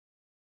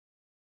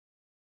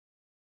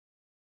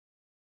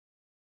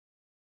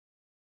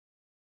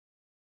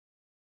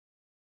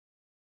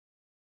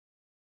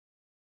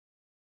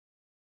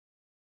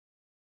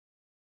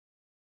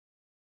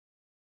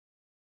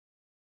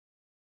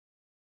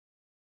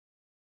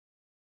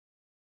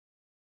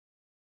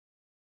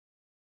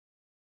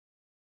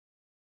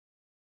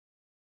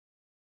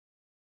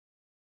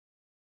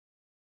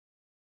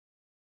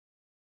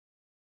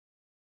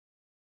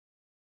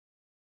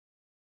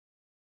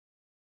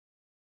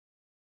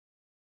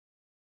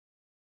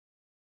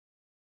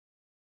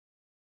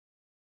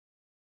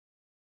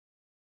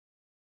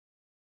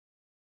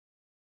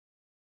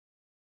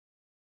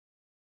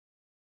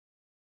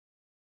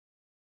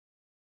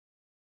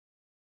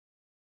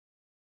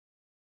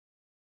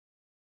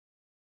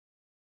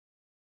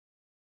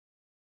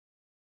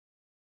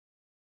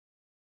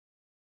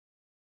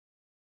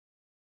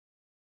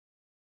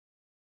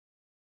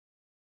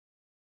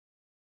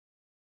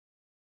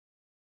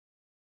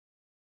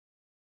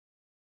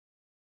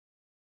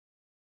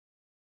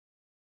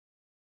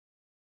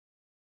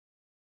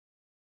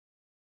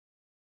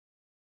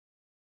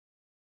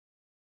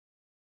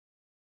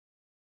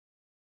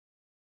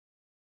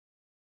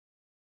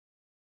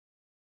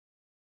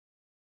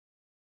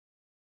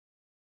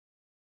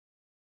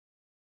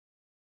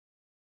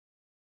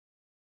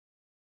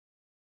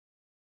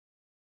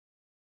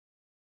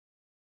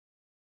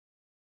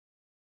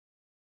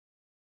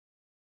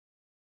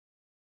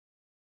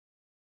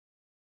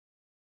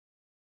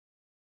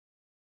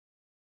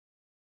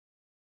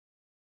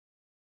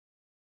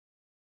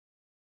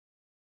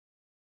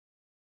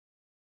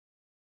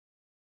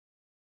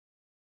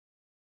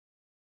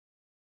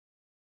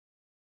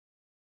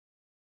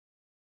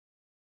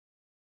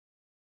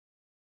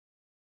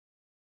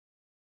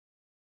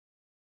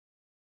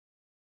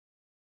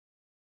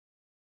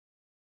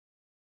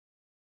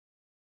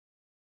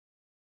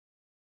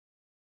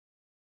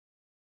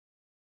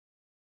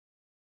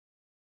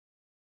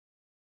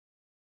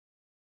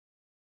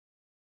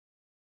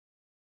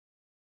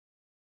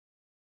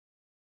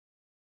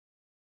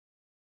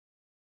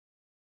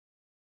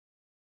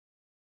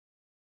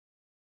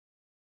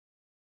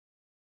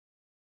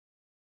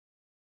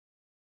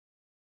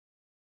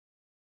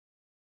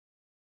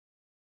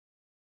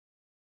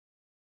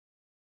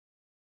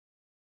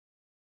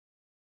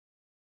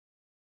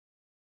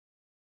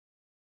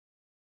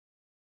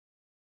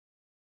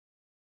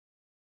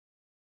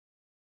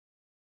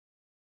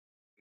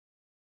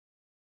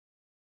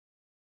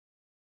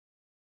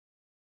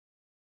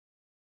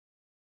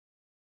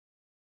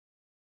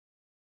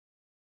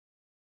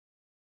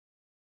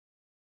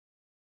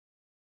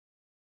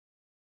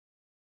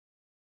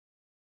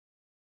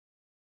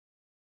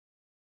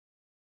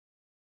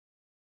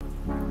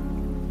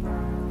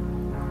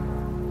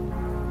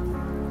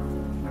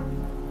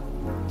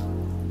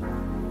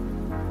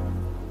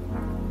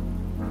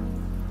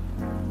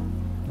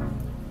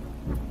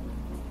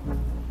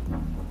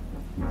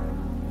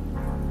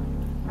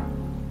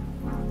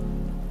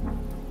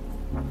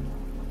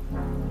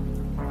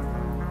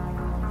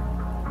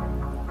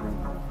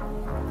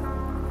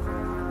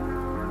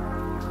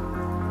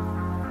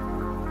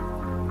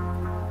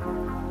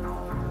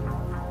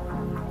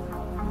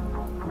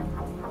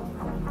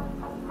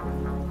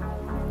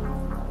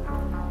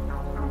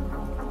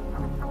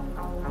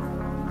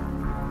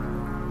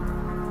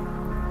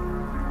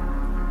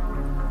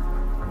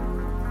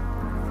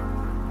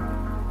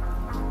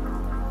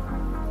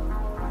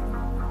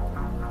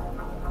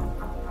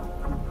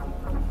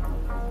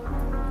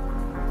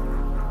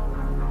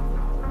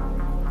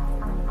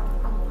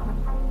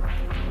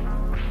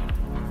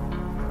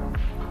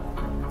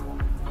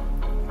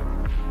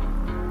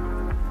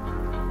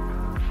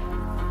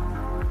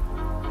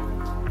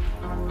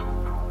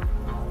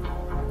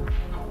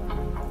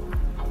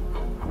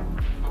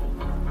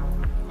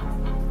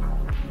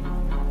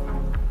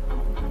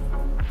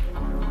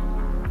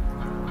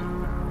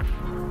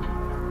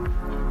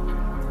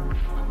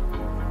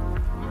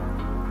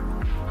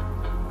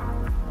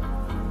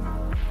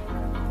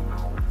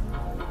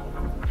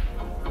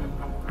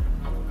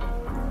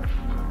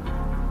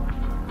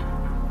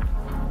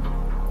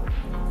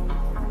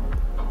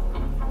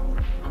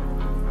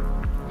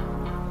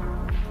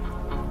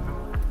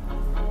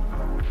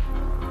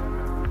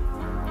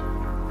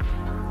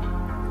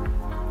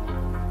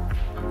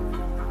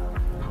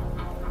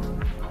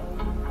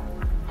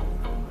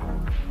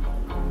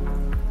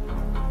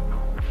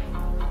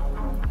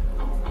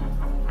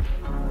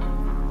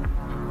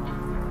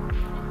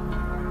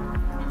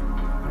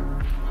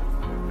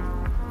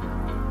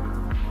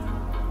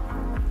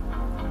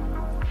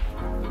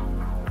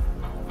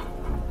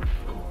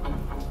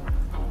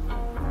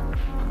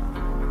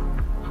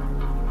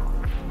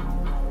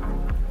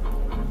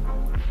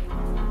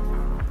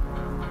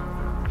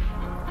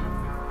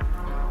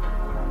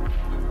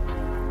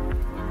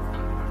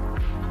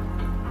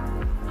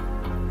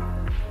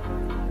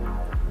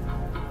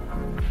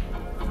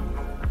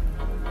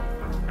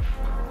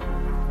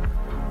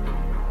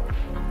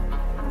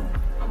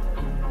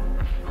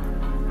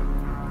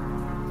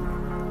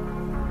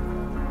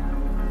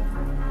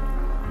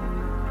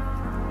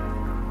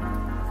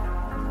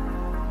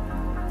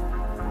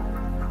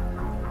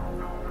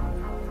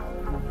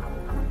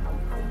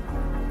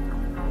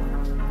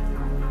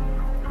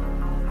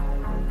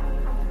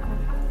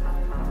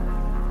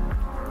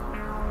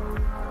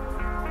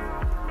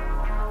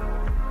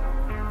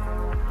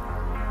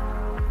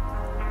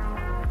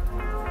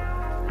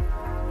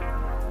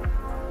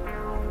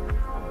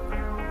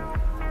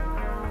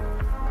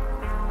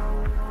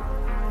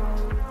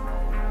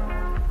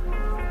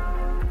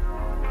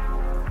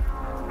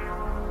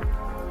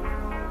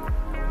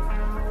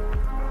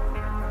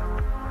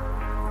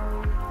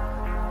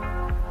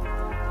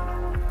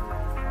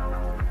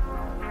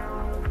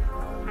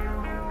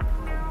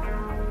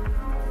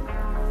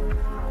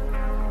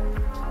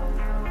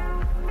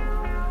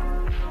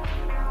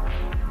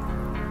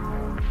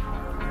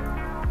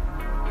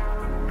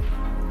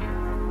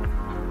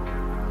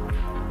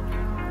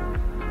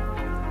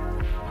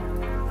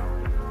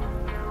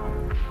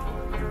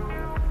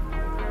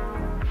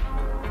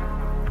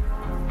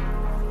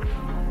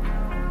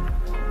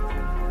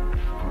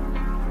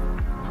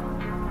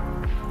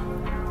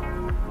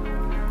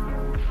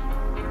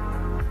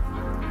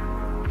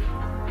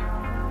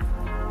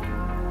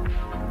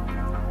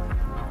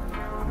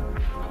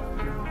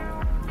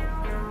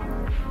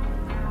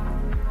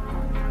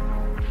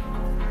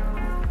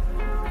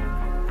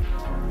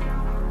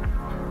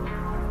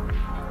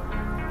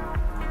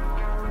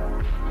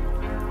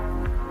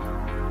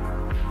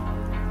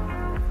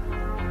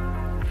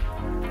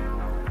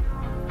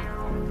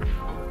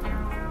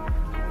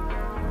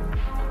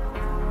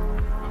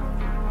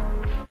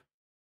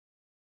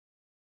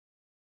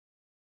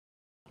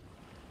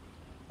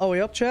Oh, we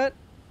up, chat?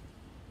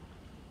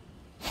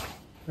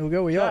 There we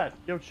go, we up.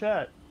 Yo,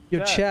 chat.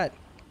 Yo, chat.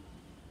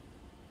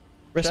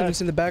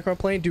 Resonance in the background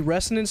playing. Dude,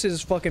 Resonance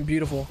is fucking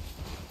beautiful.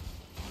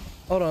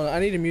 Hold on, I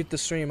need to mute the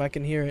stream. I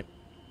can hear it.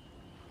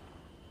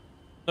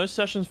 No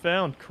sessions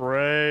found.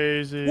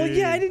 Crazy. Well,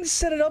 yeah, I didn't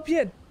set it up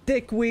yet,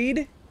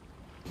 dickweed.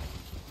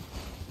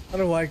 I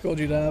don't know why I called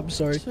you that. I'm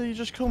sorry. So you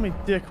just call me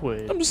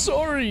dickweed. I'm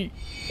sorry.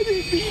 I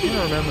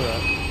don't remember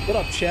that. What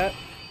up, chat?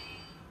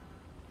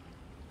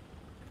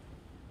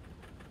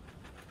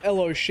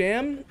 Hello,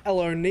 Sham.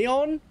 Hello,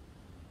 Neon.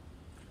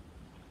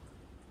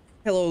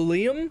 Hello,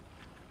 Liam.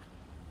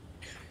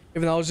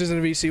 Even though I was just in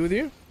a VC with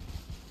you.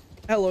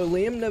 Hello,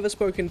 Liam. Never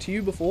spoken to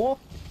you before.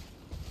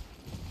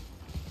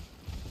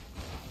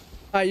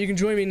 Alright, you can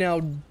join me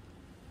now,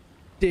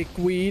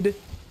 dickweed.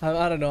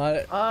 I don't know.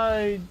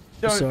 I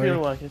don't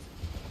feel like it.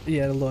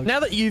 Yeah, look.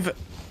 Now that you've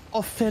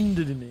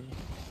offended me.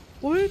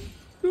 What?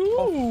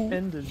 Ooh.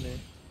 Offended me.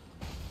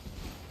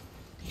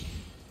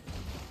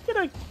 Get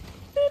a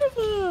bit of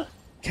a...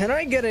 Can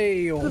I get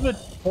a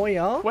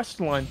Hoya?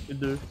 Quest line to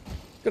do.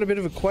 Got a bit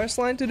of a quest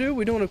line to do?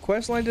 We doing a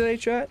quest line today,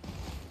 chat?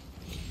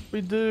 We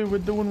do. We're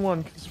doing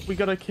one because we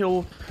gotta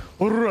kill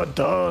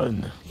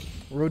Rodan.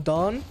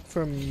 Rodan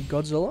from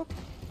Godzilla?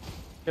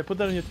 Yeah, put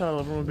that in your title.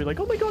 Everyone will be like,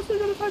 "Oh my God, they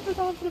gotta fight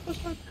Rodan for the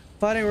first time."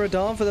 Fighting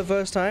Rodan for the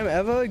first time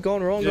ever?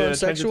 Gone wrong, Yeah, gone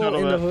sexual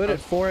in the hood at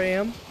 4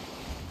 AM?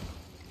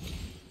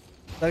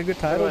 Is that a good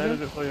title? I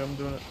edit it for you. I'm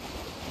doing it.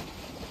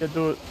 Yeah,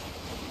 do it.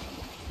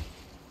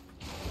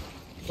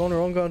 Gone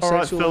wrong, gone All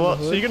right, sexual in the Philip.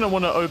 hood. So you're gonna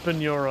want to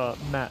open your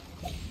map,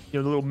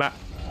 your little map.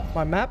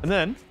 My map? And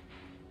then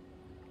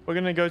we're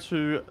gonna go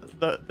to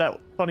that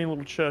funny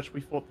little church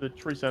we fought the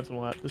tree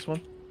sentinel at. This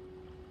one.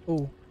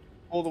 Ooh.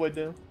 All the way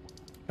down.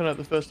 Kind of at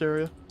the first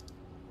area.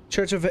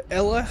 Church of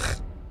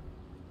Elech?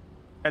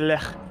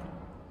 Elech.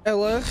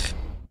 Elech?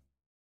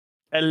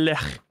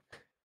 Elech.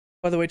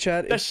 By the way,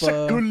 chat,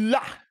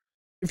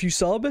 if you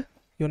sub,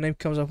 your name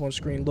comes up on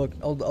screen. Look,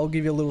 I'll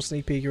give you a little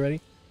sneak peek. You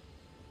ready?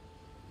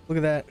 Look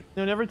at that.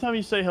 And every time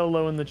you say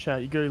hello in the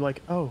chat, you go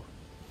like, "Oh,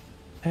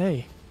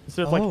 hey,"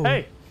 instead of like, Oh.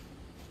 "Hey."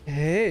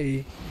 Hey.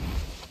 Is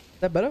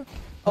that better?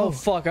 Oh,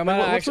 fuck! I might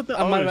have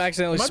accidentally Am I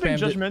being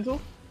spammed it.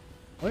 judgmental?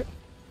 What?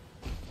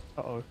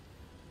 Uh oh. What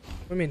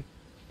do you mean?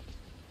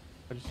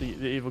 I just see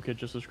the evil kid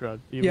just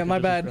subscribed. Yeah, my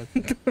bad.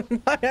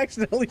 I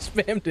accidentally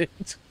spammed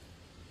it.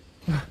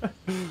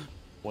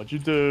 What'd you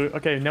do?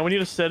 Okay, now we need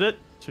to set it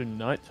to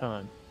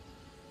nighttime.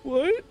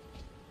 What?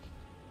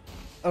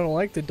 I don't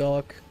like the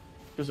dark.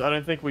 Because I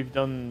don't think we've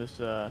done this,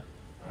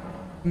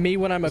 Me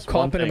when I'm a this cop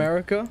one in thing.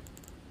 America?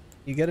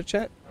 You get a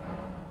chat?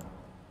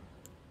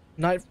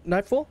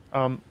 Nightfall?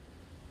 Yep.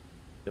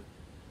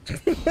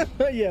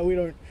 Yeah, we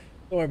don't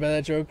worry about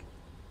that joke.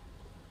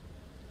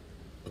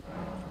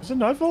 Is it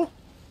nightfall?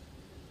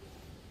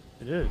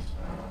 It is.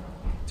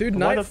 Dude,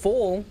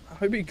 Nightfall. I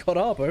hope he got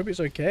up. I hope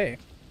he's okay.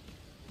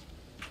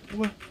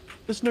 What?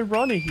 There's no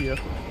Ronnie here.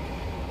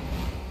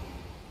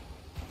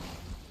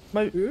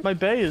 My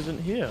bay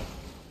isn't here.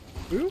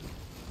 Who?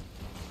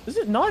 Is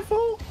it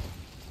nightfall?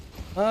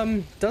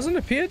 Doesn't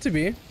appear to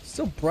be.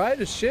 Still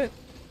bright as shit.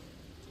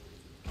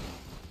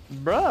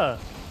 Bruh.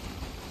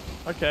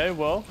 Okay,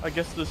 well, I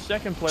guess the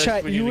second place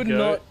Chat, we you need would to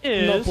go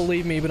is... not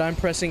believe me, but I'm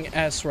pressing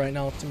S right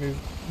now to move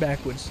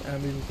backwards, and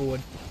I'm moving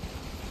forward.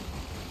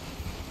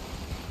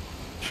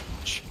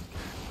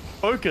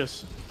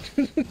 Focus.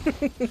 This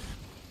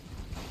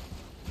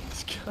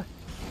guy.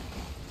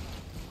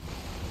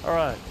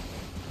 Alright.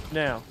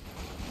 Now,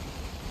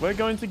 we're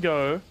going to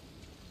go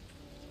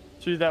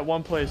to that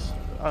one place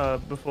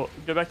before.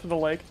 Go back to the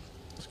lake.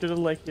 Let's go to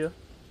the lake here.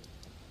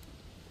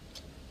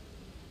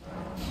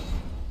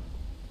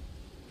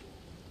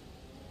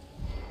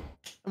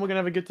 And we're gonna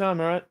have a good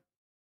time, alright?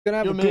 Gonna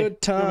have a good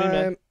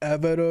time.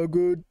 Having a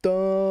good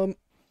time.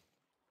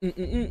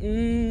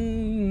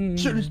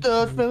 Shooting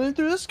stars falling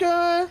through the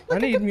sky. I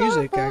need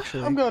music,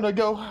 actually. I'm gonna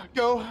go,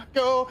 go,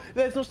 go.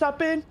 There's no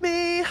stopping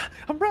me.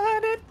 I'm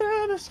running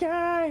through the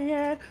sky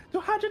and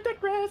 200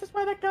 degrees is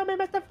where they're coming,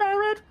 Mr.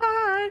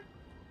 Fahrenheit.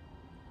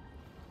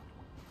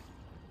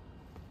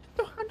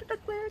 200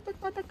 degrees is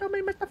where they're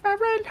coming, Mr.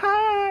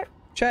 Fahrenheit.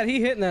 Chad, he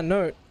hitting that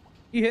note.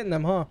 He hitting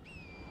them, huh?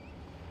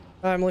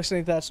 I'm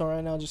listening to that song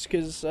right now just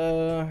because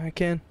I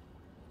can.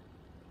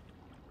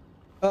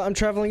 I'm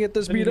traveling at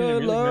the speed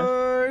of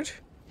light.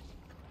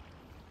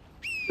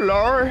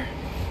 Lord.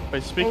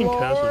 Wait, speaking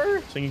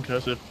cursive. Singing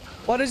cursive.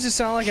 Why does it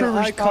sound like an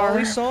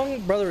iCarly song?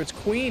 Brother, it's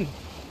Queen.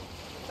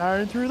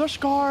 Staring through the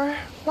sky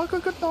like a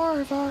good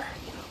diver.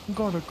 I'm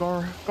gonna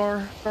go.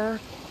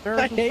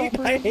 I hate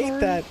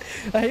that.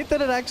 I hate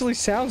that it actually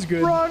sounds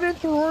good. Running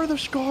through the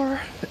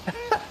sky.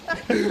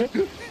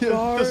 It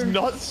does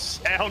not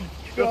sound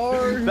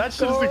good. That's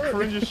just the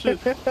cringiest shit.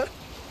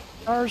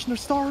 There's no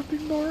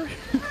stopping me.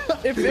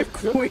 If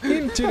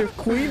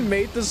Queen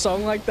made the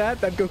song like that,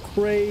 that'd go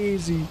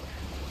crazy.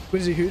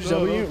 What is it, huge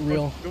W?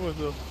 Real.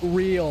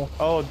 Real.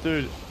 Oh,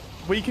 dude,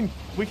 we can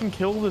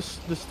kill this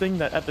thing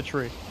that at the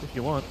tree if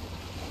you want.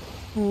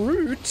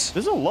 Root.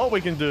 There's a lot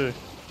we can do.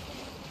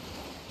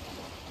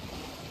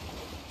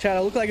 Chad, I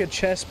look like a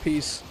chess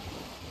piece.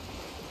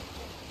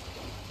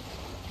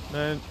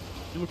 Man,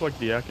 you look like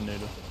the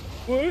Akinator.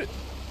 What? I'm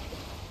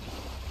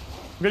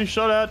getting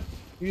shot at.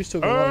 You just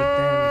took a lot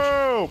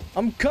of damage.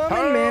 I'm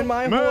coming, man.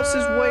 My horse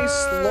is way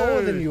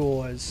slower than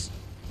yours.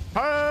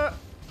 So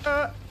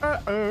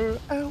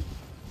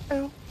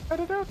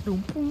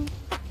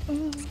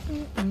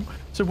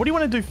what do you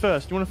want to do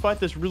first? Do you want to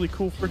fight this really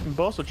cool freaking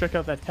boss or check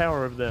out that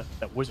tower over there?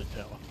 That wizard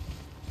tower.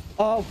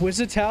 Oh,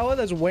 wizard tower?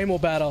 That's way more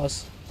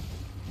badass.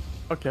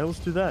 Okay, let's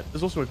do that.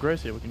 There's also a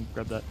grace here. We can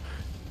grab that.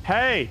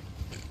 Hey!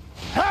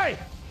 Hey!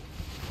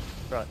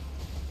 Right.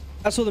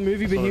 I saw the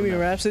movie Bohemian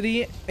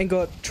Rhapsody and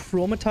got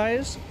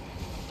traumatized.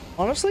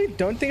 Honestly,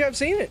 don't think I've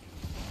seen it.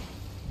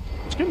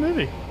 It's a good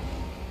movie.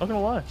 Not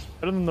gonna lie.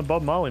 Better than the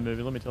Bob Marley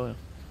movie, let me tell you.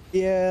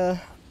 Yeah.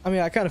 I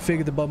mean, I kind of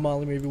figured the Bob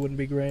Marley movie wouldn't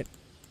be great.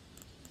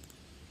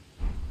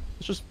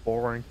 It's just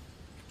boring.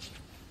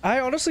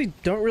 I honestly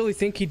don't really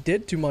think he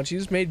did too much. He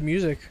just made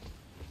music.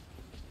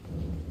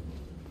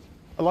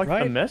 I like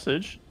the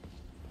message.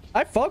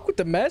 I fuck with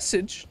the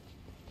message.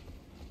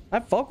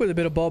 I fuck with a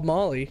bit of Bob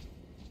Marley.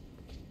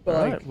 But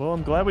Alright, well,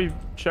 I'm glad we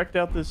checked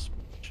out this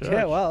church.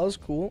 Yeah, wow, that was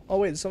cool. Oh,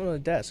 wait, there's something on the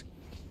desk.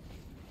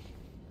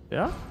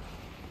 Yeah?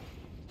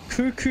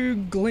 Cuckoo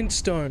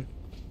Glintstone.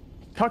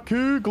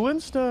 Cuckoo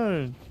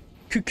Glintstone.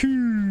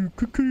 Cuckoo.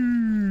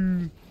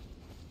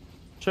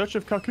 Church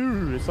of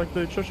Cuckoo. It's like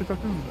the Church of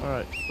Cuckoo.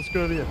 Alright, let's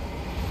go over here.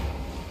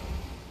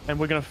 And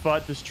we're gonna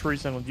fight this tree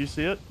symbol. Do you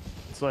see it?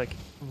 It's like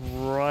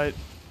right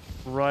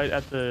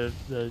at the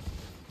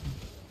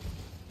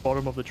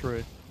bottom of the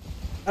tree.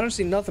 I don't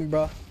see nothing,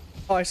 bro.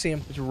 Oh, I see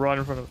him. It's right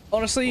in front of...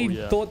 Honestly,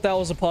 thought that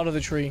was a part of the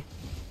tree.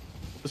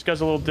 This guy's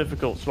a little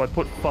difficult, so I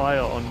put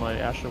fire on my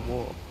Asher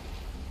War.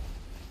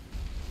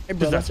 Hey,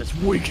 brother. That's its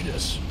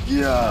weakness.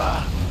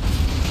 Yeah!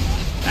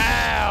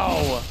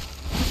 Ow!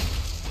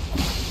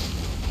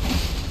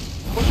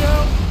 Watch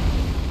out!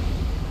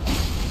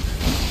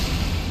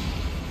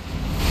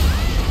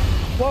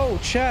 Whoa,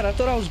 Chad, I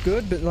thought I was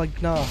good, but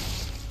like, nah.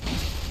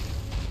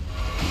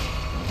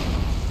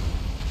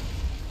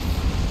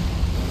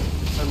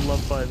 I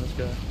love fighting this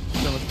guy.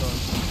 So much fun.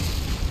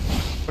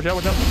 Watch out,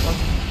 watch out.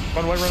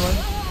 Run away, run away.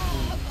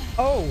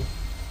 Oh.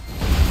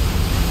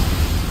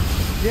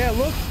 Yeah,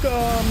 look,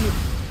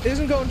 it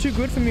isn't going too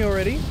good for me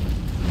already.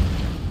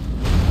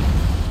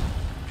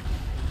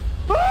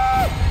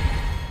 Ah!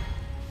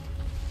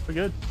 We're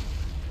good.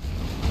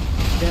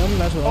 Damn,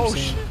 that's what I'm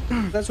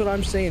saying. That's what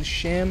I'm saying,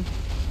 Sham.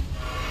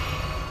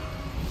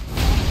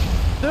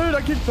 Dude,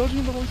 I keep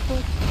dodging the wrong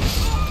spot.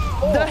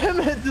 Oh. Damn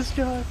it, this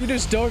guy. You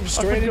just dove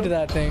straight into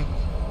that thing.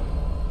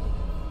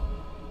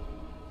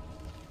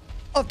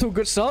 Off to a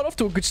good start, off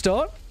to a good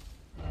start.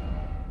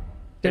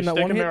 Damn, that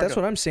one hit, that's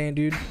what I'm saying,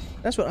 dude.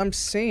 That's what I'm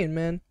saying,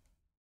 man.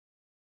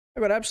 I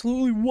got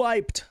absolutely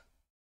wiped.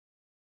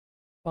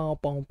 Yeah,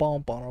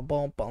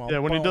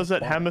 when he does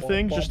that hammer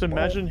thing, just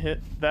imagine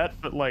hit that,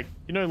 but like,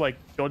 you know, like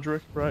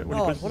Godric, right? When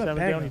he puts his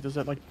hammer down, he does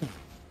that like thing.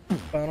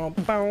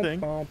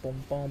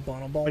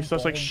 He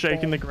starts like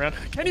shaking the ground.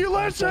 Can you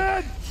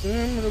listen?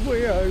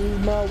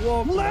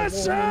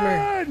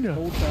 Listen!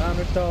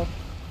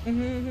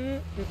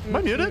 Am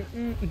I muted?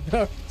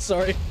 No,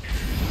 sorry.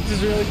 This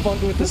is really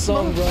funky with the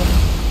song, bro.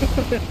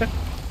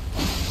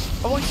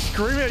 I'm like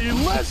screaming at you,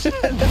 listen!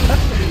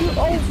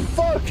 Oh,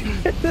 fuck!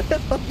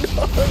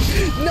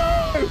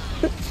 No!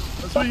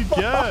 That's what you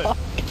get.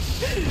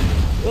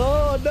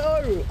 Oh,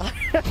 no!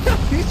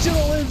 You should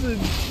have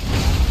listened.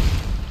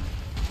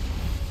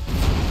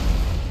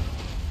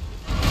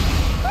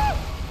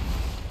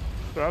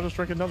 So I'll just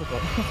drink another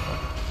cup.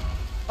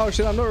 Oh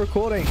shit, I'm not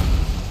recording.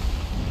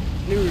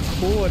 New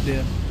record,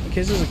 in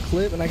case there's a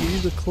clip and I can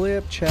use the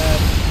clip, Chad.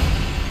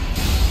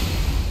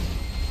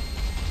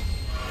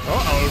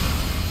 Uh-oh.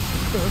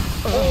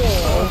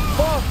 Oh,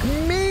 fuck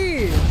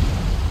me!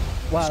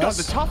 Wow, that's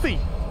the toughie.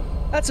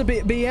 That's a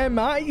bit BM,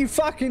 mate. You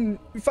fucking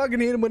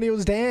hit him when he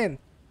was down.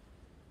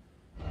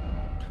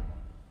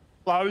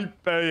 Bloody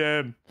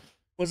BM.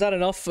 Was that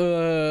enough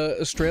for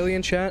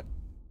Australian chat?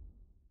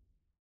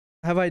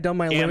 Have I done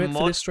my limit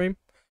for this stream?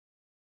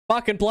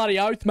 Fucking bloody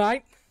oath,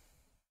 mate.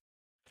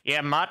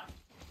 Yeah, mate.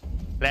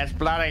 Let's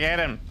bloody get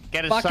him.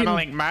 Get his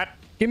Sunlink, mate.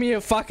 Give me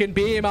a fucking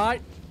beer,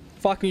 mate.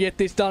 Fucking get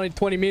this done in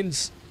 20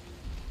 minutes.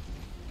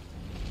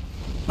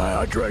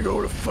 I drank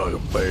all the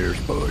fucking beers,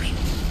 boys.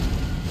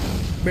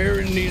 Beer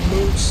in these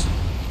boots.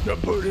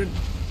 Got put in.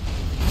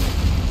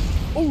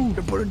 Ooh.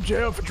 Got put in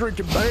jail for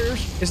drinking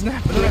beers. Isn't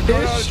that British? British?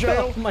 Got out of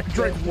jail. Oh my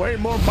drink God. way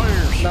more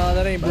beers. Nah,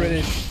 that ain't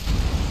British.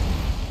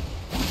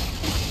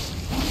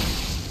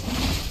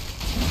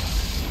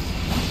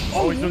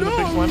 Oh, he's doing the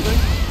big slam thing?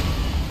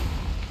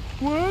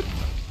 What?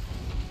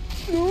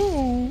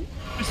 No.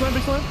 Big slam,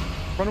 big slam.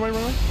 Run away,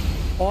 run away.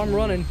 Oh, I'm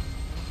running.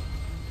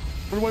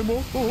 Run away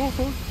more. Oh,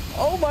 fuck.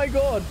 Oh my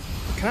God.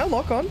 Can I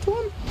lock onto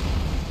him?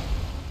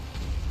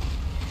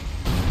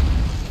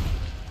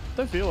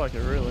 Don't feel like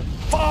it, really.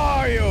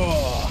 Fire!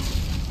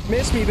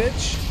 Miss me,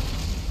 bitch.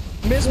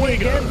 Miss me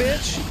again,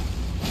 bitch.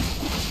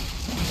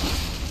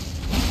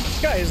 This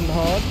guy isn't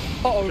hard.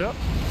 Uh-oh. Yep.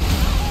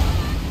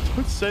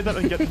 Don't say that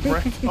and get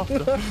wrecked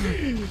after.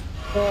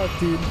 Oh,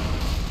 dude.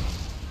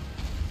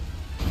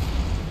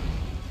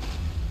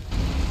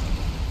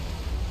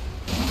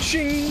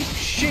 Shing,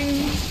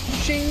 shing,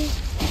 shing.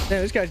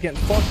 Man, this guy's getting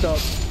fucked up.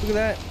 Look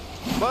at that.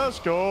 Let's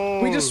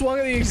go. We just swung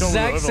at the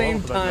exact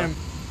same time.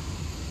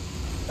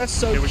 That's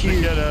so cute. We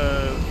should get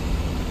a...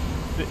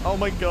 Oh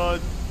my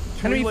god.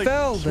 And we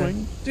fell,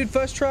 then. Dude,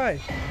 first try.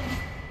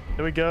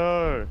 There we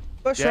go.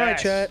 First try,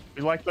 chat.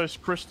 We like those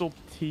crystal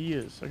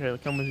tears. Okay,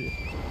 come with you.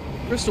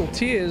 Crystal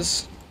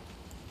tears?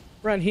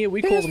 Around here,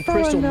 we call them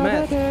crystal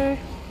meth.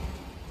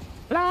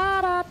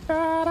 La, da,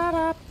 da, da,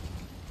 da.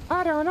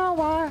 I don't know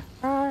why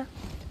I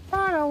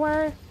run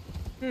away.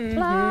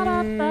 La,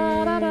 da,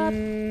 da, da, da.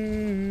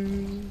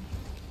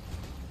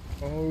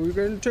 Oh, you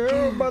can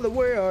tell by the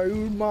way I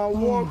use my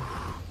walk.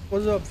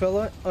 What's up,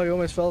 fella? Oh, you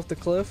almost fell off the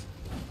cliff?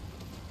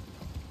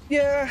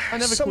 Yeah,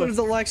 someone of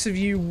the likes of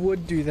you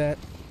would do that.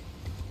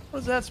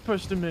 What's that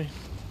supposed to mean?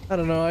 I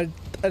don't know. I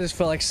just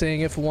felt like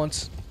saying it for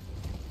once.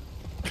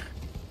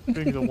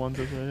 Being the one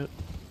to say it.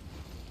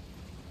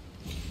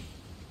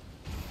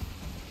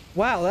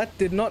 Wow, that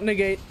did not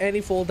negate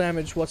any fall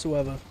damage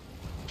whatsoever.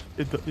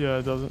 Yeah,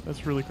 it doesn't.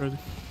 That's really crazy.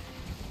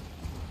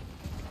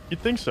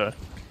 You'd think so.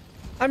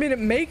 I mean, it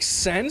makes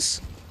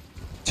sense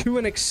to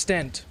an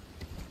extent.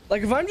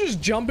 Like, if I'm just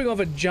jumping off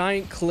a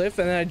giant cliff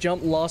and then I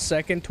jump last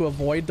second to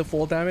avoid the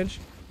fall damage,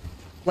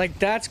 like,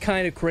 that's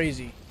kind of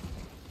crazy.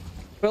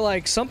 But,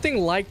 like, something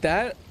like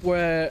that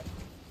where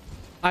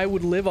I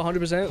would live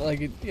 100%, like,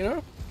 you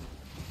know?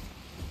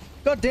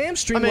 Goddamn,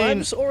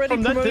 Streamlabs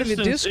already promoting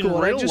the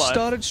Discord. I just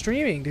started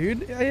streaming,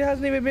 dude. It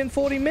hasn't even been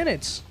 40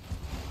 minutes.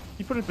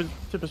 You put it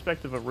into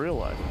perspective of real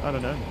life. I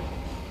don't know.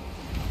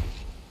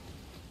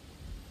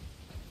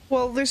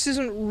 Well, this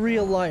isn't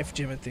real life,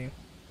 Jimothy.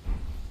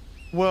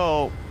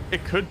 Well,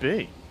 it could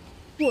be.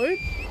 What?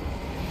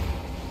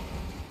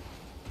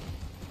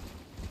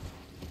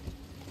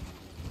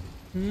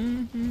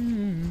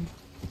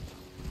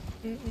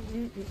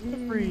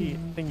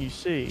 Everything you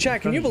see.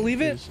 Chat, can you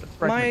believe it?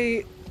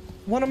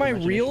 One of my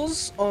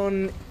reels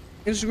on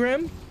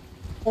Instagram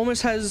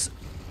almost has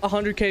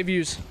 100k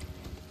views.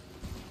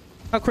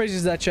 How crazy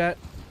is that, chat?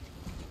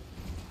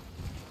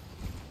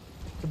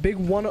 The big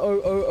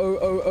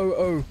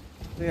 1000000. I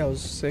think that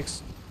was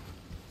 6.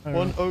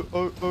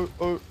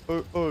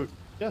 1000000.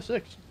 Yeah,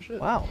 6.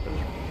 Shit. Wow.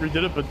 We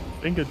did it, but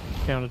finger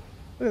counted.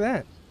 Look at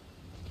that.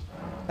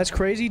 That's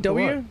crazy.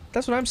 W? What?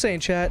 That's what I'm saying,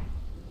 chat.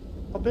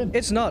 Hop in.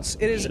 It's nuts.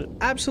 It is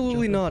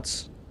absolutely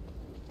nuts.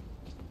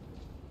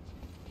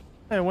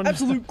 Hey,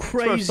 absolute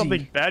crazy.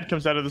 Something bad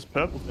comes out of this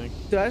purple thing.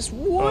 That's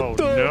what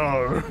the?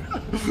 No.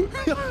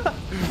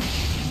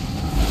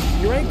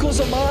 Your ankles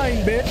are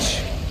mine,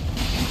 bitch.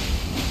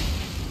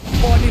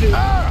 Oh, I need to.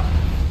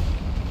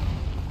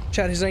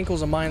 Chat, his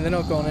ankles are mine. They're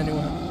not going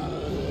anywhere.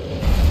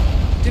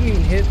 Didn't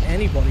even hit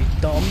anybody,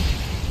 dumb.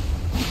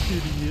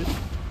 Idiot.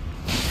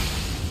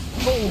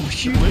 Oh,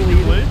 you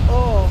bleed.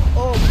 Oh,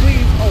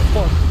 bleed. Oh,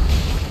 fuck.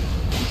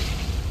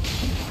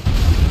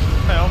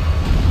 Ow.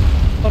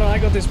 Hold on, I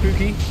got this,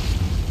 Pookie.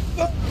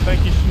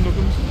 Thank you,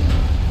 Snookums.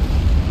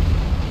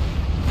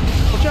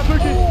 Watch out,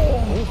 Pookie!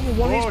 Oh,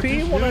 1 HP.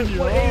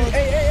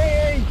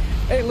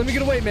 Hey, let me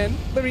get away, man.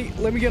 Let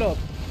me get up.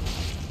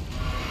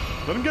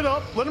 Let him get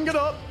up. Let him get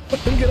up.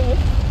 Let him get up.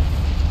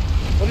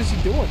 What is he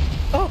doing?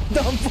 Oh,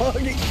 dumb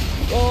fucking.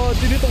 Oh,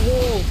 dude, hit the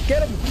wall.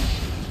 Get him.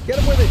 Get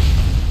him with it.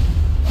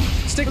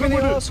 Stick me in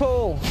the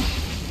asshole.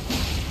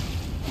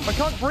 I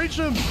can't reach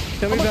him.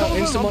 Tell me about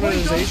instant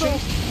monetization.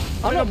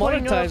 I'm not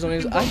monetized on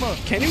Instagram.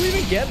 Can you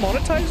even get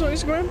monetized on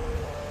Instagram?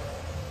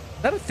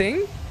 Is that a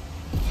thing?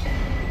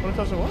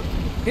 Monetized on what?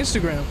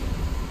 Instagram.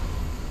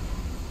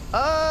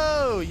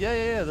 Oh,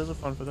 yeah. There's a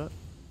fun for that.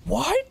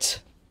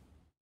 What?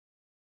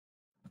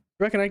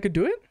 You reckon I could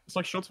do it? It's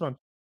like Shorts fun.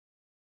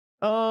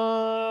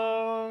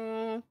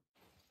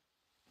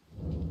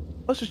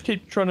 Let's just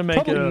keep trying to make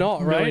probably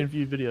not, million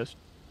view videos.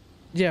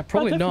 Yeah,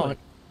 probably not.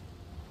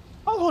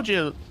 I'll hold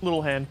your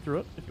little hand through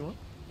it if you want.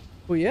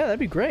 Well, yeah, that'd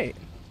be great.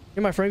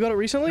 Yeah, my friend got it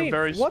recently.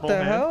 What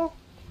the hell?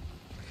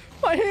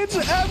 My hands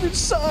are average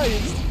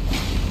sized.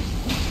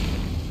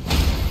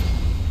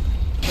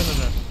 No.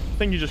 The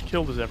thing you just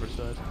killed is average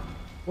size.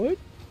 What?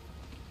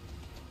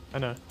 I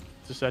know.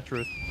 It's a sad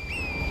truth.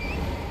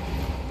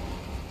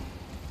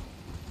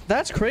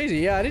 That's crazy.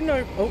 Yeah, I didn't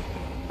know. Oh,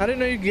 I didn't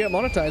know you could get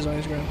monetized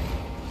on Instagram.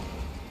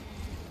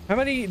 How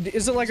many?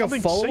 Is it like a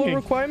follower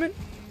requirement?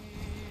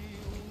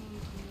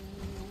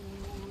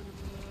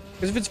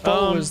 Because if it's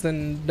followers,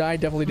 then I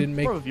definitely didn't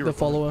make the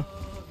follower.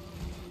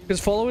 Because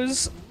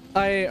followers,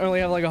 I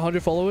only have like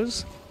 100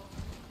 followers.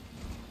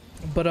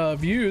 But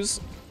views,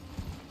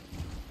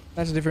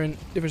 that's a different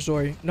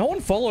story. No one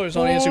follows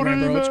on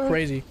Instagram, bro. It's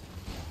crazy.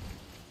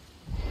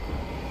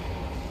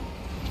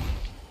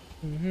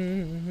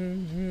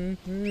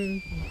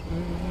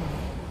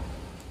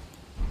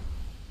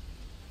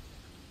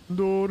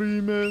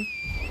 Dorime.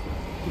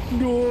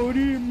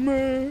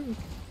 Dorime.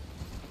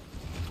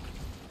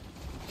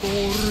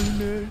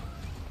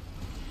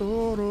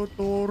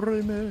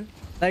 Dorime.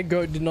 That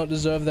goat did not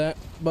deserve that,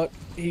 but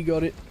he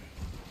got it.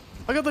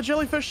 I got the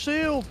jellyfish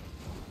shield.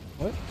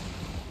 What?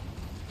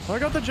 I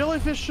got the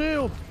jellyfish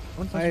shield.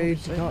 I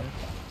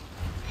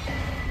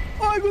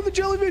got the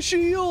jellyfish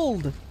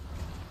shield.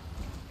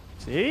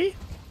 See?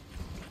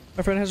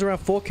 My friend has around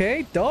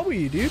 4K.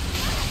 W, dude.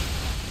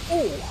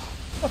 Oh,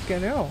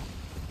 fucking hell.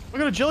 I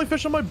got a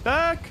jellyfish on my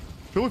back.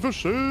 Jellyfish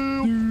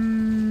shield.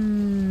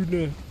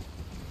 Dude.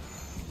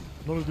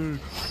 Not a dude.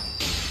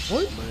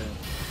 What? Oh, man.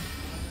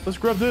 Let's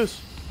grab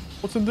this.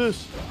 What's in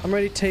this? I'm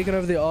already taking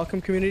over the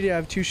Arkham community. I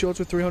have 2 shorts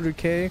with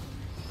 300K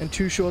and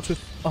 2 shorts with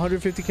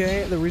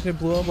 150K. The reason it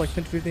blew up like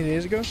 10 to 15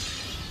 days ago.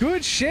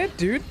 Good shit,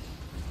 dude.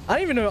 I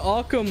didn't even know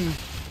Arkham,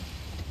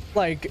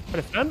 like,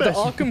 the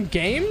Arkham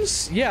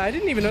games? Yeah, I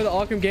didn't even know the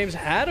Arkham games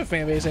had a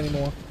fan base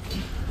anymore.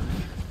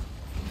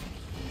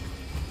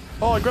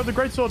 Oh, I grabbed the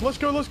greatsword. Let's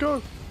go, let's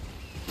go.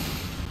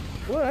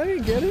 What? I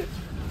didn't get it.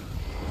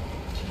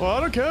 Well, I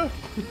don't care.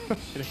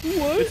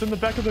 What? It's in the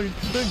back of the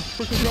thing.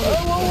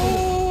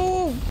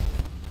 Oh!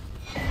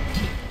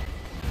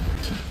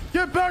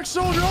 Get back,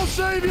 soldier! I'll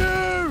save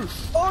you!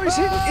 Oh,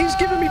 he's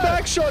giving me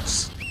back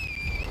shots.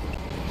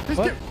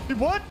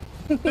 What?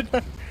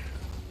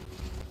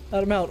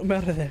 I'm out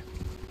of there.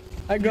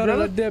 I got it.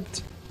 I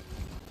dipped.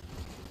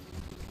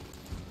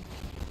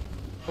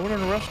 I went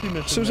on a rescue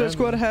mission. Suicide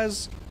Squad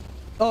has...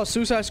 Oh,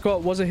 Suicide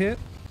Squad was a hit?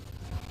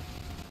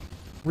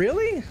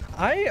 Really?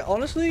 I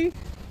honestly...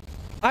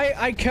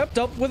 I kept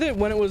up with it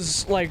when it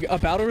was, like,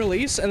 about to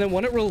release, and then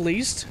when it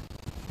released,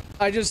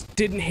 I just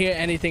didn't hear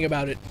anything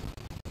about it.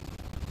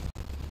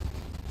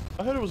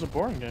 I heard it was a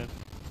boring game.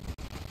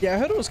 Yeah, I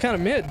heard it was kind of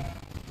mid.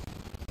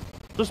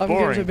 Just Other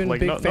boring, games have been like,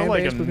 big not fan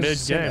like base a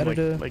because mid game,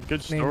 of like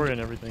good story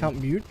and everything.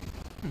 Count Mute?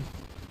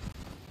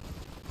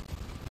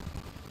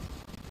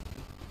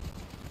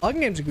 All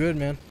games are good,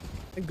 man.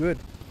 They're good.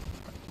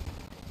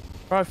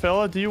 Alright,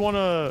 fella, do you want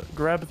to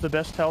grab the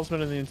best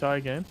talisman in the entire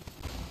game?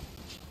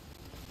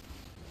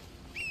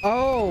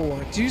 Oh,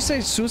 did you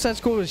say Suicide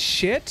Squad was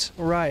shit?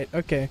 Right,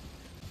 okay.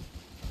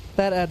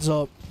 That adds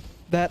up.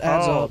 That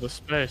adds up. Oh, the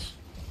space.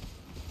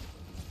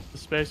 The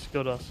space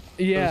got us.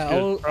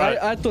 Yeah, right.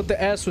 I thought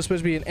the S was supposed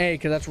to be an A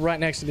because that's right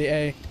next to the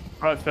A.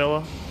 Alright,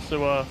 fella.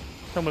 So,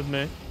 come with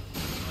me.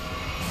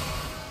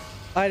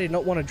 I did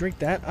not want to drink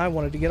that. I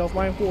wanted to get off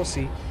my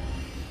horsey.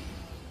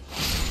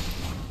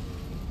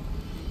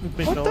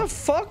 What the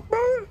fuck,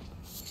 bro?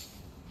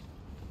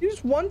 You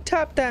just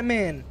one-tap that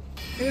man.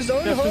 In his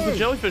own That's home. because the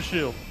jellyfish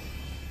shield.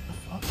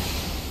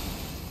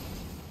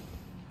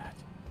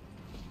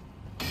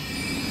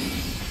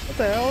 What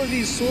the hell are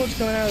these swords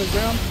coming out of the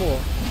ground for?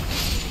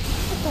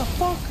 What the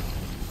fuck?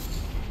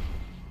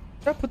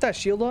 Did I put that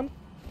shield on?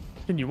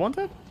 Can you want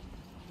that?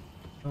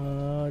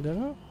 I don't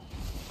know.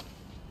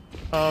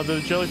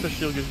 The jellyfish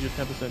shield gives you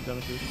 10%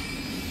 damage.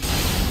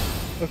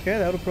 Okay,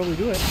 that would probably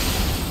do it.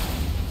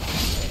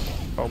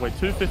 Oh wait,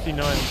 259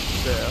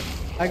 there.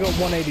 I got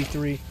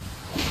 183.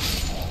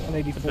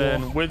 184.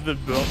 Then with the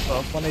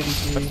buff,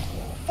 183.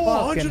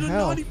 Fucking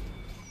hell.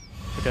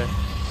 Okay.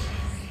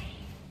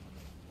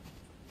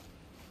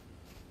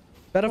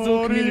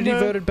 Battlefield community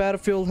voted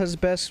Battlefield has the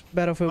best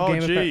Battlefield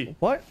game. Gee.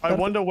 What? I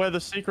wonder where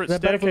the secret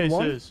staircase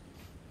is.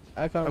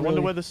 I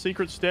wonder where the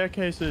secret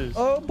staircase is.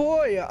 Oh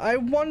boy, I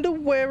wonder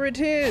where it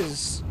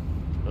is.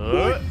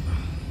 What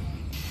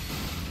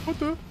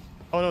the?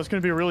 Oh no, it's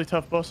gonna be a really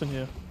tough boss in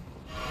here.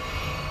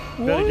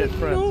 Better get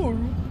prepped. No.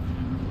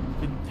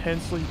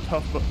 Intensely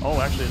tough, but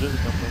oh, actually, it is a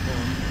tough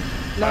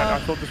boss. Nah. I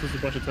thought this was a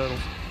bunch of turtles.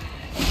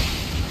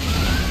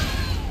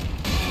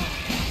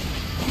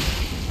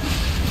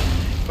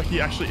 But he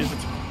actually is a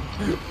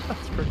turtle.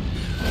 That's great.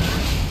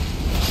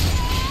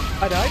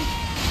 I died.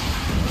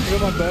 You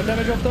got my burn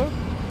damage off though.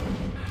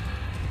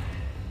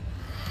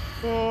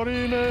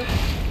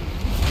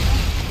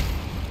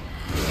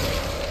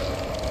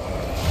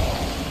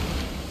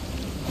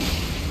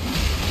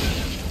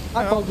 I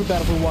fucked with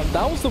Battlefield 1.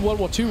 That was the World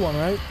War II one,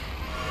 right?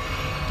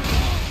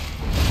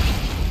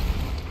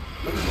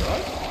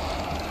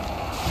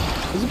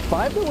 Is it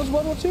 5 that was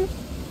World War II? Or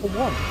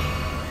 1?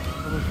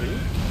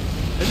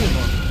 Maybe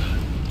 1.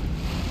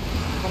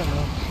 I don't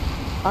know.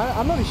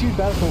 I'm not a huge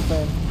Battlefield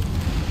fan.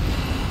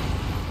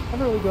 I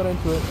never really got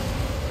into it.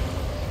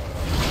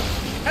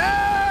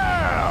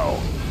 Ow!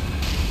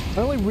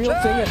 The only real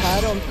thing it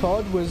had on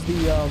COD was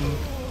the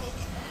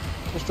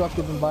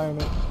destructive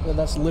environment. Yeah,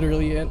 that's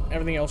literally it.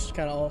 Everything else is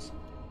kind of awesome.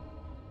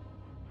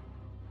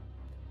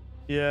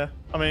 Yeah,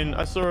 I mean,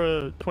 I saw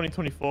a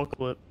 2024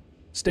 clip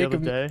the other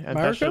day, and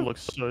that shit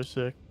looks so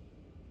sick.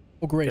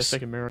 Oh, Grace. Yeah,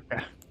 Steak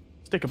America.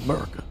 Steak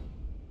America.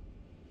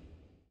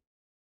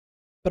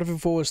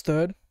 Battlefield 4 was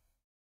 3rd.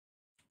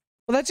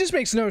 Well, that just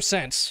makes no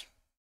sense.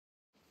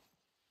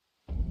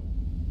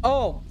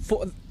 Oh,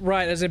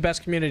 right, as in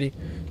best community.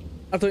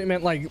 I thought you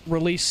meant like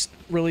release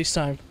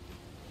time.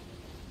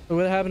 But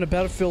what happened to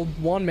Battlefield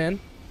 1, man?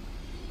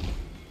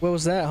 What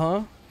was that,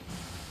 huh?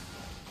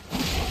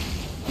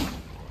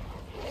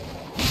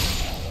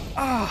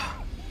 Ah!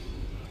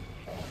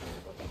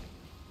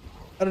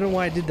 I don't know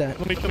why I did that.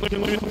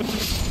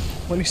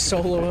 Let me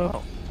solo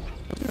up.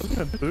 I was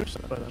gonna boost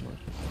that by that much.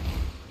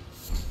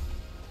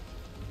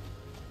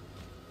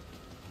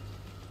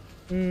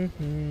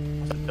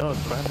 It does,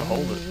 but I have to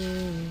hold it.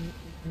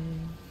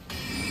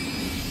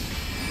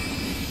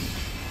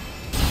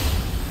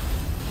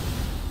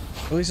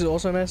 At least it's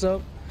also messed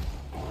up.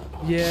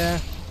 Yeah.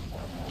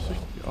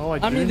 Oh,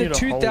 I mean, the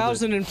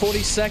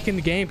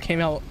 2042nd game came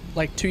out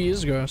like 2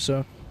 years ago,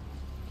 so.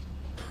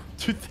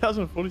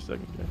 2042nd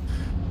game.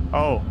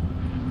 Oh.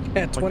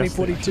 Yeah,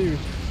 2042.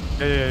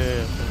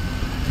 Yeah.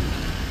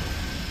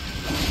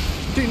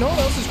 Dude, you know what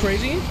else is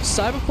crazy?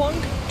 Cyberpunk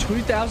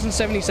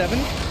 2077.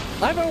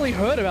 I've only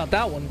heard about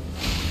that one.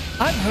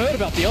 I've heard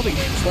about the other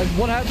games. Like,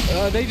 what happened?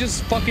 Are they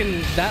just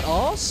fucking that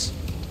arse?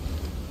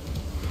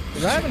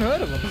 'Cause I haven't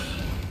heard of them.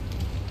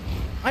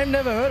 I've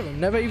never heard of them.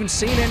 Never even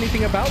seen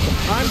anything about them.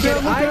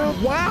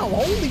 Wow,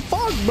 holy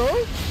fuck,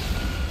 bro.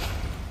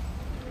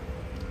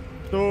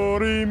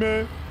 Sorry,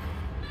 man.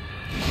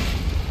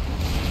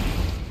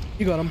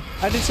 You got him.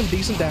 I did some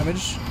decent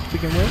damage to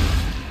begin with.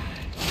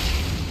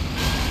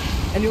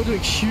 And you're doing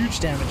huge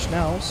damage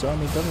now, so I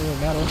mean, it doesn't really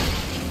matter.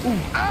 Ooh.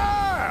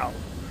 Ow!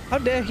 How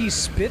dare he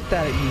spit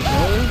that at you,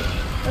 bro?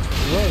 That's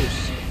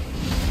gross.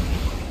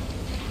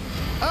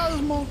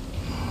 Osmo.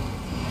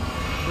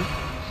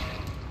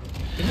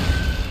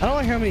 I don't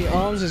like how many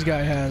arms this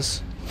guy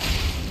has.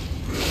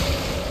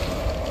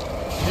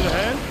 Need a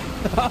hand?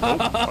 Oh,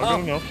 I got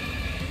enough.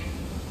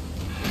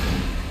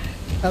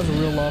 That was a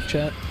real laugh,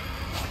 chat.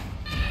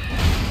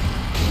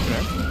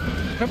 Okay.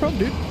 No problem,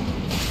 dude.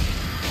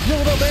 Yo,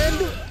 what up, man?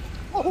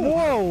 Oh.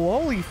 Whoa,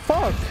 holy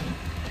fuck.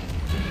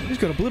 He's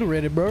got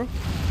obliterated, bro.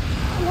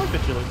 I like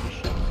that you like this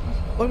shit.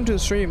 Welcome to the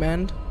stream,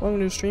 man. Welcome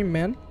to the stream,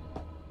 man.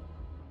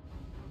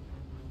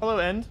 Hello,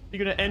 End. You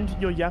gonna end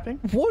your yapping?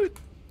 What?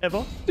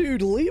 Ever?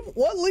 Dude, leave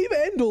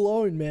End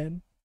alone,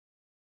 man.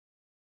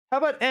 How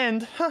about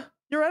End? Huh,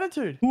 your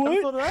attitude. What?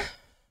 Ever thought of that?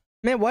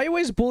 Man, why are you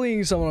always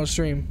bullying someone on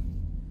stream?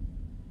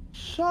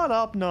 Shut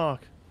up,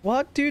 Knock.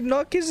 What? Dude,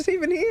 Knock isn't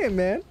even here,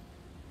 man.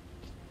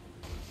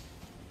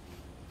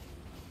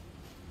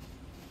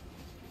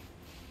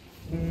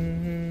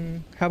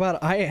 How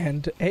about I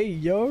End? Hey,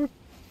 yo.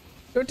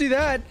 Don't do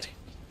that.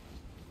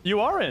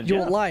 You are End,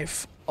 Your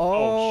life.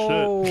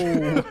 Oh.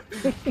 Shit.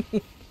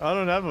 I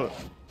don't have a...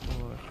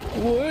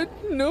 What?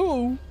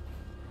 No.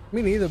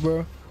 Me neither,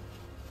 bro.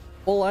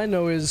 All I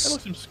know is... Hey,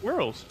 look, some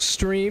squirrels.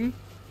 Stream.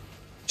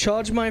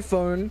 Charge my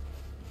phone.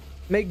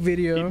 Make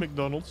video. Eat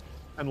McDonald's.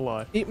 And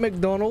lie. Eat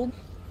McDonald's.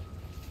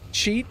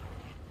 Cheat.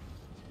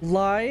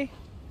 Lie.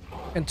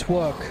 And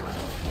twerk.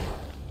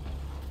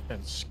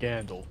 And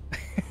scandal.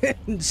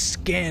 And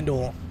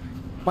scandal.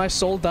 My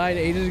soul died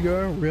ages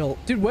ago. Real.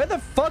 Dude, where the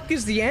fuck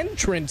is the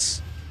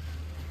entrance?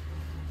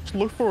 Just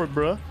look for it,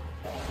 bruh.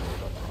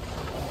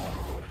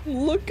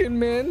 Looking,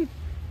 man.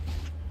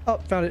 Oh,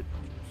 found it.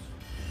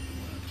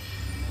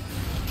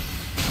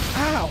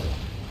 Ow.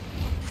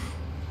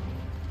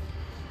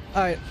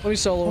 Alright, let me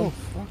solo him. Oh,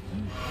 fuck.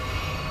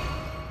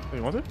 Hey,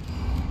 you want it?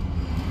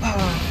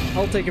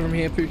 I'll take it from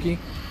here, Pookie.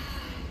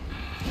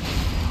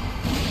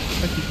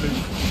 Thank you,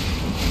 Pookie.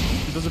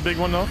 Does a big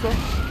one also?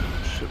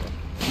 Shit.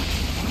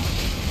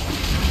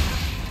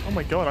 Oh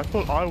my god, I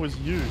thought I was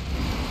you.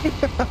 The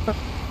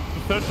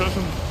third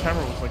person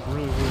camera was like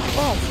really weird.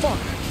 Oh, fuck.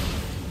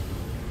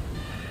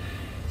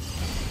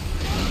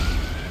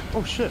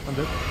 Oh shit, I'm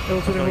dead.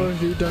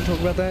 Dude, don't talk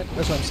about that.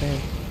 That's what I'm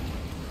saying.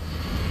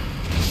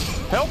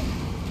 Help!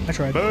 I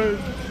tried. Bird.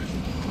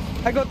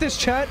 I got this,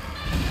 chat.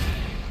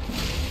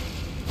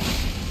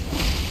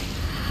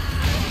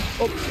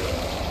 Oh.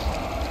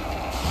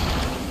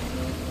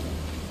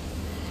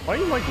 Why are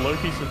you like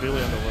low-key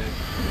severely underleveled?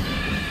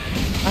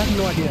 I have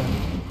no idea.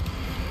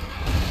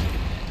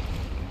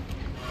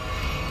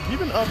 You've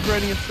been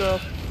upgrading and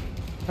stuff.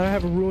 I don't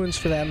have ruins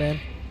for that, man.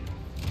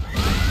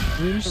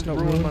 Ruins? No,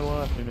 ruined ruin. my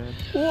life, man.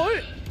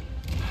 What?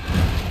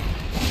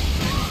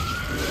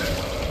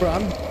 Bro,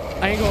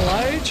 I ain't gonna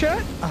lie to you,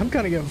 chat. I'm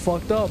kinda getting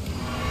fucked up.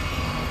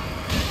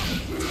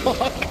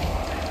 Fuck.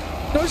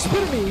 Don't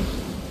spit at me.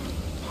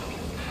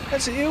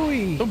 That's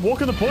ewy. Don't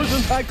walk in the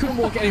poison. I couldn't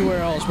walk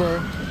anywhere else,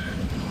 bro.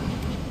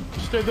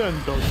 Stay there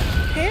and dodge.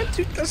 Can't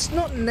do, that's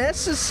not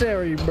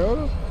necessary,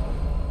 bro.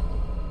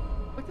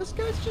 Like, this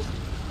guy's just...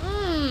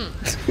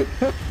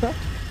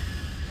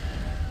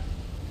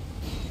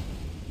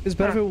 Is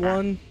Battlefield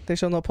 1, They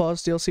Shall Not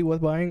Pause DLC worth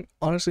buying?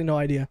 Honestly, no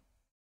idea.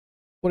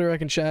 What do you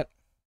reckon, chat?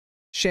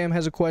 Sham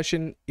has a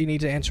question he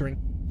needs answering.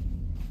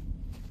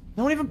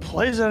 No one even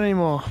plays that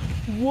anymore.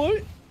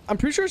 What? I'm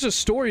pretty sure it's a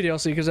story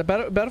DLC because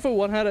Battlefield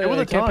 1 had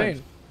a campaign.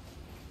 Time.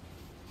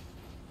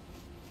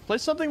 Play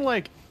something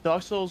like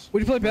Dark Souls.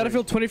 Would you play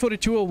Battlefield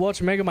 2042 or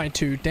watch Megamind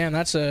 2? Damn,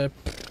 that's a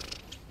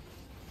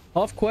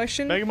off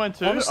question. Megamind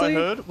 2, honestly, I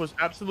heard, was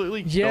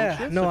absolutely yeah.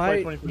 shit, No, so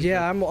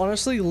I'm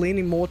honestly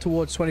leaning more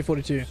towards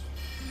 2042.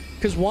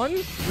 Because one,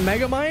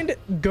 Megamind,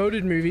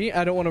 goated movie.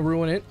 I don't want to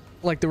ruin it,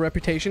 like the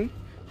reputation.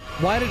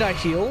 Why Did I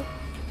Heal?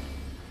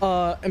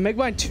 And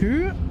Megamind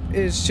 2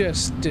 is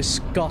just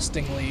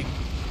disgustingly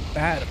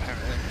bad,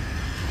 apparently.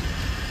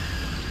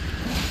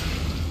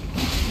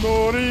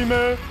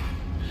 Morime.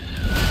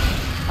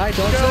 I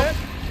dodged that.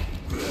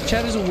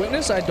 Chad is a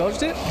witness. I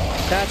dodged it.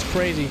 That's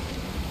crazy.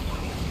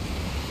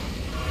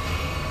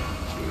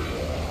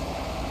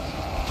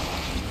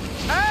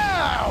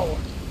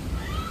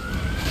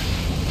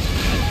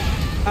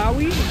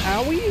 Owie,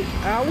 owie,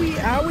 owie, owie,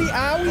 owie,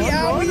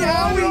 owie,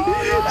 owie,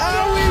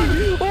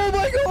 owie! Oh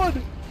my god!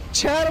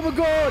 Chad, oh my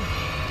god!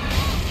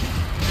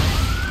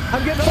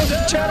 I'm getting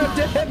fucking Chad, I'm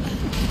dead!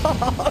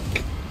 Fuck!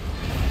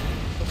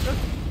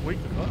 Weak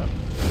to fire.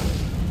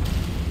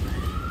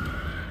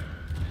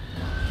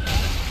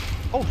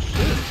 Oh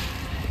shit!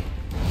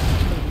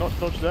 I did not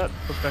dodge that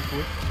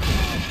perfectly.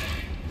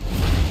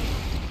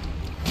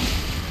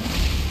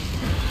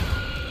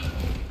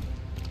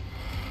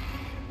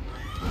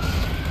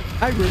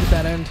 I agree with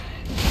that end.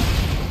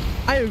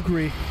 I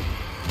agree.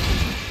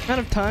 The amount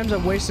of times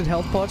I've wasted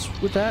health pots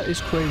with that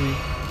is crazy.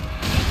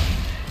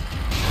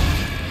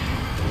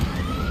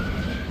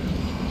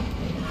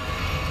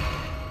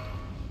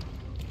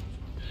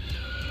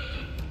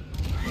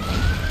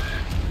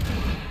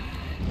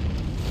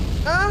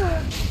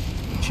 Ah!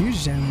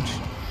 Huge damage.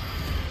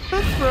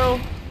 Let's throw.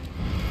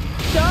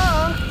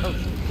 Duh! Oh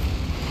shit.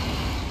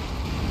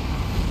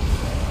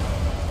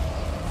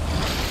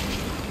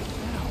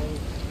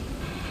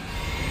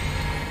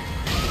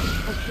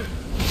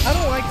 I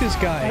don't like this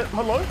guy.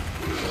 Hello?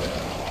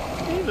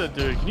 What is that,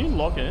 dude? Can you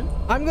lock in?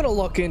 I'm gonna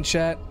lock in,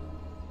 chat.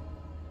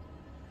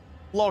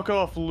 Lock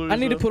off, loser. I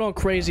need to put on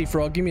Crazy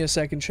Frog. Give me a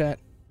second, chat.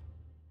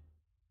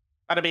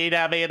 That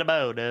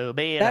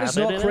is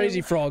not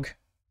Crazy Frog.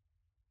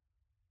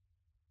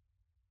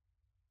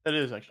 It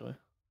is, actually.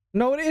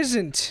 No, it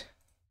isn't.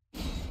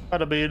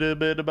 That's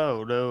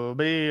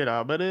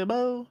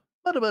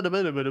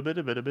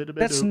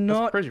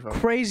not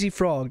Crazy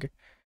Frog.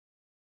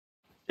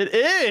 It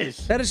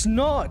is! That is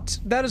not.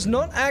 That is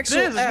not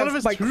Axel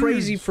F by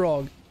Crazy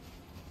Frog.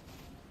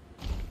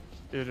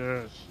 It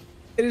is.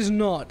 It is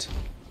not.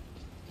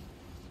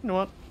 You know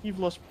what? You've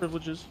lost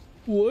privileges.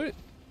 What?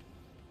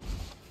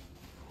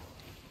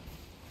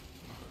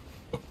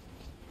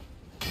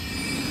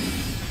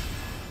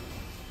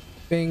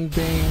 Bing,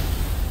 bing.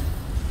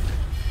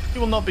 You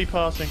will not be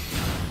passing.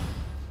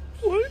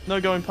 What? No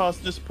going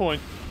past this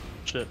point.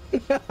 Shit.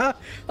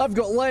 I've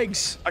got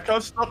legs. I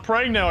can't stop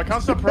praying now. I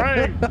can't stop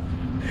praying.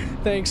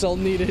 Thanks, I'll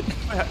need it.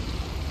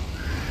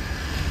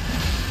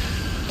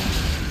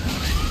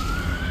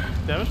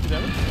 Damage,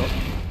 damage. Oh.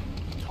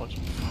 Touch.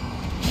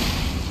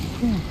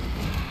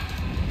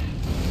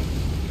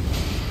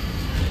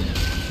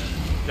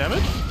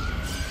 Damage?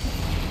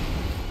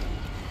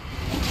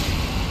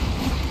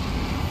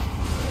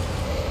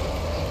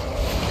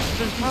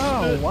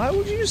 Ow, why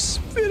would you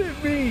spit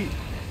at me?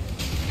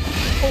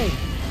 Oh,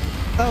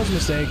 that was a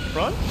mistake.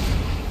 Run?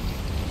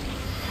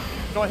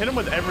 No, I hit him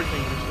with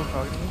everything, but he's still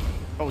targeting me.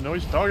 Oh no,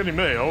 he's targeting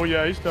me. Oh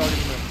yeah, he's targeting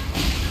me.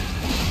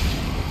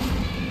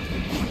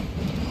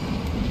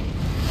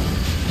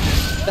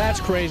 That's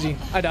crazy.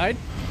 I died.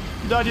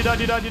 You died, you died,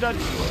 you died, you died.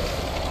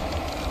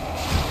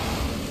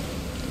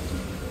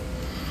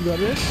 You got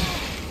this?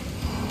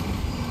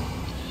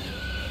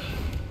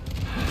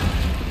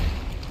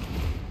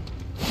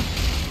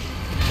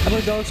 I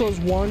played Dark Souls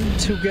 1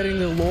 to getting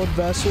the Lord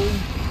Vessel.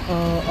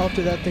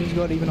 After that, things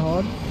got even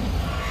hard.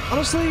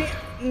 Honestly,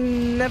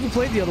 never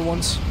played the other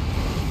ones.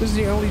 This is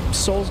the only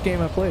Souls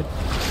game I played.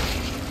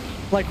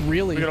 Like,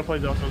 really. We're gonna play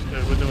Dark Souls 2.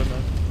 We're doing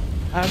that.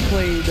 I've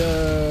played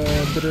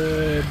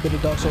a bit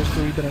of Dark Souls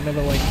 3, but I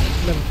never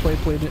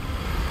played it.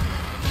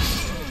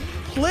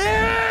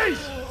 Please!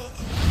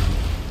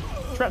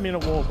 Trap me in a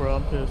wall, bro.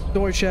 I'm pissed.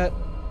 Don't worry, chat.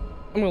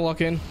 I'm gonna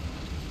lock in.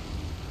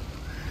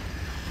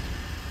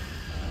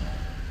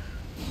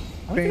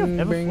 Bing,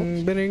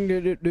 bing, bing,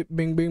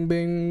 bing, bing,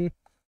 bing.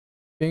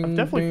 I've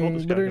definitely fought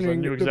this guy because I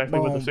knew exactly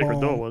where the secret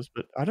door was,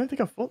 but I don't think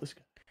I've fought this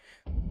guy.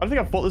 I don't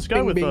think I've fought this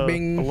guy with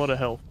a lot of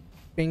health.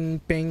 Bing,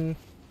 bing.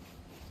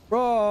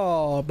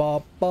 Raw,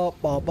 ba ba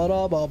ba ba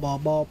da ba ba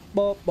ba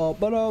ba ba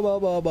ba da ba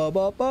ba ba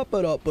ba ba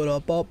ba da ba da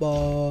ba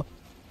ba.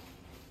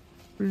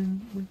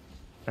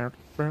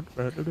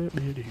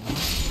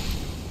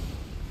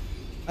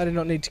 I did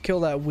not need to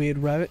kill that weird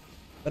rabbit,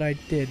 but I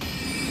did.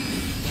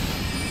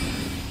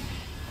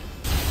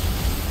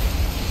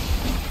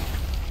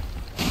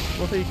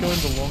 What are you going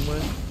the long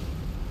way?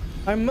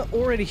 I'm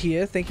already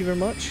here, thank you very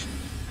much.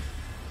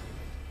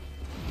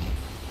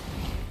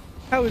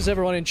 How is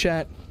everyone in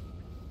chat?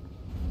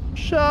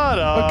 Shut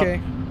up! Okay.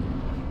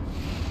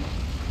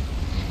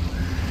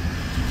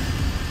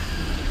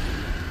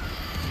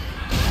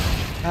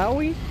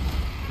 Howie?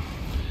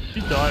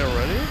 Did you die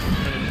already?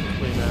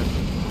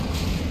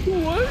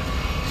 What?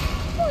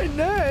 My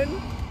nan?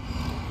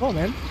 Oh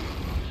man.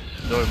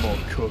 No more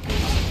cooking.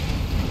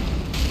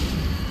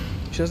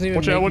 She doesn't even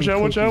watch out, watch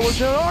out, watch out,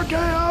 watch out! Okay,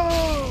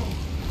 oh!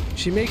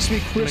 She makes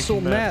me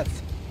crystal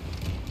meth.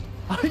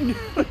 I knew.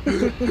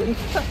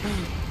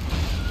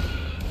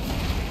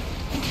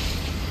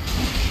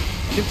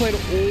 You played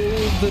all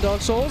the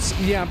Dark Souls?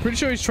 Yeah, I'm pretty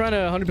sure he's trying to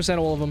 100%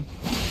 all of them.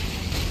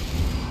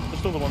 They're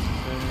still the ones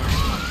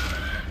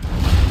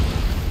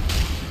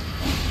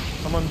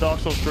I'm on Dark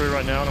Souls 3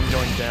 right now and I'm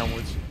going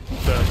downwards.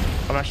 So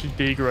I'm actually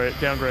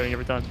downgrading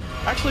every time.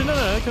 Actually,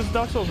 no, because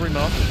Dark Souls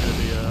Remastered is going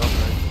to be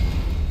upgrade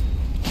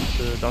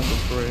to Dark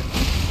Souls 3.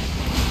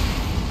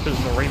 Because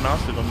it's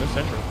remastered on this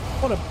entry.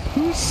 What a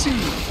pussy!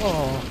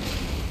 Oh.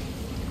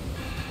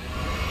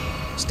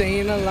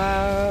 Staying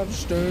alive,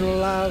 staying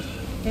alive.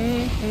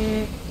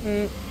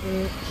 Staying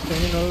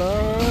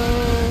alive.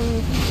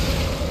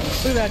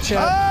 Look at that,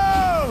 chat.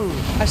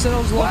 Oh! I said I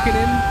was locking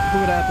in. Look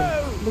what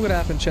happened. Look what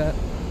happened, chat.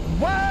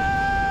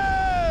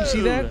 Whoa! You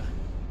see that?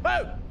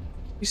 Whoa!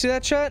 You see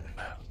that, chat?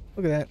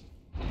 Look at that.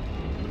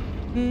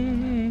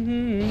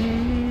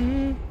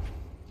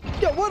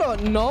 Yo, what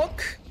a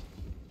knock?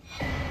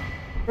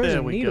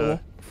 There we go.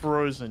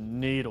 Frozen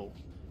needle.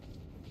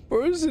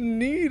 Frozen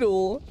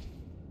needle.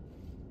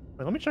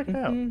 Wait, let me check it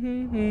out.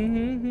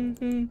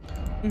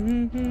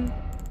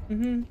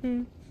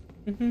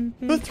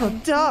 Mithra,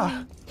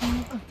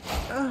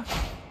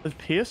 the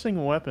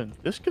piercing weapon.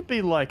 This could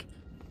be like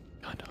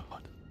kind of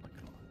hot.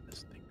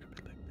 This thing could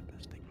be like the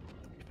best thing we've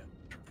ever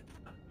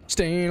tried.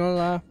 Staying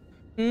alive.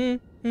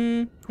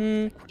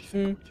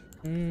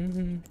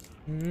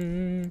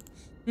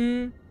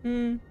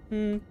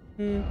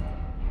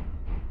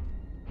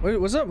 Wait,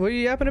 what's up? What are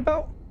you yapping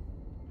about?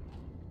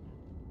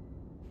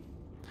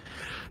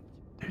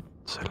 Dude,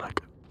 so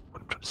like,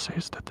 what I'm trying to say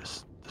is that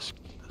this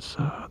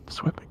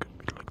weapon could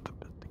be like the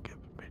best thing ever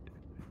made.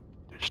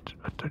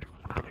 I don't even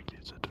want to like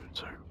use it.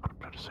 So what I'm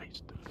trying to say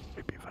is that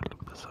maybe if I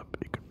look this up,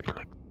 it could be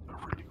like a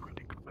really,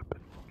 really good weapon.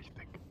 What do you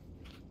think?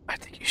 I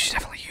think you should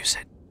definitely use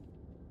it.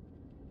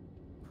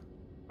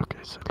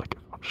 Okay, so like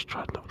if I'll just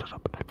try and level it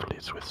up and hopefully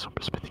it's with some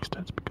smithing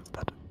stones because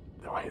that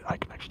the way I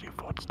can actually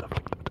afford stuff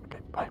like that.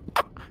 Okay, bye.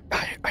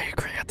 I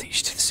agree. I think you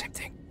should do the same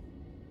thing.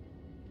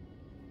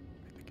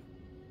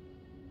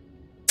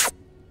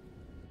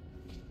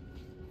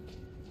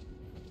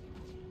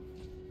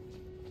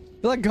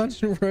 You like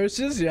Guns N'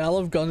 Roses? Yeah, I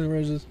love Guns N'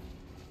 Roses.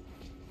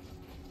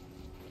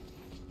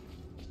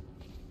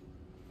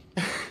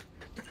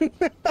 I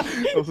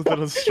was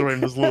on stream,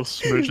 there's a little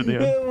smooch at the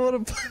end.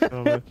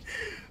 Yeah,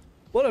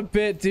 what a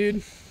bit,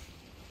 dude.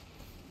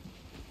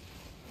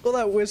 All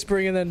that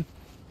whispering and then...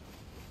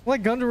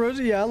 Like Guns N'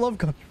 Roses? Yeah, I love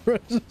Guns N'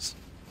 Roses.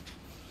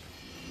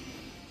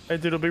 Hey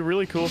dude, it'll be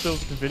really cool if there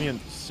was a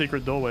convenient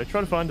secret doorway.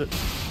 Try to find it.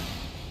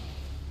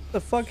 The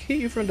fuck hit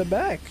you from the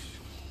back?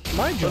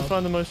 My job. Try to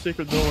find the most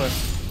secret doorway.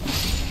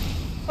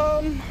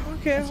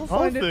 Okay, I'll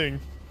find it.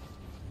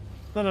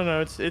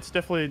 No, it's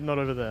definitely not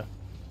over there.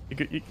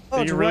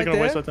 Oh, you're really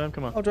gonna waste our time?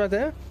 Come on. Oh, it's right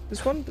there?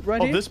 This one?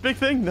 Right here? Oh, this big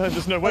thing? No,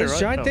 there's no way, this right?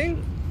 giant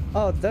thing?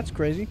 Oh, that's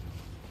crazy.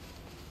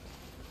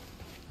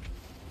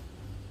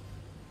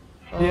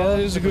 Yeah, that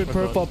is a good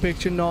profile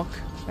picture, Knock.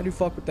 I do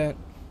fuck with that.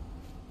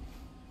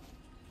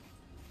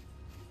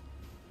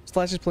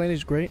 Slash's plan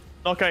is great.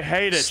 Knock, I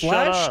hate it.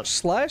 Shut up.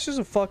 Slash is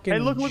a fucking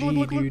look,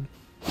 dude.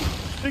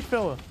 Big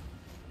fella.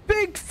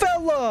 Big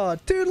fella!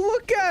 Dude,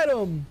 look at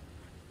him!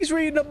 He's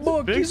reading a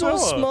book. He's all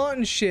smart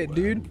and shit,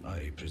 dude.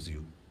 I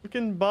presume. We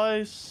can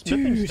buy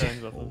smithing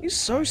stones off him. He's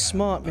so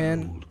smart,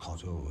 man.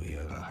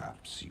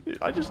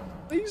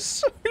 He's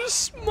so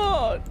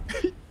smart.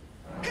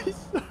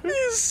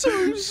 He's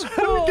so smart.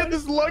 How do we get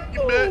this lucky,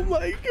 man? Oh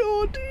my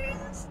god, dude.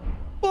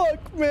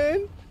 Fuck,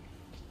 man.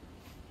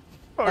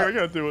 Oh, I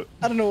gotta do it.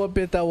 I don't know what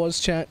bit that was,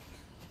 chat.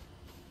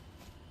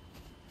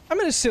 I'm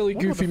in a silly,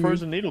 goofy mood. What the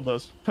frozen mood. needle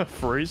does?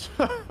 Freeze.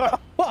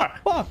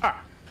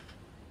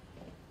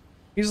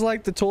 He's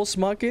like the tall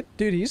smart kid.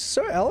 Dude, he's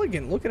so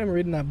elegant. Look at him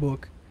reading that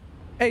book.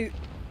 Hey,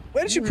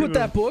 where did you put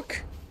that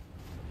book?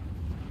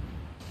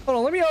 Hold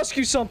on, let me ask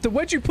you something.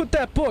 Where'd you put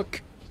that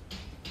book?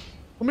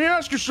 Let me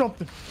ask you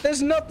something.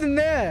 There's nothing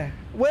there.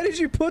 Where did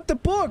you put the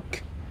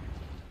book?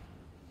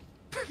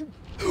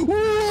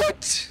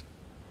 What?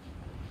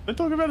 Don't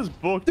talk about his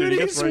book, dude.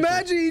 Dude, He's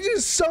magic. He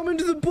just summoned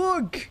the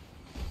book.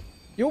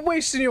 You're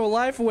wasting your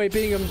life away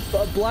being a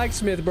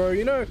blacksmith, bro.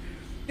 You know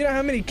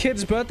how many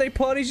kids' birthday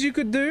parties you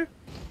could do?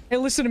 Hey,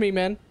 listen to me,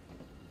 man.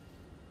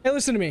 Hey,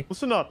 listen to me.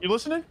 Listen up. You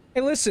listening?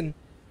 Hey, listen.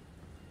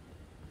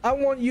 I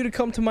want you to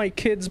come to my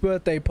kid's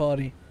birthday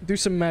party. Do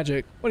some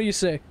magic. What do you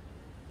say?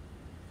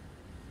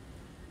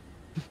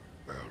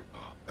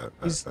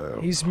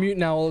 He's mute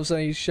now. All of a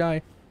sudden, he's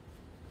shy.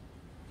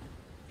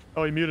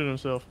 Oh, he muted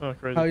himself. Oh,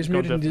 crazy. Oh, he's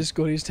muted in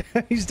Discord.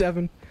 He's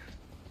Devin.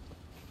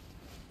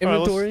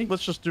 Inventory. Right,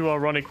 let's just do our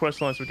running quest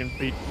line so we can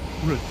beat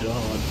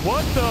Radon.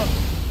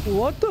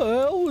 What the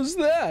hell was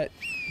that?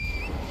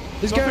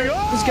 This guy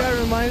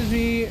reminds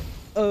me.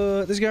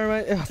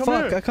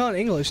 Fuck! I can't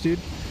English, dude.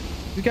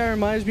 This guy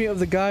reminds me of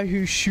the guy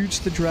who shoots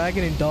the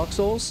dragon in Dark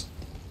Souls.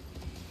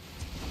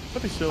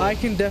 That'd be silly. I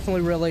can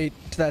definitely relate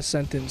to that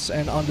sentence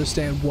and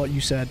understand what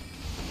you said.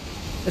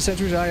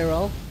 Essentially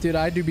IRL, dude.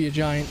 I do be a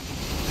giant.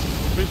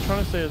 What he's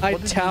trying to say is, I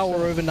tower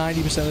over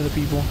 90% of the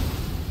people.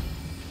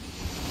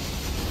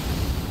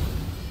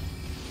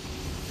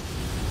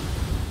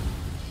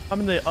 I'm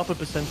in the upper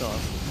percentile.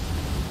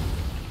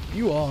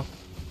 You are.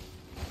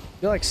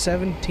 You're like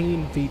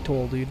 17 feet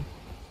tall, dude.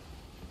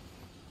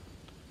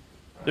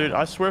 Dude,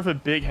 I swear if a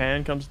big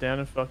hand comes down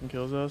and fucking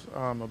kills us,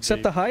 I'm a big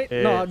Set the height?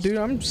 bitch. No, dude,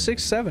 I'm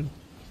 6'7".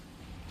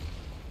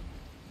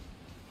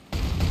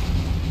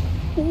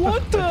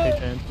 What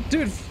the?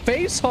 Dude,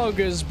 face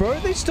huggers, bro.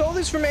 They stole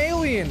this from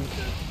Alien.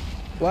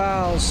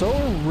 Wow, so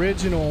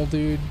original,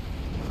 dude.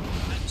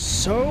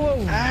 So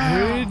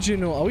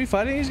original. Are we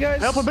fighting these guys?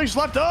 Help, I'm being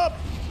slapped up!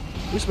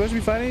 We supposed to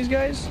be fighting these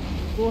guys?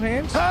 Little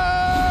hands?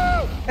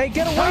 Help! Hey,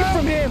 get away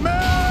from him! Me!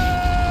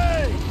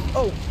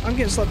 Oh, I'm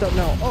getting slapped up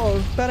now.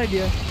 Oh, bad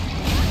idea.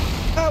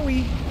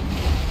 Owie.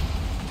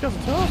 These guys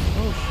are tough.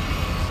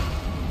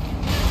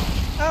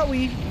 Oh,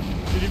 Owie.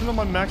 dude, even on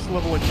my max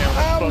level account,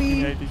 I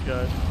fucking hate these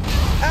guys.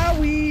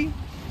 Owie.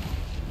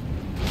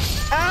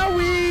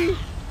 Owie.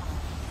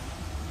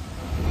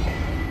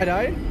 I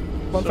died?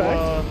 Fun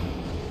fact.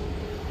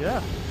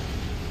 Yeah.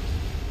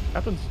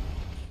 Happens.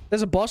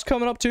 There's a boss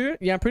coming up too.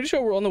 Yeah, I'm pretty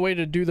sure we're on the way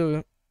to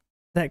do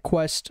that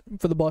quest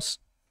for the boss.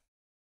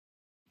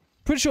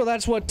 Pretty sure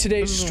that's what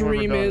today's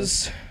stream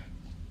is.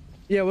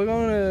 Yeah,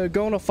 we're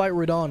gonna fight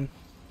Radon.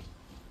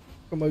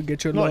 Come on,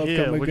 get your love.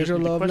 Come on, get your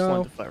love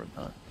now.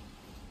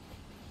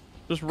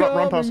 Just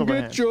run past over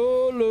and get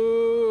your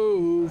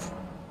love.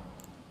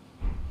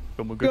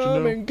 Come on, get your love.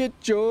 Come and get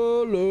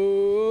your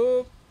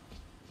love.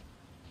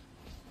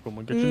 Come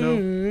on, get your love.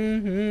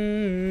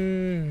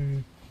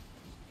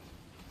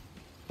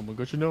 Come on,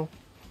 get your love.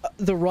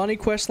 The Ronnie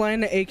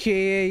questline,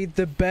 aka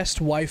the best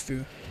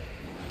waifu.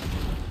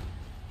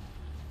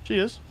 She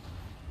is.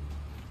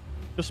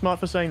 You're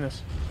smart for saying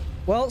this.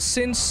 Well,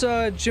 since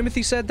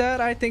Jimothy said that,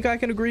 I think I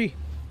can agree.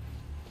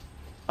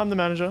 I'm the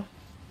manager.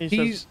 He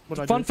says what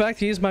I do. Fun fact,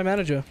 he is my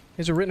manager.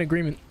 He's a written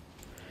agreement.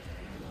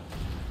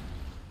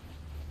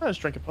 I just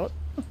drank a pot.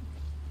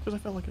 Because I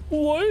felt like it.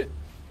 What?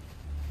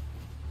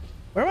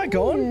 Where am I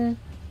going?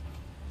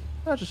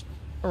 Just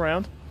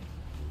around.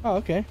 Oh,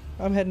 okay.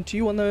 I'm heading to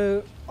you on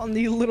the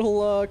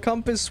little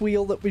compass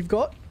wheel that we've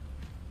got.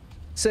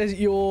 Says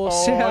you're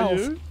south.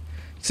 You?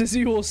 Says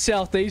you're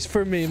southeast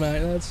from me, mate.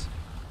 That's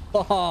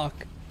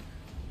fuck.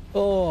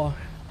 Oh,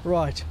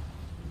 right.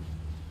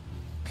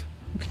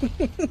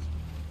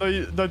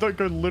 No, don't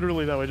go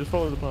literally that way. Just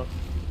follow the path.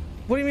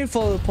 What do you mean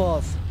follow the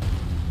path?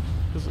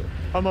 Because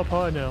I'm up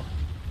high now.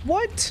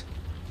 What?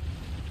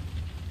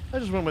 I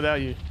just went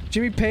without you.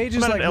 Jimmy Page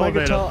is like my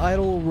guitar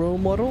idol role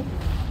model.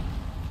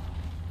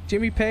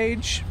 Jimmy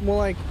Page, more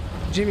like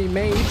Jimmy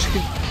Mage.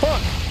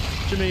 Fuck!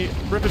 Jimmy,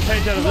 rip a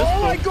page out of this.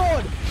 Oh my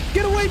god!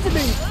 Get away from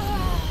me!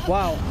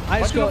 Wow, I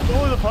just got.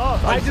 Follow the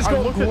path. I just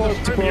got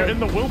groped, bro. You're in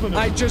the wilderness.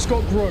 I just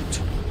got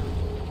groped.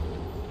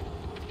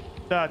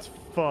 That's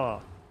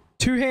far.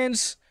 Two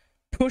hands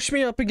pushed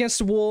me up against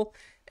the wall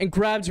and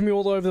grabbed me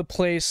all over the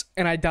place,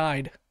 and I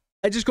died.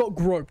 I just got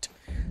groped.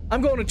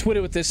 I'm going to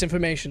Twitter with this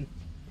information.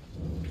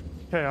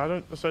 Okay, I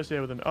don't associate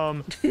with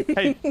him.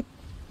 Hey,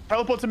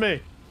 teleport to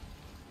me.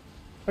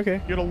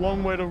 Okay. You got a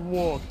long way to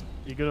walk.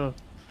 You gotta.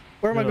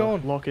 Where am I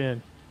going? Lock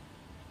in.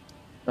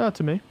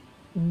 To me.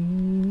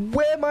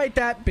 Where might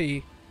that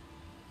be?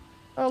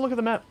 Oh, look at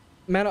the map.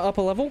 Mana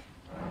upper level?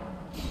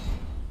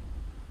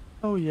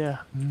 Oh yeah,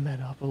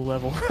 meta upper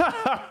level.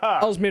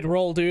 I was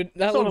mid-roll, dude.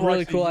 That looked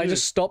really cool. I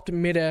just stopped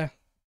mid-air.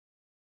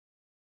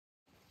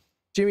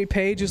 Jimmy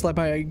Page is like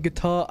my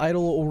guitar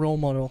idol or role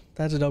model.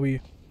 That's a W.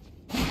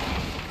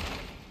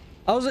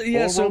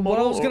 So what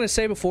I was gonna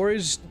say before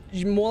is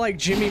more like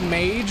Jimmy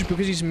Mage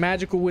because he's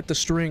magical with the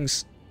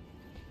strings.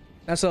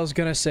 That's what I was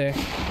gonna say.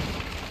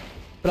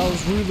 But I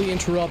was rudely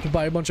interrupted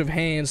by a bunch of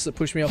hands that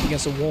pushed me up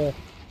against a wall.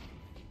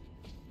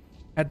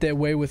 Had their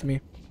way with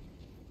me.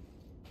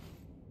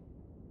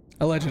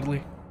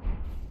 Allegedly.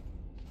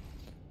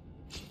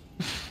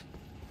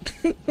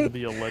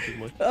 The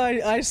allegedly.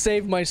 I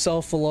saved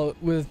myself a lot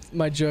with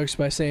my jokes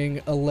by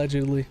saying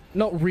allegedly.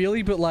 Not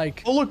really, but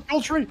like. Oh look,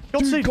 gold tree,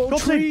 gold seed, gold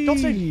seed, gold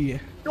seed,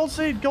 gold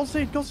seed, gold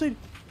seed, gold seed.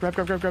 Grab,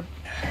 grab, grab, grab.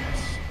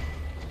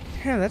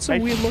 Yeah, that's a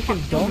weird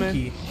looking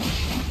donkey.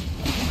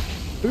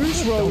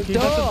 Who's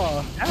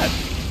Rodar?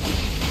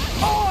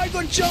 Oh, I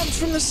got jumped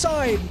from the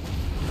side.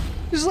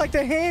 This is like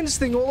the hands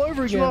thing all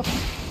over again.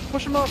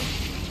 Push him up.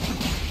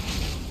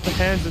 The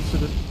hands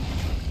incident.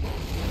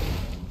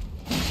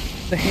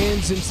 The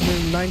hands incident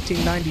in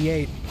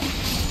 1998.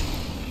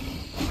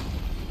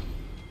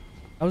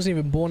 I wasn't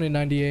even born in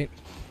 98.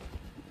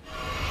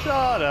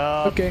 Shut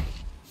up. Okay.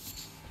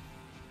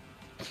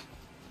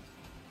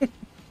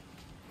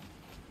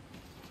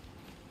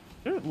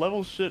 Dude,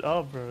 level shit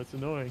up, bro. It's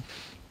annoying.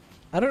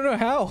 I don't know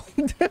how.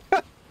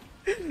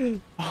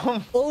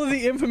 All of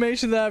the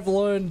information that I've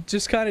learned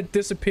just kind of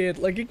disappeared.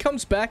 Like, it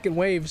comes back in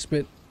waves,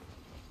 but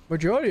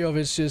majority of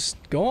it's just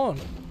gone.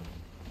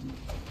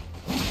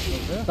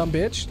 Yeah. Dumb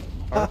bitch.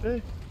 Oh,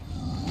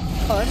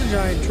 that's a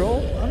giant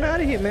troll. I'm out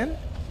of here, man.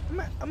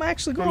 I'm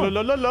actually going.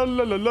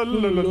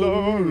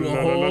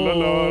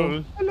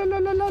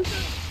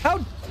 How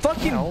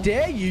fucking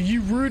dare you,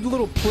 you rude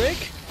little prick?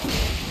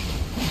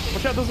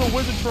 Watch out, there's a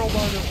wizard troll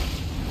behind him.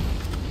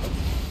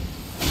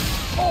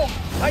 Oh,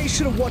 I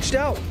should have watched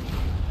out.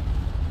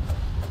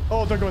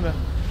 Oh, don't go in there.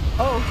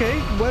 Oh, okay.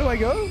 Where do I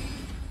go?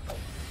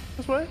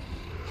 This way.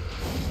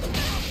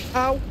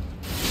 Ow.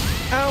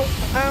 Ow.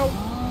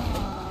 Ow.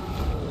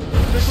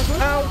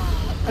 Ow!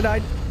 I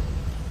died.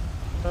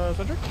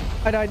 Cedric?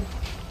 I died.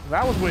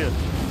 That was weird.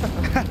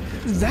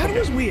 That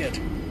was weird.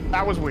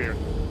 That was weird.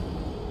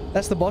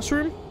 That's the boss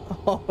room?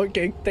 Oh,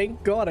 okay.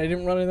 Thank God I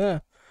didn't run in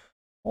there.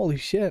 Holy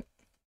shit.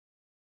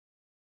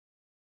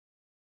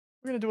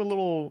 We're gonna do a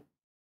little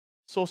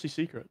saucy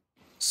secret.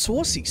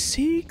 Saucy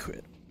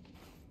secret.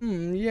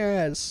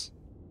 Yes.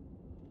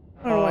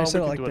 I don't know why I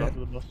said it like that. After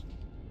the boss.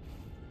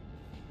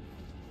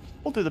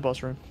 We'll do the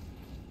boss room.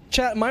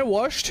 Chat, am I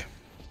washed?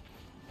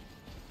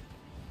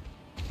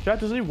 Chat,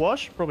 does he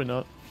wash? Probably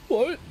not.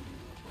 What?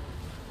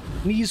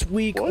 Knees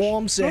weak,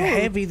 arms are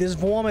heavy, there's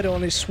vomit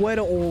on his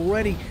sweater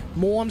already.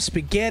 Mom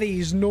spaghetti,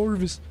 he's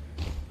nervous.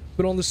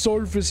 But on the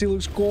surface, he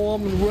looks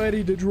calm and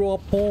ready to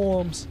drop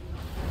bombs.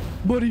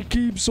 But he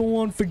keeps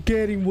on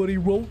forgetting what he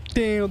wrote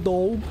down. The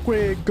whole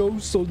crowd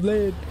goes so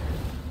lead.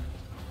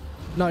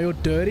 Now you're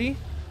dirty?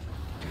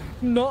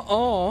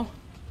 Nuh-uh.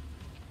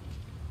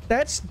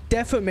 That's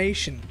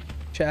defamation,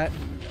 chat.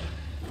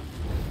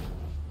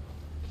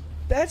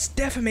 That's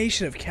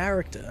defamation of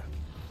character.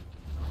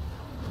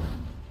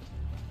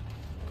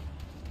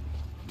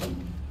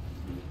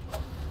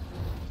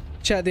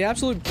 Chat, the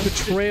absolute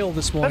betrayal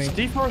this morning. That's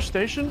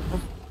deforestation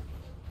of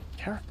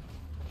character.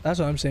 That's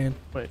what I'm saying.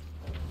 Wait.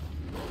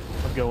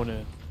 I'm going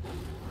in.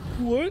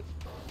 What?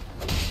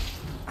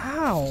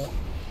 Ow.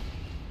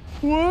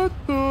 What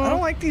the? I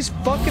don't like these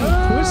fucking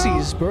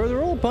pussies, bro.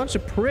 They're all a bunch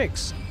of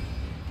pricks.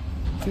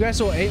 You guys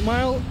saw 8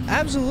 Mile?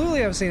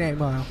 Absolutely I've seen 8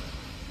 Mile.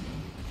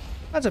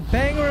 That's a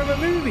banger of a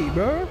movie,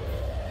 bro.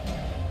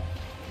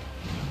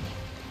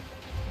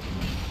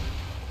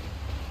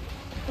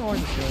 I like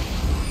this guy.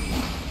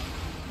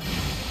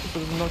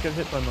 Does not get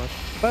hit by much.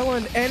 If I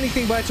learned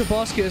anything by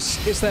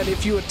Tobuscus, it's that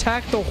if you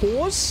attack the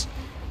horse,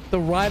 the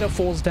rider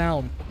falls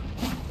down.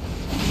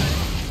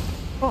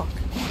 Fuck.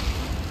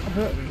 That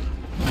hurt me.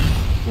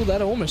 Well,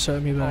 that almost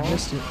hurt me, but I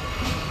missed it.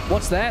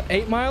 What's that?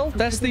 8 Mile?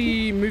 That's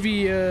the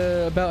movie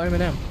about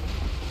Eminem.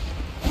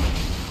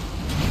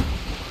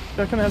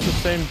 That kind of has the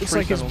same. It's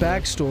like his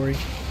backstory.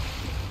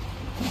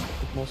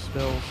 With more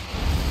spells.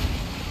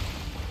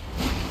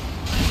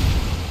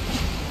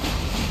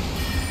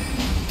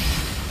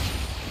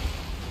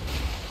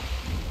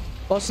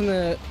 Boss and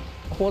the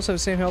horse have the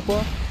same health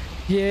bar?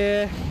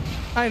 Yeah,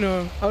 I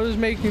know. I was just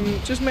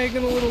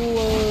making a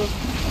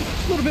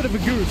little bit of a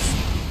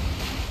goof.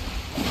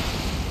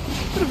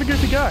 Bit of a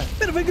goofy guy.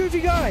 Bit of a goofy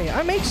guy.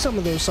 I make some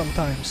of those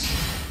sometimes.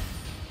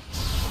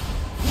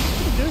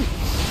 What do you do?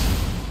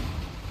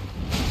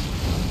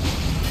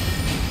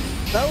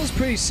 That was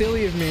pretty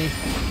silly of me.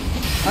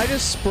 I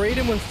just sprayed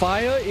him with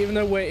fire even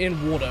though we're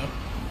in water.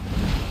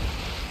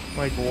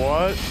 Like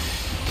what?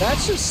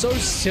 That's just so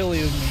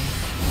silly of me.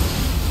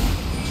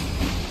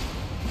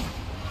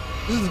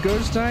 This is the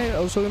ghost night I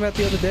was talking about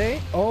the other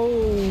day? Oh,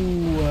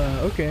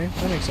 okay.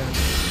 That makes sense.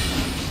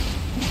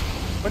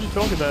 Why'd you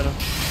talk about him?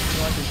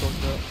 I like you talk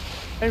about.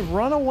 Hey,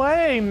 run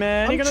away,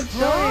 man! I'm You're gonna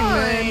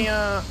trying, die!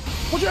 man.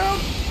 Watch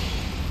out!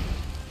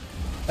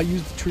 I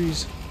used the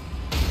trees.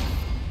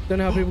 Don't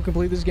know how people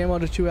complete this game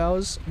under 2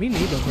 hours. Me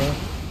neither, bro.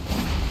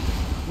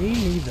 Me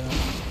neither.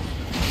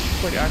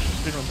 It's like actual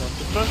speedrun time.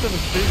 The first ever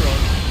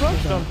speedrun.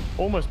 It's done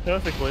almost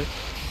perfectly.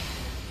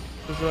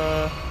 It was,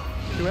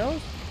 2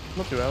 hours?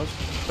 Not 2 hours.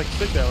 Like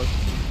 6 hours.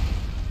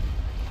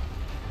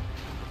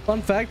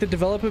 Fun fact, the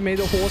developer made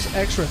the horse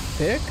extra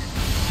thick.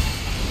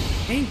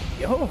 Hey,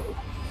 yo.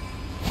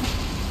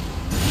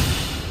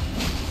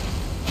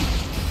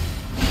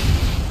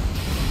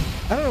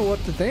 I don't know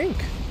what to think.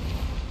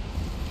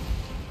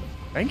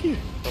 Thank you,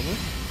 probably.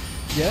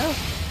 Yeah.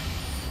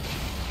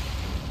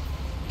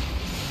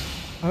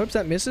 I hope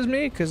that misses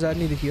me, because I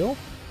need to heal.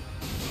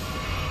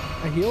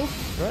 I healed.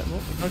 Right, well,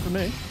 it's time for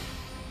me.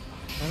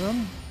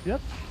 And,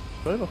 yep.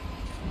 It's over.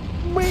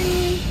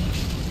 Wing.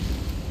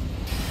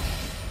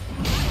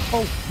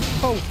 Oh,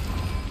 oh.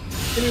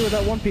 Hit me with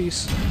that one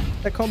piece.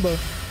 That combo.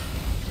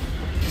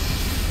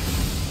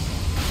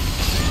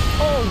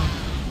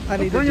 Oh. I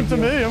need bring to it to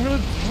me. I'm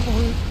gonna.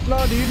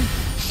 No, dude.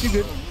 You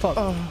good. Fuck.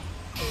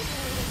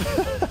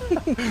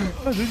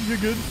 You're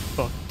good.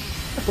 Fuck.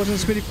 Wasn't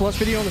the Smitty Plus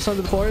video on the Sons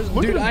of the Forest?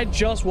 Dude, I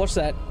just watched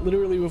that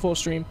literally before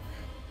stream.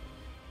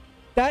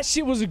 That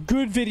shit was a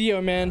good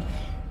video, man.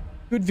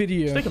 Good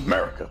video. Think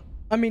America.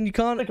 I mean, you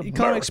can't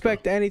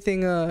expect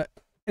anything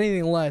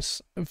anything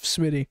less of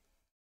Smitty.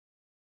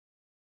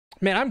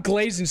 Man, I'm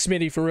glazing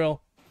Smitty for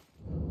real.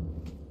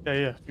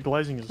 Yeah. The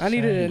glazing is. I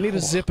need to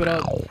zip it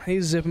up. I need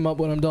to zip him up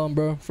when I'm done,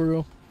 bro. For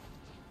real.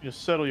 You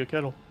just settle your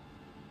kettle.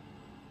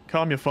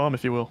 Calm your farm,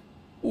 if you will.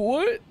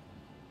 What?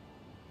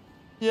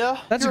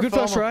 Yeah. That's a good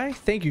first try.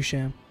 Thank you,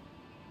 Sham.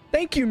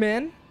 Thank you,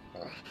 man.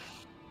 That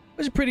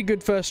was a pretty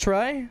good first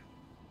try.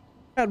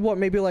 Had what,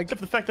 maybe like except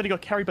for the fact that he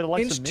got carried by the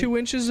likes of me. 2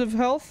 inches of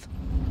health.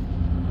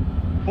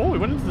 Oh, we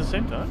went into the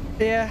same time.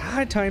 Yeah,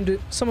 I timed it.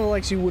 Some of the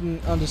likes you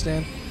wouldn't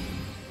understand.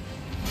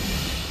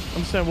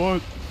 Understand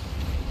what?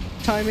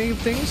 Timing of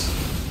things.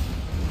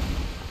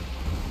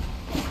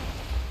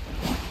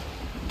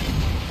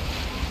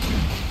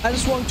 I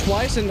just swung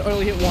twice and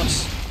only hit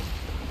once.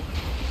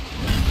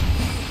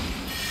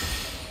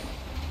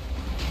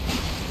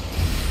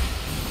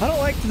 I don't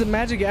like that the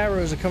magic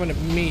arrows are coming at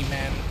me,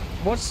 man.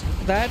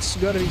 That's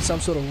gotta be some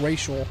sort of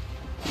racial.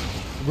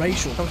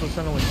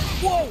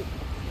 Whoa!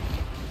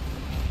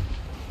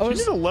 You need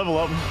to level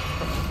up.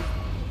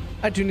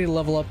 I do need to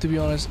level up, to be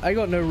honest. I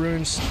got no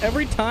runes.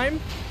 Every time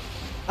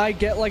I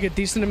get like a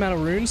decent amount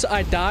of runes,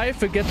 I die,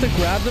 forget to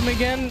grab them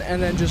again,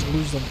 and then just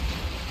lose them.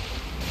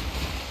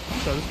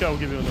 So this guy will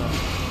give you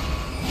enough.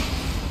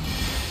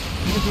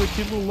 You can do a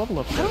cute little level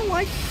up there. I don't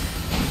like...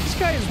 This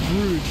guy is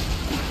rude.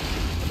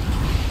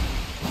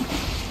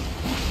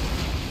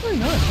 Very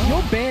nice.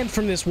 You're banned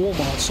from this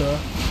Walmart, sir.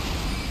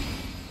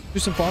 Do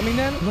some farming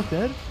then? I'm not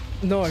dead?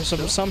 No,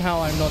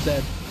 somehow I'm not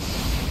dead.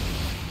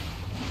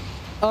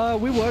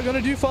 We were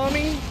gonna do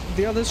farming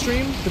the other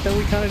stream, but then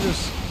we kind of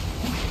just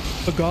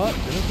forgot.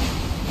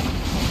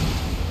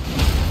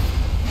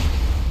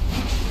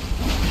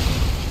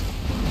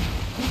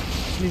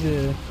 Need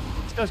to...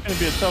 This guy's gonna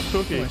be a tough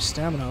cookie. Get my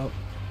stamina up.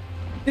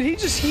 Did he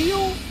just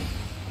heal?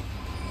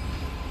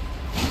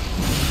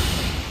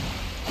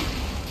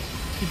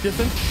 He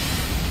different?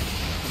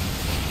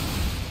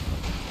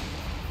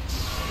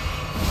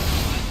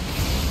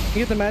 You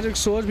get the magic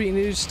swords, but you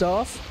need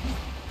stuff.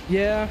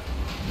 Yeah.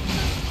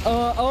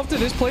 After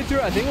this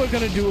playthrough, I think we're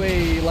gonna do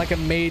a like a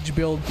mage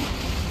build.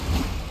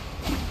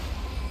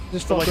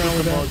 Just fuck around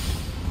with mods.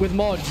 With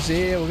mods,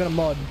 yeah, we're gonna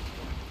mod.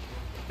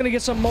 Gonna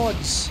get some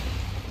mods.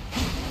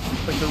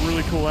 Like the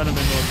really cool anime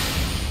mods.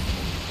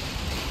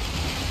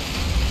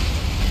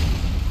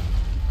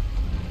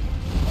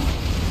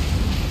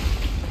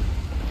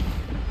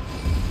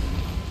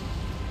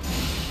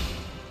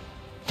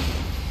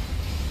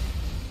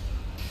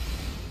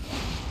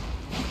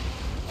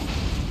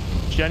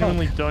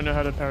 Genuinely don't know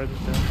how to parry this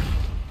down.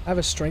 I have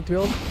a strength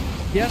build.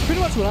 Yeah, that's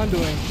pretty much what I'm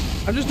doing.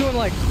 I'm just doing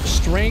like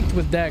strength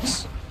with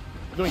dex.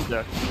 I'm doing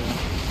dex, yeah.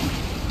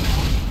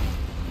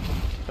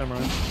 Samurai.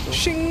 Cool.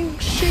 Shing,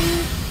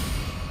 shing.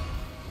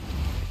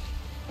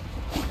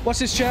 What's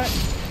this chat?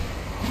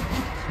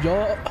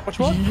 Yo. Watch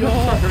what? Yo.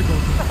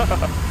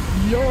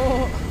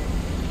 Yo.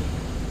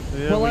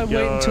 Well, I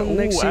wait until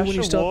next scene when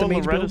you start the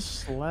mage build.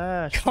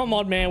 Slash. Come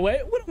on, man.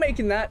 We're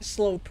making that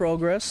slow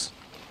progress.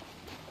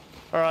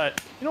 Alright,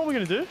 you know what we're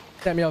gonna do?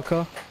 Damn yo,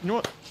 car. You know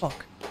what?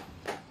 Fuck.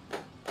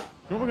 You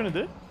know what we're gonna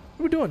do? What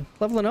are we doing?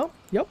 Leveling up?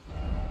 Yep.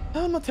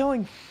 I'm not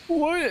telling.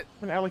 What? I'm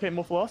gonna allocate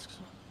more flasks.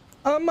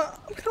 I'm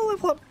gonna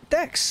level up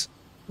Dex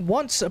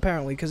once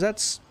apparently, because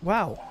that's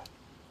wow.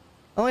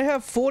 I only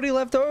have 40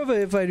 left over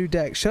if I do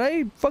Dex. Should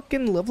I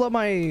fucking level up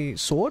my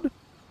sword?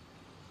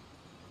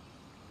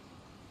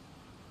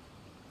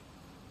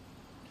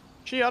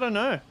 Gee, I don't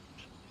know.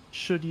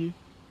 Should you?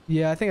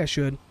 Yeah, I think I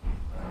should.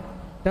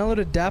 Download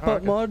a dap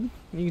up mod.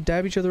 You can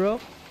dab each other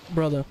up,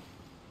 brother.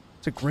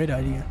 It's a great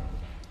idea.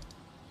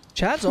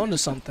 Chat's onto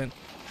something.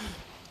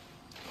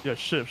 Yeah,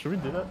 shit. Should we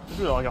do that? Should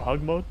we do like a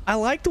hug mode? I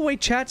like the way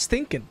chat's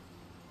thinking.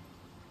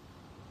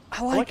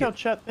 I like how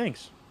chat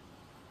thinks.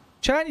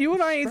 Chat, you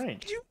and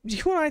Strange.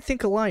 you and I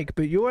think alike,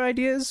 but your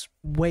idea's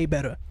way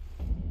better.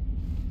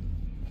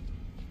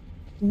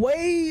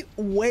 Way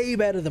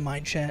better than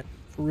mine, chat.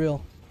 For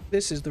real.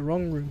 This is the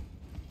wrong room.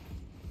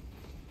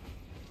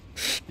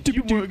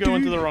 You were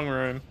going to the wrong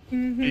room.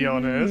 Be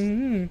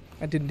honest.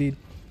 I did indeed.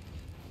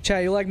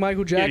 Chat, you like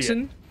Michael Jackson?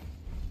 Idiot.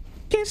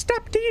 Can't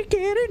stop till you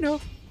get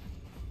enough.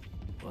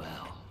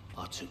 Well,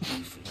 I took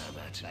you for no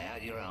matter. Lay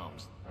out your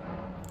arms.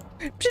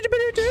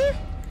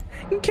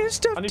 Can't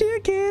stop till you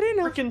get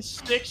enough. Frickin'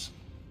 sticks.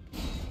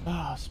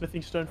 Ah,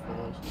 smithing stone for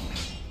those.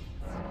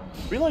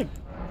 We like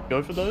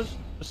go for those?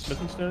 Just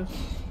smithing stones?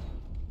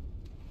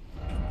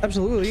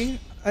 Absolutely.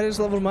 I just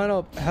leveled mine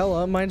up.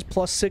 Hella, mine's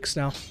 +6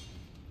 now.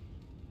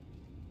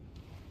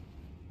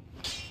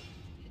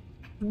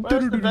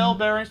 Where's the bell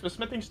bearings for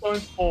smithing stone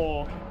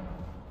 4?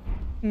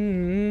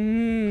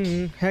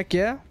 Heck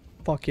yeah.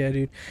 Fuck yeah,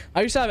 dude.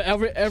 I used to have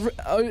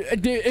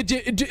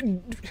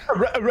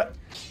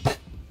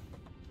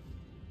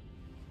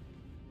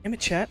Damn it,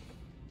 chat.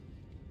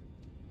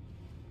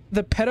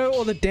 The pedo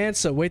or the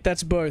dancer? Wait,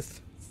 that's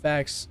both.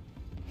 Facts.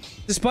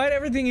 Despite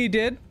everything he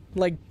did,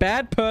 like,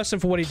 bad person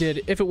for what he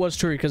did, if it was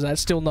true, because that's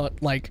still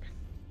not, like,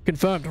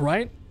 confirmed,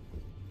 right?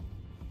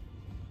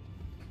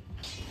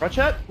 Right,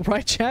 chat?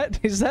 Right, chat?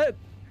 Is that...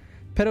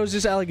 Pedo's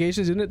just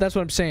allegations, isn't it? That's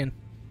what I'm saying.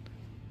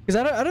 Because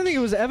I don't think it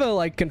was ever,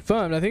 like,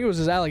 confirmed. I think it was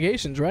his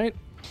allegations, right?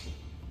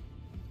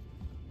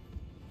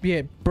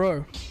 Yeah,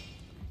 bro.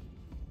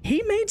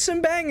 He made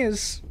some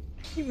bangers.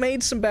 He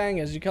made some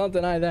bangers. You can't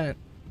deny that.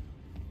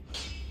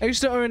 I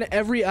used to own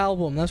every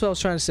album. That's what I was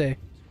trying to say.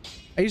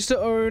 I used to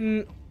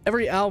own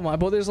every album. I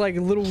bought this, like,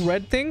 little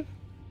red thing.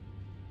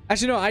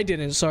 Actually, no, I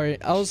didn't. Sorry.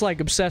 I was,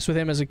 like, obsessed with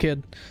him as a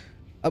kid.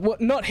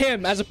 Not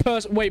him as a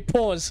person. Wait,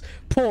 pause.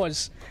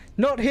 Pause.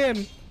 Not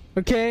him.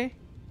 Okay?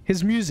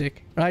 His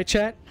music. Alright,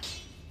 chat?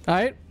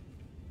 Alright?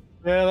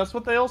 Yeah, that's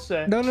what they all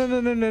say. No.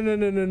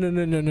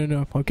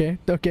 Okay?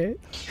 Okay?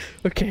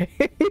 Okay.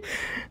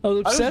 I was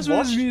obsessed with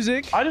his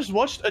music. I just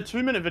watched a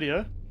 2-minute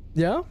video.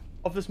 Yeah?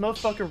 Of this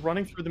motherfucker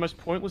running through the most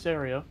pointless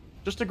area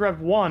just to grab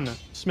one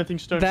smithing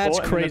stone. That's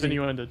floor, crazy. And then the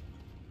video ended.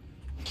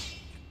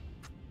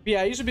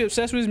 Yeah, I used to be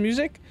obsessed with his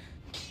music.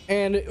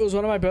 And it was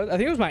one of my birthdays. I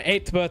think it was my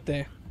 8th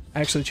birthday.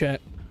 Actually, chat.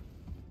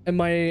 And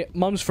my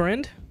mom's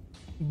friend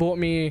bought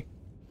me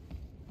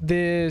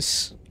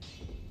this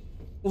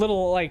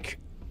little, like,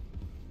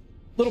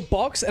 little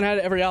box and I had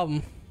every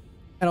album.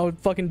 And I would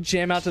fucking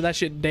jam out to that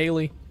shit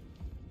daily.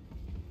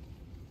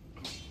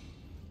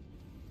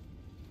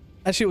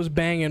 That shit was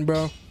banging,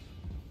 bro.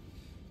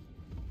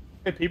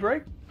 Hey, pee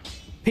break?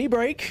 Pee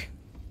break?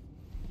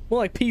 More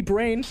like pee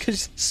brain,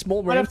 because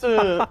small brain. I have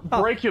to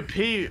break your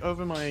pee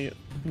over my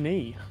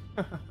knee.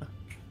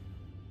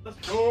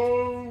 Let's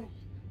go!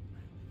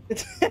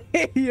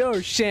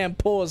 Yo, sham,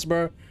 pause,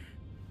 bro.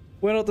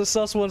 We're not the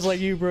sus ones like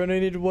you, bro. No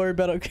need to worry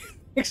about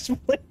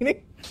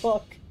explaining.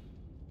 Fuck.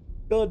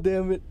 God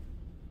damn it.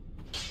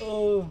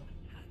 Oh.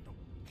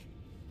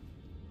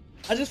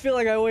 I just feel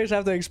like I always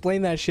have to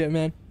explain that shit,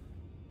 man.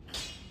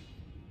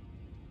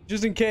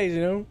 Just in case,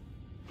 you know?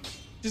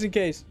 Just in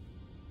case.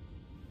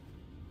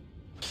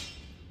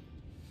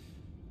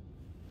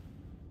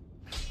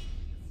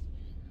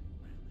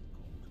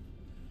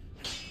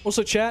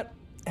 Also, chat,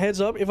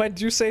 heads up, if I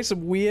do say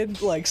some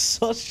weird, like,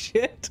 sus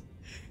shit,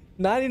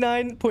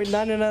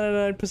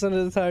 99.999% of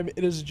the time,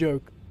 it is a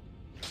joke.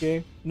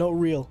 Okay? Not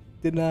real.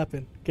 Didn't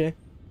happen. Okay?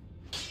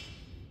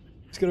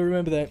 Just gotta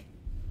remember that.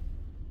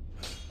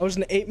 I was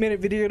an 8-minute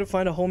video to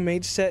find a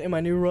homemade set in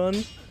my new run,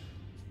 and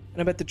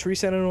I bet the Tree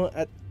Sentinel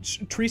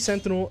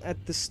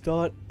at the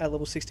start at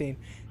level 16.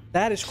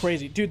 That is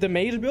crazy. Dude, the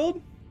maze build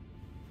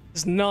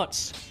is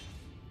nuts.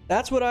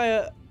 That's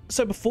what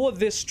so before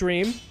this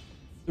stream,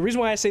 the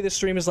reason why I say this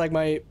stream is like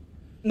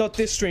not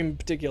this stream in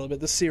particular, but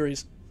this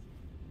series.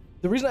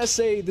 The reason I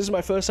say this is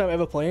my first time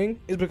ever playing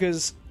is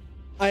because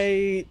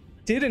I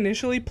did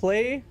initially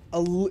play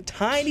a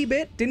tiny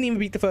bit, didn't even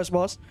beat the first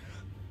boss.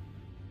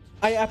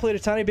 I played a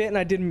tiny bit and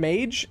I did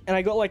mage, and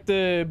I got like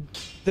the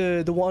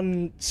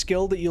one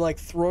skill that you like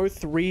throw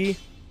three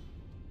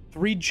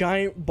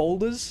giant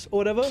boulders or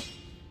whatever.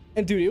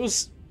 And dude, it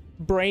was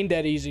brain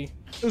dead easy.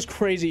 It was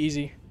crazy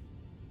easy.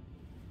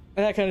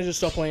 And I kind of just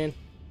stopped playing.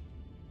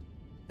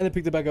 And then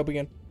picked it back up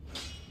again.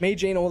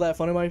 Mage ain't all that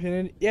fun in my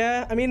opinion.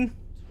 Yeah, I mean,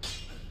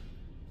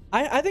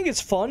 I think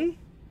it's fun.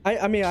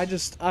 I mean,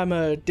 I'm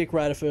a dick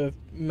rider for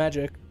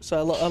magic, so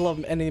I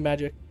love any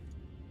magic.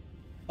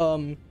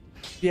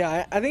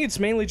 Yeah, I think it's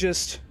mainly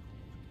just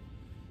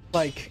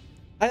like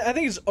I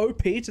think it's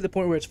OP to the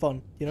point where it's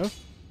fun, you know?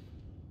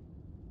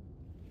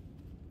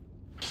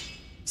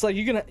 It's like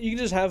you can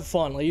just have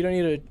fun, like you don't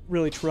need to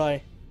really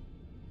try.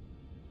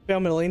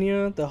 Found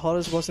Millennia, the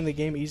hardest boss in the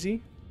game,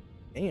 easy.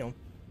 Damn.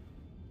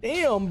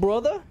 Damn,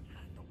 brother.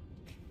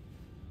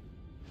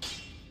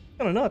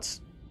 Kinda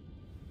nuts.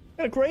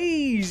 Kinda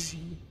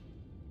crazy.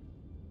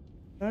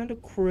 Kinda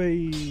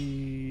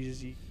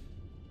crazy.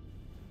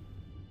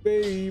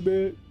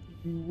 Baby,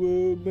 you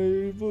were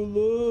made for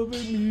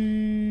loving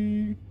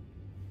me.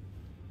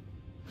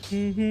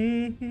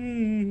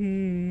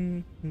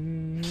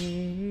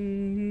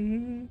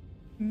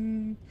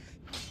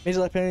 Maybe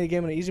like playing the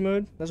game in easy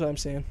mode? That's what I'm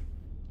saying.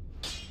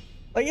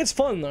 Like, it's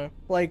fun though.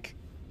 Like,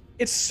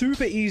 it's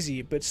super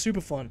easy, but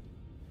super fun.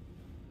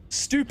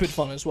 Stupid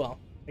fun as well.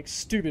 Like,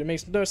 stupid. It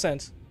makes no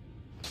sense.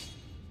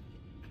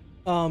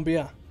 But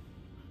yeah.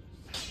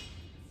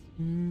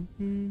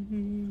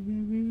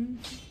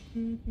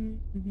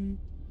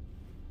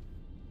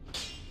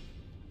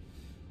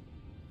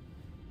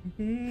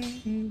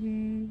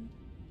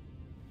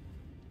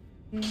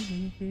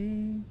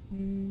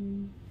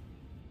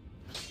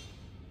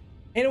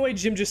 Anyway,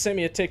 Jim just sent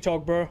me a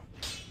TikTok, bro.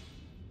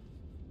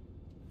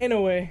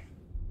 Anyway.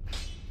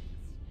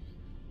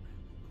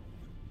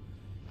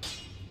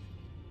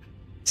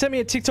 Sent me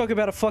a TikTok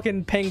about a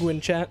fucking penguin,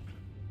 chat.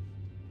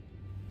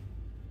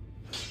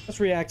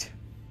 Let's react.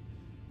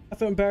 I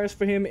felt embarrassed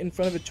for him in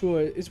front of a tour,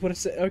 is what it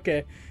said.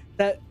 Okay.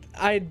 That,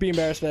 I'd be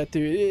embarrassed for that,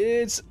 dude.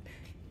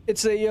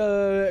 It's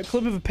a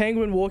clip of a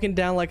penguin walking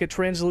down like a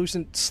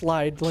translucent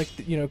slide,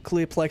 like, you know,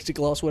 clear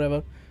plexiglass,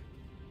 whatever.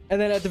 And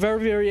then at the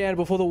very, very end,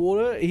 before the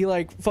water, he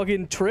like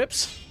fucking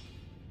trips.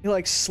 He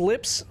like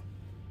slips.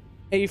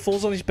 And he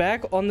falls on his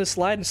back on the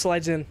slide and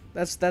slides in.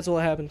 That's all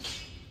that happens.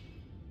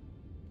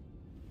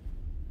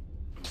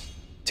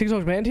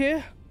 TikTok's banned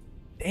here?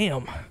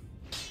 Damn.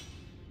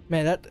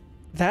 Man,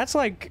 that's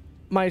like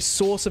my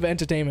source of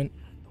entertainment.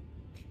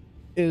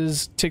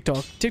 Is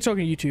TikTok. TikTok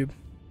and YouTube.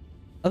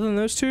 Other than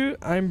those two,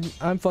 I'm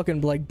fucking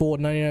like bored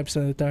 99%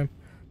 of the time.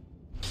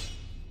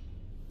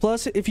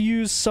 Plus, if you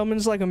use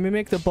summons like a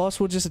mimic, the boss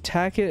will just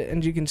attack it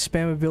and you can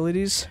spam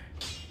abilities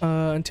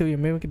until your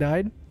mimic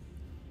died.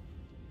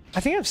 I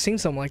think I've seen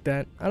something like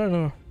that. I don't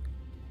know.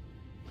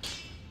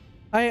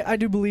 I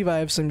do believe I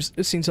have seen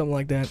something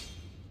like that.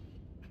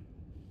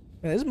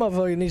 Man, this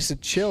motherfucker needs to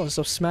chill and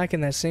stop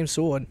smacking that same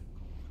sword.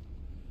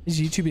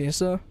 Is YouTube and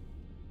Insta?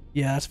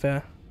 Yeah, that's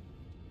fair.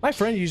 My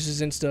friend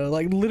uses Insta,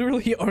 like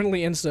literally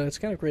only Insta. It's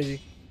kind of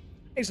crazy.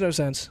 Makes no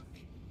sense.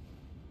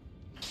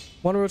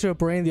 One wrote to a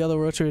brain, the other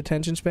wrote to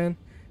attention span.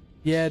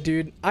 Yeah,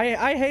 dude.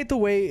 I hate the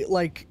way,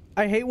 like,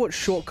 I hate what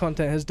short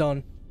content has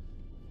done.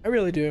 I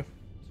really do.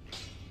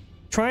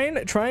 Trying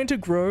to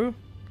grow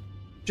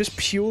just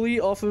purely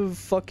off of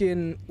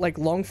fucking, like,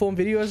 long form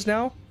videos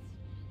now.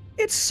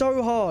 It's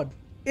so hard.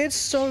 It's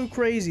so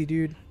crazy,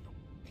 dude.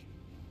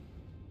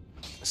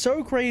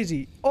 So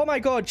crazy. Oh my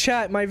god,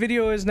 chat, my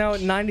video is now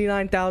at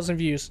 99,000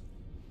 views.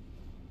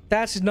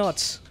 That's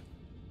nuts.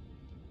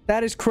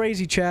 That is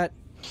crazy, chat.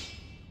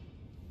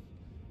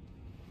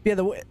 Yeah,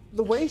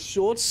 the way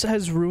shorts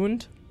has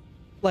ruined,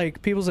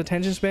 like, people's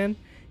attention span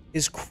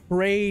is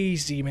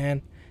crazy,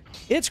 man.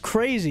 It's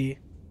crazy.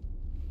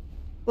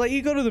 Like,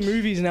 you go to the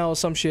movies now or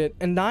some shit,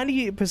 and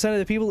 90% of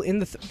the people in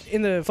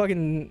the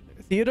fucking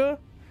theater,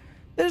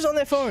 they're just on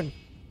their phone,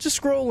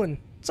 just scrolling.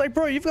 It's like,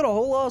 bro, you've got a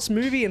whole ass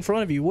movie in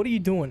front of you. What are you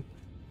doing?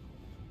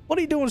 What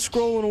are you doing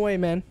scrolling away,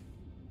 man?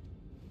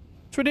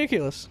 It's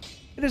ridiculous.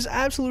 It is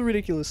absolutely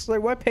ridiculous.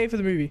 Like, why pay for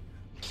the movie?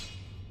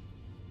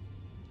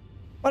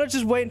 Why not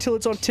just wait until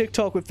it's on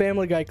TikTok with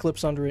Family Guy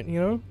clips under it, you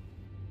know?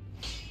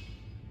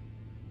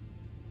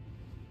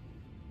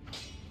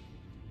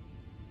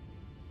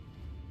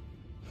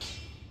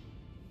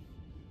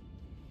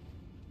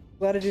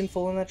 Glad I didn't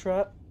fall in that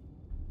trap.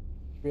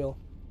 Real.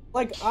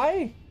 Like,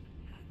 I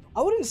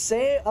wouldn't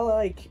say,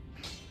 like,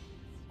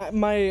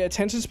 my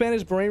attention span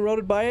is brain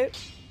rotted by it.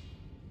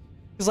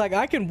 Because, like,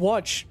 I can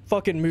watch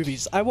fucking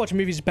movies. I watch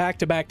movies back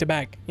to back to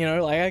back. You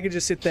know, like, I could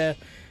just sit there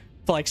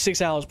for like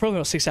 6 hours, probably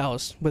not 6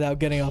 hours, without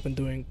getting up and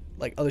doing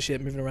like other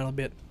shit, moving around a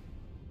bit.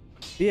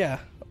 But yeah,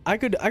 I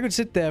could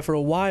sit there for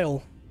a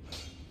while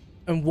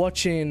and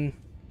watching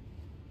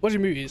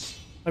movies,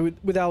 like,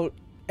 without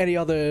any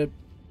other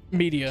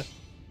media.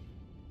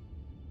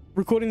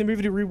 Recording the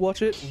movie to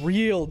rewatch it,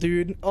 real,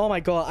 dude. Oh my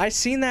god, I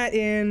seen that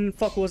in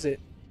fuck, what was it?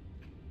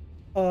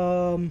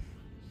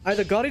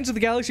 Either Guardians of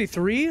the Galaxy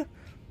 3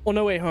 or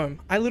No Way Home.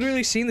 I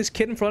literally seen this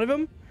kid in front of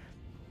him,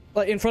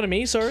 like in front of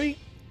me, sorry.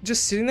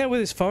 Just sitting there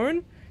with his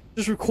phone,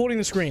 just recording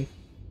the screen.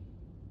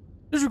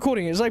 Just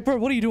recording it. It's like, bro,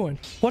 what are you doing?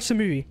 Watch the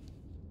movie.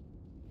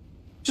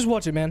 Just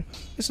watch it, man.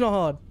 It's not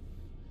hard.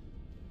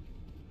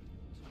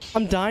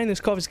 I'm dying. This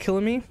cough is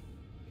killing me.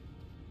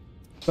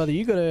 Brother,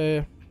 you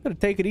gotta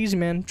take it easy,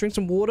 man. Drink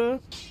some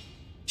water.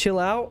 Chill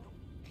out.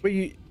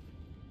 Wait,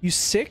 you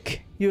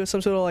sick? You have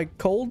some sort of like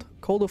cold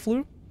or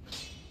flu?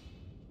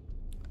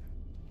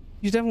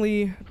 You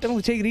definitely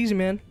take it easy,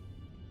 man.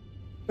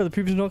 Brother, the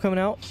poop's not coming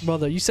out.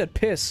 Brother, you said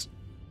piss.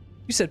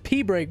 You said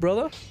pee break,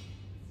 brother.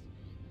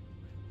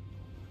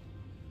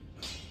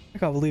 I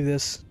can't believe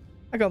this.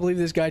 I can't believe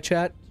this guy,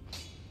 chat.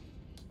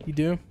 You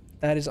do?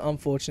 That is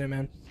unfortunate,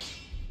 man.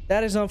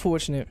 That is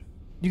unfortunate.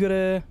 You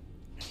gotta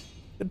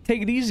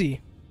take it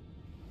easy.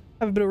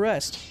 Have a bit of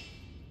rest.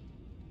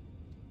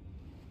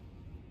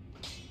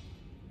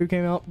 Who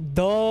came out?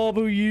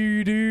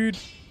 W, dude.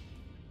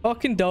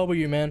 Fucking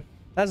W, man.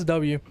 That's a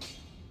W.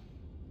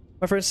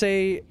 My friends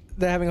say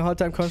they're having a hard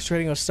time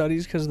concentrating on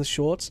studies because of the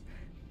shorts.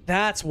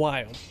 That's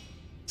wild.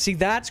 See,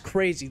 that's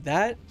crazy.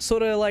 That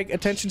sort of like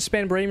attention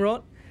span brain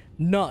rot,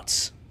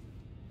 nuts.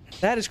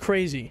 That is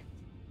crazy.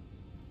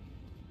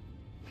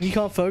 You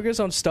can't focus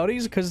on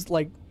studies because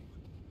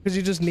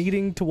you're just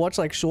needing to watch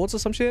like shorts or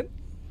some shit.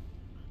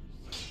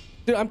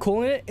 Dude, I'm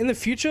calling it. In the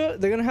future,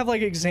 they're gonna have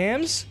like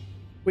exams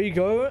where you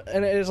go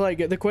and it's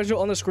like the question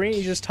on the screen.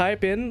 You just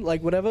type in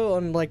like whatever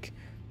on like,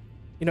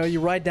 you know, you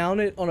write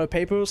down it on a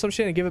paper or some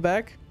shit and give it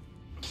back.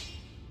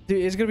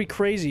 Dude, it's gonna be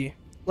crazy.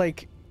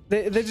 Like.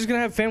 They're just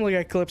gonna have Family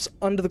Guy clips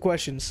under the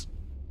questions.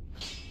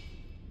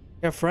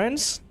 You have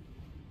friends?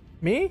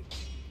 Me?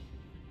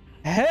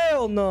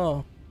 Hell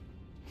no.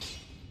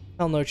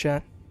 Hell no,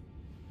 chat.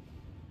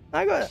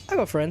 I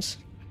got friends.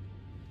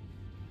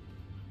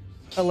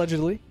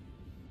 Allegedly.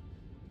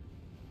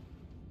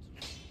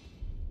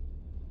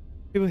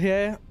 People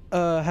here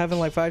having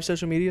like 5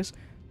 social medias.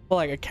 Well,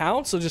 like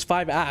accounts or just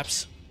 5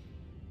 apps?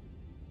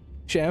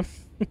 Sham.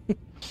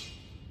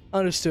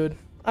 Understood.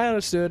 I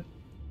understood.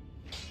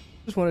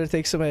 Just wanted to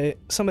take some of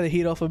the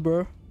heat off of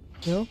bro,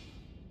 you know?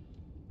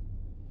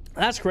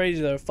 That's crazy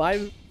though.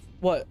 5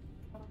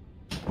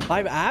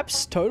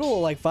 apps total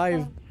or like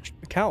 5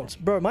 accounts?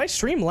 Bro, my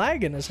stream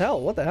lagging as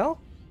hell. What the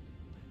hell?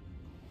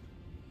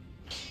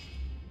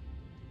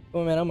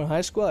 Oh man, I'm in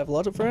high school. I have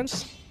lots of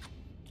friends.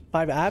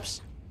 5 apps.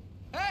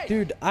 Hey!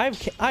 Dude, I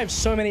have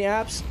so many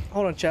apps.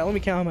 Hold on, chat. Let me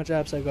count how much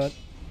apps I got.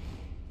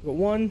 I got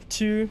 1,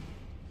 2.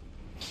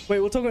 Wait,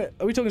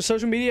 are we talking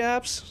social media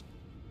apps?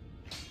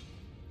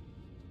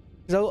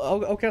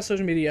 I'll count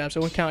social media apps.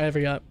 I won't count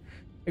every app.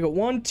 I got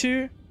 1,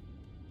 2,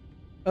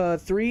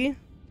 3,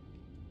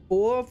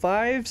 4,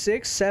 5,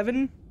 6,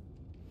 7.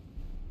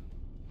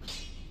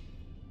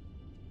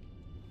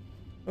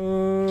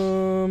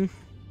 I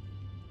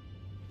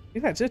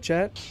think that's it,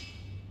 chat.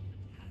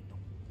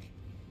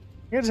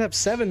 I just have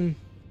 7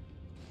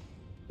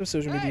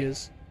 social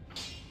medias.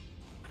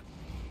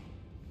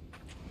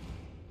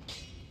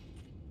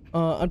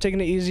 I'm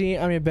taking it easy.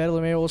 I'm in bed.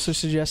 Lemay also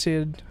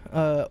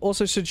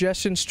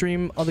suggested,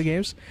 stream other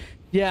games.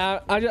 Yeah,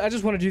 I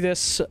just want to do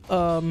this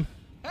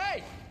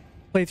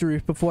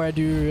playthrough before I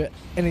do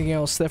anything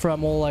else. Therefore,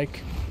 I'm all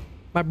like,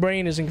 my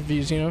brain isn't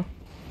confused, you know.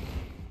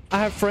 I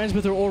have friends,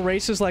 but they're all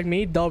racist like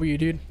me. W,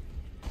 dude.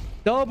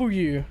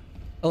 W,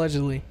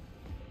 allegedly.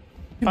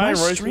 Dude, my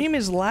stream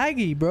is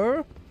laggy,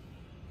 bro.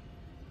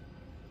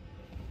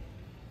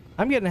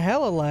 I'm getting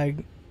hella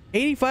lag.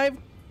 85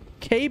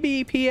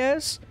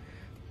 kbps.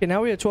 Okay,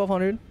 now we're at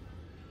 1200.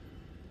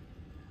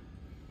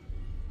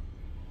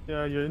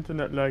 Yeah, your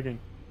internet lagging.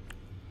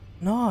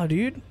 Nah,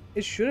 dude.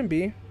 It shouldn't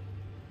be.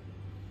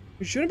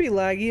 It shouldn't be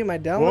laggy. Am I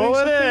downloading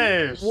something?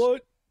 Well, it is!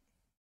 What?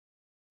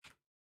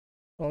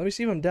 Well, let me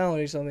see if I'm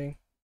downloading something.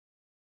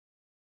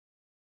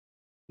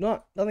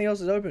 Nothing else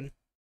is open.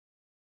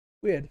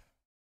 Weird.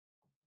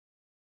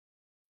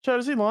 Chad,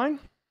 is he lying?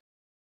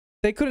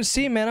 They couldn't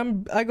see,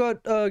 man. I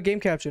got game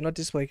capture, not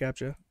display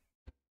capture.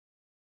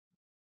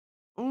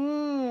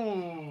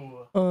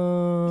 Ooh.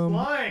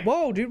 Lying.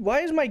 Whoa, dude.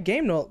 Why is my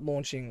game not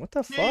launching? What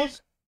the fuck?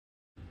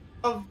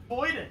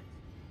 Avoidant.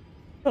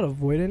 Not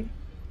avoidant.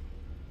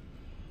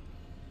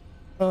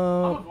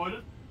 I'm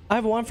avoidant. I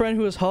have one friend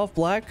who is half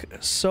black,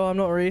 so I'm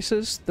not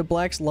racist. The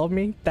blacks love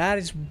me. That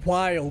is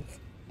wild.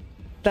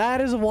 That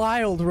is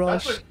wild,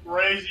 Rush. That's a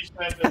crazy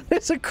sentence.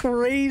 That's a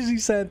crazy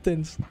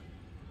sentence.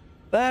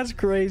 That's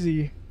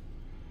crazy.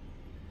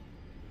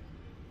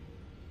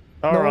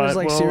 All no right, one is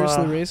like well,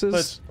 seriously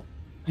racist.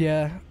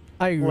 Yeah,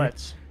 I agree.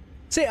 Let's.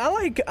 See, I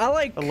like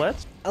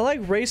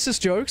racist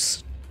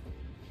jokes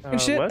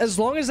and shit as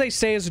long as they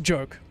say it's a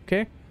joke.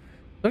 Okay,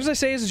 as long as they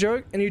say it's a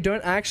joke and you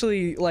don't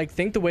actually like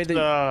think the way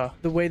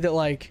that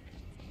like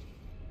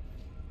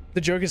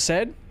the joke is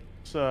said.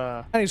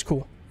 I think it's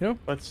cool. You know.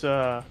 Let's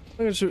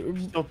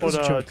still put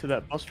to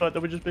that boss fight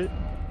that we just beat.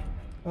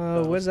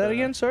 Where's that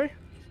again? Sorry.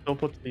 Still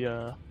put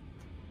the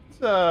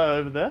it's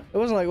over there. It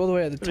wasn't like all the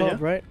way at the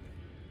top, right?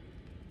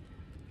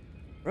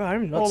 Bro,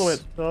 I'm not all the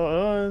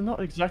way. Not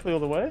exactly all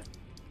the way.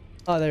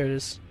 Oh, there it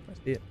is. I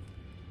see it.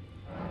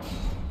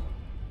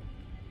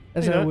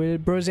 That's how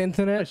weird, bro's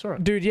internet. Hey,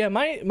 dude, yeah,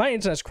 my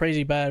internet's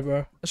crazy bad,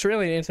 bro.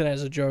 Australian internet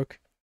is a joke.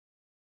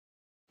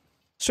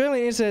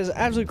 Australian internet is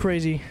absolutely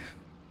crazy.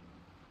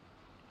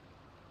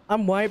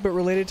 I'm white, but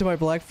related to my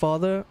black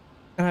father,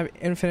 and I have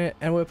infinite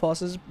N-word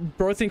passes.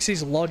 Bro thinks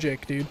he's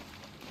logic, dude.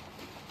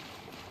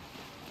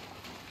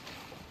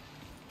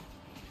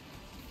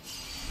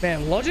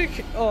 Man,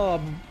 logic?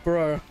 Oh,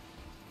 bro.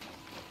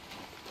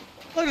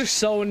 Logic's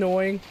so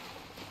annoying.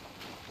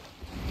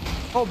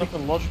 Oh,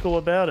 nothing logical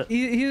about it.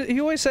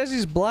 He always says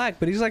he's black,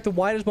 but he's like the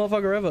whitest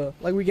motherfucker ever.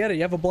 Like, we get it.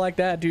 You have a black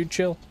dad, dude.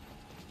 Chill.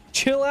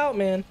 Chill out,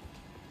 man.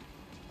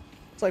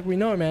 It's like, we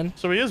know, man.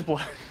 So he is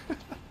black.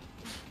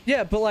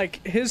 Yeah, but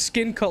like, his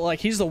skin color, like,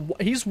 he's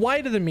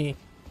whiter than me.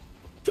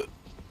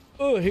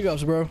 Oh,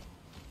 hiccups, bro.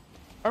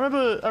 I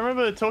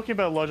remember talking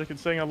about Logic and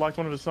saying I liked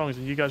one of his songs,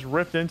 and you guys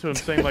ripped into him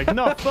saying like,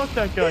 no, fuck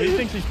that guy. He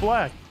thinks he's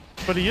black.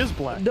 But he is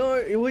black.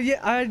 No, well,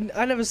 yeah,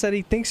 I never said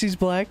he thinks he's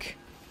black.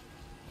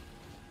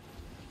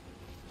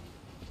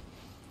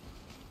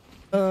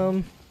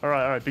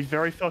 Alright, be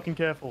very fucking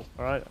careful,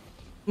 alright?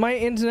 My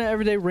internet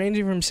every day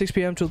ranging from 6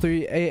 p.m. till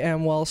 3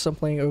 a.m. while I'm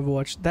playing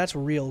Overwatch. That's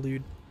real,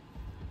 dude.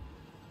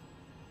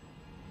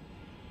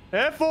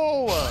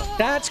 Careful!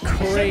 That's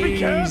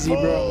crazy,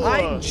 bro.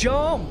 I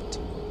jumped!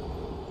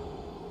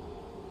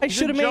 I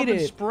should have made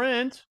it.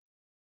 Sprint.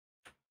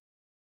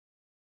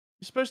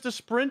 You're supposed to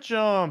sprint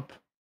jump.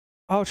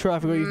 Oh, true. I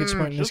forgot you could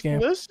sprint in this game.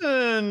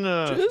 Listen.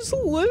 Just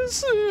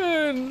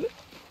listen.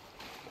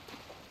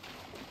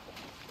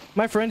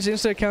 My friend's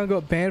Insta account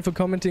got banned for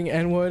commenting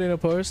N-word in a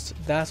post.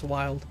 That's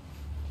wild.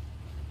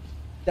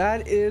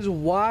 That is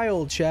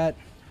wild, chat.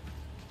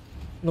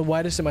 I'm the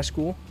whitest in my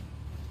school.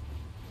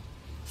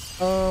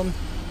 I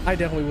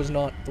definitely was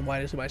not the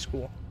whitest in my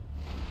school.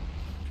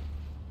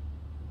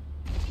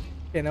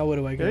 Okay, now where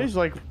do I go? Yeah, he's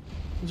like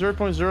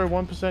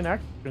 0.01%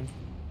 African.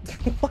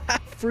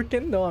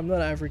 African? No, I'm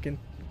not African.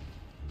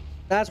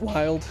 That's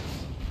wild.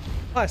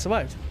 Oh, I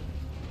survived.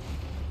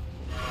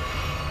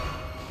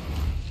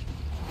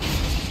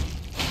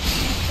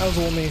 That was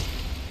all me.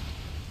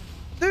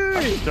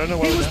 Dude! Don't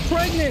know he was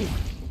pregnant!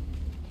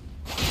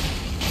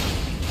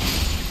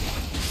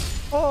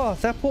 Oh,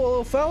 that poor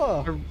little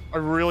fella. I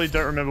really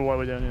don't remember why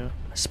we're down here.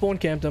 I spawn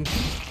camped him.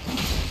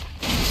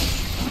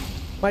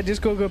 My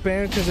Discord got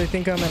banned because they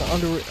think I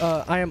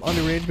am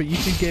underage, but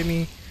YouTube gave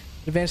me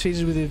advanced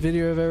features with a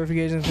video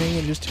verification thing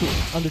in just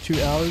under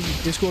 2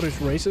 hours. Discord is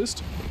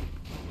racist.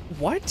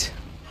 What?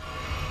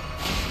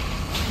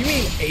 You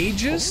mean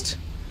ageist?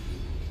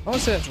 I don't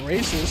say that's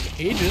racist.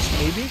 Ageist,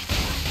 maybe.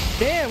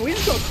 Damn, we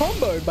just got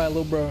comboed by a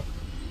little bro.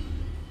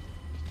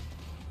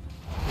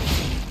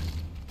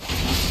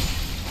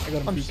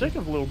 I'm sick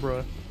of little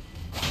bro.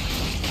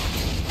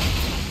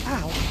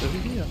 Ow.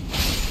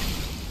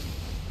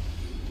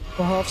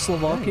 We're half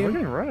Slovakian. We're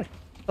getting right.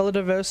 Color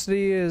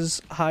diversity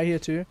is high here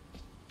too.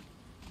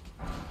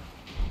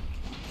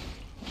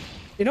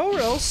 You know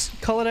where else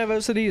color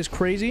diversity is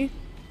crazy?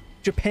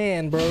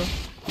 Japan, bro.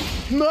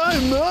 No,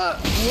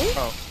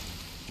 oh.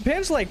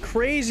 Japan's like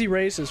crazy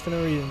racist for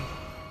no reason.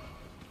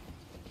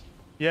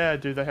 Yeah,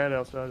 dude, they hate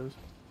outsiders.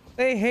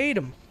 They hate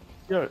them.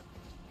 Yo,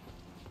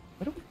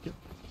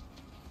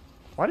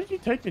 why did you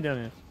take me down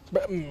here?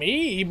 But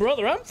me,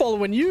 brother, I'm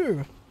following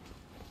you.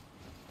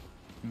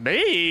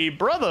 Me,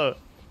 brother.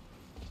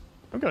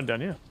 I'm going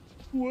down here.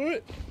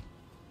 What?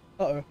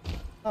 Uh-oh.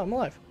 Oh, I'm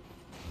alive.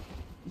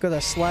 Got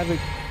that Slavic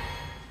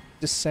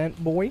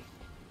descent, boy.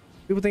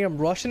 People think I'm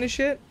Russian and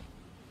shit.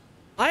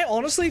 I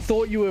honestly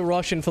thought you were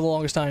Russian for the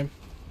longest time.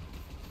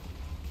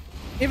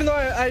 Even though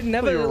I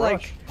never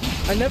like,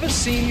 I never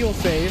seen your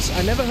face,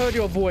 I never heard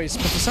your voice,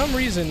 but for some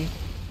reason,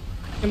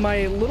 in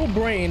my little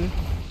brain,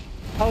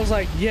 I was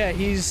like, yeah,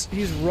 he's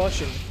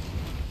Russian.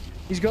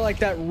 He's got like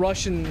that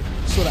Russian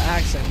sort of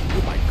accent.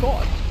 Oh my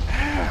god.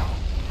 Ow.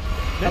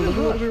 I look a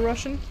little bit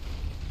Russian.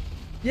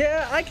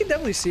 Yeah, I can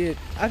definitely see it.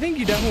 I think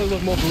you definitely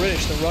look more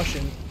British than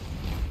Russian.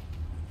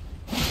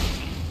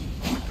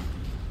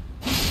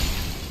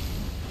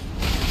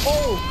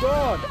 Oh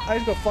god! I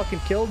just got fucking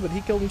killed, but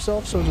he killed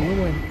himself, so it's a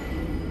win-win.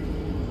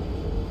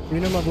 Do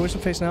you know my voice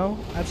and face now?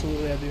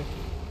 Absolutely, I do.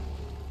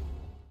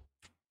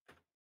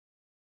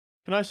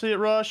 Can I see it,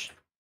 Rush?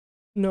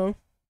 No.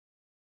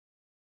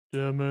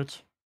 Damn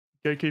it.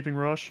 Gatekeeping,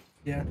 Rush.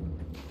 Yeah.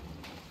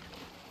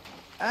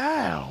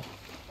 Ow!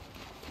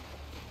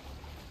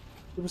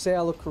 People say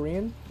I look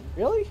Korean?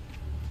 Really?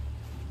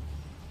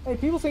 Hey,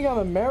 people think I'm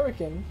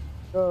American.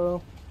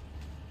 So...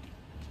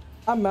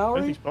 I'm Maori.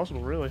 I think it's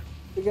possible, really.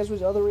 You guess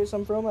which other race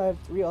I'm from? I have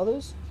 3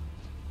 others.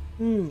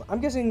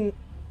 I'm guessing...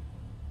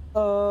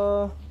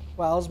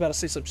 Wow, I was about to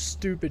say some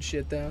stupid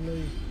shit there.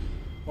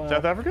 Wow.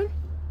 South African?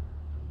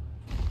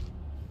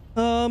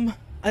 I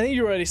think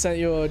you already sent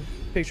your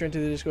picture into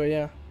the Discord,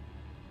 yeah.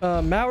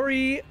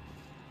 Maori...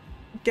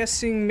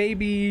 Guessing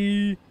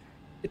maybe...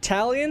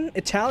 Italian?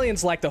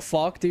 Italians like the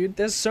fuck, dude.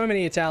 There's so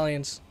many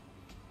Italians.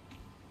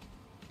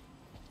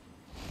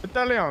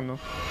 Italiano.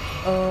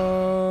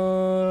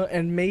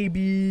 And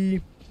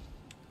maybe...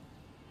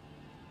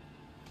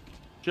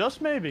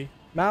 Just maybe.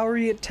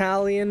 Maori,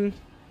 Italian.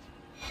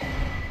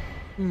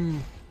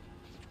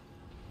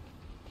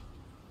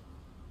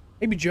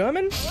 Maybe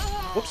German?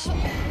 Whoops.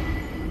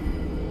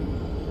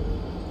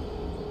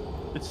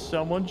 Did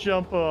someone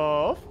jump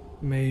off?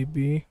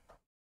 Maybe.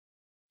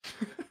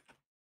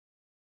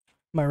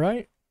 Am I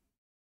right?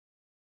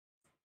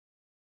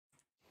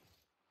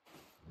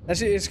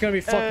 It's gonna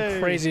be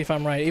fucking crazy if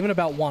I'm right. Even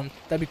about 1.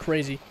 That'd be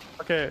crazy.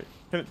 Okay,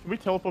 can we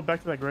teleport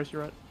back to that Gracie,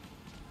 right?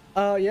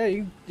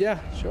 Yeah,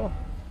 sure.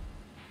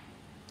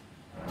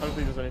 I don't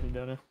think there's anything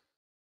down here.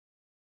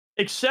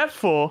 Except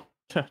for...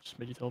 just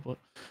made you teleport.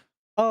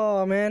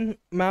 Oh, man.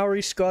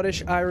 Maori,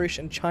 Scottish, Irish,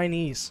 and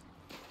Chinese.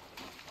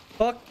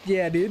 Fuck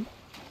yeah, dude.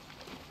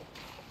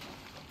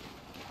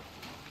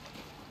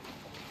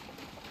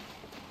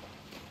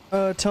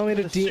 Tell me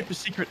to super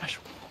secret.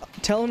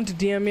 Tell him to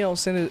DM me. I'll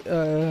send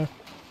it.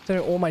 Send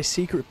all my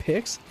secret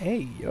pics.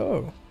 Hey,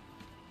 yo.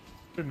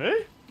 For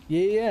me?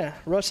 Yeah.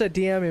 Rush said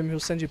DM him. He'll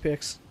send you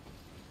pics.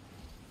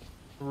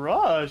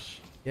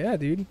 Rush. Yeah,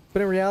 dude.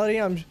 But in reality,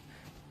 I'm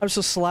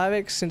so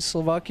Slavic since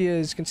Slovakia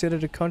is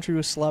considered a country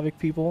with Slavic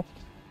people.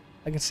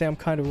 I can say I'm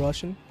kind of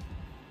Russian.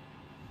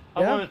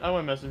 Yeah? I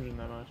won't message him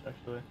that much,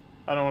 actually.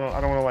 I don't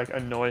want to like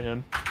annoy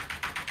him.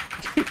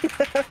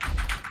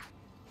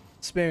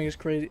 Spamming is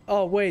crazy.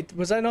 Oh wait,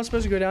 was I not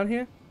supposed to go down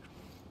here?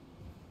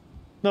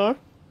 No.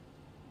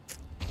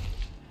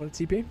 Want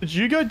TP? Did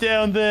you go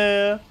down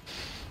there?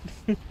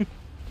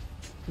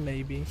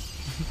 Maybe.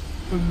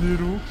 A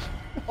little.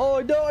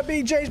 Oh no, I'm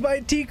being chased by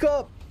a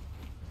teacup!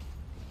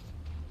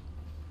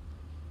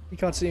 You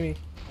can't see me.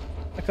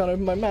 I can't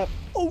open my map.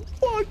 Oh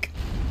fuck!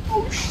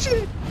 Oh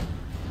shit!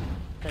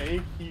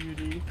 Hey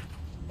cutie.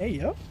 Hey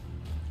yo.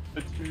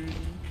 Patootie.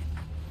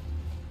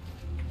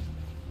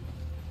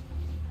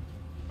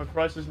 My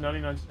price is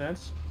 99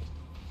 cents.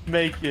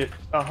 Make it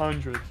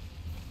 100.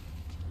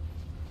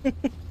 Cutie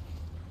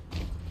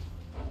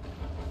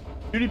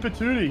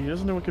patootie. He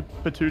doesn't know what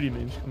patootie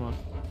means. Come on.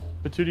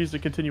 Patootie is the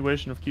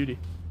continuation of cutie.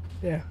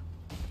 Yeah.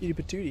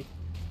 Cutie patootie.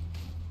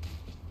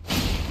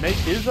 Make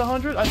is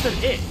 100? I said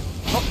it.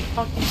 Not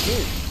fucking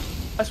it.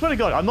 I swear to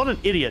God, I'm not an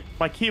idiot.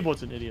 My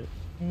keyboard's an idiot.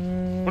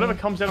 Whatever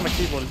comes out of my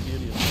keyboard is the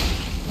idiot.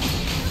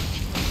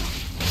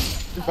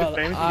 Just get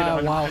famous and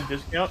get a 100%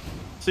 discount.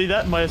 See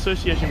that? My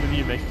association with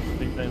you makes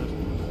me famous.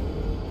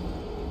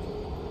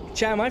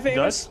 Chat, am I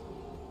famous?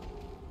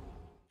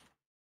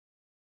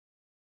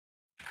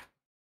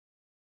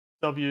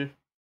 W.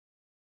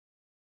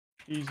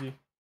 Easy.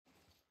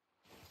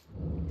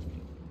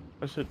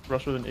 I should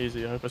rush with an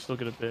easy. I hope I still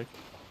get a pick.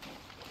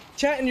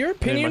 Chat, in your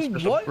opinion,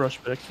 what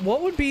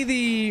would be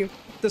the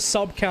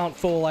sub count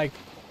for like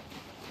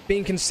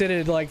being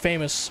considered like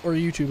famous or a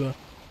YouTuber?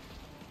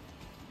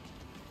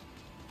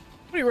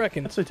 What do you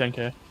reckon? I'd say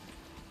 10k.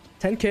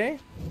 10k?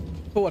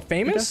 For what,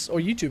 famous or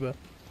YouTuber?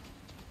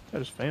 Yeah,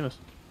 just famous.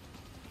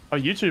 Oh,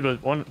 YouTuber,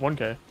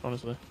 1k,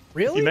 honestly.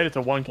 Really? If you made it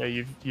to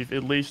 1k, you've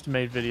at least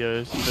made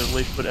videos. You've at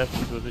least put effort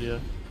into a video.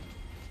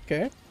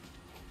 Okay.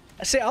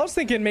 See, I was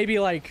thinking maybe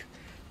like,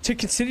 to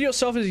consider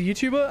yourself as a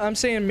YouTuber, I'm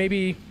saying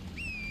maybe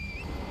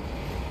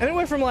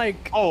anywhere from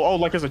like... Oh,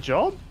 like as a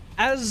job?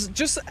 As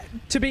just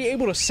to be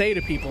able to say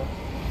to people.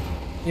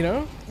 You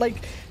know? Like,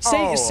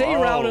 say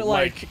you're out at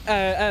like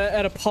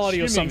at a party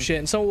or some shit,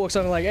 and someone walks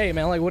up and like, hey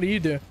man, like what do you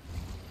do?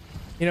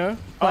 You know?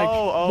 Like,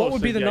 what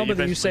would be the number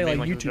that you say like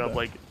YouTuber? Job,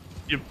 like,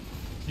 you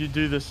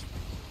do this.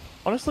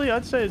 Honestly,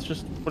 I'd say it's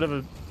just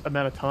whatever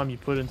amount of time you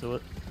put into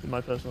it, in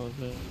my personal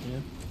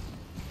opinion.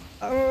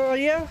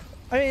 Yeah.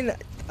 I mean,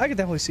 I could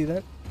definitely see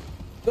that.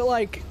 But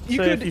like, you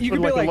could be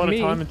like like a lot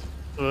me. of time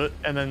into it,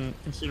 and then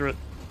consider it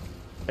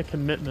a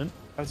commitment,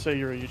 I'd say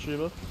you're a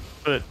YouTuber.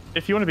 But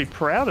if you want to be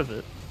proud of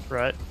it,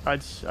 right,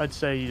 I'd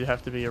say you'd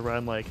have to be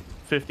around like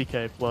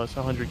 50k plus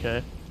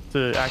 100k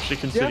to actually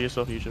consider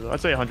yourself a YouTuber. I'd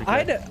say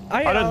 100k.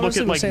 I don't look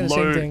at like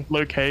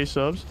low K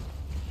subs.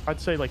 I'd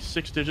say like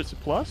 6 digits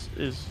plus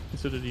is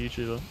considered a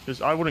YouTuber,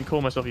 because I wouldn't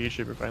call myself a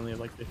YouTuber if I only had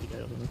like 50k or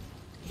something.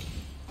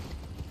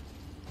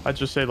 I'd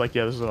just say like,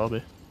 yeah, this is what I'll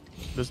be.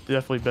 There's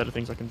definitely better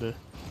things I can do.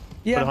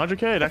 Yeah. But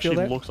 100k, it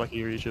actually looks like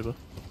you're a YouTuber.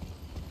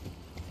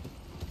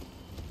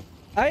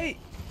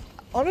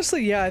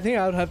 Honestly, yeah, I think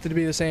I would have to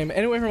be the same.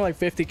 Anywhere from like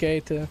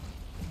 50k to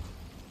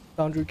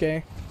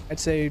 100k, I'd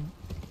say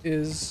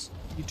is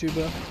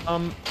YouTuber.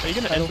 Are you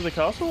gonna enter the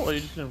castle, or are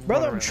you just gonna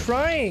Brother, I'm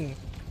trying.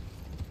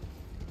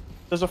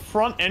 There's a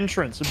front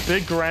entrance, a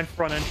big grand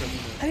front entrance.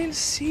 I didn't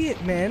see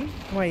it, man.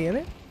 Am I in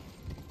it?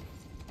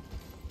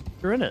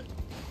 You're in it.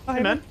 Oh,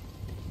 hey, man.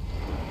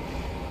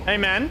 Hey,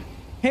 man.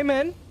 Hey,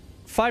 man.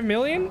 5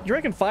 million? You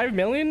reckon 5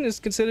 million is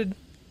considered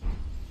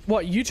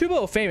what, YouTuber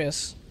or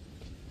famous?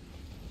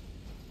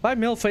 5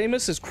 mil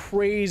famous is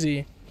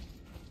crazy.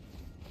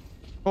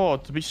 Oh,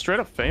 to be straight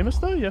up famous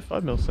though? Yeah,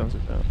 5 mil sounds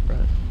like that,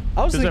 right?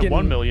 I was thinking at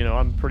 1 mil, you know,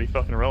 I'm pretty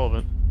fucking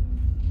irrelevant.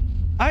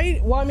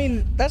 Well, I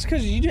mean, that's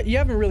because you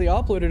haven't really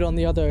uploaded on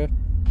the other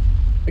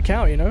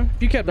account, you know?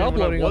 If you kept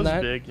uploading on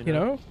that, big, you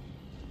know?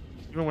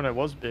 Even when I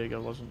was big, I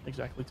wasn't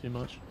exactly too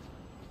much.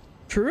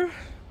 True.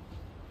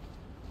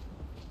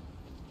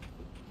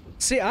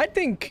 See, I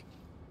think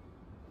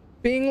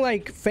being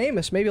like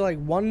famous, maybe like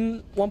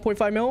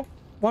 1.5 mil?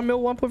 1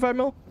 mil, 1.5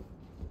 mil?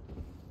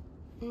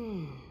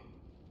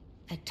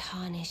 A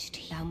tarnished,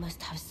 thou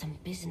must have some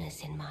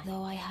business in mind.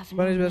 Though I have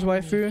What is best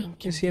waifu?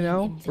 Is he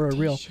now or a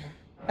real?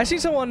 I see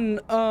someone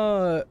do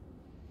a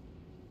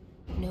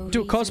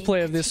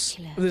cosplay of this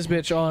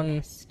bitch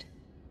on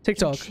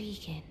TikTok.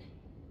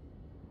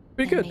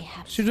 Pretty good.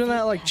 She's doing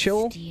that like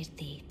chill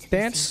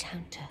dance. I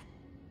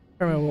don't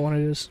remember what one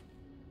it is.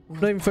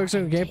 Not even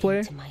focusing on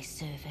gameplay.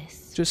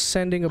 Just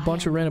sending a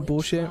bunch of random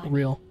bullshit.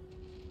 Real.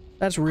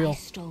 That's real.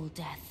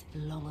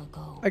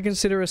 I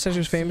consider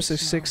Essentials famous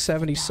as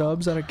 670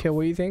 subs. I don't care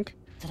what you think.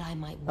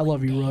 I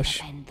love you,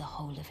 Rush.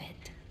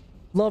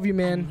 Love you,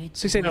 man.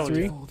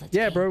 683.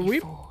 Yeah, bro.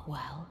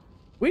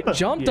 We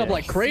jumped up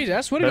like crazy. I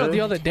swear to God,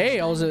 the other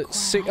day I was at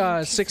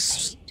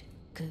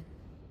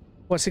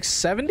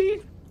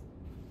 670?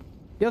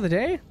 The other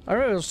day? I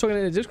remember I was talking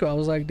in the Discord. I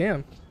was like,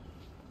 damn.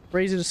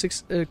 Raised it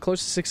to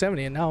close to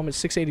 670, and now I'm at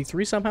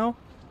 683 somehow.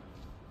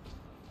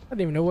 I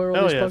didn't even know where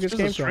all these buckets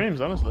came from.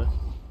 Streams, honestly.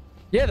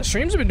 Yeah, the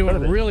streams have been doing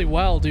really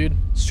well, dude.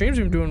 Streams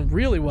have been doing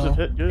really well.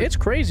 It's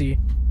crazy.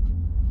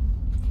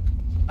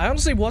 I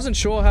honestly wasn't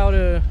sure how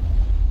to,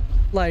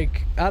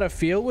 like, how to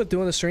feel with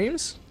doing the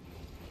streams.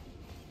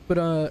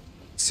 But,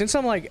 since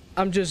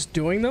I'm just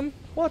doing them.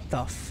 What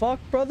the fuck,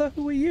 brother?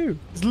 Who are you?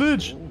 It's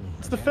Lidge.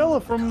 It's the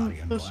fella from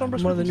the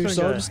Sombra. One of the new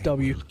subs.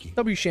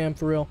 W Sham,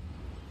 for real.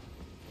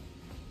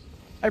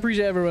 I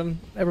appreciate everyone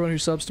who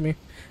subs to me.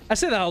 I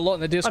say that a lot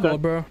in the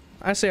Discord, bro.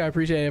 I say I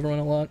appreciate everyone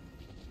a lot.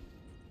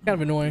 Kind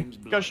of annoying.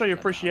 You gotta show your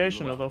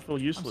appreciation or they'll feel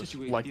useless,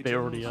 like they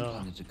already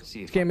are.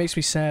 This game makes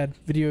me sad.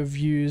 Video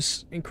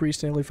views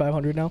increased to nearly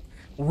 500 now.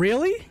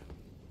 Really?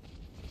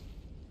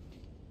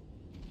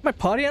 My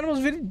party animals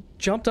video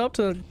jumped up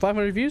to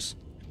 500 views?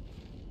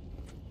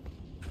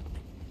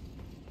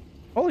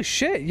 Holy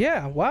shit,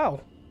 yeah,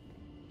 wow.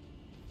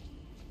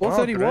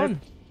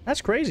 431. Oh,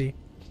 that's crazy.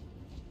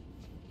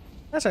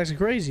 That's actually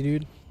crazy,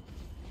 dude.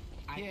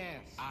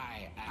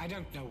 I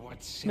don't know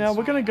what's now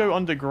we're gonna go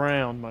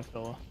underground, my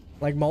fella.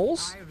 Like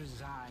moles? I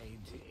reside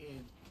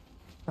in...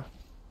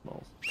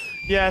 Moles.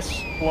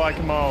 Yes, like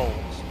moles.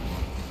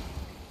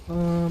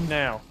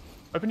 Now,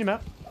 open your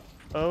map.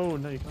 Oh,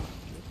 no, you can't.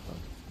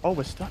 Oh,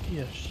 we're stuck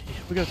here. Shit.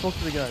 We gotta talk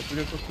to the guys. We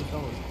gotta talk to the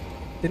fellas.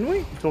 Didn't we?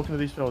 Keep talking to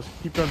these fellas.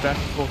 Keep going back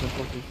and forth and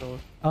talk to these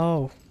fellas.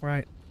 Oh,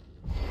 right.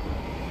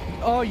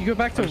 Oh, you go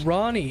back to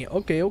Ronnie.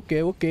 Okay.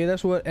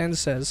 That's what N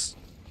says.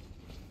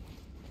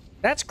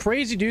 That's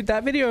crazy, dude.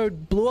 That video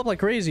blew up like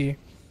crazy.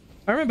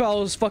 I remember I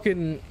was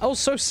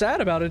so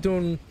sad about it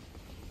doing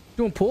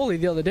poorly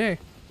the other day.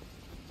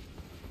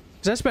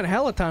 Cause I spent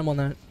hella time on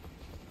that.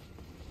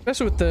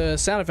 Especially with the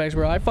sound effects,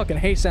 bro. I fucking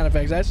hate sound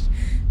effects.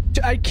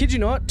 I kid you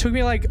not, it took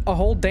me like a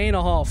whole day and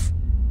a half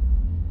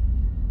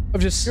of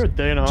just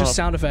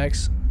sound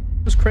effects.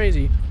 It was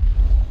crazy.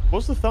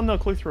 What's the thumbnail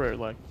click-through rate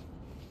like?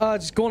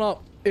 It's going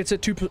up. It's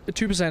at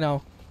 2%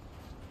 now.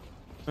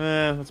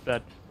 That's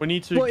bad. We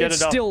need to get it up.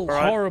 It's still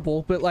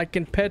horrible, but like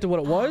compared to what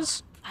it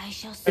was,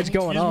 it's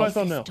going up. Use my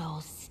thumbnail.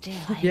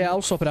 Yeah,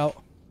 I'll swap it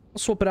out.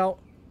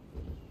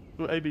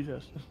 Do A/B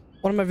test.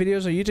 One of my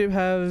videos on YouTube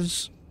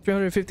has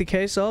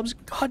 350k subs.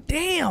 God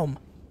damn!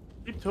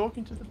 Keep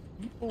talking to the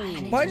people.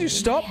 Why'd you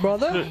stop,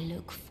 brother?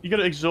 You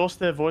gotta exhaust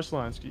their voice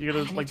lines. You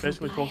gotta like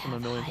basically talk to them a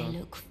million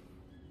times.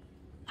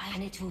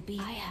 And it will be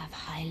I have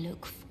high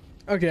look.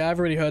 Okay, I've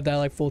already heard that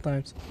like 4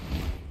 times.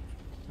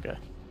 Okay.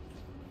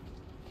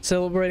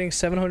 Celebrating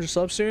 700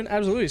 subs soon?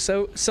 Absolutely.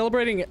 So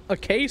celebrating a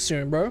K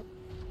soon, bro.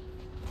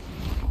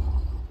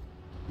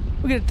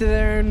 We'll get to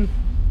there in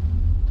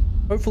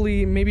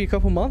hopefully maybe a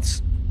couple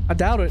months. I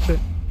doubt it, but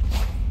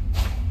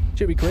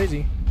Should be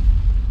crazy.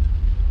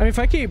 I mean, if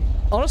I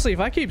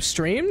keep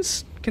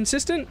streams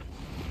consistent,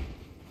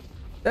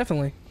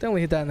 definitely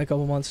hit that in a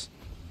couple months.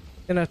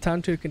 Gonna have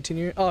time to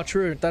continue. Oh,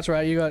 true. That's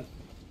right. You got,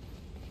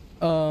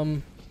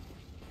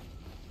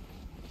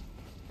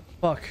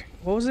 fuck.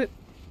 What was it?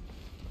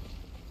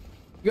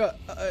 You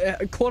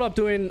got caught up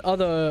doing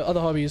other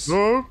hobbies.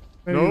 No.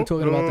 Maybe we were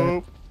talking about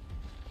that.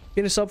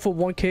 Getting a sub for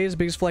 1K is the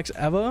biggest flex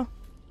ever.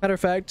 Matter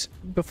of fact,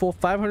 before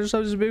 500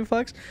 subs is a big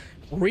flex.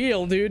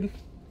 Real, dude.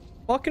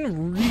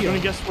 Fucking real. You wanna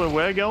guess where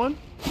we're going?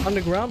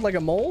 Underground like a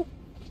mole?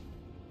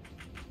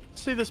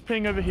 See this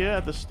ping over here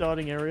at the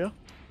starting area?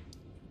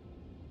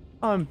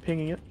 I'm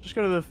pinging it. Just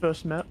go to the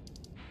first map.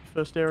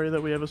 First area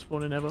that we ever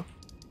spawned in ever. Do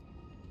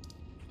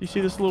you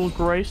see this little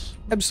grace?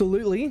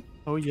 Absolutely.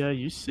 Oh yeah,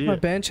 you see My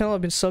it. band channel,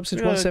 I've been sub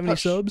since 170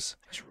 subs.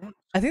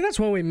 I think that's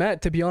when we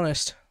met, to be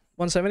honest.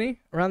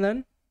 170? Around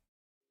then?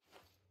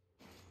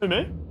 Who,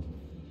 me?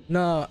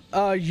 No,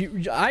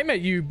 I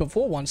met you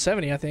before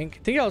 170, I think.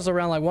 I think I was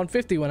around like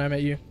 150 when I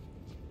met you.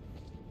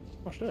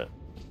 Oh shit.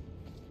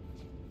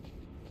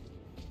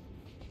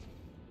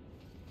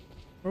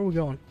 Where are we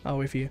going? Oh,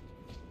 wait for you.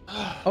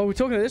 Oh, we're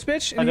talking to this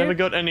bitch? I never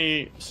got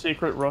any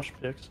secret rush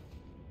picks.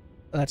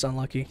 That's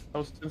unlucky. I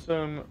was in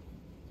some...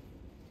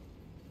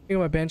 Thinking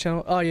about my band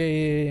channel. Oh,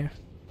 yeah.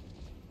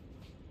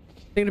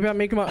 Thinking about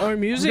making my own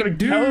music?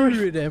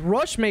 Dude,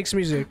 Rush makes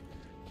music.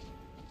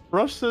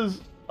 Rush says,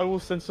 I will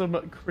send some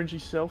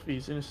cringy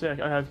selfies in a sec.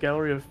 I have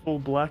gallery of full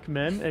black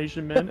men,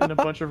 Asian men, and a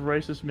bunch of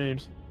racist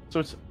memes. So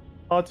it's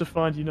hard to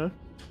find, you know?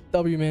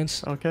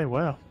 W-mans. Okay,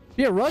 wow.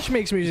 Yeah, Rush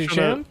makes music,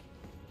 Sham.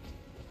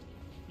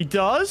 He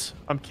does?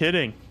 I'm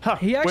kidding. Huh,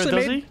 he actually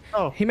where does he?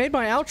 Oh. He made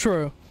my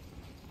outro.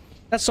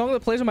 That song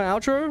that plays in my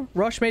outro,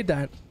 Rush made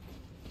that.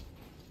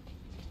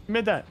 He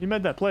made that. He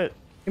made that. Play it.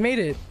 He made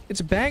it.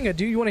 It's a banger,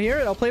 dude. You want to hear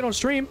it? I'll play it on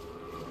stream.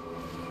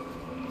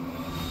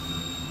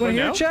 You want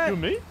to hear it, chat? You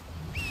and me?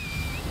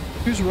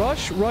 Who's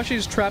Rush? Rush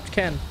is Trapped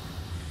Ken.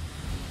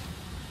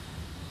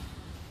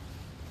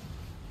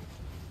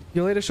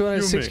 Your latest shot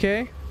has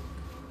 6K?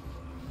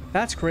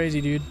 That's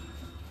crazy, dude.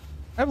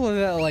 I uploaded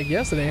that like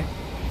yesterday.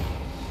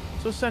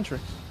 So Centrix.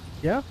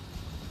 Yeah?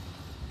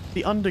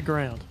 The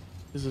underground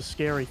is a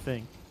scary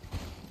thing.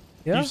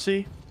 Yeah? You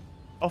see,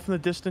 off in the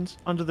distance,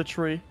 under the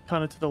tree,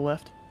 kind of to the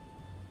left,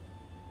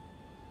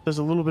 there's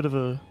a little bit of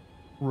a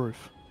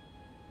roof.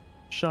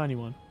 Shiny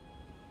one.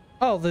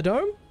 Oh, the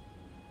dome?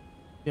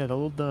 Yeah, the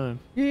little dome.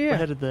 Yeah. We're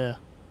headed there.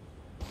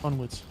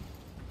 Onwards.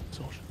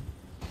 Sortion.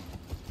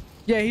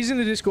 Yeah, he's in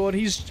the Discord.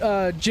 He's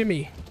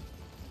Jimmy.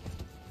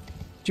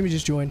 Jimmy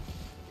just joined.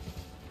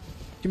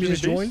 Jimmy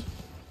just joined?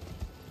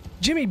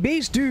 Jimmy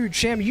Beast, dude.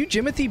 Sham, you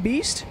Jimothy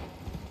Beast?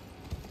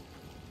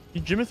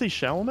 You Jimothy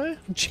Chalamet?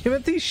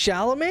 Jimothy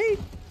Chalamet?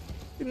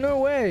 No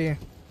way.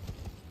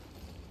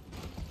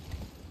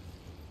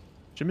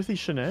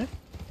 Jimothy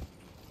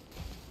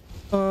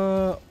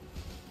Chalamet?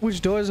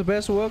 Which door is the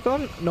best to work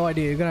on? No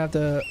idea. You're gonna have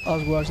to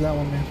watch that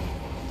one, man.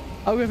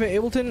 I'll go for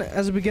Ableton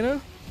as a beginner.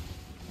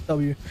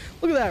 W.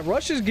 Look at that.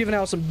 Rush is giving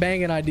out some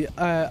banging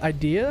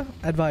idea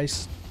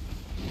advice.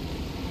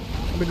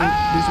 I'm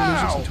gonna do some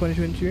music in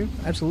 2022.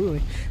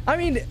 Absolutely. I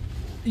mean,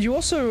 you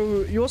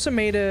also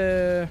made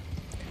a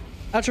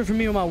outro for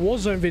me on my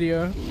Warzone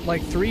video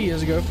like 4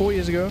 years ago.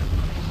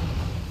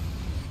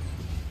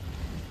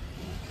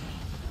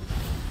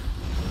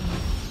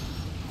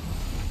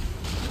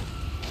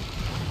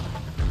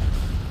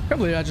 I can't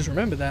believe I just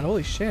remembered that.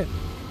 Holy shit.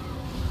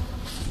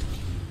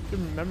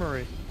 Good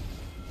memory.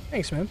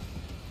 Thanks, man.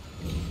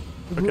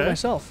 I blew it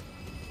myself.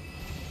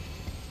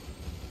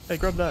 Hey,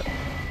 grab that.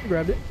 I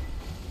grabbed it.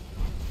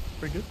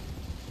 Pretty good.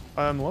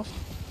 I am lost.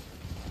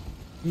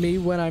 Me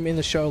when I'm in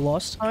the show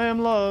Lost. I am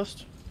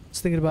lost.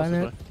 Just thinking about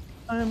that.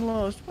 I am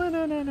lost.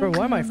 Bro,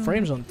 why are my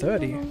frames on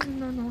 30?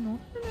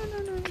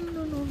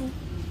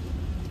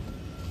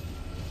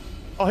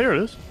 Oh, here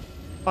it is.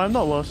 I am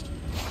not lost.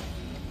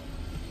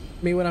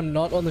 Me when I'm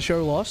not on the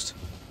show Lost?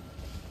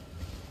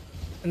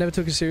 I never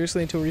took it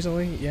seriously until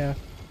recently? Yeah.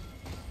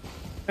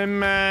 Hey,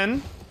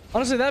 man.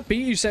 Honestly, that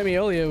beat you sent me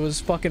earlier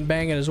was fucking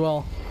banging as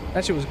well.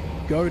 That shit was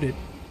goated.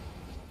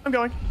 I'm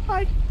going.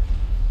 Hi.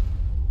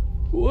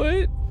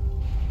 What?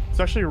 It's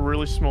actually a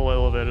really small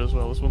elevator as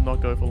well. This will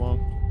not go for long.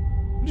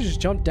 You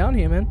just jumped down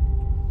here, man.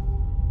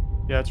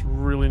 Yeah, it's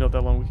really not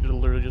that long. We could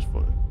literally just...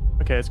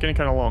 Okay, it's getting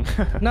kind of long.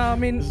 No, I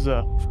mean... This is,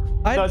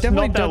 I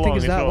definitely don't think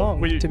it's that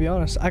long, to be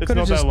honest. I could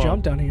have just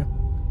jumped down here.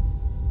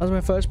 That was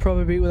my first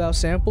proper beat without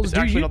samples.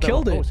 Dude, you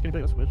killed it. Oh, it's getting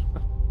big. That's weird.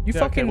 You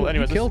fucking well,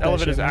 anyways, you killed this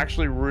elevator that shit, is man.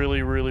 actually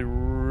really, really,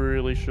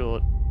 really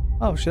short.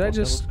 Oh, should I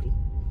just...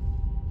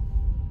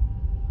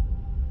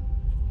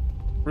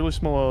 Really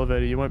small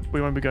elevator.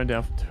 We won't be going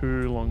down for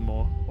too long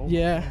more. Oh,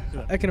 yeah,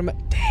 I can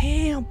imagine.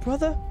 Damn,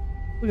 brother.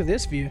 Look at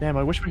this view. Damn,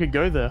 I wish we could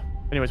go there.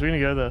 Anyways, we're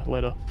gonna go there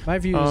later. My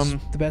view is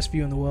the best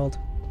view in the world.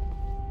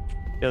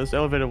 Yeah, this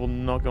elevator will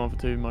not go on for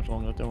too much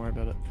longer. Don't worry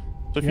about it.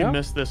 So if you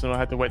missed this and I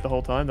had to wait the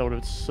whole time, that would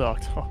have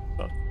sucked. Oh,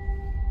 God.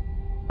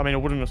 I mean, it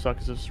wouldn't have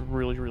sucked because it's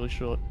really, really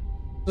short.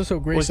 It's so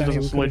great. At least it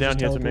doesn't slow down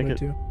here to make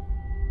it.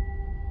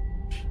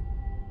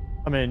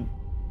 I mean,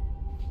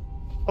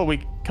 Oh,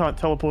 we can't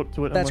teleport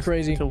to it. That's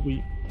crazy. Until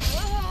we...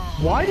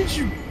 Why did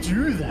you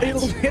do that?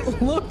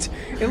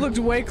 It looked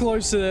way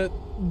closer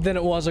than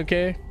it was.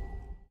 Okay.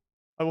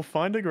 I will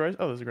find a grace.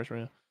 Oh, there's a grace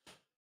right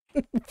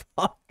here.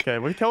 Fuck. Okay,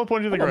 we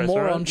teleported to the grace.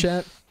 Moron, right?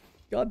 chat.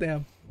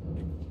 Goddamn.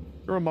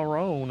 You're a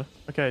moron.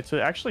 Okay,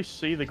 to actually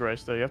see the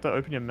grace though, you have to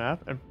open your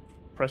map and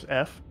press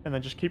F, and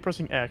then just keep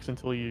pressing X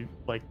until you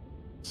like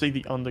see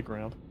the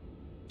underground.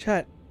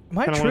 Chat, am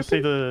I tripping? I want to see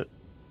the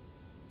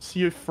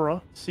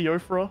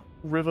Siofra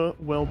River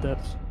well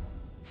depths.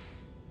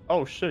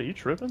 Oh shit, are you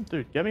tripping?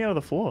 Dude, get me out of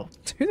the floor.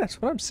 Dude, that's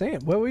what I'm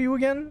saying. Where were you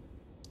again?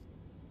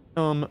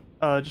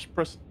 Just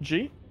press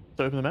G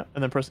to open the map,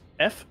 and then press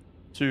F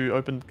to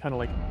open kind of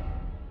like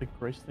the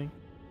grace thing.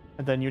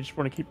 And then you just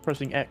want to keep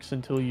pressing X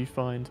until you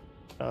find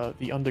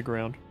the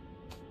underground.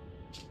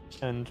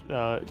 And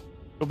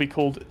it'll be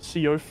called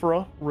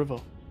Siofra River.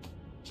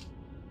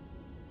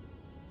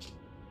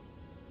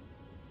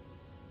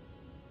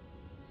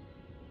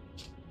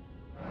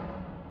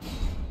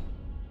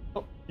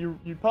 Oh,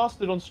 you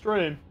passed it on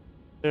stream.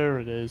 There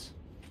it is.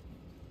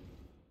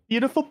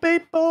 Beautiful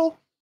people!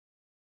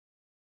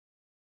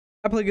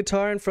 I play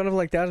guitar in front of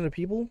like thousands of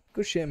people.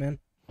 Good shit, man.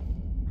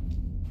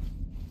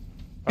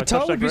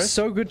 Guitar would be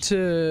so good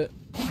to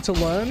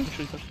learn.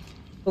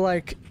 But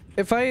like,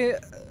 if I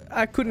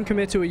couldn't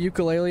commit to a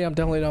ukulele, I'm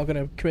definitely not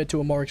gonna commit to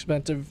a more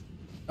expensive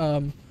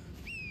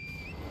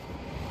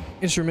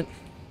instrument.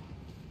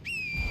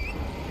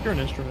 You're an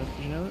instrument.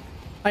 Did you know that?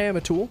 I am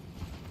a tool.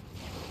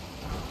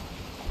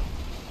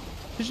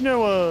 Did you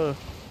know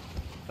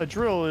a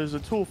drill is a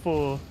tool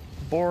for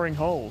boring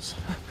holes?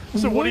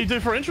 So what do you do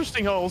for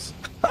interesting holes?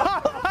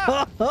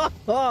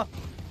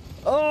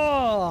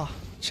 Oh,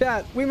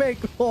 chat. We make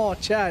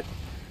chat.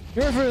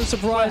 You're in for a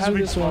surprise with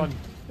this one.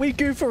 We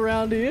goof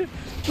around here.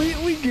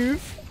 We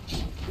goof.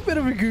 A bit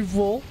of a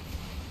goofball.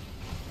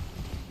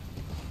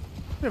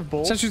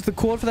 Such as the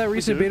chord for that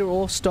recent beta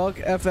all stock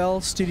FL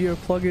Studio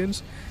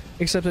plugins,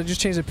 except I just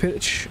changed the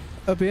pitch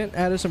a bit,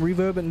 added some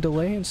reverb and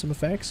delay and some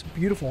effects.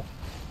 Beautiful.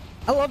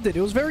 I loved it.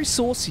 It was very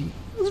saucy.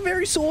 It was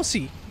very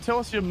saucy. Tell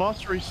us your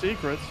mastery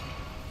secrets.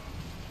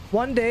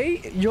 One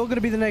day, you're gonna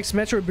be the next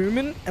Metro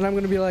Boomin, and I'm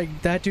gonna be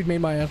like, that dude made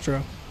my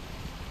outro.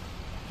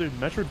 Dude,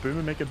 Metro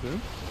Boomin make a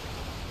boom?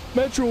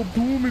 Metro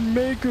Boomin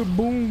make a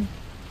boom.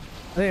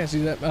 I think I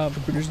see that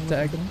producer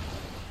tag.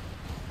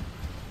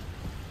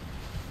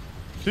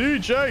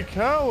 DJ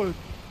Khaled.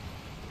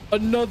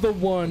 Another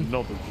one.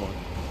 Another one.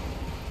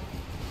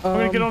 I'm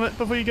gonna get on it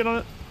before you get on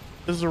it.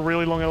 This is a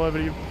really long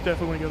elevator. You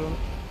definitely want to get on it.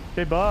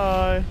 Okay,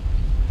 bye.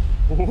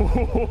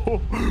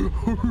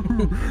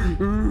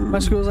 My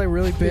school is like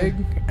really big.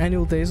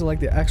 Annual days are like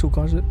the actual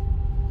concert.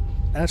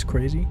 That's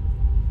crazy.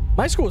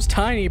 My school is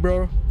tiny,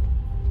 bro.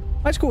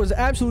 My school is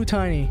absolutely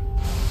tiny.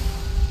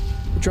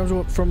 The drums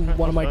were from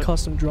one of my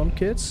custom drum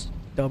kits.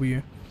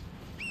 W.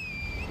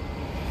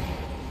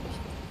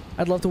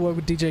 I'd love to work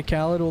with DJ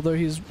Khaled, although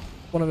he's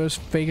one of the most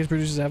fakest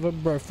producers ever.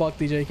 Bro, fuck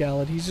DJ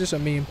Khaled. He's just a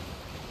meme.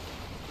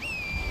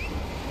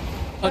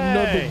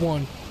 Another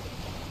one.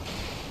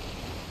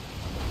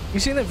 You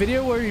seen the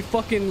video where he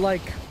fucking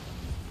like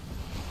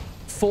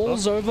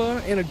falls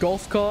over in a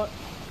golf cart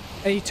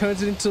and he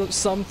turns it into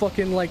some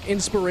fucking like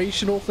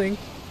inspirational thing?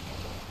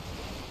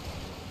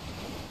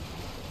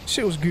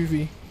 Shit was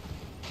goofy.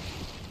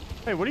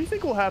 Hey, what do you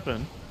think will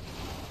happen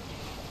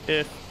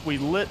if we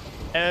lit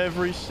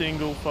every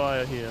single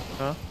fire here,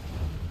 huh?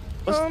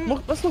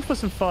 Let's look for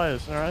some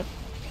fires, alright?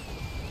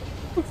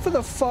 Look for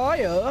the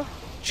fire?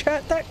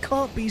 Chat, that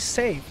can't be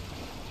safe.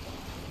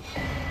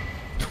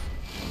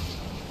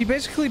 He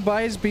basically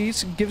buys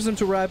beats, gives them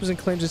to rappers, and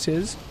claims it's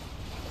his.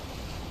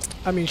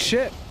 I mean,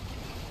 shit.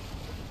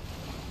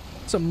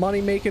 It's a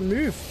money-making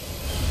move.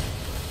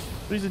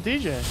 But he's a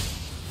DJ.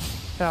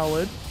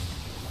 Khaled.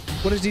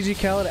 What does DJ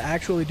Khaled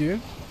actually do?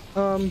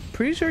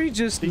 Pretty sure he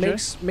just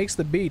makes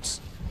the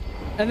beats.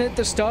 And at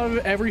the start of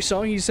every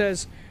song, he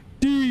says,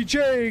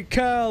 DJ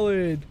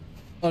Khaled,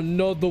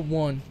 another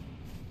one.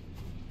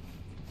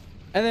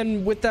 And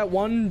then with that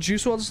one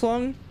Juice WRLD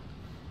song,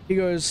 he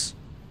goes,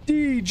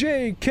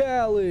 DJ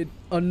Khaled,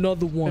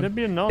 another one. It'd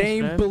be a nonce, they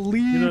ain't man.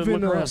 believe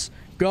in us.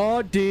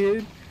 God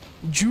did.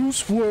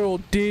 Juice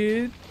WRLD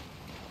did.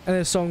 And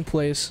the song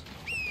plays.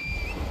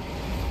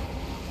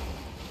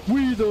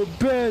 We the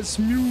best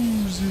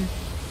music.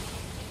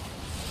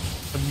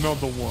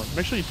 Another one.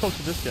 Make sure you talk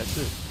to this guy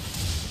too.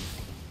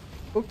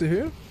 Talk to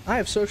who? I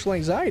have social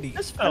anxiety.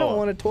 I don't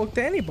want to talk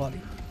to anybody.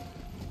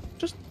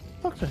 Just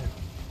talk to him.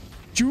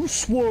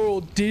 Juice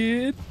WRLD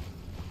did.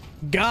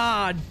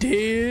 God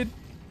did.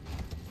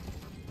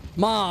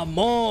 My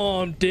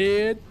mom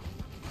did.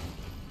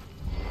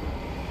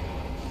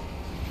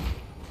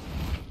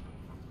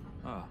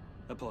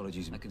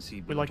 Apologies, I can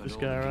see. We like this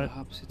guy, right?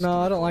 No,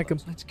 I don't like him.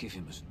 Let's give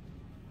him a...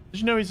 Did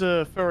you know he's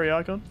a furry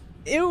icon?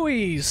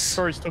 Ewies.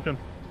 Furries took him.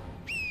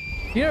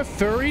 You know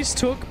furries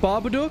took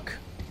Babadook?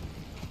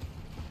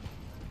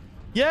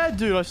 Yeah,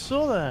 dude, I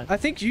saw that. I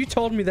think you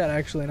told me that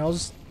actually, and I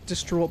was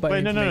distraught by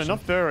Wait, the no, not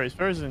furries.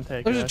 Furries didn't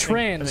take Those it. are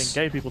trans. I think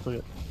gay people took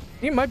it.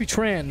 It might be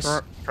trans.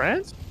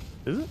 Trans?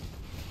 Is it?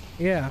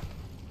 Yeah.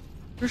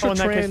 Pretty sure in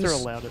that case, they're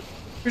allowed it.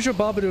 Pretty sure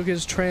Babadook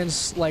is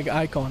trans, like,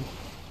 icon.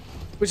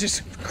 Which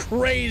is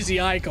crazy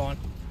icon.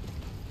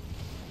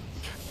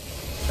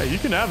 Hey, you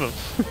can have him.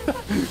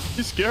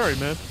 He's scary,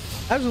 man.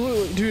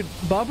 Absolutely. Dude,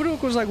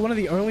 Babadook was like one of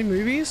the only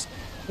movies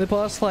in the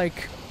past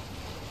like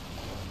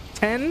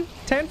 10,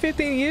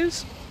 15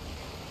 years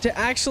to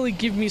actually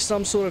give me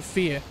some sort of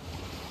fear.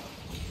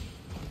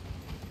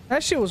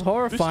 That shit was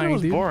horrifying,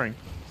 dude. It was boring.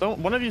 So,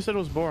 one of you said it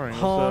was boring.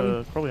 It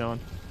was, probably on.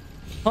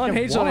 Han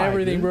hates on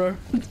everything, dude? Bro.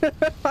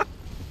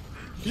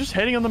 You're just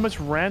hating on the most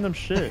random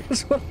shit.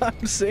 That's what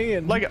I'm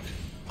saying. Like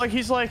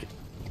he's like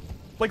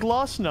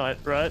last night,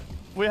 right?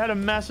 We had a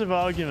massive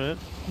argument.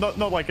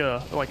 Not like a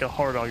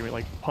hard argument,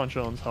 like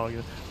punch-ons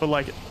argument, but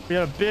like we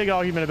had a big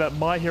argument about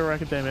My Hero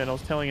Academia, and I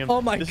was telling him,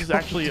 this is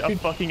actually a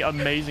fucking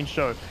amazing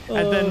show.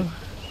 And then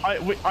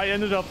I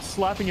ended up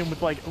slapping him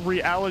with like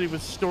reality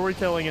with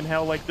storytelling and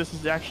how like this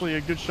is actually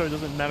a good show.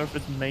 Doesn't matter if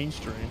it's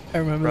mainstream. I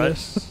remember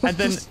this. and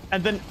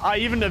then I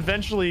even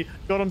eventually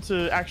got him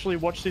to actually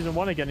watch season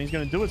 1 again. He's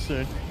going to do it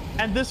soon.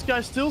 And this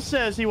guy still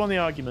says he won the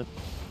argument.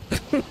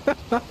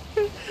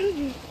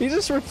 He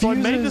just refuses. So I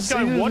made this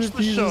guy watch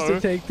the show,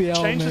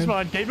 changed his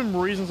mind, gave him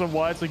reasons on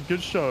why it's a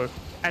good show,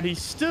 and he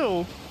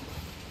still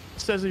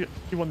says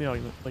he won the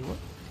argument. Like what?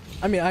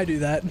 I mean, I do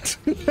that.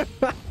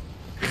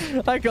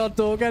 I can't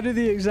talk. I do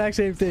the exact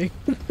same thing.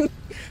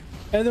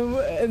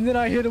 and then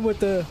I hit him with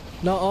the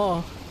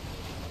nuh-uh.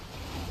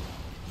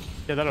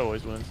 Yeah, that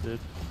always wins, dude.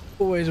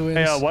 Always wins.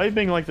 Hey, why are you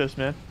being like this,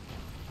 man?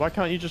 Why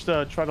can't you just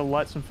try to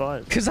light some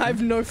fires? Because I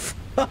have no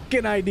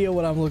fucking idea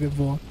what I'm looking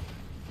for.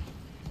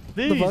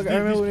 I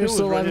remember when you were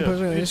still live and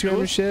posting on Instagram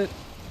and shit.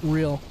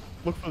 Real.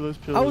 Look for those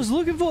pillars. I was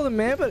looking for them,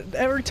 man, but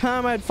every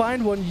time I'd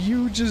find one,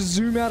 you just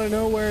zoom out of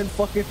nowhere and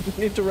fucking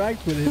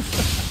interact with it.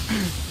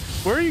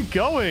 Where are you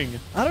going?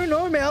 I don't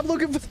know, man. I'm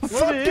looking for the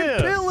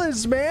fucking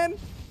pillars, man.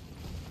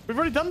 We've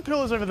already done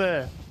pillars over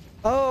there.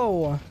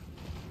 Oh.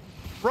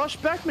 Rush,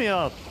 back me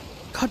up.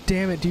 God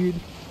damn it, dude.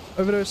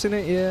 Overdosing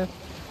it, yeah.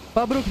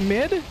 Babadook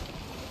mid?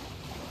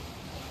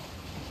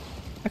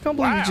 I can't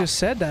believe you just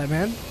said that,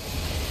 man.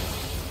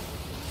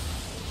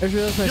 I just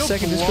realized my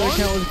second Discord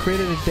account was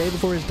created a day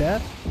before his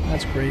death.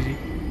 That's crazy.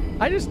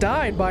 I just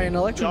died by an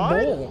electric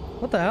bowl.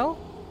 What the hell?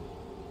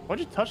 Why'd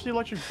you touch the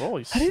electric bowl?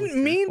 I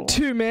didn't mean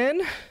to,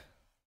 man.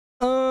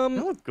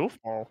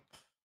 Goofball.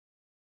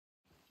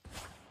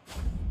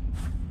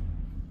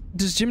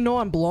 Does Jim know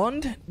I'm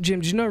blonde? Jim,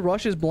 do you know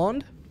Rush is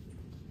blonde?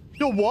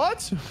 Yo,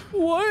 what?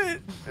 What?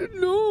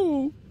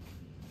 No.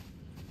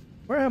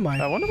 Where am I?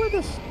 I wonder where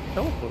this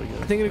teleporting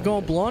is. I think it'll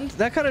go blonde.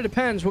 That kind of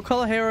depends. What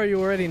color hair are you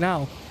already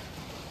now?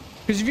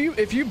 Because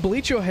if you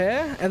bleach your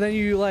hair and then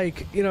you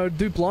like, you know,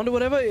 do blonde or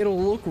whatever,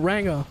 it'll look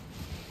ranger.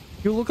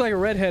 You'll look like a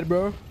redhead,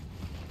 bro.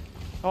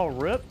 Oh,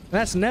 rip.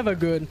 That's never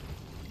good.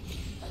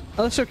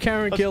 Unless you're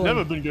Karen Gillan. That's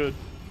never been good.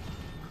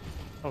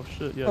 Oh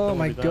shit, yeah. Oh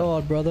my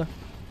god, brother.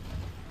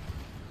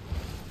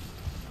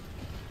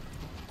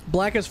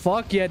 Black as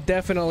fuck? Yeah,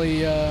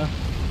 definitely.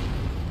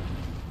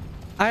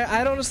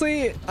 I'd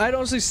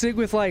honestly stick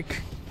with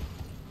like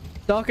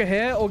darker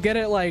hair or get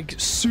it like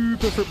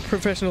super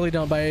professionally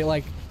done by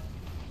like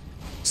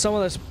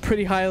someone that's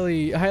pretty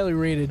highly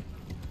rated.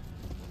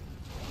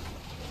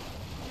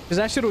 Cause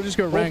that shit will just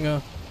go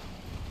ranger.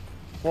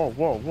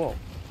 Whoa.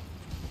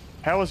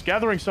 Power's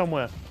gathering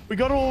somewhere. We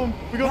got all of them.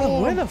 We got all of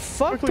them. Where the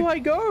fuck do I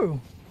go?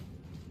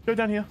 Go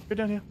down here. Go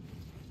down here.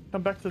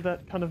 Come back to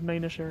that kind of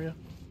mainish area.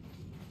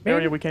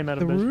 Area we came out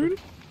of. The ruin?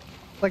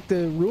 Like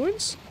the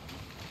ruins?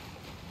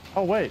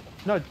 Oh wait,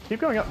 no, keep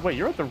going up. Wait,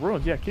 you're at the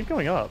ruins. Yeah, keep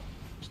going up.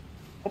 Just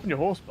open your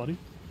horse, buddy.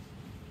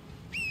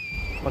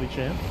 Buddy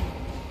champ.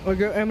 Or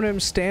go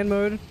Eminem stand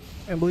mode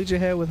and bleach your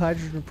hair with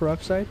hydrogen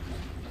peroxide.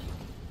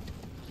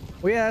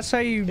 Well, yeah, that's how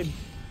you.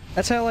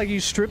 That's how like you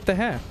strip the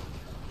hair.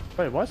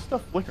 Wait, why is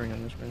stuff flickering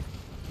on your screen?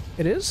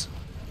 It is.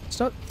 It's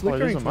not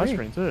flickering. Oh, it is on my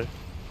screen too.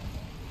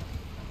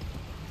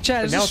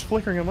 Chat, now it's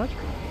flickering on my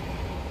screen.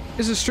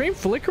 Is the stream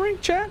flickering,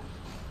 chat?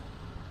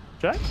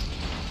 Chat?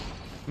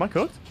 Am I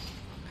cooked?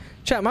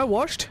 Chat, am I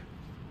washed?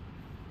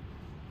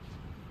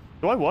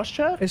 Do I wash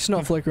chat? It's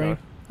not flickering. No.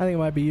 I think it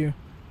might be you.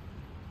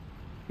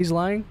 He's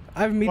lying.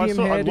 I have medium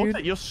hair, I looked dude.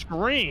 At your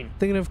screen.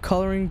 Thinking of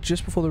coloring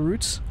just before the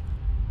roots.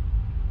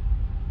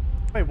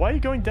 Wait, why are you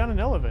going down an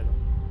elevator?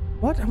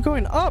 What? I'm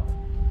going up.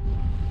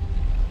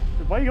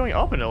 Dude, why are you going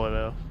up an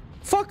elevator?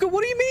 Fucker,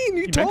 what do you mean?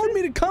 You told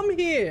me to come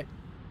here.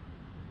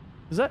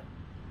 Is that...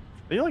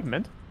 Are you like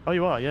meant? Oh,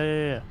 you are.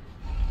 Yeah.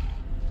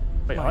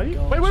 Wait, are you?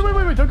 God,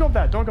 wait. Don't go up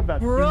that. Don't go up that.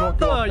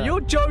 Brother,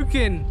 you're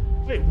joking.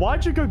 Wait,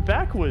 why'd you go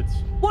backwards?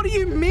 What do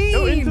you mean?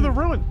 Go into the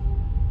ruin.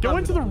 Go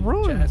into the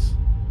ruins.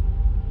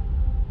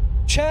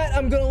 Chat,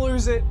 I'm gonna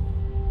lose it.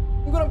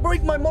 I'm gonna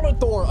break my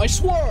monitor. I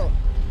swear.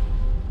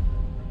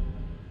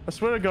 I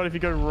swear to God, if you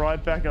go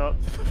right back up.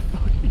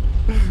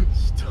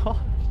 Stop.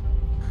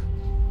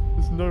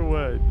 There's no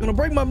way. I'm gonna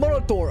break my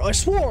monitor. I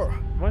swear.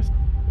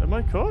 Am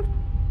I cooked?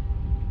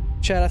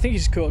 Chat, I think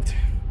he's cooked.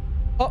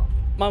 Oh,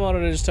 my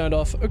monitor just turned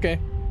off. Okay.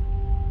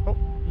 Oh,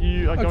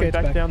 you are going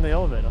back down the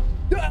elevator.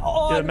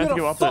 Oh, I'm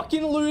gonna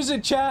fucking lose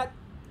it, chat.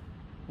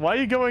 Why are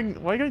you going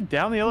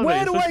down the elevator?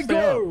 Where do I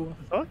go?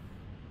 Huh?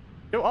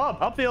 Go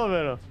up the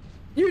elevator.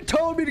 You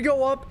told me to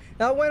go up,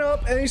 and I went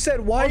up, and you said,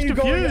 why are you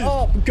confused. going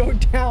up? Go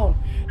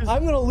down.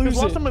 I'm gonna lose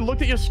it. Last time I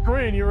looked at your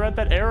screen, you were at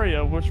that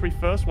area which we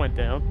first went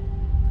down.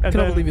 And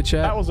Can I believe it,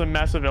 chat? That was a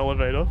massive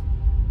elevator.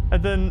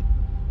 And then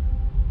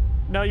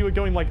now you were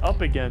going like up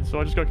again, so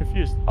I just got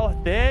confused. Oh,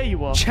 there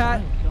you are.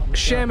 Chat,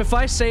 Sham, if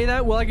I say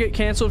that, will I get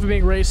canceled for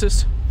being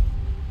racist?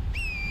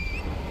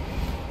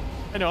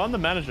 Hey, no, I'm the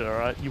manager,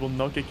 alright? You will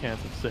not get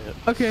cancelled, say it.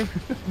 Okay.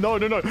 No.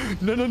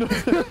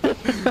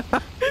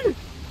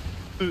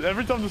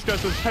 Every time this guy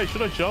says, hey,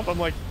 should I jump? I'm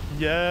like,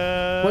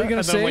 yeah. What are you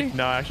gonna say? I'm like,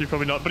 nah, actually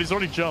probably not, but he's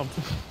already jumped.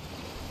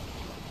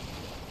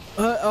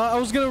 I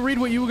was gonna read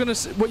what you were gonna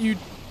what you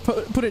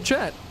put in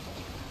chat.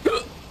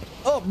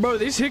 Oh, bro,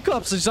 these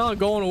hiccups just aren't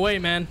going away,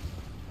 man.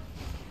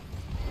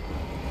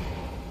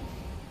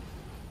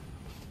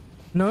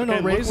 No, okay,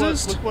 no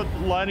raises. Look what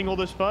lighting all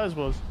those fires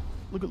was.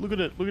 Look at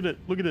it.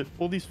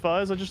 All these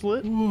fires I just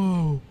lit.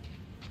 Whoa.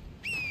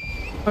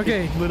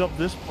 Okay. It lit up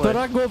this place.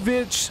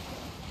 Dragovic,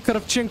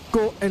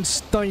 Kravchenko, and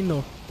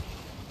Steiner.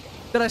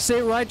 Did I say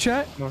it right,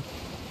 chat? No.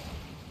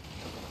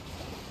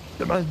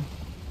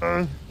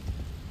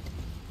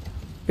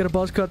 Get a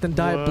buzz cut, then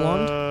dye it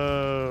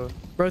blonde.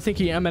 Bro, I think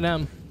he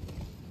Eminem.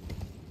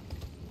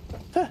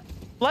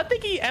 I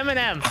think he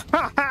Eminem.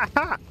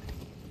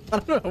 I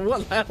don't know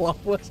what that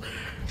laugh was.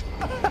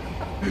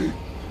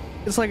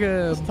 It's like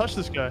a... Just touch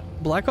this guy.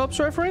 Black Ops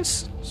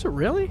reference? Is it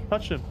really?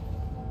 Touch him.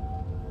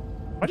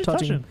 Why'd you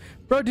touch him?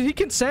 Bro, did he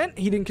consent?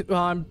 He didn't... Oh,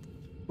 I'm...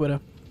 Widow.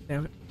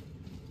 Damn it.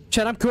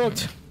 Chat, I'm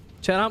cooked.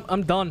 Chat,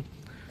 I'm done.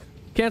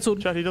 Cancelled.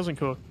 Chat, he doesn't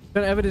cook.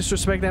 Don't ever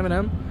disrespect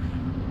Eminem.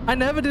 I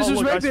never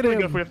disrespected him.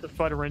 If we have to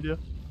fight a reindeer.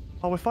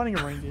 Oh, we're fighting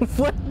a reindeer.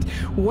 What?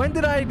 When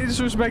did I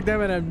disrespect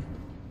Eminem?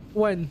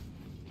 When?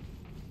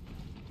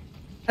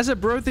 I said,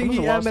 bro, think he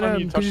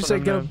Eminem because you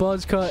said get a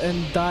buzz cut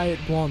and dye it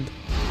blonde.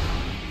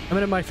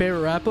 Eminem, my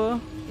favorite rapper.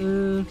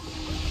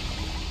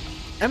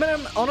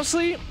 Eminem,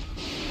 honestly,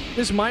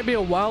 this might be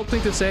a wild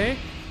thing to say,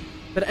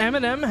 but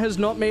Eminem has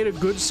not made a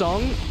good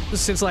song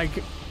since for like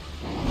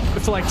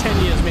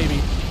 10 years, maybe.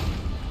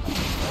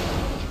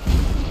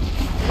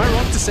 Am I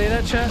wrong to say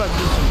that, chat?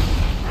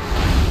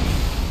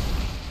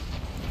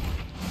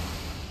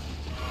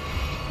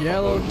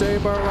 Yellow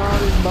tape around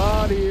his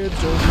body, it's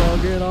a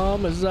fucking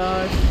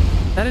homicide.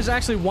 That is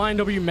actually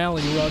YNW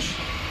Melly, Rush.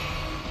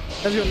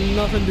 That's got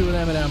nothing to do with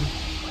Eminem.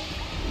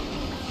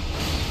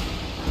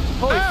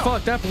 Holy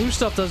fuck, that blue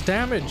stuff does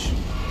damage.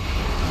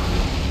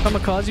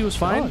 Kamikaze was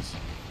fine?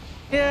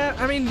 Yeah,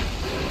 I mean,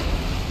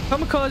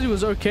 Kamikaze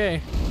was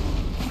okay.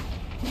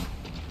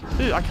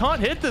 Dude, I can't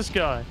hit this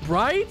guy.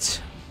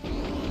 Right?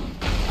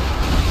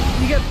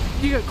 You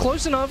get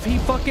close enough, he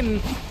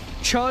fucking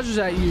charges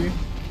at you,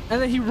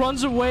 and then he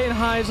runs away and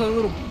hides like a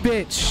little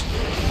bitch.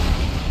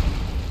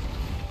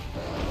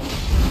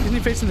 Isn't he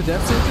facing the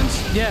death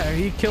sentence? Yeah,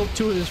 he killed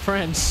 2 of his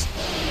friends.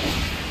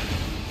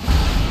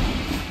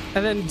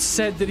 And then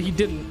said that he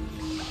didn't.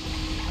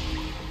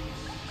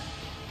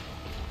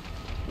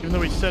 Even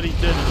though he said he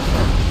did.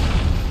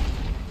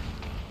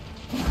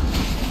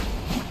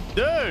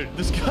 Dude,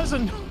 this guy's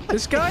a...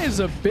 This guy is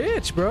a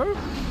bitch, bro.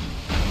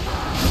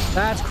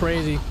 That's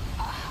crazy.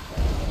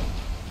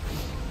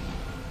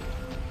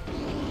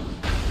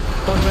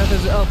 Talking about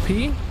this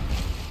LP?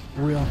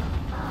 Real.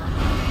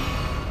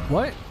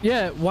 What?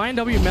 Yeah,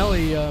 YNW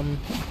Melly,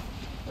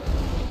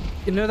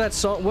 you know that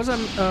song? Was that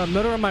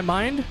Murder on My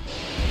Mind?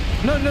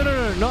 No,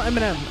 not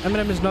Eminem.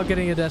 Eminem is not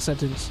getting a death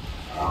sentence.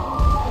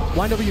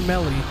 YNW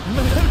Melly.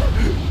 No.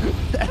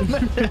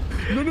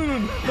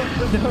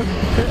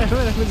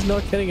 Eminem is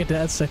not getting a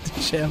death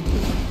sentence, Sham.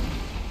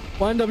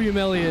 YNW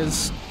Melly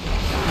is...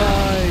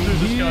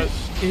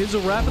 he's a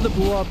rapper that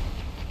blew up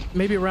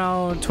maybe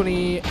around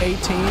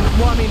 2018.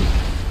 Well, I mean,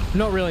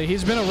 not really.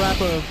 He's been a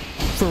rapper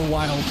for a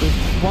while, but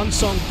one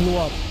song blew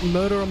up,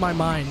 Murder on My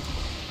Mind.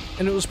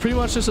 And it was pretty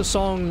much just a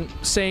song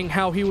saying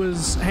how he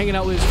was hanging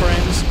out with his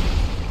friends,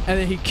 and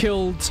then he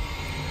killed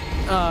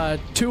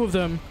 2 of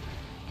them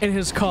in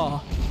his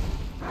car.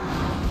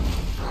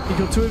 He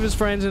killed 2 of his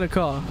friends in a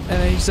car, and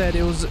then he said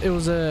it was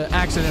an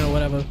accident or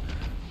whatever.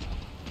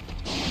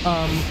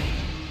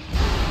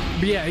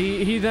 But yeah,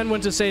 he then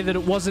went to say that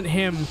it wasn't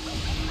him,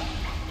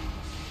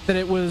 that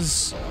it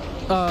was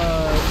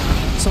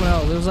someone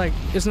else. It was like,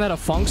 isn't that a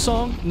funk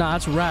song? Nah,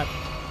 it's rap.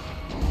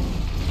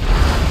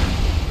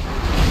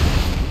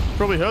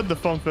 Probably heard the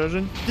funk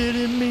version.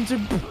 Didn't mean to.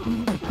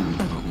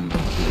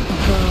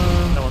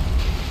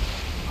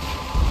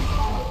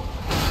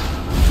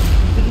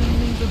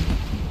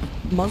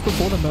 Months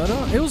before the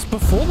murder? It was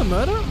before the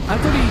murder? I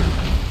thought he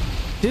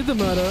did the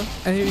murder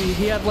and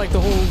he had like the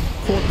whole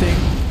court thing,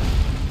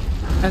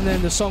 and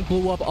then the song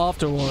blew up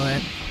after all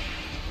that.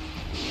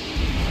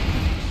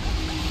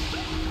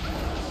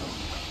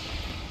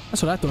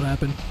 That's what I thought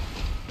happened.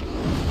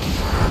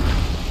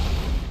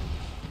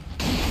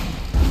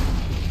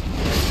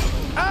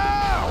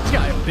 Ow! This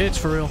guy a bitch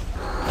for real.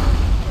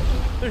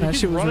 Dude, that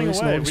shit was running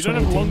away. We don't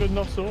have long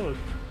enough sword.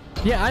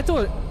 Yeah, I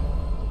thought...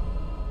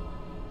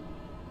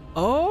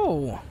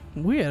 Oh.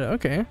 weird.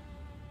 Okay.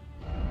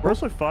 We're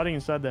also fighting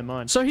inside their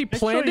mind. So he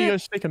planned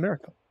it. Stick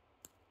America.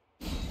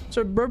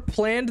 So bro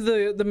planned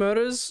the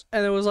murders,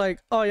 and it was like,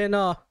 oh yeah,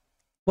 nah,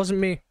 wasn't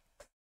me.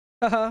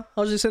 Haha,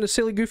 I was just in a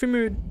silly, goofy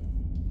mood.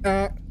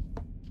 That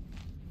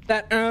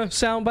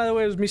sound, by the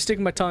way, was me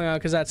sticking my tongue out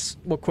because that's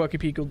what quirky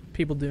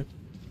people do.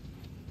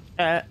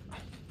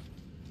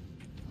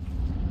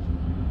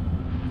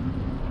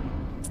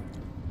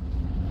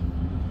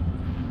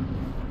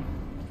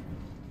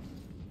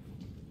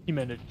 He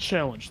made a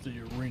challenge to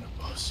the arena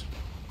bus.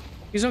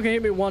 He's not gonna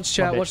hit me once,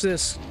 chat. Watch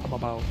this. I'm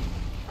about.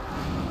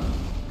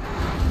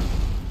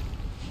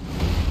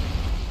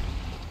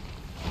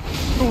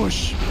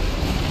 Push.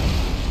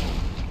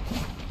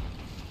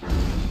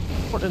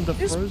 What in the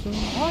frozen?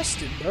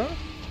 Boston, bro.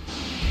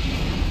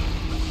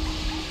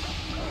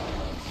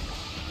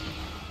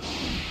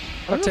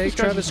 Hot take,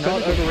 Travis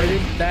Scott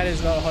overrated. That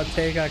is not a hot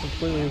take. I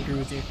completely agree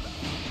with you.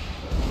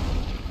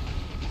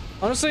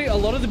 Honestly, a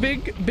lot of the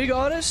big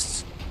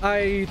artists,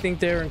 I think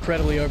they're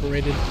incredibly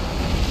overrated.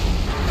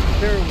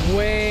 There are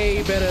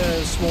way better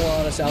small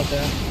artists out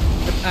there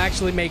that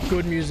actually make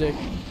good music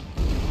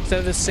instead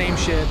of the same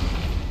shit.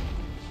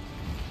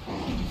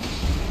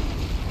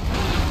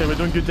 Okay, we're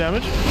doing good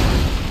damage.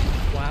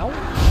 Wow.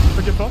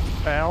 I get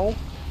fucked. Ow.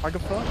 I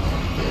get fucked.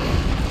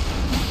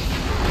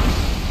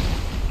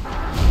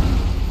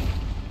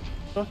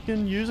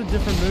 Fucking use a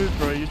different move,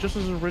 bro. You're just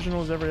as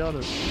original as every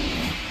other.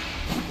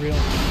 Real.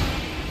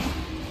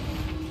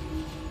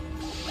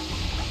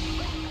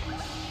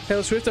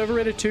 Taylor Swift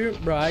overrated too?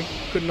 Bro, I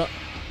could not.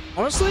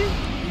 Honestly,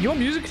 your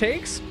music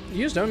takes,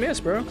 you just don't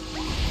miss, bro.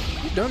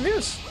 You don't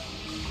miss.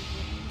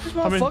 This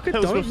motherfucker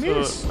don't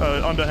miss.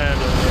 Underhand.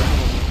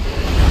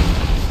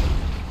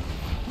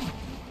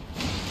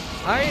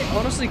 I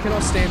honestly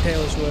cannot stand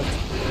Taylor Swift.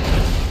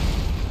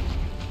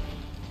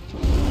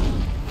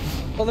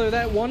 Although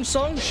that one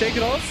song, Shake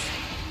It Off,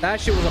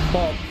 that shit was a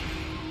bop.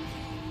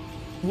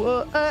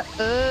 Whoa,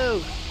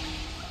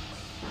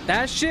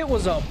 that shit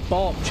was a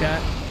bop,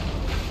 chat.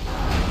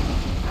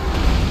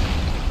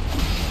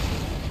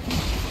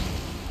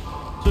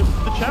 So if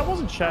the chat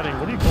wasn't chatting,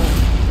 what do you call it?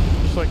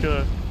 Just like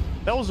a...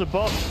 That was a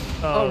bop.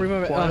 Oh,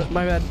 remember.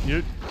 My bad.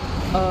 Mute.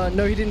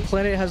 No, he didn't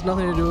plan it. It has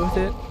nothing to do with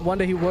it. One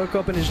day he woke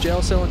up in his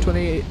jail cell in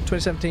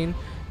 2017,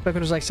 back when he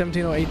was like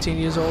 17 or 18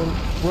 years old.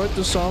 Wrote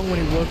the song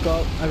when he woke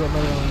up. I got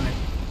murdered on it.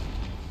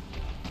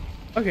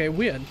 Okay,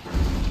 weird.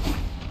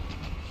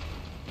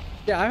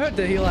 Yeah, I heard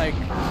that he like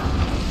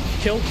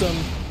killed them,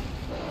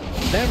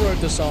 then wrote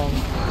the song.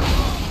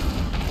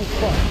 Oh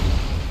fuck.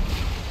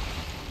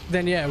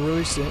 Then yeah,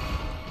 released it.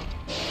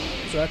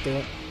 That's what I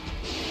thought.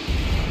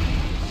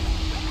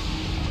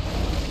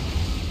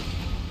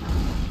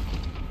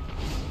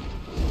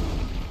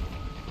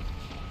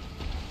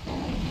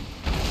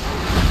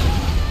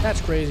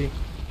 That's crazy.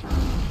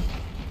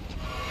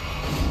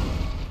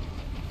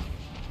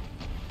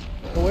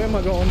 Well, where am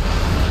I going?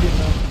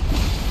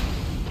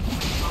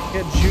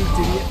 Get juked,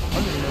 idiot. I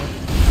don't know.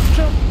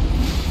 Jump!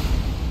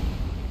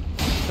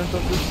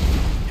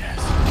 Yes.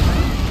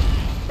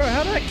 Bro,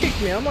 how did that kick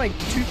me? I'm like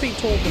 2 feet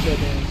tall for that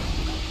man.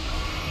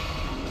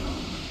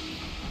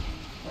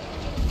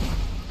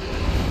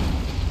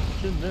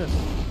 Shouldn't miss.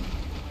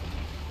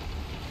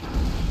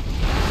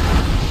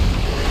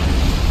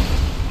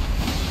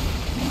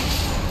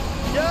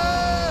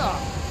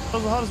 That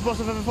was the hardest boss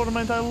I've ever fought in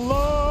my entire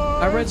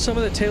life. I read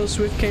somewhere that Taylor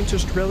Swift came to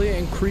Australia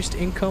and increased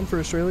income for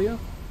Australia.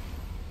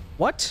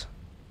 What?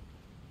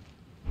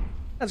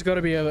 That's got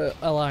to be a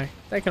lie.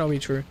 That cannot be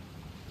true.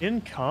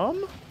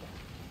 Income?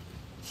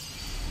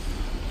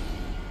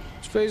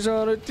 His face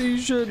on a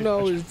t-shirt,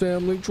 now his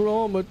family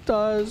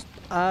traumatized.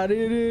 I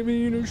didn't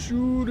mean to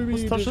shoot him,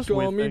 he just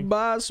caught me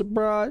by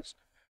surprise.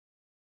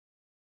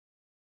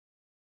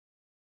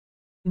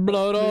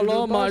 Blood all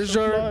on my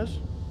shirt.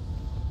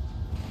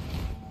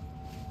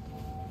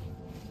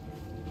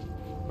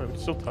 Wait, we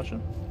can still touch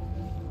him?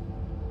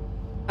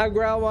 I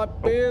grabbed my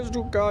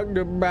pistol, cocked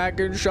it back,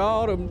 and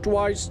shot him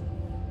twice.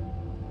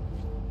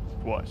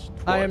 Twice.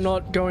 I am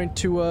not going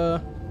to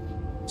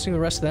sing the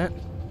rest of that.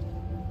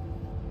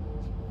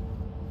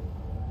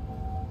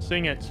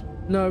 Sing it.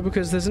 No,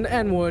 because there's an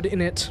N-word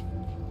in it.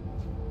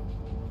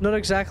 Not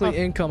exactly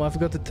income, I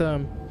forgot the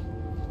term.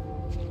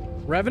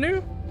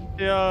 Revenue?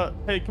 Yeah,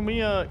 hey, can we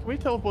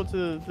teleport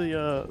to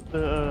the,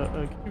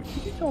 can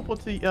you teleport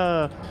to,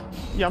 yeah,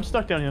 I'm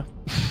stuck down here.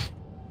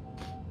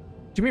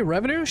 Do you mean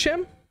revenue,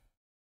 Shem?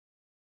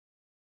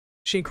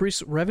 She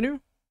increased revenue?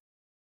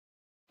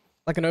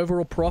 Like an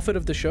overall profit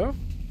of the show?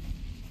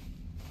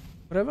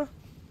 Whatever?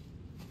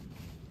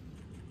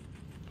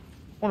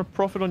 I want to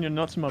profit on your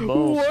nuts and my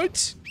balls.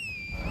 What?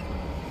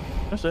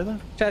 Did I say that?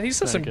 Chad, he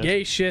says some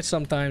gay shit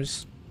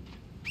sometimes.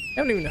 I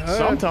haven't even heard.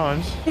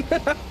 Sometimes.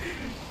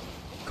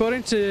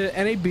 According to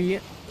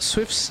NAB,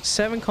 Swift's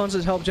 7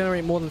 concerts helped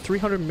generate more than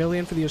 $300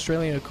 million for the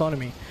Australian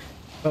economy.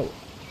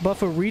 But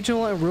for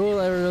regional and rural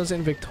areas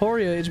in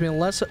Victoria, it's been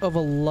less of a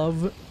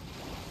love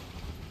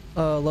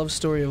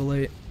story of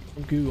late.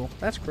 From Google.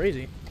 That's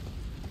crazy.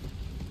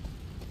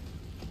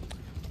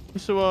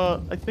 So,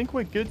 I think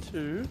we're good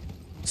to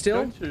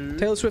still,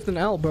 Taylor Swift and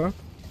L, bro.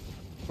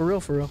 For real,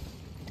 for real.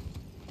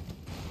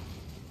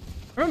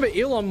 I remember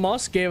Elon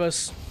Musk gave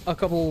us a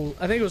couple,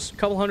 I think it was a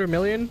couple $100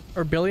 million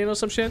or billion or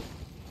some shit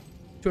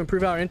to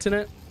improve our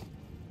internet.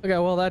 Look at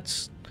well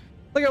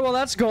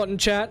that's gotten,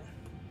 chat.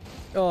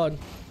 God.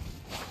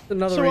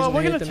 Another so reason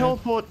we're gonna to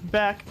teleport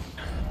back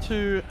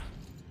to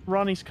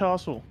Ronnie's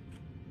castle,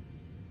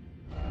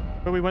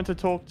 where we went to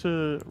talk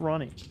to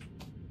Ronnie.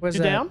 Where's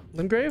you that? Down?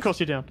 Limgrave? Of course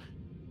you're down.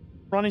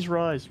 Ronnie's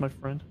Rise, my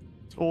friend.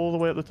 It's all the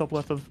way at the top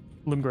left of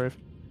Limgrave.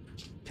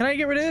 Can I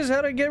get rid of this?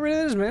 How do I get rid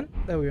of this, man?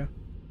 There we go.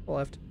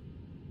 Left.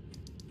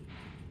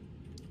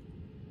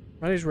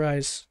 Ronnie's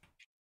Rise.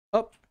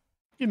 Up.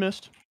 You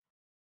missed.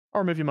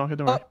 I'll remove your marker,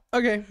 don't worry.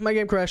 Okay, my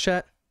game crashed,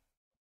 chat.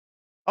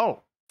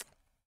 Oh.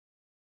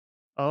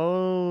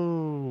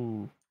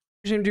 Oh.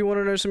 Jim, do you want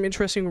to know some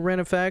interesting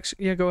random facts?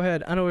 Yeah, go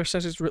ahead. I know where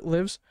Census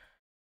lives.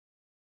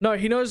 No,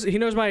 he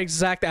knows my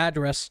exact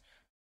address.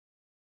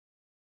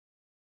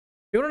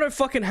 You wanna know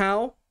fucking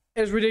how?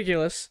 It's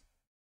ridiculous.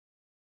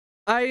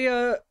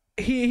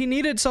 He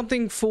needed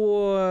something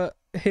for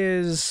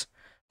his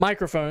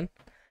microphone.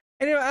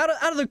 And you know,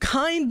 out of the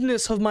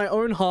kindness of my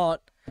own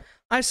heart,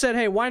 I said,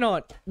 hey, why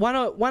not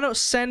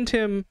send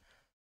him,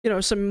 you know,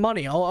 some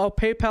money? I'll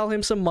PayPal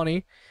him some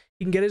money.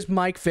 He can get his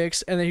mic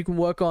fixed, and then he can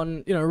work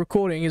on, you know,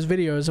 recording his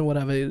videos and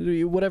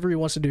whatever he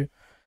wants to do.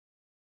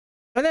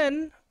 And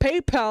then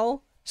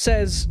PayPal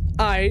says,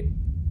 alright,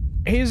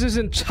 here's his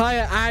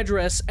entire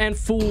address and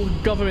full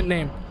government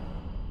name.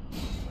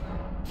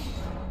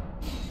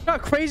 You know how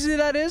crazy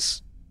that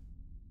is?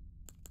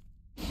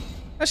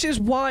 That shit is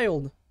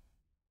wild.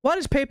 Why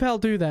does PayPal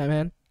do that,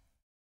 man?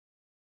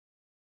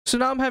 So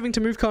now I'm having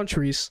to move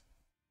countries.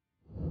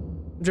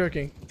 I'm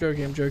joking.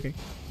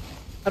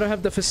 I don't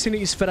have the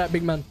facilities for that,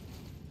 big man.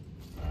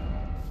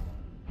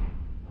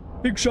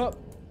 Big shot.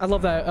 I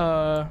love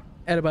that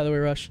edit, by the way,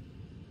 Rush.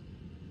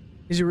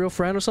 Is he a real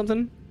friend or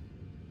something?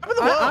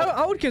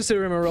 I would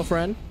consider him a real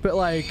friend, but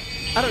like,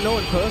 I don't know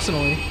him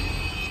personally.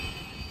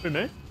 Who,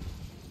 me?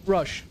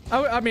 Rush.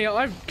 I mean,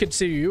 I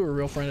consider you a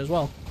real friend as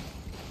well.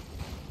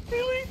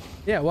 Really?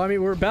 Yeah, well, I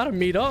mean, we're about to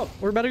meet up.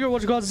 We're about to go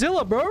watch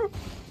Godzilla, bro.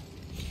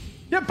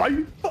 Yeah,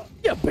 baby.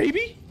 Yeah,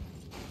 baby.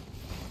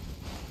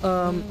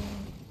 Wait,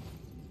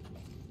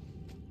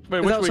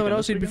 is that someone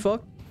else you'd be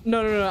fucked?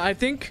 No. I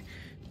think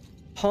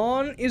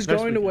Han is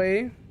going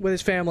away with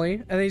his family,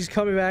 and then he's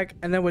coming back,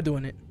 and then we're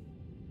doing it.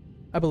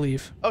 I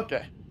believe.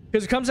 Okay.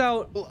 Because it comes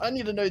out. Well, I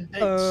need to know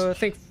dates. I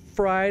think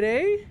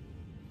Friday. It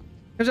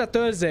comes out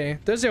Thursday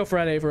or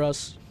Friday for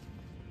us.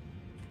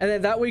 And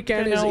then that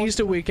weekend is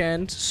Easter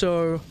weekend,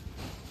 so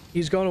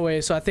he's going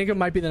away. So I think it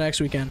might be the next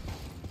weekend.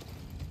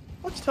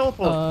 Let's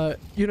teleport.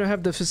 You don't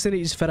have the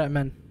facilities for that,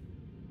 man.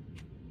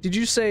 Did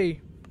you say,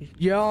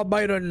 yeah,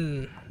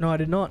 Biden? No, I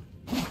did not.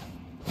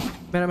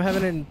 Man, I'm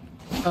having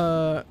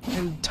an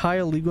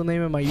entire legal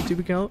name in my YouTube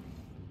account.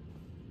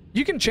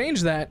 You can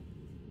change that.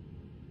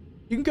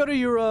 You can go to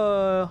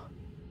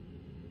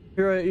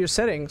your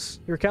settings,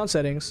 your account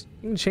settings.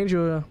 You can change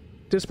your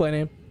display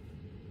name.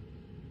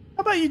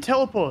 How about you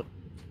teleport?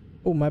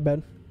 Oh, my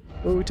bad.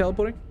 Where are we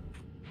teleporting?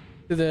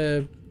 To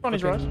the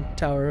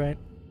tower, right?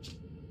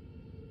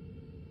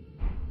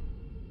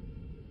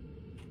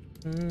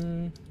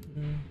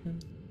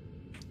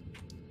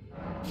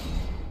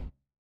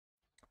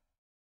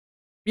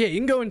 Yeah, you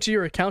can go into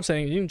your account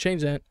settings. You can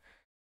change that.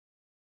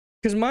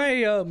 Because my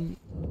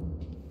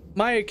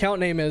account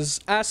name is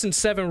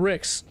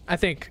Aston7Ricks, I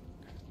think.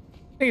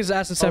 I think it's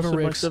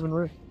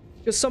Aston7Ricks.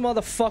 Because some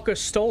motherfucker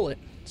stole it.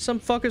 Some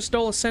fucker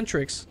stole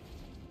Eccentrics.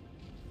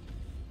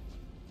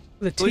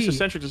 The T. At least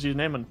Eccentrics is your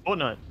name on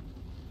Fortnite.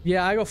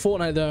 Yeah, I got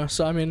Fortnite though,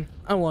 so I mean,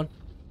 I won.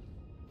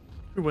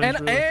 Who wins,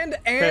 and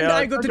really?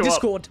 I got the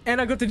Discord.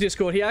 And I got the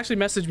Discord. He actually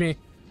messaged me.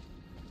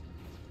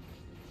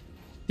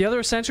 The other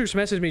Eccentrics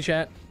messaged me,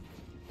 chat.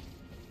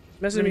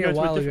 Messaged me a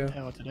while ago.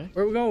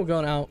 Where are we going? We're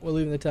going out. We're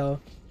leaving the tower.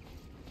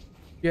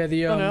 Yeah,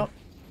 the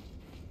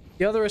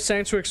other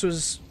Eccentrics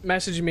was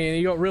messaging me, and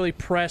he got really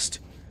pressed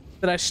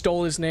that I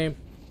stole his name,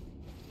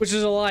 which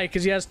is a lie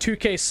because he has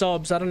 2K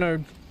subs. I don't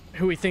know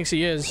who he thinks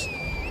he is.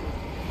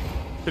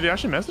 Did he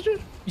actually message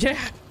you? Yeah.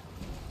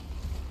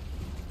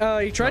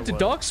 He tried to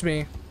dox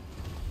me.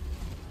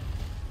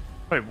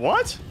 Wait,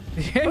 what?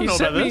 Yeah, he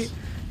sent me.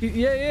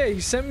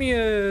 He sent me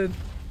a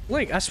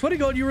link. I swear to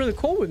God, you were in the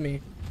call with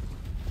me.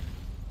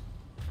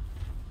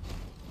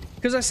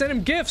 Because I sent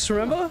him gifts,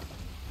 remember?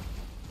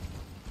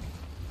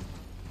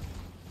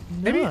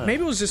 Maybe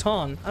it was just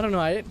Han. I don't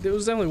know. It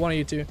was definitely one of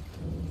you two.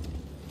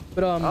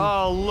 But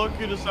oh, look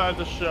who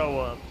decided to show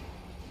up.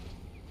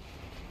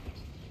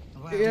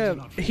 Yeah,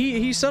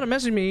 he started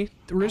messaging me.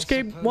 The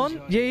RuneScape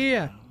one?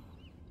 Yeah.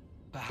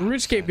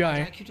 RuneScape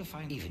guy.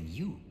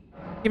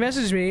 He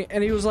messaged me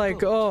and he was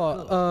like,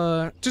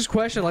 oh, just a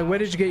question, like, where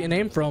did you get your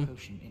name from?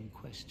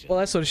 Well,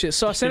 that sort of shit.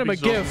 So I sent him a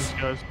GIF.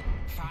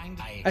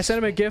 I sent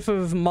him a GIF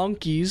of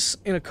monkeys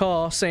in a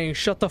car saying,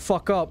 shut the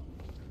fuck up.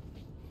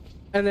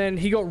 And then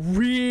he got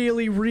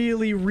really,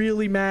 really,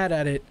 really mad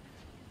at it.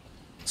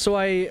 So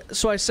I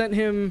sent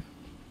him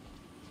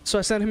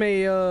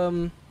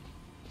a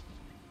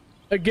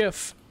a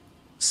GIF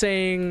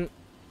saying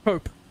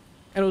hope,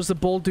 and it was the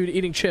bald dude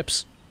eating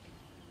chips.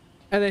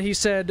 And then he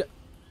said,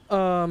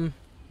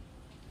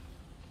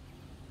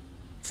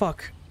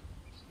 fuck.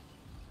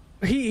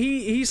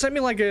 He sent me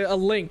like a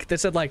link that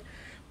said like,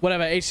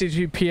 whatever,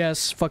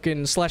 HTTPS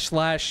fucking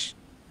 //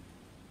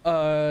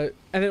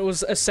 and it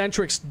was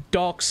Eccentric's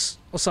docs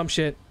or some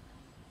shit.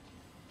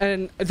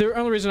 And the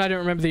only reason I don't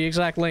remember the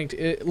exact link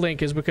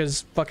is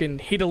because fucking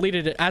he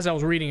deleted it as I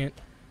was reading it.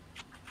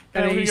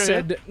 And then he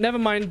said, never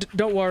mind,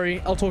 don't worry,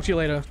 I'll talk to you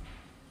later.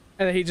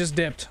 And then he just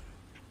dipped.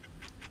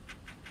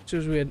 Which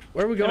was weird.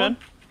 Where are we going?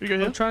 You go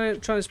here? I'm trying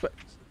to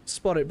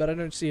spot it, but I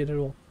don't see it at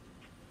all.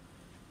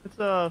 It's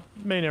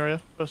main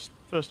area, first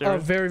area. Oh,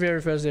 very,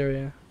 very first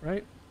area,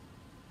 right?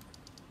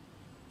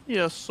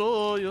 Yes,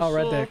 sir. Yes, oh,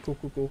 right there. Cool,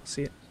 cool, cool.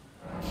 See it.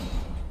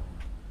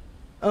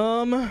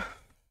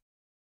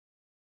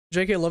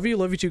 JK, love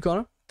you too,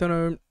 Connor. Don't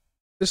know.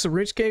 This is a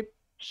RuneScape.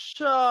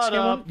 Shut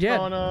up, yeah.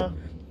 Connor.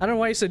 I don't know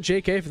why you said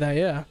JK for that.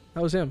 Yeah,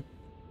 that was him.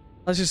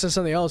 Unless you said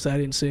something else that I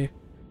didn't see.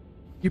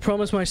 You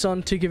promised my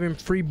son to give him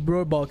free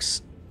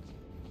Robux.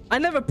 I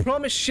never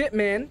promised shit,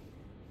 man.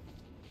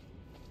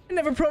 I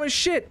never promised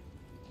shit.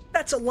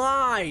 That's a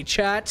lie,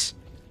 chat.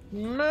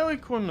 Merry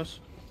Christmas.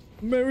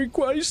 Merry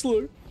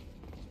Chrysler.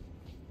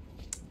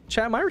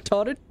 Chat, am I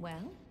retarded?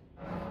 Well,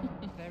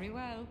 very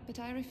well, but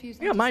I refuse.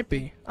 Yeah, it might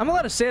be. I'm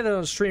allowed to say that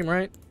on stream,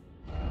 right?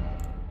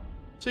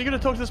 So you're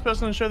gonna talk to this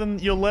person and show them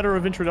your letter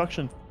of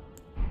introduction.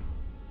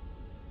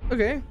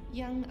 Okay.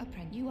 Young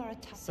apprentice, you are a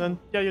tough. Then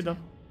yeah, you're done.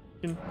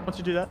 Once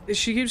you do that,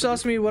 she keeps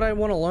asking me what I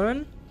want to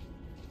learn.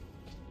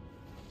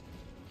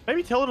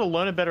 Maybe tell her to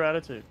learn a better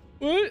attitude.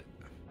 What?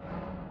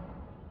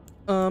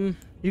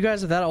 You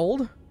guys are that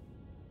old? What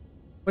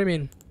do you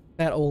mean,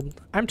 that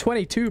old? I'm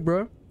 22,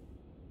 bro.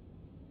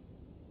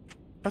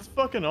 That's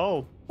fucking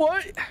old.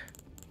 What?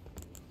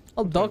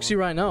 I'll dox you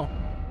right now.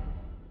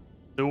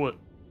 Do it.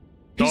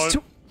 He's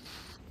I'm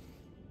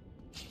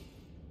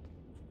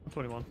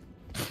 21.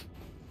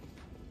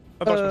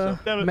 I doxed myself.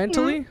 Damn it.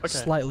 Mentally? Okay.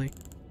 Slightly.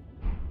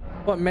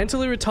 What,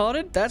 mentally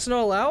retarded? That's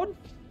not allowed?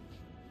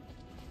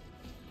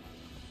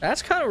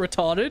 That's kind of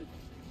retarded.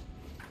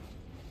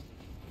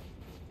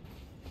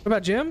 What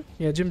about Jim?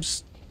 Yeah,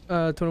 Jim's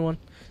 21.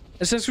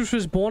 Eccentrix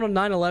was born on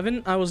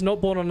 9/11. I was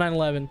not born on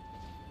 9/11.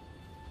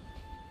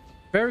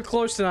 Very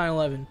close to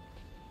 9/11.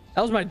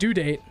 That was my due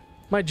date.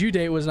 My due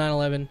date was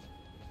 9/11.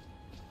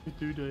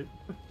 Due date.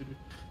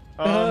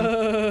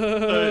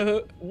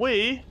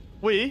 We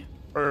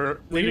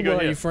need to go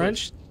what, here. you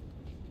French?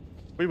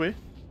 Go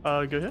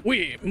here.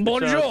 Oui,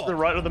 bonjour. To the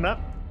right of the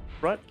map.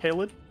 Right,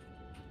 Khaled.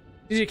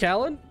 DJ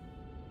Khaled?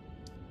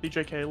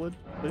 DJ Khaled,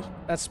 please.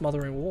 That's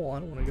Smothering Wall. I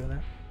don't want to go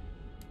there.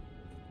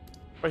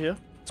 Right here.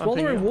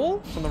 Smothering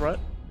Wall? It's on the right.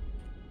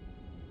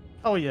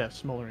 Oh yeah,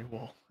 Smothering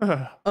Wall.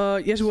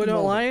 Yes, we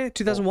don't lie.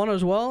 2001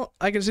 as well.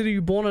 I consider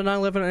you born on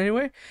 9/11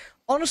 anyway.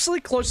 Honestly,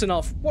 close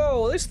enough.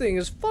 Whoa, this thing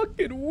is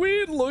fucking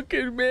weird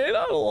looking, man.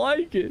 I don't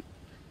like it.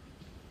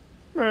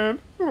 Man,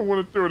 I don't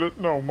want to do it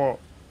no more.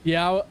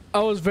 Yeah, I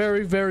was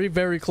very, very,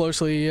 very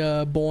closely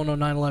born on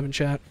 9/11,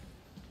 chat.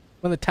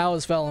 When the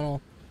towers fell and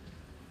all.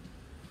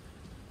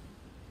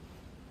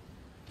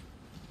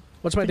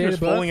 What's my date of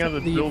birth?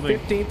 The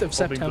 15th of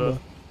September.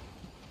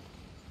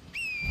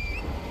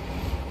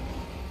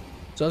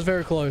 So I was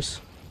very close.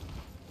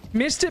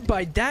 Missed it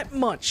by that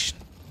much.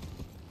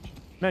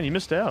 Man, you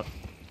missed out.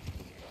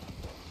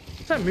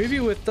 What's that movie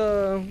with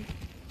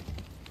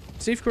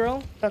Steve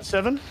Carell? That's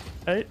 7,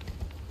 8.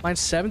 Mine's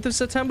 7th of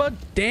September?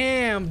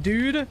 Damn,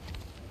 dude.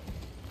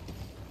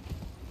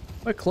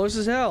 We're close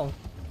as hell.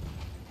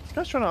 This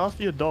guy's trying to ask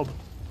for your dob.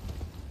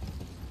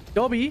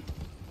 Dobby?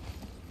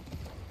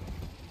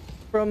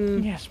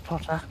 From... Yes,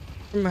 Potter.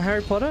 From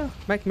Harry Potter?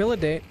 Mac Miller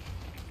date.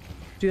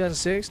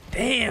 2006.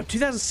 Damn,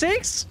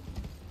 2006?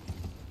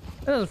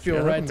 That doesn't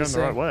feel right to say.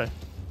 The right way.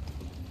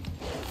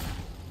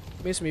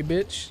 Miss me,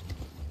 bitch.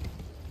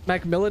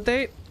 Mac Miller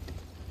date?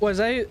 What,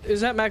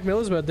 is that Mac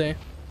Miller's birthday?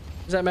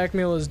 Is that Mac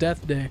Miller's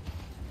death day?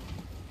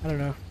 I don't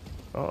know.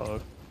 Uh-oh.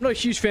 I'm not a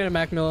huge fan of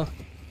Mac Miller.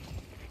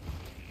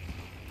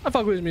 I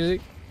fuck with his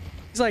music.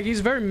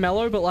 He's very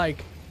mellow, but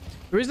like,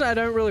 the reason I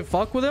don't really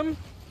fuck with him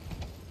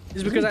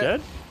is because he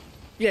dead?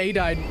 Yeah, he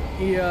died.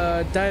 He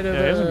died of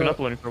he hasn't been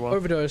uploading for a while.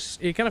 Overdose.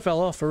 He kind of fell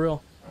off for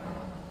real.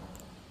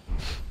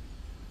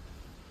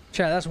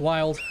 Chat, that's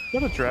wild.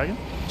 Is that a dragon?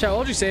 Chat, why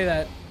would you say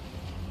that?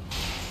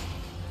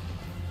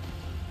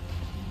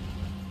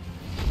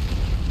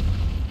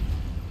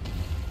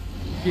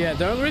 Yeah,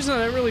 the only reason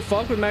I don't really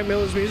fuck with Mac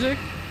Miller's music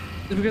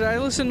is because I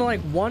listen to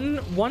like one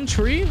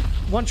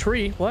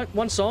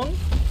song.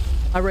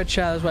 I read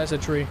chat, that's why I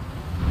said tree.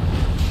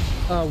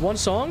 One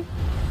song,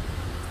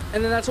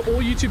 and then that's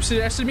all YouTube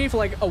suggested me for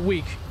like a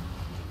week.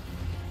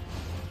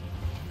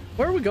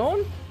 Where are we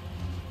going?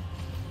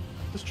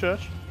 This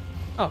church.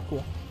 Oh,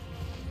 cool.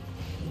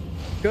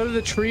 Go to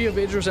the tree of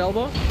Idris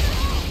Elba.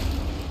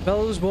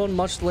 Vela was born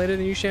much later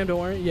than you, Sham, don't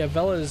worry. Yeah,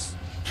 Vela is...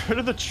 Go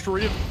to the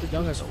tree of...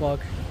 young as fuck.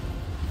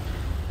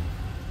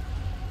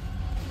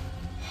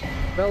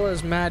 Vela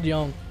is mad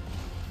young.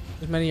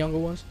 There's many younger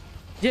ones.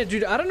 Yeah,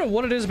 dude, I don't know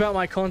what it is about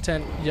my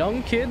content.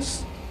 Young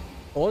kids,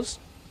 pause.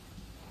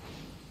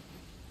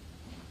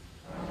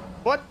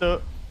 What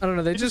the? I don't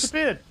know. They just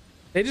disappeared.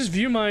 They just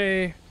view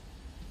my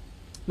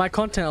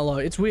content a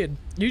lot. It's weird.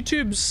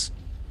 YouTube's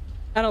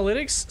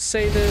analytics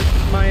say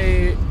that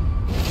my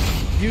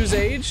views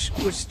age,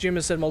 which Jim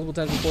has said multiple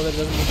times before, that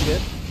doesn't mean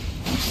shit.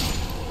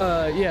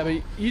 Yeah, but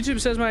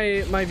YouTube says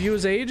my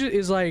viewers age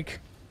is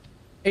like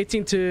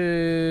 18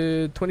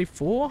 to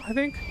 24, I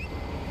think.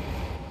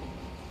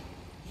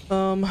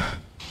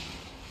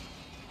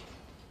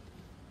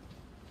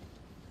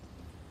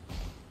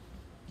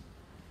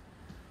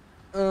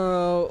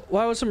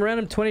 Why would some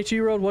random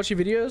 22-year-old watch your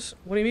videos?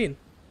 What do you mean?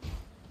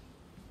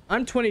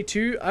 I'm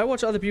 22. I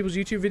watch other people's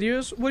YouTube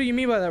videos. What do you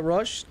mean by that,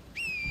 Rush?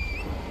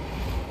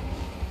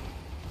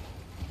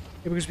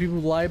 Yeah, because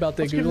people lie about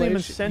their Google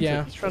age.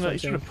 Yeah, he's trying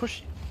to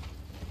push you.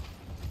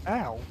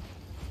 Ow.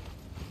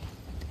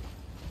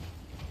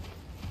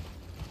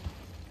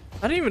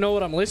 I don't even know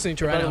what I'm listening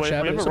to right now,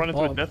 Chad. If we ever run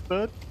into a death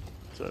bird,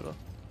 it's over.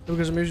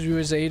 Because it moves you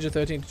as age of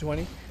 13 to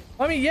 20.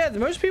 I mean, yeah,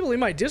 most people in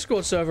my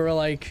Discord server are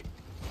like,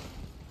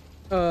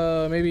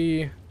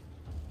 maybe,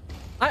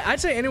 I'd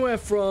say anywhere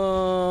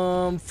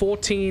from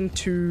 14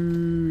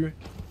 to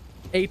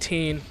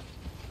 18,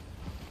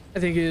 I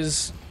think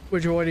is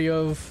majority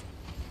of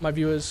my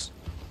viewers.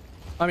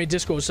 I mean,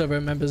 Discord server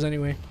members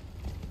anyway.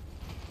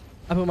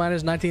 I put mine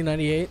as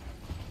 1998.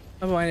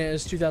 I put mine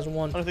as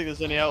 2001. I don't think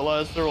there's any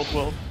outliers. They're all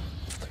 12.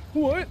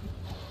 What?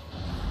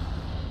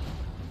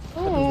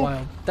 Oh. That was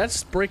wild.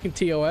 That's breaking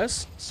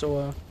TOS,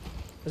 so,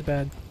 that's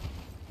bad.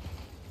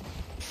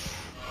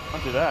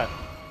 Don't do that.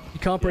 You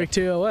can't break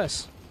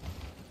TOS.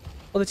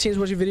 Other teams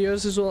watching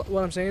videos is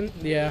what I'm saying?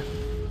 Yeah.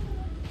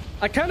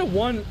 I kind of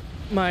want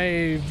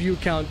my view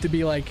count to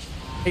be like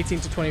 18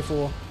 to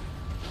 24.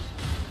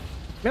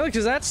 Mainly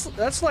because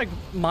that's like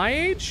my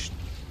age.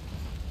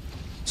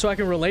 So I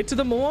can relate to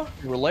them more.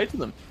 You relate to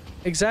them.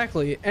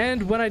 Exactly.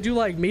 And when I do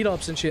like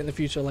meetups and shit in the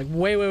future, like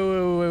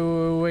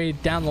way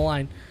down the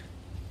line,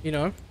 you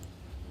know,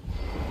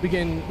 we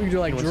can do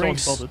like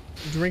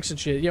drinks and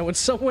shit. Yeah, when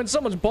someone's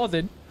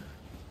bothered,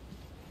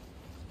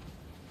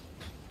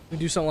 we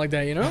do something like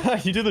that, you know?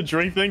 You do the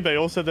drink thing. They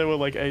all said they were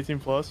like 18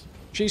 plus.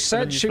 She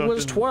said she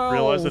was 12.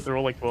 Realized that they're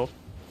all like 12.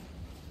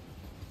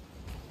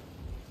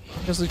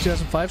 Just like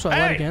 2005, so I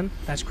lied again.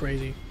 That's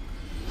crazy.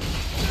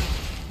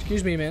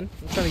 Excuse me, man.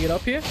 I'm trying to get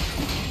up here.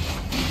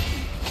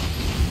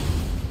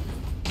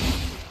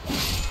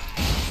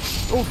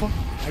 Oh, fuck.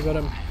 I got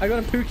him,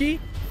 Pookie.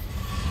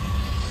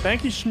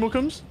 Thank you,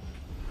 Schmookums.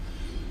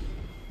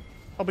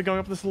 I'll be going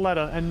up this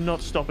ladder and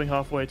not stopping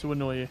halfway to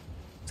annoy you.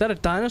 Is that a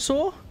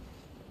dinosaur?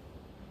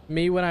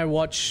 Me when I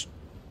watch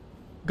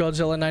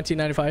Godzilla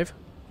 1995.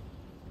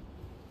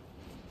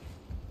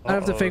 I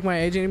don't have to fake my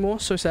age anymore.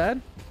 So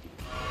sad.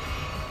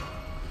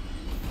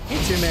 Me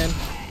too, man.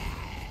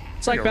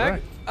 It's like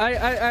back. Right.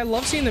 I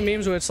love seeing the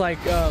memes where it's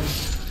like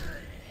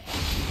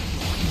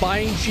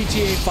buying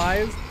GTA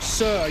 5.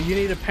 Sir, you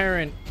need a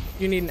parent.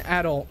 You need an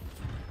adult.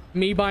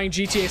 Me buying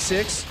GTA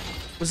 6.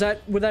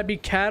 Would that be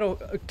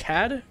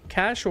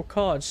cash or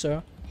card,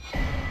 sir?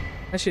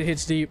 That shit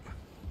hits deep.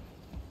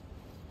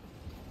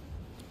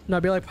 No,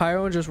 I'd be like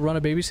Pyro and just run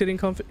a babysitting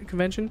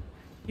convention.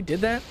 He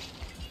did that?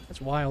 That's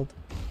wild.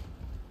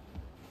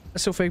 I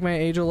still fake my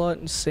age a lot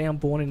and say I'm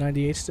born in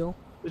 98 still.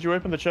 Did you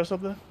open the chest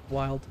up there?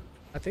 Wild.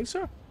 I think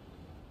so.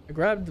 I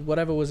grabbed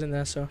whatever was in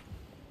there, so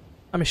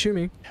I'm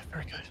assuming. Yeah,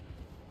 very good.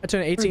 I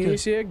turned 18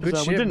 this year. Good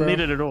shit, we didn't bro. need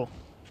it at all.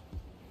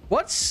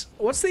 What's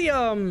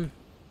the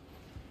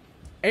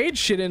age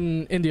shit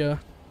in India?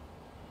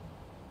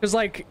 Because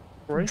like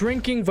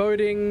drinking,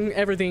 voting,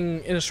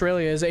 everything in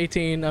Australia is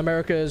 18.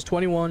 America is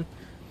 21.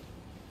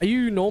 Are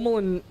you normal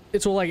and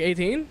it's all like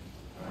 18?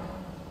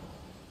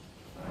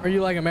 Or are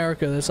you like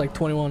America that's like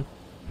 21? You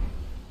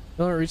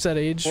don't reach that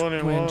age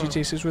when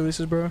GTA 6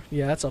 releases, bro?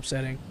 Yeah, that's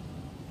upsetting.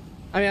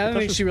 I mean, I don't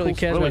think she really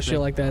cares about shit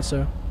like that,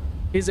 so.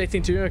 He's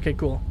 18 too? Okay,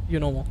 cool.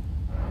 You're normal.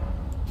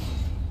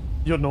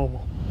 You're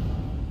normal.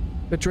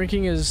 But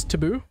drinking is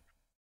taboo?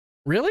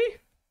 Really?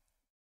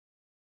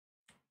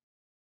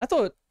 I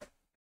thought...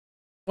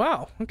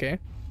 Wow, okay.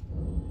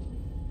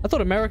 I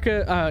thought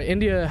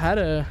India had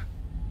a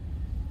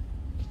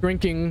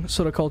drinking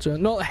sort of culture.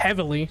 Not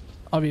heavily,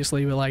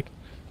 obviously, but like...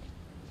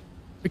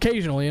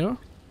 occasionally, you know?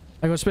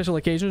 Like on special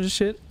occasions and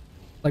shit.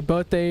 Like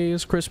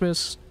birthdays,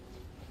 Christmas.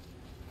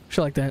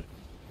 Shit like that.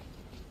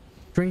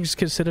 Drink is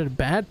considered a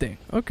bad thing.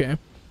 Okay.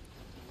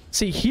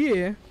 See,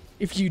 here,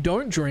 if you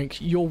don't drink,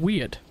 you're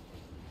weird.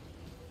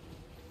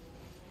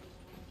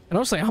 And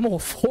honestly, I'm all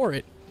for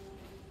it.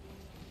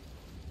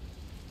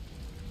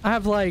 I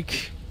have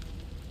like...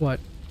 what?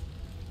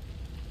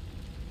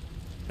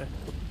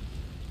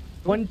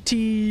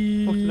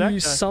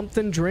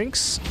 20-something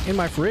drinks in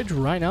my fridge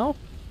right now.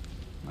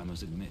 I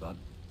must admit, but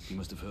he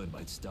must have heard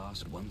by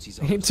stars at once. He's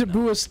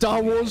into a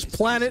Star Wars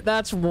planet?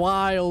 That's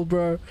wild,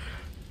 bro.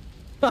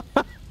 I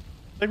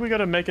think we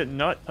gotta make it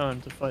night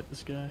time to fight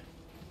this guy.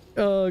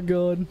 Oh,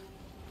 God.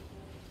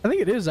 I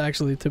think it is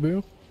actually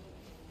taboo.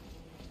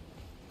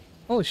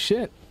 Holy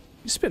shit.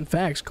 You spitting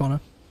facts, Connor.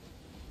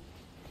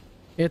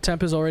 Air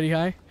temp is already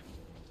high.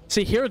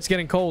 See, here it's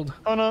getting cold.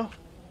 Oh no.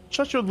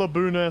 Shut your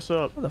laboon ass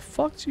up. Where the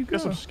fuck do you go?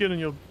 Get some skin in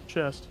your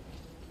chest.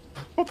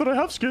 What did I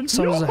have skin?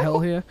 Summer's a hell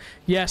here.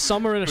 Yeah,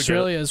 summer in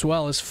Australia as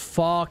well is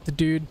fucked,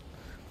 dude.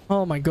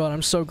 Oh my god,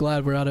 I'm so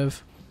glad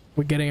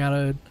we're getting out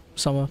of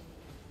summer.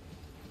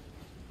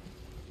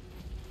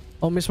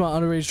 I'll miss my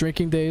underage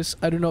drinking days.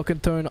 I do not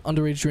condone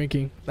underage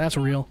drinking. That's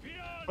real.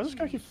 Why does this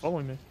guy keep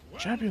following me?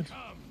 Champions,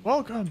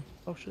 welcome.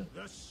 Oh shit.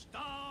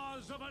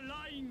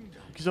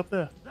 He's up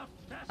there.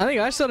 I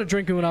think I started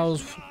drinking when I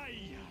was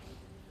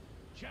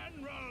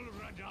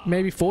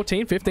maybe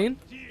 14, 15.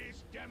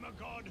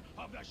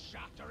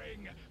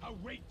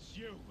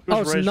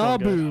 Oh, it's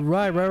Nabu.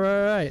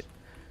 Right.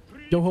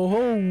 Yo ho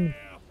ho.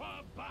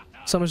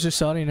 Summer's just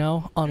starting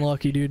now.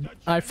 Unlucky, dude.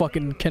 I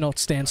fucking cannot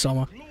stand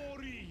summer.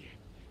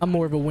 I'm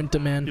more of a winter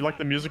man. You like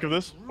the music of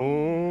this?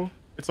 Oh,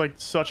 it's like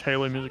such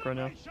Halo music right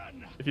now.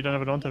 If you don't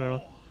have it on, turn it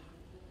on.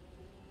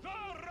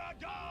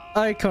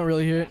 I can't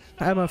really hear it.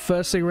 I had my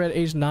first cigarette at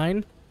age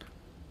 9.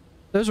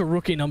 Those are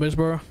rookie numbers,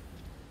 bro.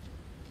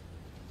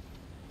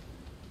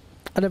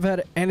 I never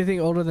had anything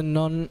older than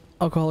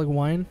non-alcoholic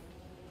wine.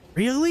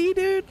 Really,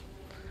 dude?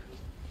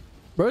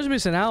 Bro's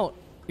missing out.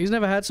 He's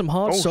never had some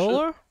hard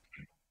solar?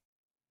 Shit.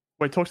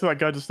 Wait, talk to that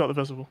guy to start the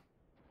festival.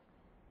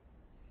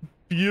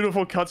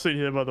 Beautiful cutscene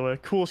here, by the way.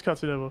 Coolest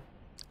cutscene ever.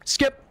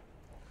 Skip!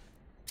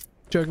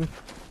 Joking.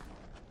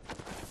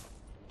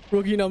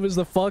 Rookie numbers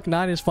the fuck.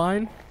 9 is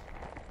fine.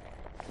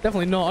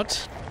 Definitely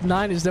not.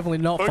 9 is definitely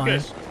not fine.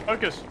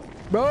 Focus.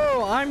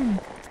 Bro, I'm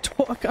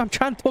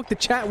trying to talk to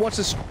chat. Watch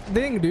this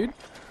thing, dude.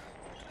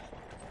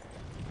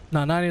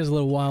 Nah, 9 is a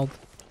little wild.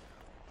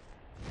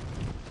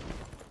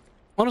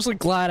 Honestly,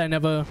 glad I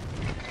never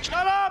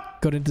Shut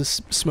up! got into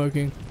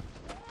smoking.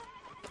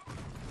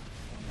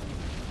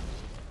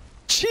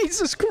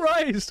 Jesus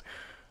Christ!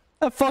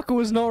 That fucker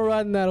was not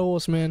riding that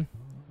horse, man.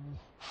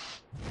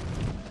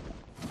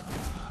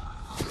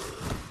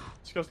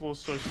 This guy's a little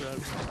so sad.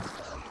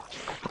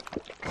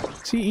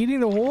 Is he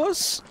eating the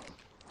horse?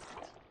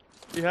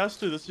 He has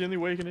to. That's the only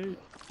way he can eat.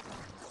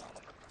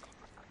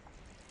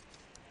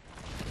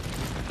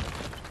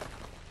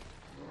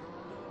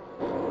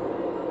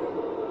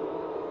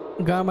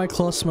 A guy in my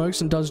class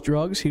smokes and does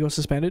drugs. He got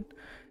suspended.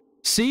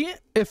 See,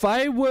 if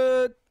I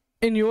were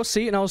in your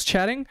seat and I was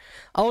chatting,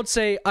 I would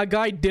say a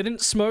guy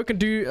didn't smoke and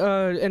do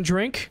and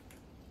drink.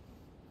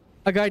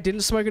 A guy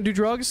didn't smoke and do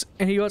drugs,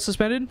 and he got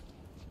suspended.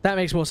 That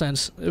makes more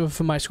sense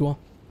for my school.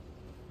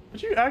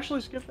 Did you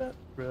actually skip that?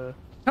 Bruh.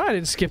 No, I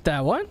didn't skip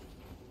that. What?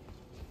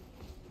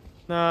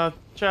 Nah,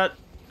 chat.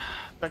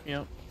 Back me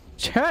up.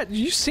 Chat,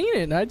 you seen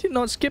it. I did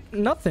not skip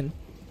nothing.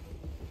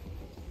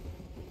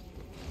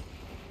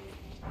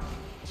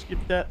 Skip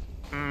that.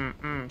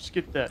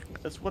 Skip that.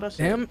 That's what I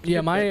said. Damn.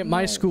 Yeah,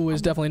 my school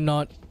is definitely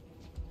not.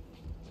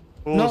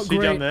 Oh, not see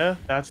great. down there?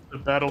 That's the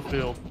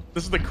battlefield.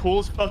 This is the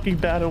coolest fucking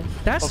battle.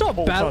 That's of not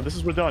all battle. time. This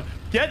is we're done.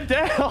 Get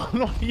down!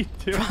 What are you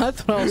doing? I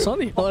thought I was on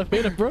the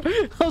elevator, bro.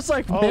 I was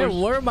like,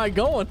 man, where am I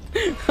going?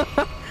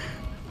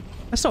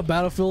 That's not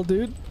Battlefield,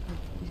 dude.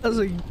 I was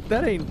like,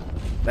 that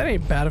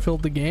ain't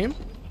Battlefield the game.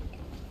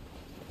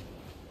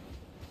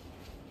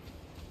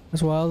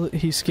 That's wild.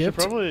 He skipped.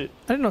 Probably.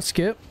 I did not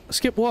skip.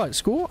 Skip what?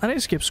 School? I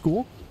didn't skip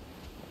school.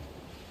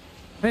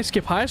 I didn't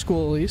skip high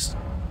school at least.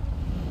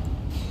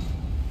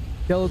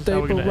 Yellow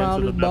tape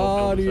around his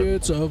body.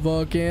 It's a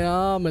fucking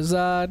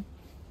homicide.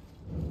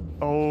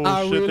 Oh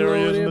I shit! There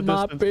he is in the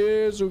my distance.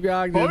 pistol,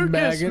 got Focus,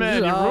 back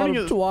man, you're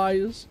ruining it.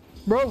 twice.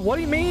 Bro, what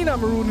do you mean I'm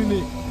ruining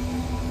it?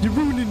 You're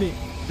ruining it.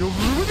 You're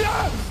ruining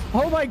it.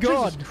 Oh my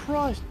god. Jesus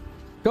Christ.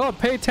 God,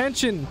 pay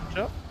attention.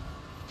 Yep.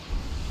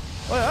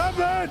 What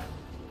happened?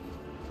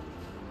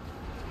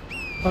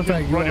 In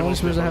fact, you're only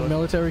supposed to have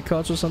military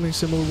cuts or something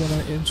similar when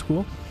I'm in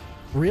school.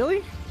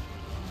 Really?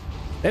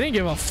 They didn't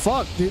give a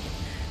fuck, dude.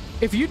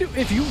 If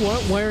you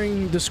weren't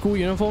wearing the school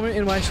uniform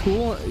in my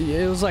school,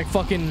 it was like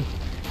fucking.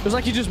 It was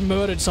like you just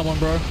murdered someone,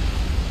 bro.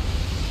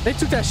 They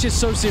took that shit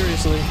so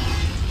seriously.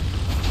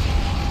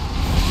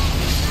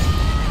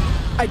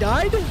 I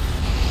died?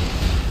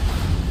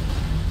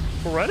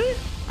 Already?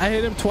 I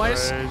hit him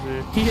twice.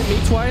 Crazy. He hit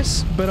me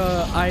twice, but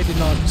I did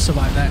not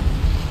survive that.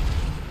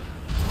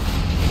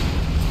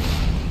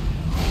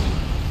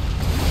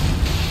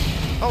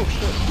 Oh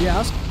shit.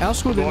 Yeah, our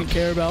school didn't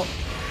care about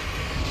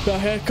the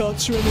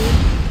haircuts or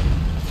anything.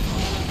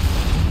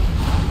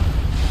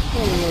 I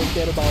don't really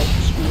care about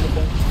school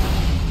events.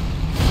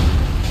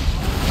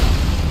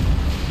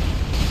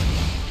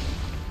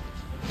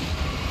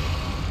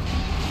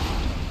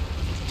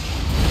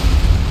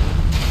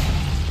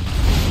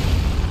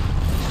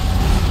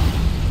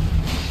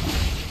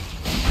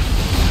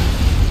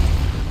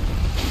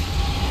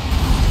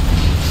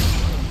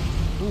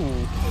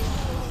 Ooh.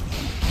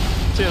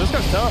 So yeah, this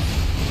guy's tough.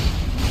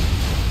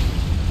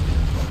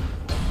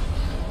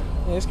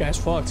 Yeah, this guy's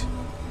fucked.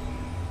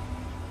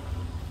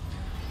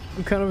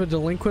 I'm kind of a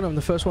delinquent. I'm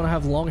the first one to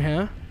have long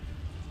hair.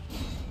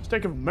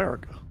 State of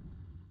America.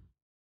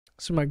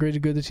 So my grades are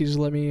good. The teachers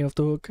let me off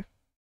the hook.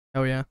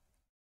 Oh yeah.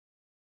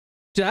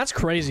 Dude, that's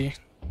crazy.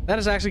 That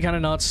is actually kind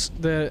of nuts.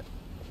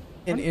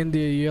 In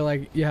India,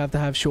 you have to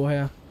have short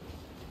hair.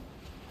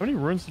 How many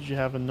runes did you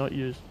have and not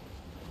use?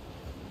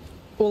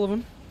 All of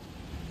them.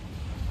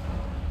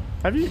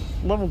 Have you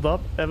leveled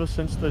up ever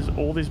since there's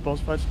all these boss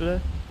fights today?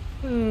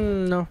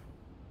 No.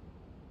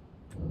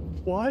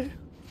 Why?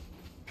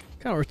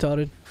 Kind of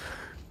retarded.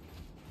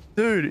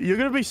 Dude, you're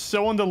gonna be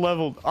so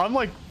underleveled. I'm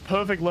like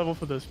perfect level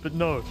for this, but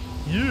no.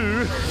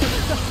 You!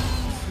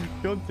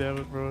 God damn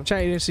it, bro.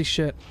 Chat, you didn't see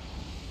shit.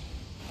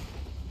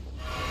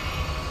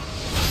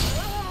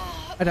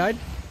 I died.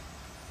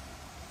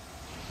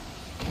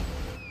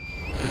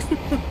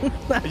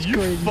 That's you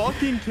crazy.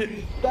 Fucking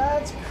kidding?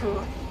 That's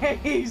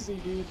crazy,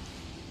 dude.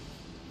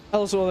 I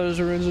also saw those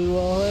runes as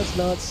well. That's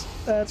nuts.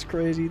 That's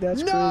crazy.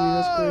 That's crazy.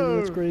 That's crazy.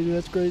 That's crazy.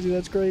 That's crazy.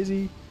 That's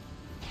crazy.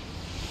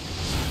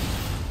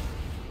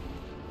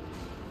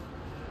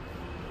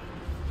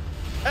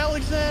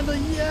 Alexander,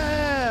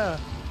 yeah!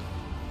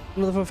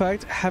 Another fun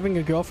fact, having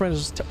a girlfriend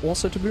is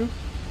also taboo.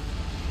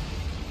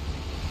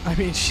 I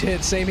mean,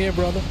 shit, same here,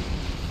 brother.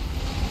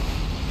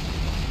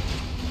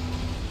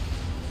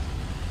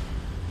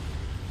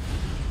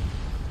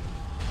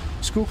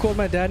 School called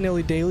my dad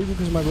nearly daily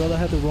because my brother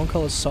had the wrong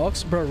color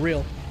socks. Bro,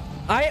 real.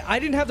 I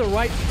didn't have the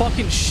right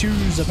fucking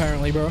shoes,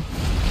 apparently, bro.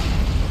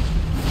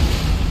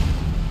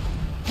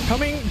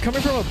 Coming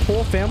from a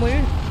poor family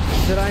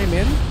that I am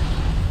in,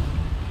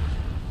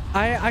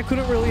 I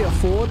couldn't really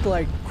afford,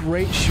 like,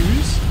 great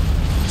shoes.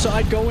 So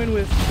I'd go in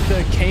with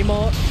the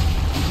Kmart,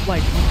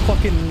 like,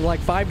 fucking,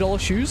 like, $5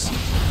 shoes.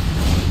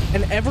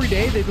 And every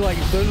day, they'd be like,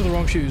 those are the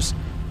wrong shoes.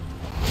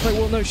 Like,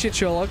 well, no shit,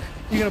 Sherlock.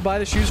 You gonna buy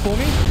the shoes for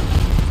me?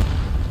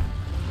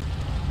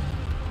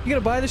 You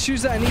gonna buy the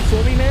shoes that I need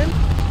for me, man?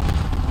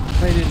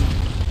 They didn't.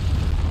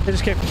 They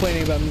just kept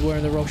complaining about me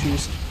wearing the wrong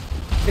shoes.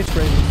 It's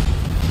crazy.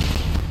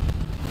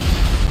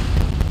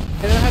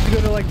 And then I have to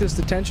go to, like, this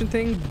detention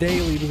thing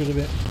daily because of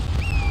it.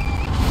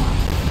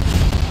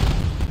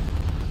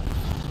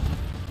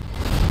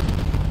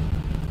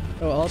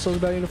 Oh, also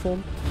about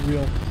uniform?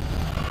 Real.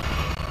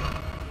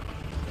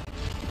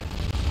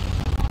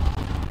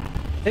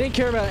 They didn't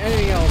care about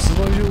anything else as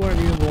long as you were wearing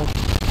a uniform.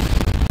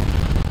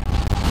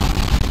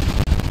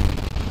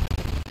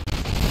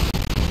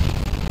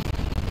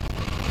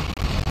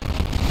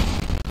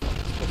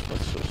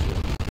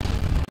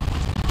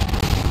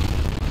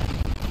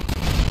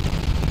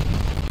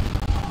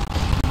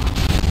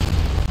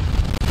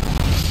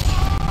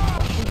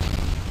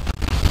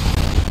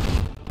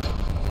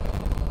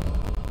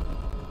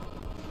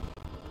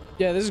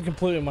 Yeah, this is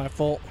completely my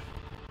fault.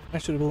 I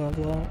should have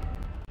leveled out.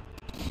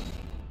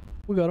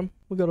 We got him.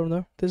 We got him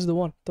though. This is the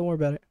one. Don't worry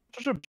about it.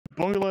 Such a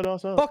bungalow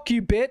ass up. Fuck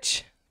you,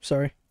 bitch.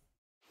 Sorry.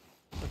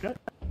 Okay.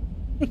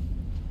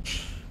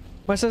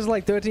 My size is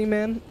like 13,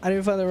 man. I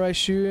didn't find the right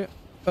shoe.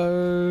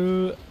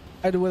 I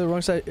had to wear the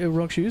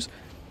wrong shoes.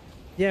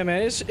 Yeah,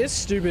 man. It's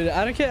stupid.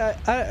 I don't care.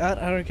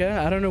 I don't care.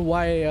 I don't know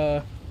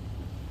why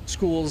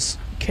schools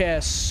care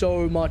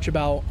so much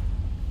about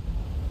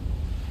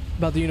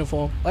the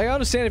uniform. Like, I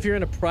understand if you're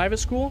in a private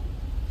school,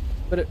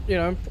 but it, you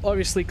know,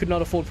 obviously could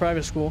not afford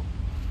private school.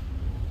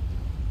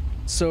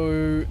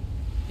 So,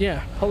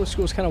 yeah, public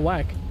school is kind of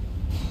whack.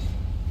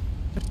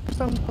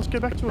 Let's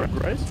get back to our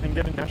Grace and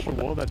get a national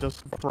war that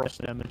does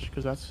frost damage,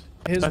 because that's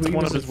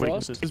one of his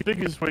weaknesses. His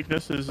biggest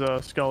weakness is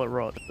Scarlet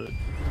Rot, but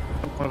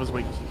one of his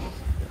weaknesses.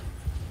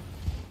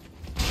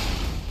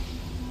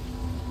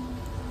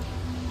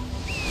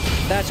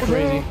 That's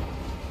crazy.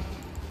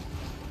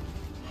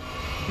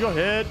 You got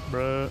hit,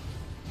 bro.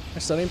 I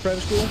studied in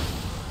private school.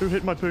 Who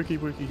hit my pookie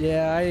pookie?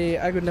 Yeah,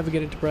 I could never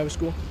get into private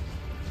school.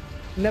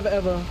 Never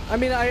ever. I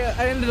mean, I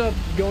ended up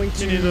going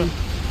to. Me neither.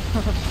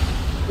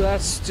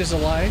 That's just a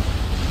lie.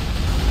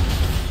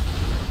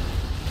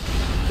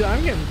 Dude,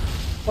 I'm getting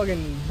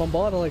fucking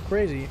bombarded like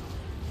crazy.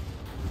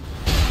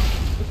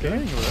 Okay.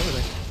 With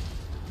everything.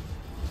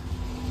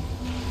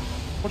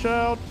 Watch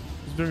out!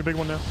 He's doing a big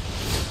one now.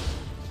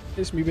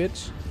 It's me,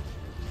 bitch.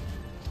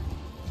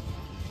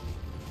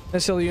 I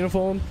sell the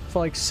uniform for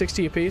like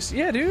 60 a piece.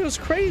 Yeah, dude, it was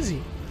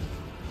crazy.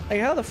 Like,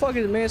 how the fuck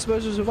is a man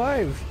supposed to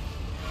survive?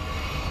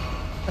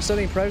 I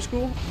studied in private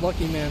school?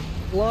 Lucky man.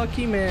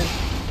 Lucky man.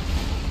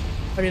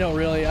 I mean, no,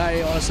 really.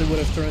 I honestly would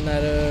have thrown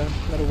that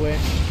away.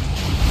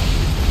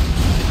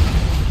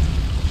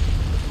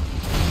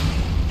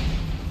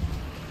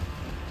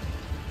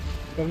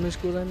 Government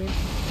schools, I mean.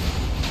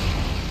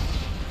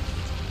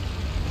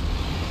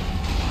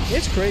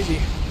 It's crazy.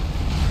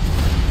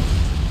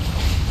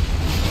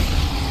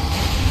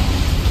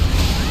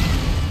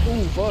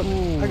 Ooh, fuck.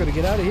 Ooh. I gotta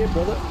get out of here,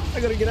 brother. I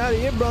gotta get out of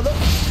here, brother.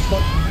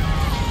 Fuck.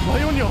 Why are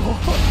you on your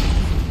horse?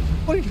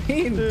 What do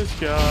you mean? This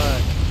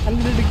guy. I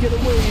needed to get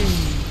away.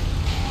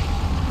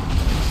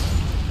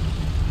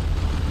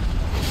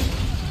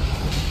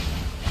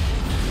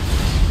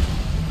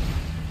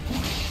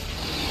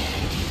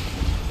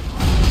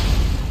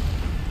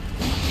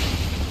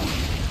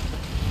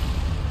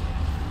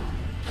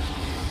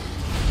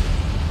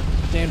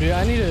 Damn, dude,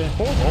 I need to.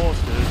 Poor horse,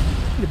 dude.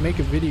 I need to make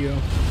a video.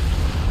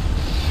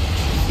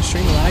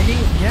 Stream lagging?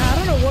 Yeah, I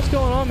don't know what's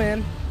going on,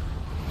 man.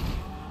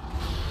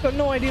 Got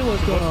no idea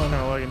what's going on.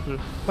 Kind of lagging too.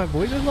 My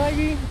voice is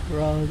laggy?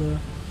 Rather.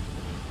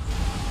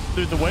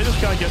 Dude, the way this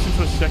guy gets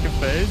into a second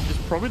phase is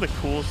probably the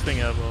coolest thing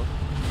ever.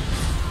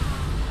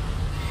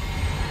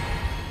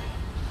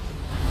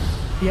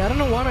 Yeah, I don't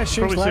know why my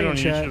stream's lagging,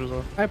 chat.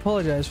 Well. I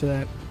apologize for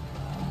that.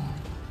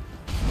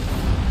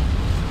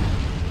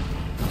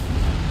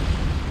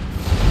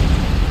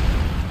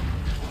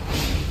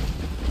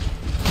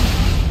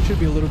 Should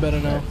be a little better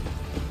now.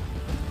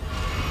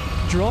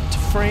 Dropped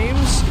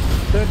frames,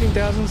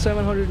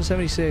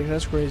 13,776.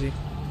 That's crazy.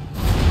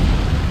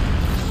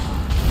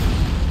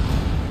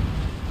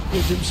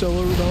 Yeah, Jim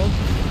Solo dog.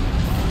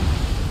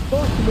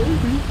 Fuck,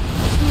 maybe.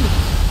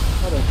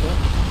 I don't care.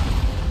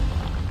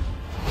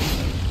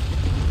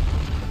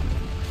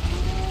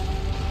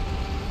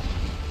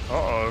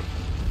 Uh-oh.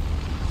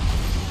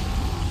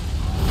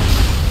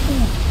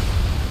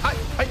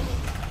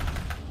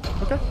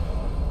 Okay.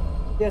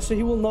 Yeah, so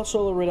he will not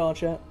solo Radar,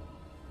 chat.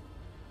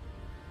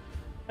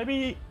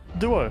 Maybe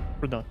duo.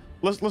 We're done.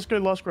 Let's go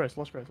Lost Grace.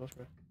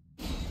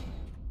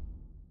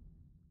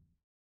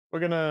 We're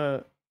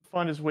gonna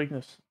find his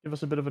weakness. Give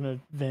us a bit of an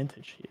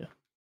advantage here.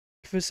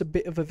 Give us a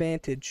bit of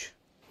advantage.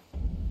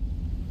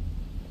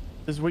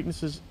 His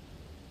weakness is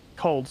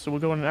cold, so we'll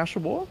go on an Asher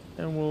War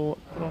and we'll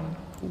put on.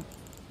 Ooh.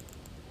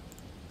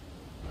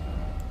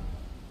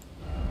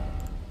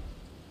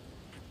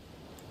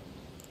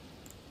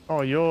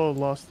 Oh, your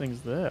last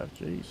thing's there.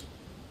 Jeez.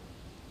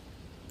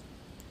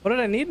 What did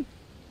I need?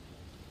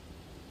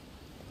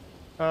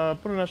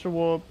 Put on Asher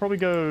War. Probably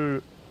go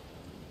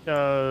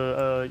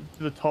to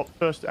the top.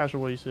 First Asher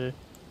War you see.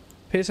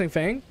 Piercing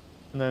Fang?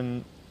 And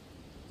then...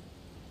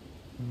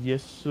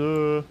 Yes,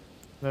 sir. And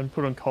then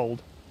put on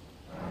cold.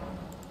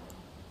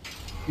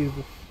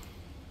 Beautiful.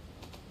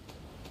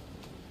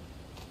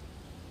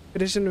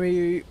 Petition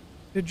me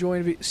to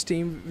join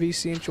Steam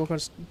VC and talk on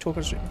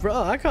stream.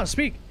 Bro, I can't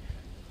speak.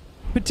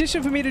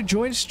 Petition for me to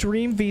join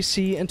Stream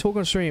VC and talk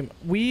on stream.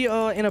 We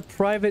are in a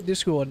private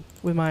Discord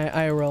with my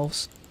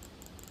IRLs.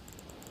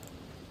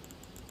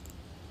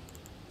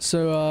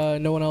 So,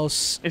 no one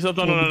else... Except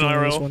I'm not an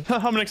IRL.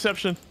 I'm an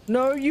exception.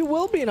 No, you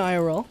will be an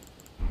IRL.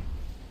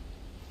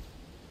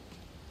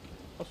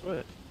 I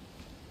swear.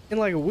 In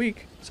like a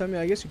week. So, I mean,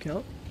 I guess you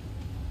count.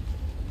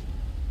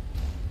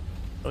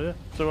 Oh, yeah.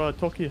 So,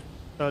 talk here.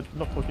 Not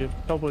talk here.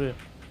 Teleport here.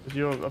 Because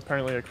you're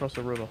apparently across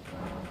the river.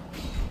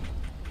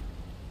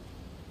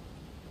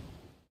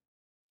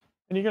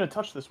 And you're going to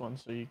touch this one,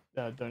 so you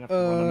don't have to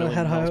run a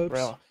million miles per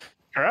hour.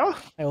 Per hour?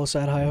 I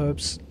also had high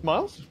hopes.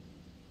 Miles?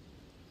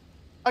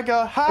 I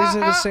go high. Is it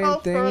the same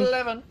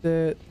thing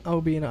that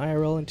I'll be in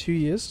IRL in 2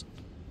 years?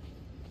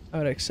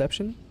 Without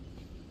exception.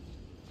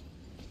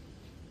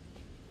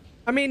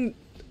 I mean,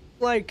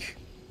 like,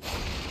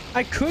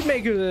 I could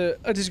make it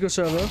a Discord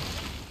server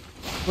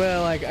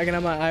where, like, I can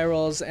have my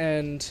IRLs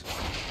and,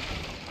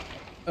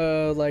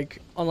 like,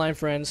 online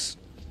friends.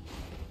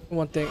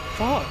 One thing.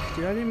 Fuck,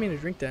 dude, I didn't mean to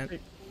drink that. Hey,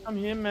 I'm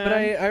here, man. But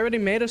I already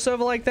made a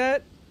server like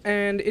that,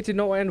 and it did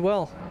not end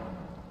well.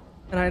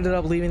 And I ended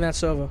up leaving that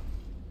server.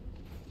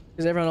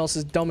 Because everyone else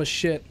is dumb as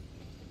shit.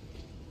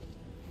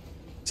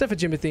 Except for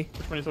Jimothy.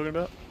 Which one are you talking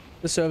about?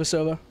 The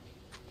server.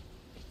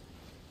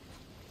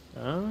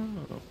 Oh.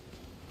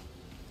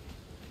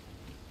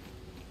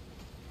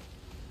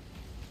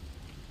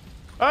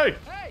 Hey!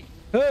 Hey!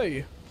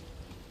 Hey!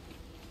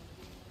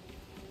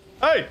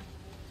 Hey!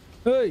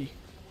 Hey!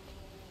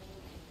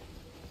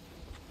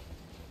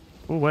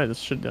 Oh wait, there's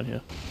shit down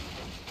here.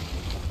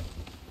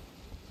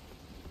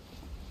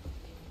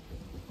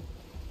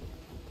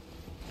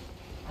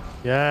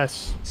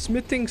 Yes.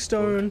 Smithing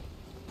stone.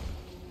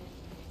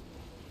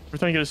 Every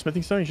time you get a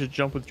smithing stone, you should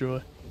jump with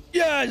joy.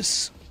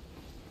 Yes!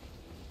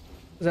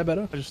 Is that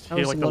better? I just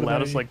hear like the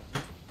loudest like...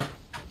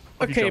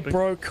 Okay,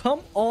 bro,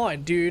 come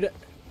on, dude.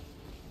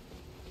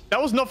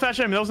 That was not fat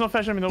shaming. That was not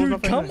fat shaming. That was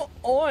not fat shaming. Dude, come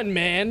on,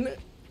 man.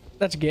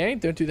 That's gay.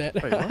 Don't do that.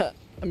 Wait, what?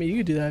 I mean, you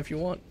can do that if you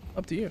want.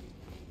 Up to you.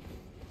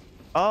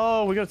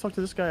 Oh, we gotta talk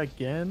to this guy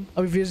again.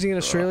 I'll be visiting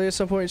Australia at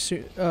some point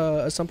soon.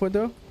 At some point,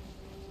 though.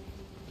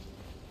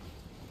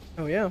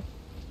 Oh yeah.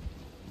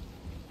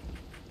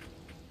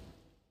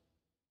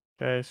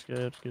 Okay,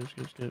 skip.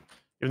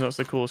 Even though it's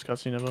the coolest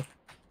cutscene ever.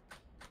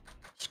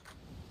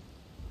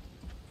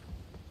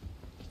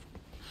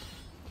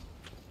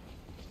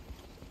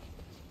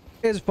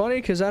 It's funny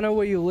because I know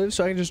where you live,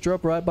 so I can just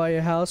drop right by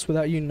your house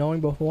without you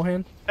knowing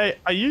beforehand. Hey,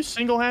 are you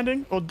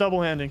single-handing or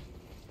double-handing?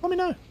 Let me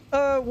know.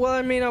 Well,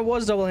 I mean, I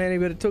was double-handing,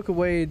 but it took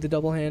away the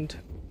double hand.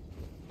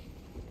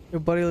 Your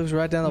buddy lives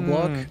right down the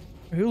block.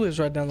 Who lives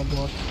right down the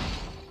block?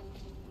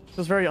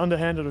 That's very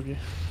underhanded of you.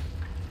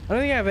 I don't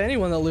think I have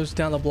anyone that lives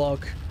down the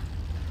block.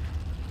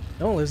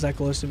 No one lives that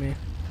close to me.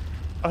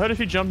 I heard if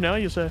you jump now,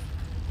 you're safe.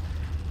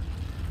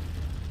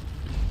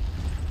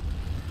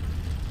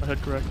 I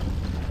heard correct.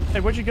 Hey,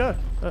 where'd you go?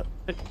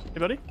 Hey,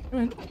 buddy? Come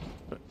in.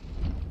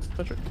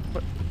 Patrick,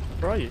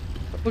 where are you?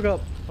 Look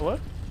up. Hello?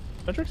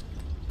 Patrick?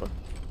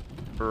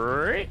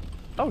 Great.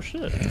 Oh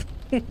shit.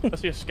 I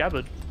see a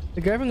scabbard.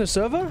 The guy from the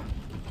server?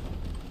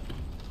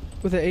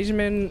 With the Asian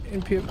man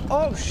in pure...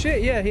 Oh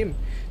shit, yeah, him.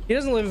 He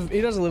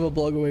doesn't live a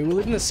block away. We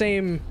live in the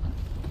same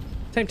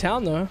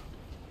town though.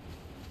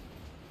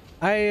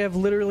 I have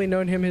literally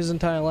known him his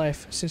entire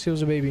life since he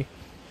was a baby.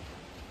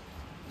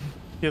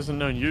 He hasn't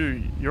known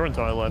you your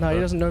entire life. No, though. he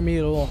doesn't know me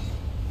at all.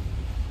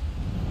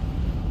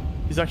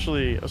 He's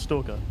actually a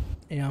stalker.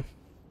 Yeah.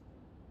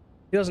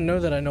 He doesn't know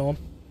that I know him.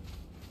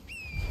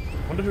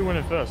 Wonder who went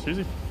in first. Who's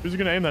he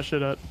gonna aim that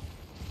shit at?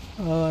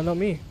 Not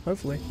me.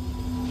 Hopefully.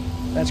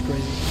 That's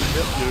crazy.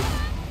 Yep, dude.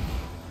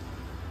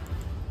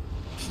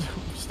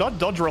 Start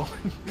dodge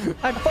rolling.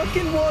 I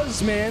fucking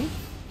was, man.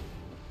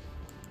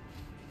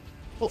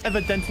 Well,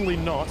 evidently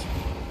not.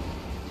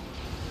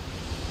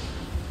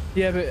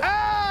 Yeah, but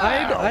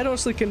I'd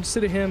honestly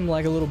consider him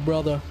like a little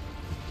brother.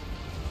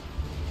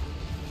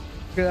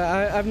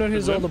 I've known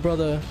his older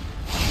brother.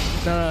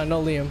 No,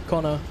 not Liam.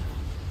 Connor.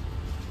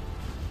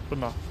 But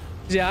no.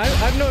 Yeah,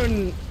 I've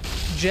known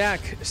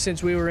Jack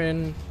since we were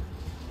in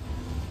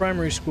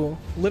primary school.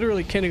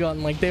 Literally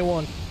kindergarten, like day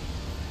one.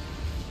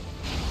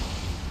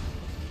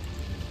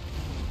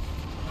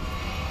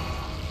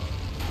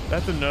 They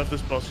have to nerf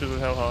this boss because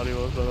of how hard he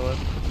was, by the way.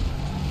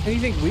 And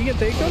you think we can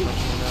take him?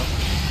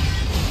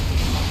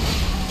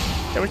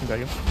 Yeah, we can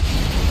take him.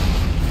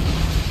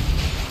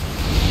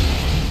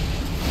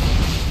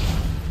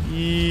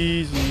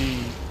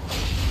 Easy.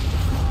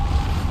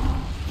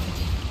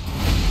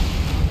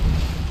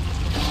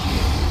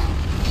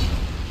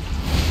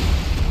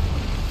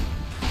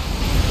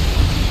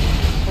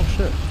 Oh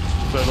shit.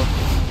 It's over.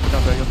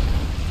 Can't take him.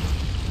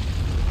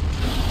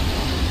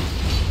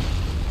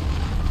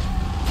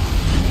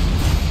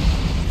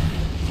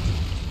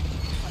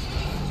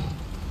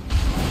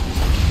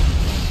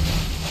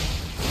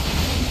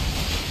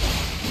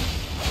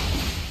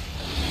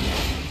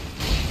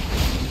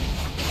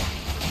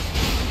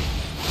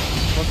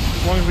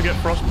 As long as we get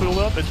frost build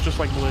up, it's just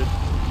like bleed.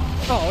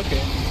 Oh,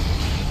 okay.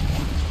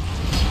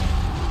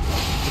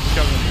 It's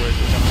coming bleed.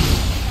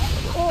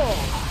 Oh!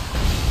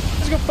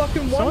 Let's go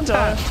fucking one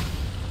tap.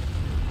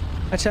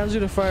 I challenge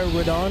you to fire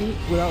Radon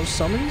without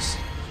summons.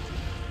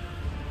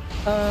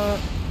 No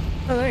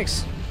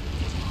thanks.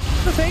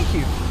 No thank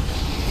you.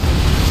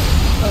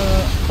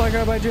 Black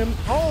Guy by Jim.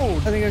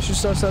 Oh! I think I should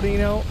start studying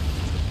now.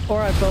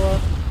 Alright, fella.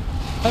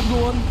 Have a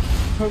good one.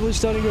 Hopefully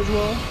studying goes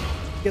well.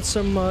 Get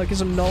some knowledge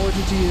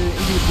into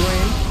your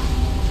brain.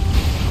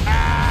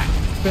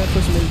 Prepare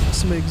for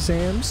some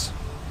exams.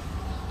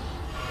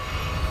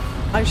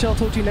 I shall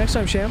talk to you next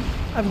time, Sham.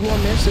 Have a good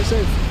one, man. Stay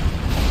safe.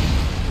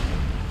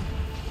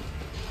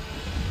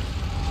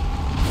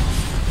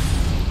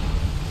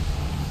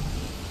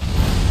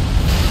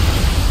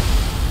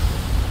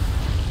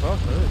 Oh,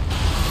 hey.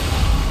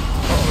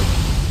 Uh-oh.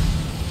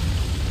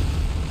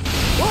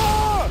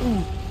 Whoa!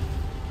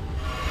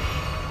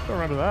 Don't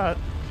remember that.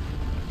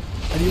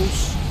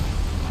 Adios.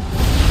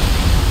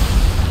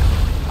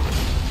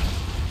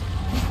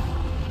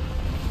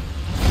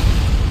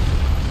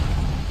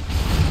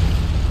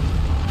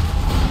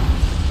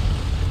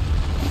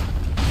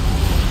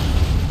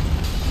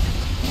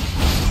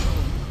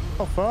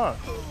 Oh fuck.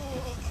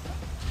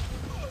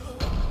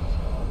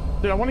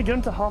 Dude, I want to get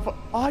him to half a—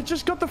 Oh, I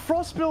just got the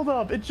frost build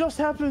up! It just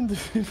happened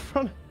in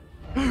front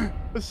of—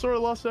 I saw it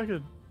last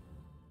second.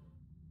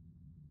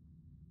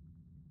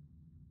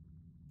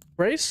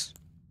 Race?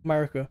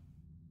 America.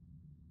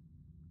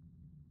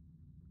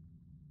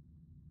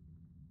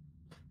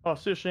 Oh,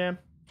 see you, Sham.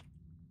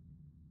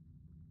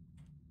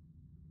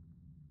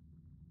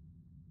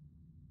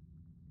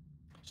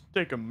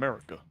 Steak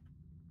America.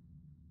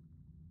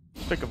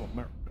 Steak of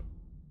America.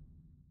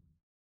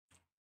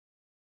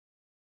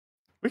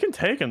 We can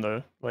take him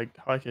though, like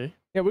high key.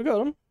 Yeah, we got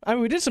him. I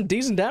mean, we did some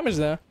decent damage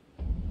there.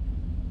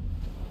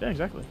 Yeah,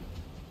 exactly.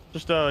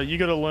 Just you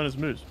gotta learn his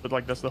moves, but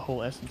like that's the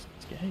whole essence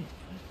of this game.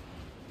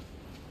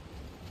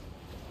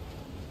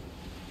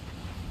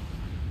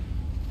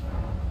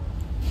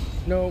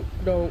 No,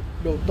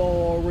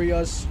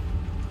 Dorius.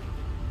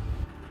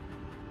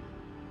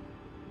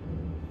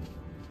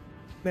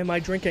 Man, my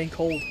drink ain't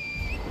cold.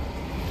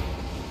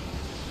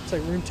 It's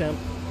like room temp.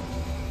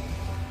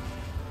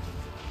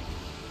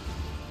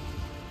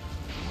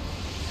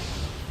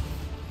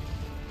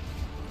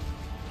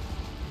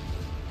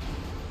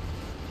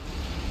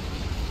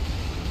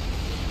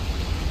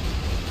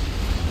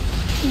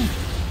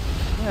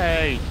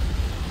 Hey.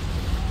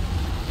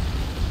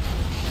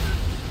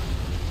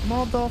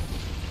 Mother.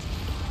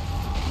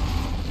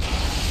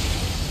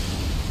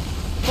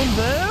 From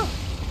there?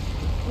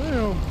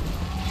 Damn.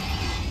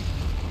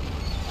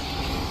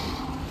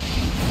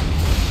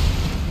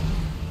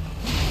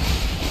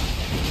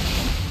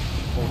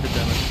 Oh, good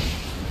damage.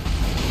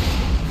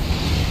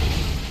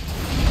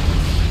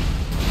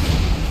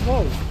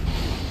 Whoa.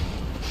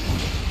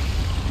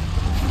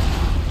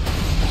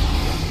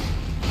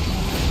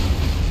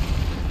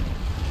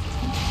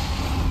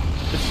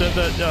 It said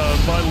that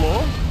by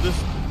law,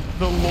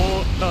 the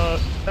law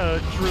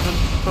driven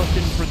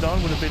fucking Radon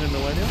would have been in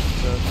Millennia.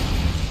 So.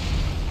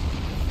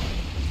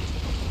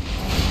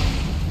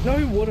 No,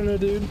 he wouldn't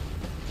have, dude.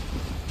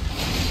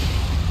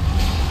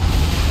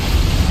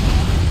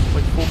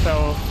 Like full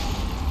power.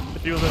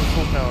 If he was at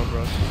full power,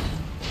 bro,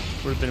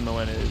 would have been a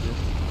millennia easier.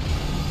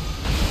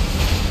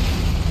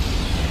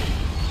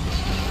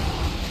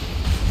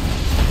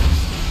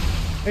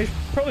 He's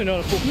probably not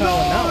at full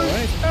power now,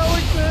 right?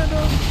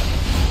 Alexander!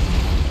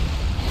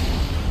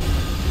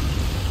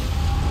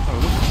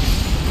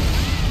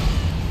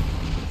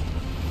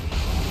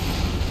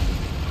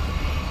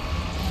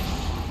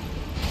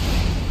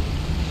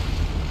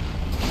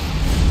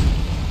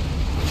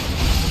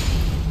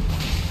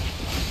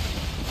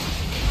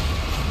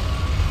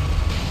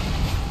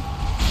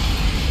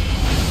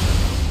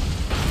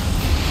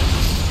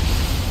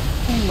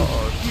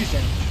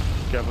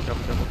 Careful.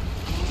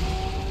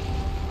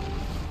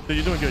 Dude,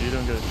 you're doing good. You're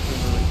doing good. You're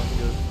doing really fucking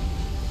good.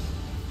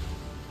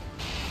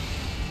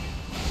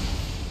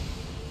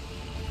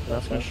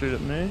 That's gonna shoot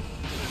at me.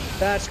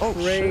 That's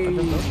crazy. Shit,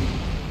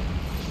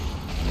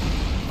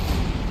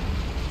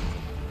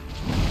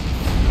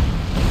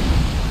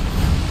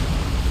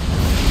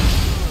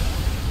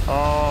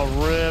 oh,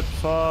 rip,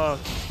 fuck.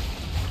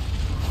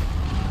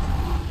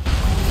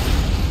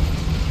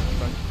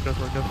 Go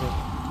for it.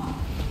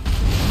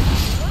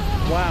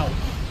 Wow.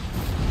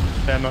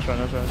 Yeah, that's right.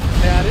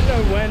 Yeah, I didn't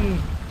know when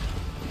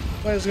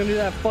I was gonna do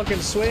that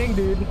fucking swing,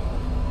 dude.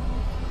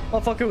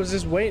 Motherfucker was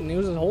just waiting. He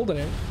was just holding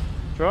it.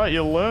 That's right,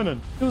 you're learning.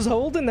 He was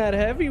holding that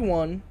heavy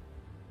one.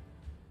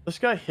 This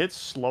guy hits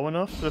slow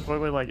enough to the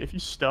point where, like, if you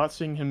start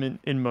seeing him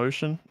in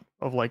motion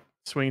of, like,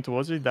 swinging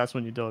towards you, that's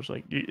when you dodge.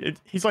 Like,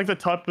 he's like the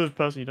type of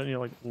person you don't need to,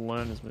 like,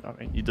 learn as much. I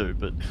mean, you do,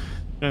 but you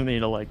don't need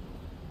to, like,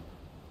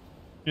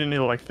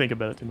 think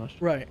about it too much.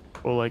 Right.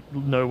 Or, like,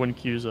 know when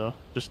cues are.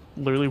 Just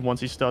literally once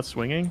he starts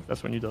swinging,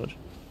 that's when you dodge.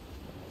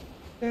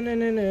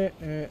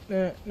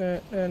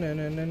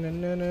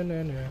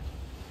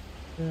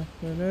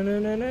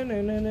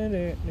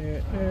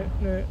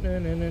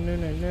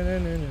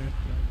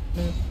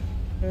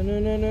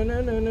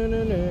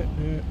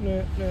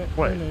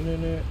 Wait.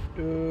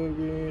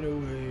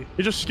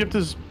 He just skipped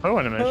his bow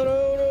animation. I don't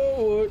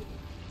know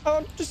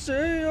what to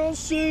say, I'll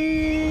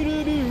say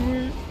to do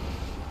it.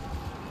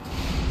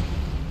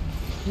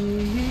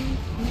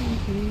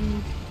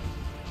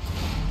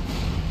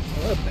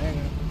 What a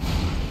banger.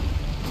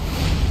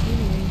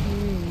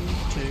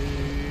 Take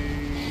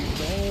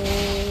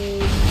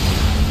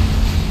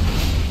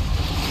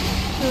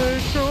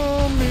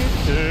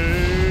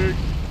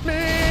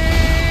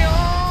me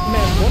on.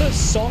 Man, what a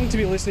song to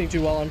be listening to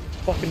while I'm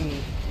fucking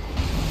doing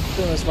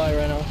this fight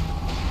right now.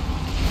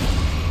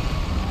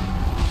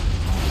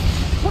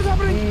 What's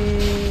happening?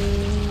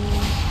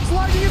 It's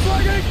lagging,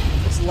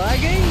 It's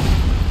lagging?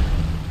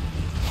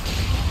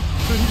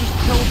 So he just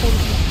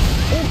teleported.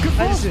 Oh, good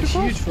That frost, is a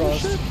huge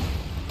frost.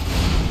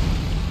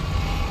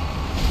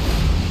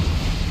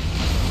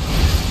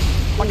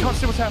 I can't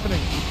see what's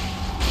happening.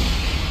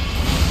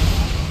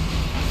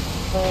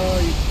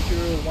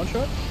 You're one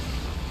shot?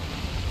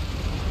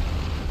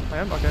 I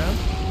am.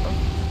 Oh.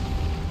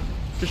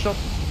 Good shot.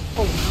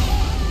 Oh,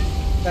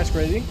 that's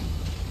crazy.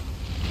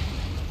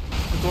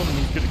 He's on him,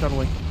 he's good at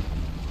cuddling.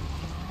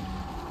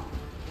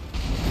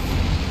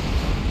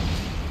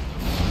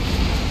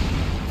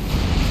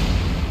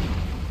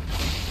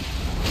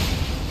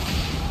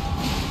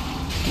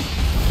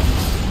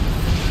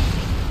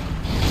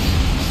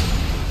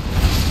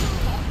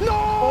 No!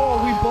 Oh,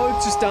 we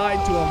both just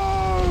died to him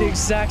at the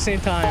exact same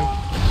time.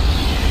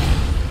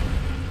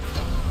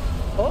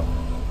 Oh,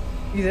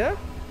 you there?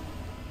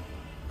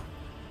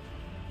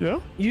 Yeah?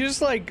 You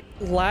just like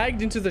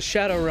lagged into the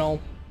shadow realm.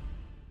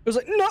 It was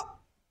like, no!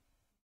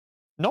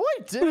 No,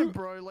 I didn't,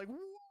 bro. Like,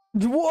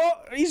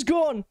 what? He's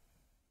gone.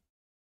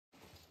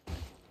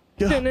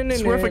 I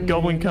swear if a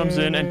goblin comes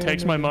in and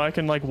takes my mic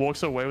and like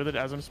walks away with it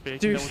as I'm speaking,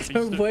 dude, that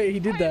would be no way he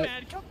did that.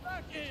 Man, come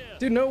back here.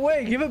 Dude, no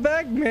way. Give it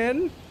back,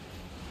 man.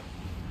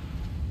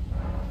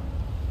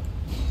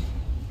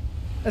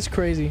 That's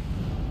crazy.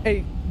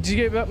 Hey, did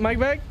you get mic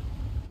back?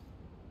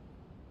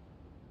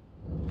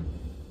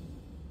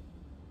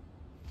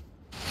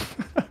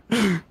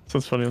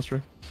 Sounds funny on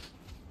stream.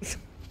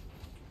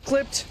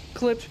 Clipped.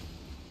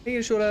 Make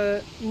a shot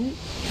at it.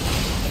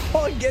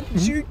 Oh, get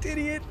juked,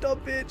 idiot, dumb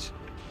bitch.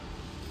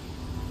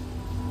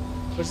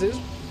 What's this?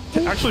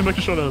 Actually, make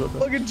a shot out of it.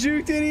 Fucking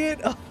juked,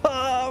 idiot. Oh,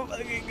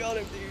 fucking got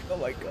him, dude. Oh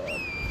my god.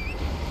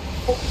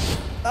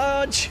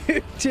 Oh,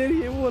 juked,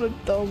 idiot. What a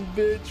dumb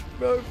bitch,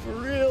 bro. For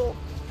real.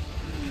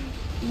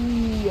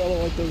 Ooh, I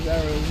don't like those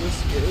arrows. They're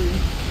scary.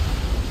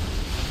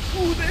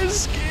 Ooh, they're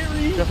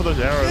scary. Yeah, for those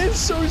arrows. They're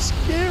so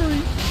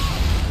scary.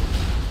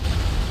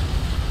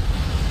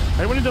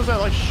 Hey, when he does that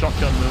like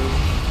shotgun move.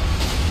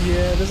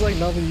 Yeah, there's like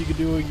nothing you can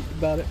do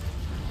about it.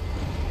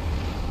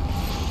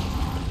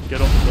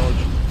 Get off the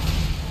dodge.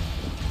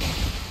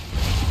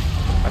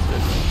 That's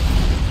it.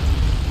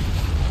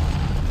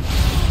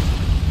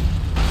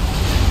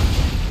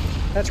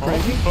 That's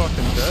crazy. I'm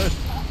fucking dead.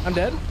 I'm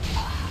dead?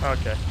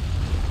 Okay.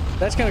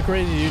 That's kind of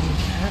crazy, dude.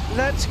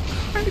 That's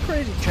kind of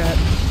crazy, chat.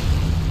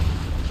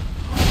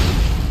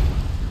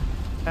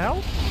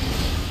 Ow?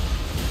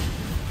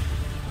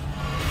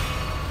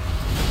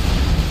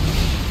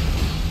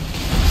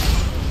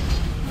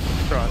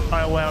 Right,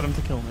 I allowed him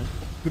to kill me.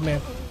 Good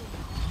man.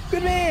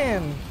 Good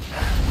man.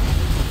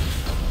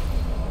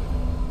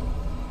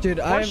 Dude,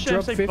 I've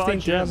dropped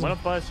 15,000. Why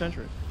not buy a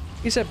sentry?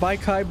 He said buy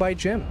Kai, buy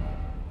Jim.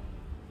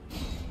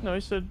 No, he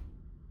said,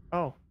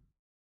 oh,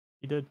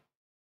 he did.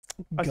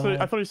 I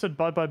thought he said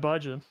bye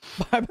Jim.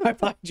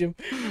 Bye Jim.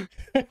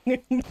 I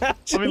mean,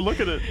 look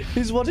at it.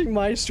 He's watching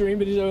my stream,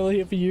 but he's only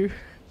here for you.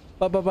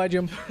 Bye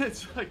Jim.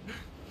 It's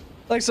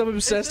like some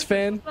obsessed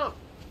fan.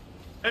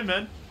 Hey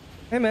man.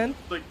 Hey man.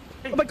 Like,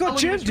 hey, oh my god,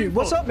 Jim, dude,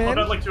 what's up, man?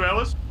 About like 2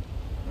 hours.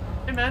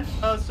 Hey man.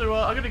 So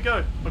I gotta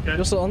go. Okay.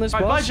 You're still on this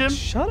boss? Bye Jim.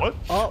 Shut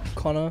up,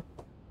 Connor.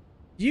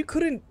 You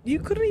couldn't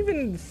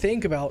even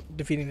think about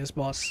defeating this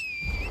boss.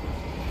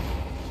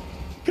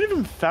 Couldn't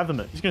even fathom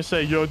it. He's gonna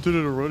say, yo, I did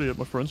it already at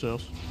my friend's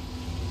house.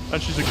 And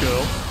she's a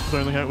girl. I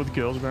only hang out with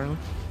girls, apparently.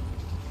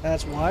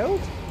 That's wild.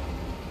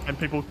 And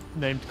people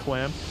named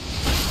Clam.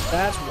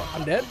 That's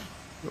I'm dead.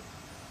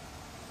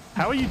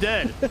 How are you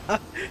dead?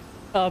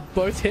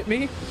 Both hit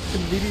me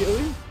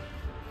immediately.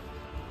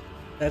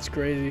 That's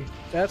crazy.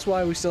 That's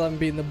why we still haven't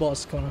beaten the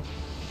boss, Connor.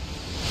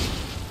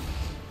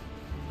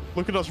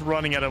 Look at us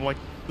running at him like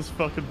this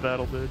fucking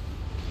battle, dude.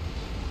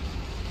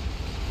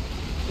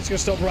 It's gonna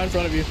stop right in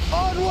front of you.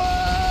 Onwards!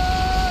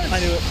 I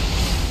knew it.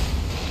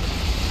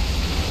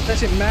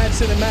 That's it, mad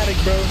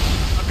cinematic, bro.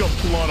 I've got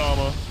plot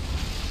armor.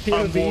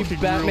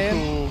 POV Batman.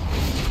 Real cool.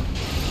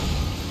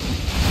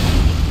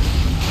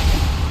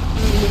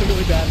 This is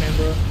literally Batman,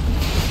 bro.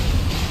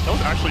 That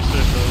was actually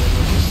sick,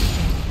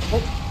 though.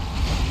 Oh.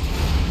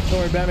 Don't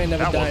worry, Batman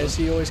never dies.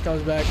 He always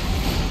comes back.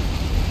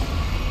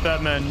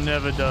 Batman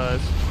never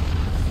dies.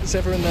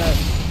 Except for in that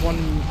one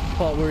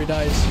part where he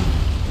dies.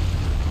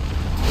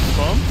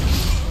 Bomb?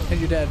 And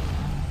you're dead.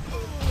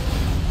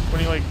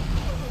 When he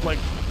like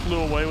flew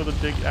away with a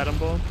big atom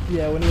bomb?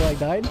 Yeah, when he like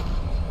died?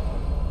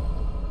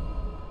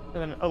 And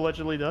then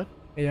allegedly died?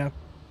 Yeah.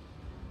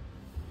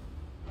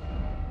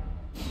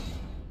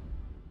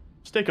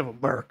 Steak of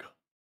America.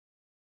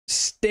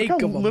 Steak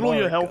Look how of little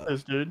America. your health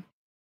is, dude.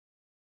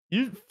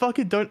 You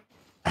fucking don't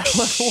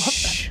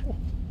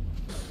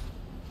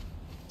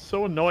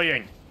so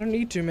annoying. I don't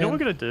need to, man. You know what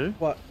we're gonna do?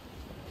 What?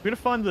 We're gonna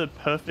find the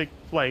perfect,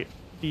 like,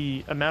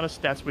 the amount of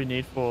stats we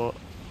need for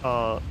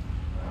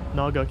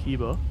Naga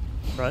Kiba,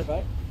 right?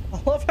 Right.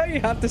 I love how you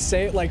have to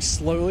say it like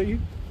slowly.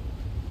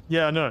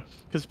 Yeah, I know,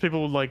 because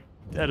people will like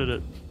edit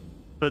it.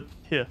 But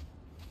here,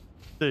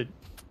 dude,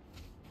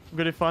 we're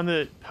gonna find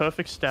the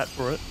perfect stat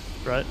for it,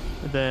 right?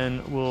 And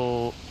then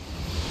we'll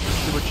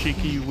do a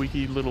cheeky,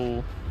 wiki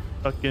little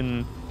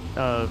fucking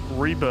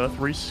rebirth,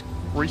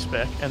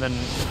 respec, and then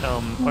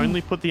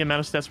only put the amount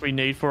of stats we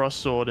need for our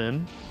sword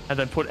in, and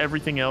then put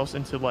everything else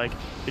into like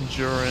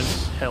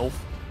endurance, health,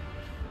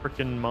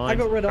 freaking mind. I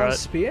got rid of right?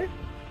 spear. Is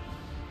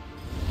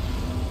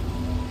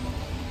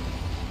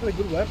that a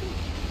good weapon?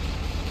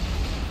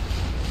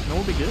 That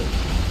will be good.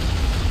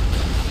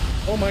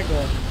 Oh my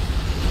god.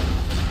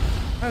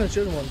 And a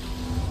chosen one.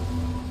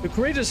 The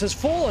courageous has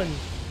fallen.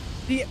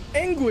 The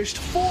anguished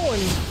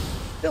fallen.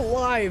 Their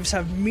lives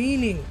have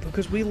meaning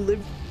because we the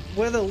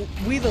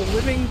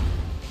living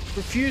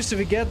refuse to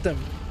forget them.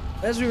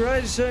 As we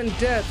rise to certain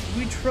death,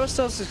 we trust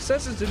our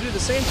successors to do the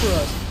same for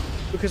us.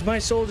 Because my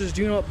soldiers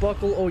do not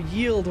buckle or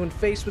yield when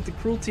faced with the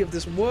cruelty of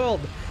this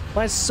world.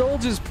 My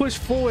soldiers push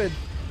forward.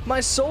 My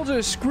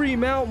soldiers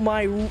scream out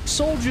my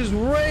soldiers'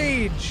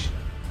 rage.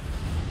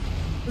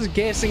 This is the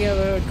gayest thing I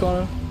ever heard,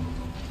 Connor.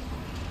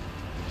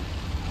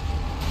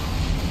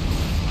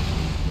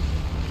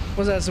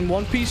 Was that some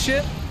One Piece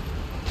shit?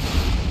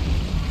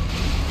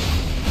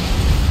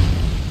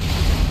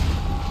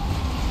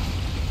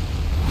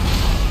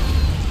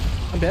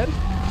 I'm dead?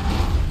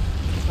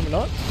 I'm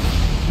not?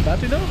 I'm about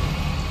to though?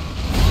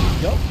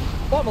 Yup.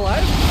 Oh, I'm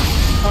alive?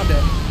 I'm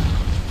dead.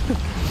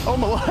 Oh,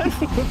 I'm alive?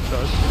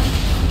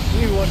 You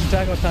need to watch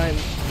Attack on Titan.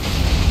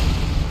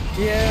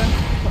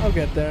 Yeah, I'll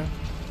get there.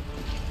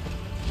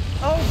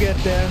 I'll get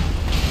there.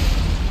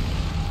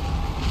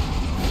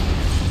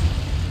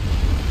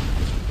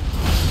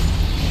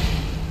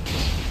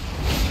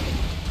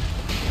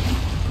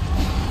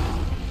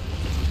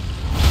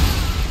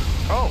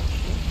 Oh.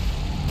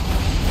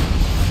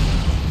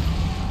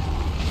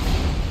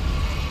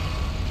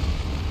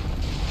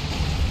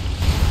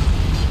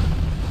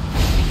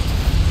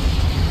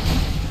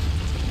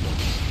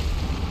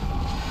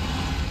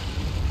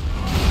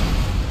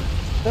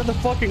 Is that the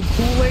fucking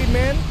Kool-Aid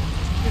man?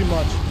 Pretty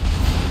much.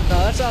 No,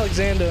 that's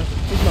Alexander.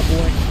 He's my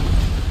boy.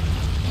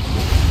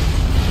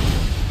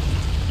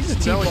 He's a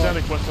The teapot.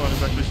 Alexander questline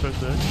is actually so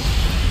sick.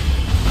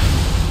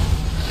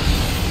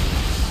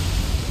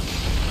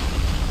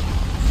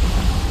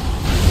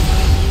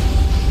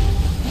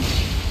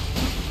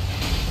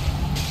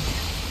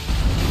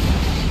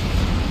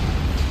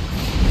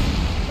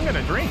 I'm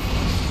gonna drink.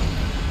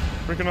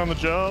 Drinking on the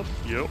job?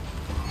 Yep.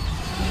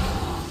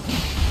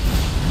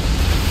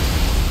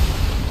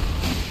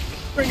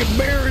 Bringing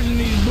bears in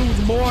these boots,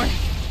 boy.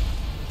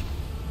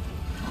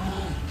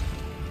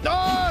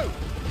 No!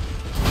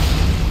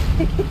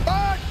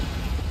 Fuck!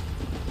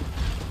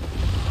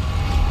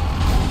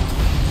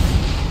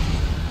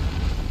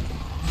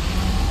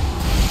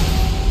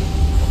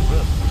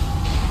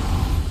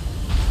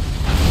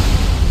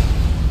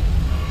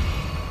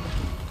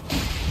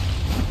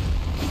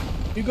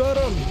 You got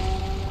him.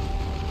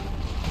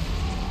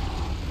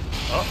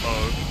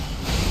 Uh-oh.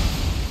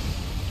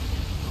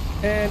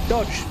 And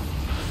dodge.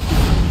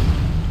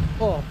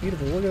 Oh,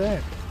 beautiful. Look at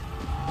that.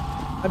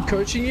 I'm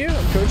coaching you.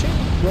 I'm coaching.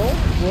 Roll,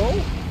 roll,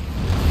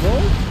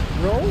 roll,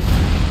 roll.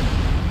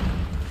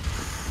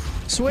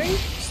 Swing.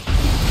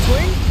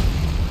 Swing.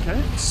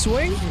 Okay.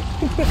 Swing.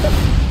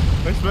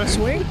 Thanks, man.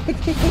 Swing.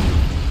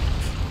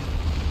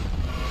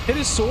 Hit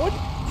his sword.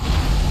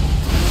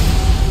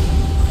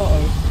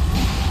 Uh-oh.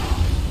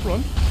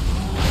 Run.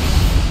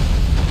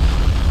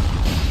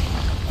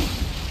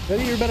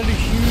 Ready? You're about to do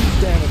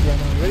huge damage right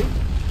now. You ready?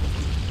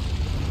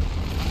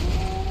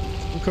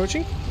 I'm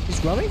coaching. He's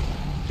running.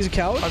 He's a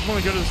coward. I just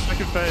want to go to the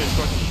second phase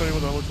so I can show you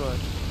what that looks like.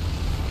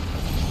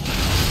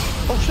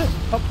 Oh shit!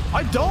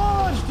 I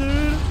dodged,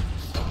 dude!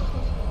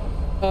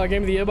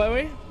 Game of the year, by the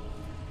way.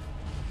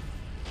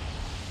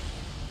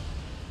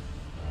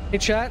 Hey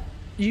chat,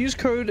 use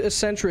code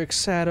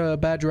Eccentrics at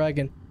Bad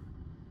Dragon.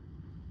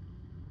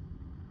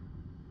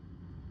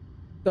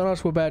 Don't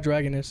ask what Bad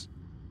Dragon is.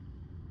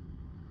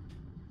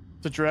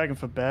 It's a dragon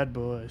for bad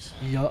boys.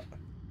 Yup.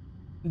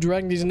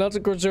 Dragging these nuts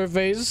across your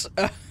face.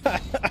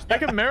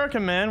 Like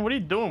American, man. What are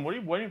you doing? What are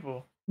you waiting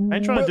for? I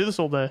ain't trying to do this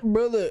all day.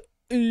 Brother.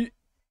 I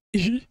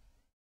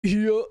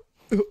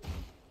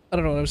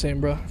don't know what I'm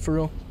saying, bro. For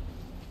real.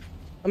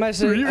 I'm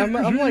actually, I'm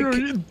like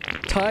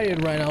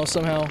tired right now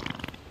somehow.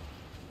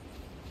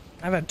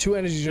 I've had 2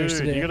 energy drinks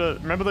today. You gotta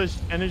remember those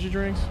energy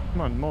drinks?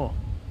 Come on, more.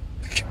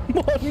 Come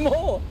on,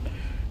 more.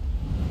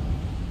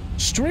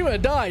 Streamer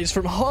dies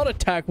from heart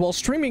attack while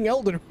streaming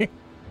Elden Ring.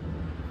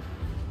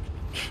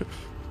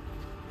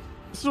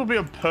 This will be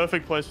a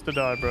perfect place to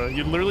die, bro.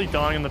 You're literally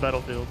dying in the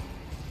battlefield.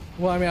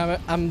 Well, I mean,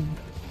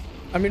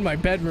 I'm in my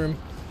bedroom.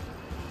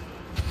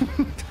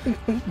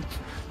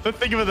 Don't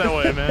think of it that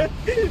way, man.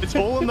 It's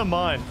all in the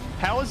mind.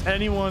 How is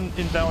anyone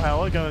in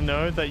Valhalla gonna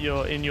know that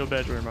you're in your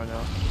bedroom right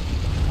now?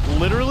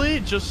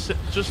 Literally, just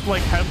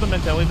like have the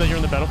mentality that you're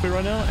in the battlefield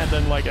right now, and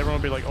then like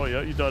everyone will be like, "Oh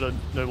yeah, you died a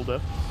noble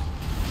death."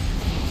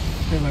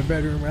 I'm in my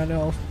bedroom right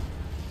now.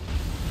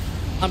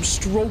 I'm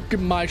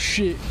stroking my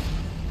shit.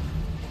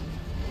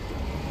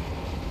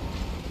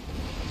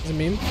 Is it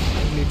meme?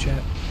 New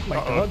chat. Oh my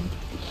god.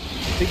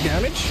 Big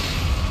damage?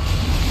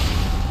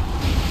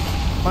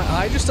 My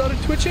eye just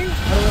started twitching?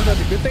 I don't know if that's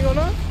a good thing or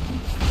not.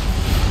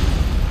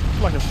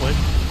 Lack of sleep.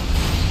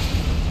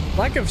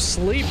 Lack of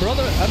sleep,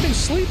 brother. I've been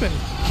sleeping.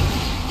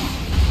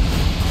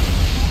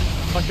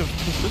 Lack of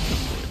consistent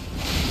sleep.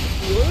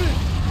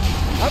 What?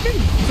 I've been,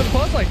 for the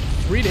past like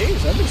 3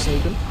 days, I've been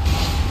sleeping.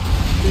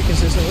 Pretty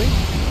consistently.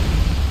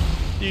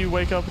 Do you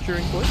wake up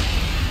during sleep?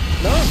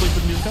 No. Sleep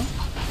with music on?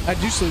 I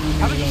do sleep with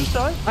music on. How did you just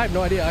die? I have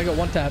no idea. I got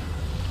 1 tap.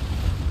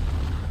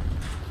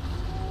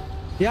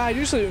 Yeah, I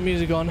do sleep with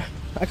music on.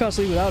 I can't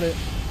sleep without it.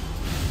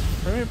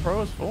 Premiere Pro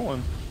has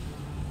fallen.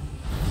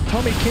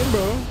 Tommy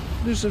Kimbo,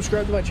 do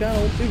subscribe to my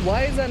channel. Dude,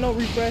 why is that not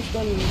refreshed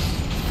on this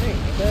thing?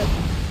 Is that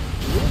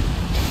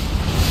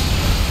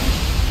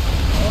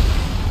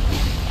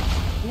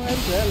why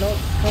is that not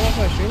come off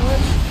my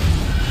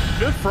streamlabs?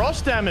 Good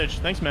frost damage.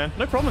 Thanks, man.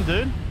 No problem,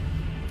 dude.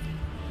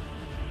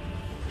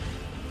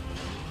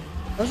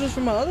 That's just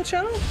from my other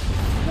channel?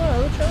 My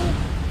other channel?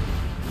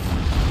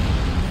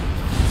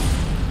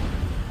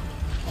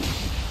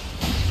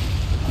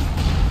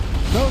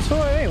 No, it's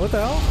fine. Hey, what the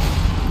hell?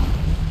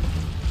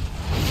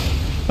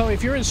 Tommy,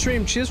 if you're in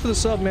stream, cheers for the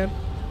sub, man.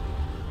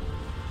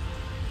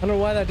 I don't know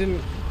why that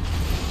didn't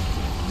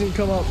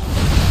come up.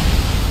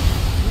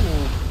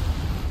 Ooh.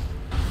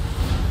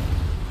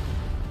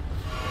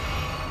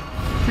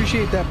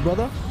 Appreciate that,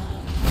 brother.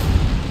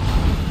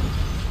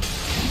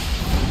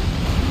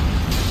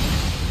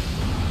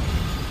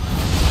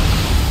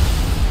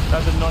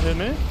 That did not hit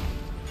me.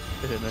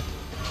 It hit me.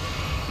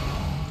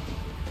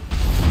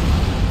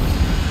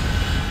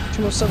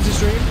 2 more subs to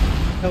stream.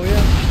 Hell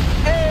yeah.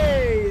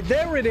 Hey,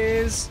 there it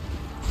is.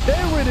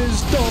 There it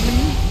is,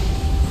 dummy.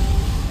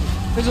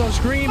 It's on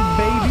screen,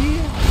 baby.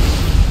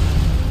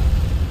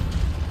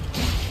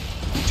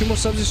 2 more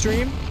subs to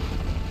stream.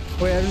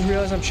 Wait, I just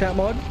realized I'm chat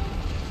mod.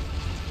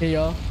 Hey,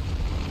 y'all.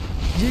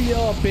 Yeah,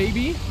 y'all,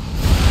 baby.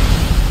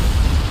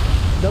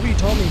 W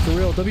Tommy, for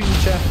real. W's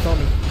in chat for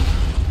Tommy.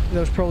 That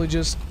was probably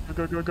just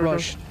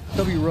Rush.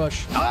 W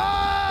Rush.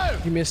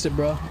 Oh! You missed it,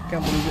 bro.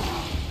 Can't believe it.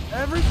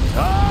 Every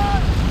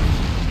time.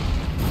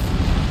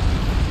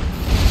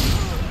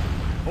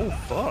 Oh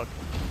fuck.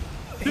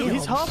 Dude, Damn.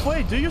 he's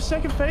halfway. Do your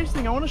second phase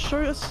thing. I want to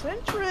show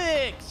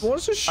Eccentrics.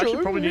 What's to show? I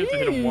should probably need to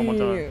hit him one more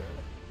time.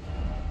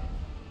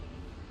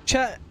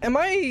 Chat, am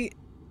I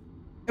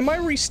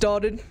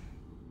restarted?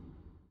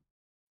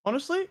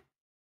 Honestly,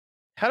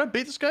 how to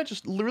beat this guy?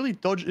 Just literally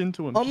dodge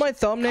into him. On my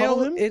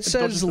thumbnail, it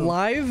says him.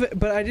 live,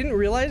 but I didn't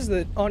realize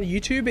that on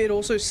YouTube it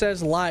also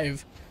says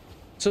live.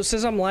 So it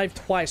says I'm live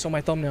twice on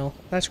my thumbnail.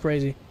 That's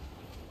crazy.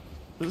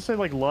 Does it say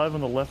like live on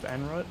the left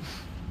and right?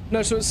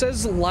 No, so it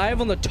says live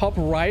on the top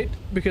right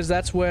because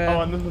that's where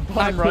and then the bottom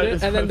I put right it,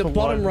 is and then the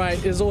bottom live.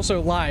 right is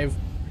also live.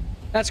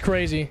 That's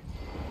crazy.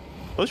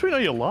 At least we know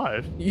you're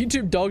live.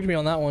 YouTube dogged me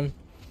on that one.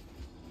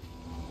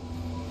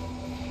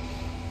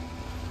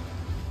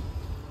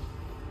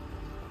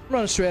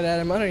 Run straight at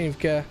him. I don't even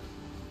care.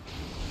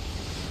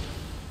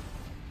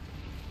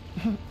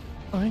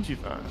 I ain't you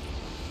fine.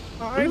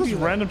 Look at this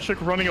random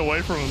chick running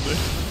away from him, dude.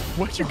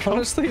 Where'd you go?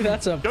 Honestly,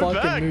 that's a Go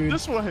fucking back, mood.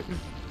 this way.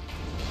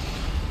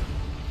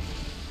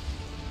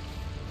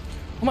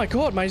 Oh my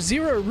god, my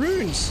 0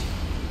 runes.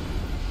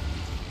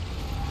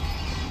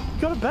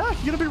 You got it back.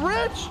 You're gonna be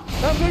rich.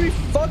 I'm gonna be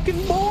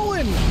fucking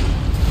balling.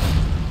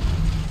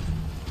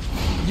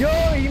 Yo,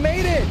 he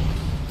made it.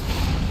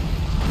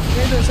 He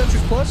made the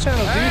Centuries Plus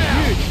channel, dude.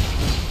 Huge.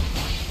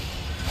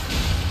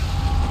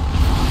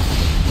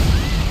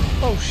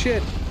 Oh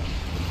shit.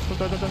 You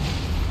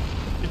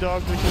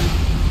dog.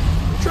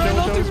 Try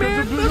not to,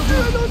 man.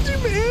 Try not to,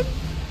 man.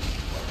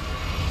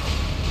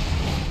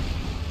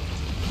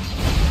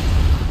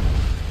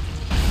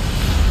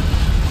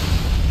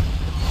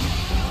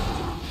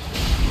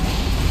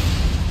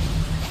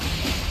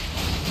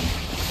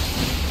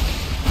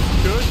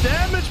 Good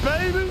damage,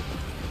 baby.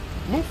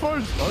 Move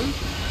forward, folks.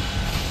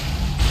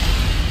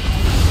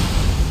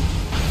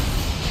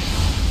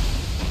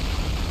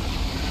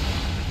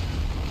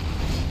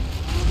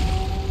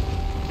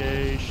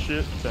 Gay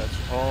shit, that's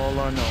all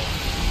I know.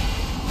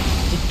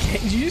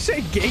 Did you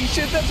say gay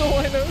shit? That's all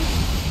I know?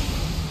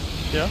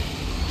 Yeah?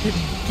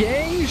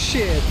 Gang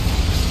shit.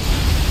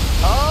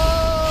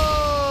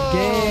 Oh!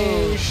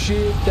 Gang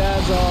shit,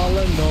 that's all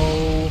I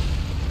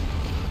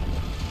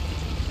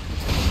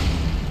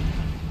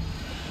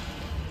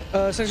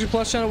know. Century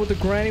Plus channel with the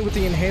granny with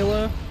the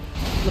inhaler.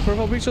 The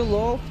purple picture,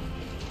 lol.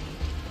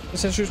 The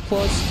Centuries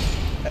Plus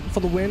for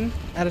the win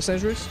out of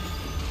Centuries.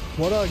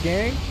 What up,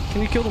 gang?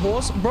 Can you kill the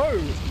horse?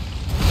 Bro!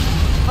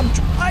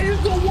 I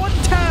just got one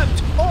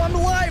tapped! Oh, I'm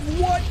alive!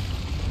 What?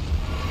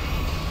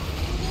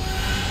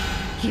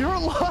 You're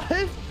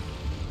alive?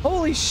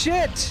 Holy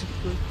shit!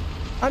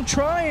 I'm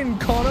trying,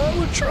 Connor.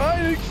 We're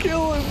trying to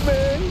kill him,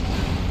 man.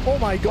 Oh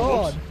my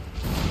god.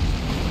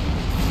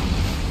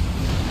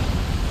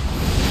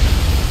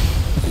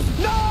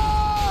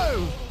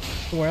 No!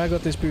 Don't worry, I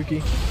got this,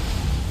 Pookie.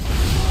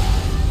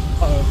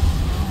 Uh-oh.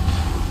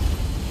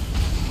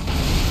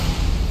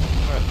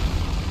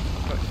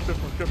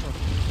 Go for him.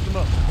 Come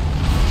up.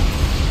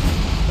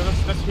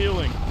 That's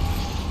healing.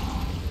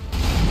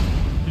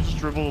 You just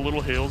dribble the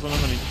little heals on him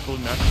and he just fully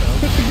maxed out.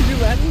 Could you do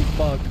that?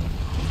 Fuck.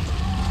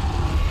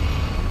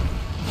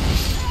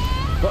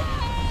 What?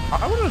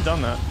 I wouldn't have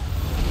done that.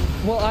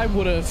 Well, I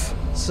would have,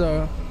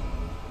 so...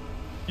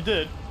 You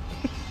did.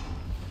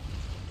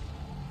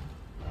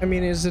 I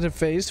mean, is it a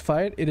phased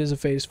fight? It is a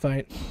phased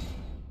fight.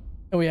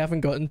 And we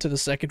haven't gotten to the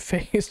second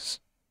phase.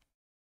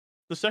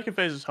 The second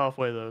phase is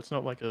halfway though. It's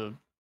not like a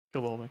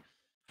kill all thing.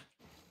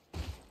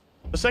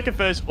 The second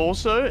phase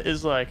also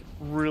is like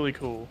really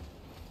cool.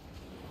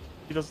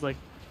 He does like...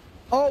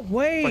 Oh,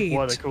 wait! Like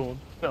why they're cool.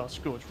 Oh,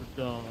 Scorch,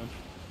 we're done.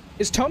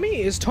 Is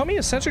Tommy a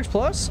Centrics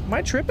Plus? Am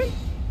I tripping?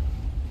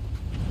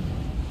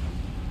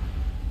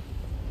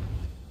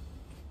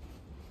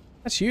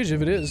 That's huge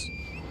if it is.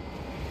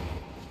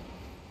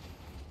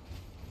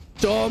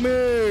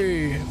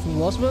 Tommy! From The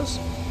Last of Us?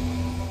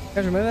 You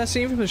guys remember that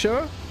scene from the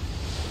show?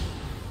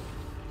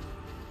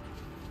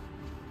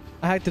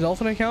 I hacked the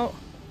Dolphin account?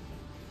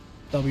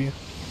 W.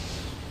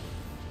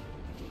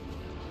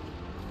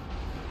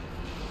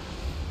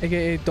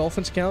 AKA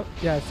Dolphin's account?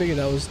 Yeah, I figured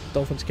that was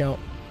Dolphin's account.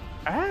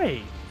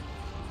 Hey!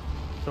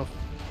 So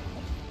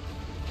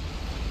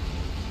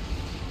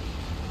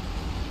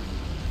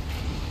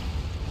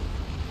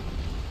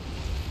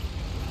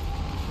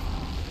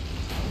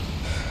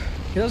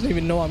he doesn't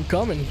even know I'm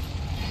coming.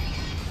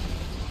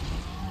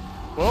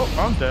 well,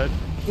 I'm dead.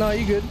 No,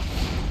 you good.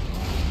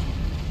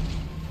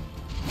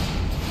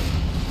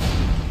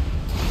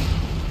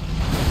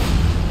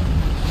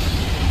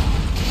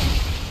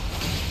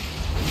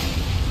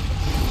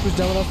 Who's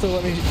dumb enough to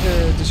let me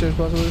to share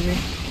responsibility with me?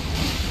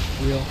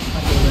 Real. I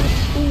feel that.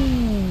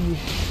 Ooh.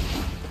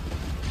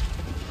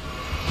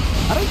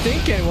 I don't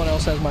think anyone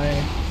else has my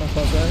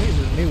password. I think it's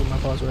just me with my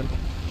password.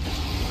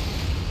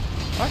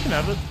 I can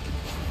have it.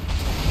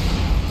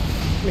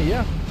 I mean,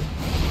 yeah.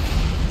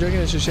 Do you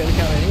reckon it's a shared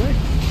account anyway?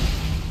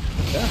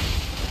 Yeah.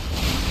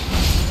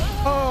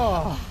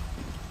 Oh!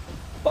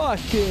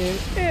 Fucking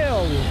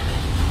hell!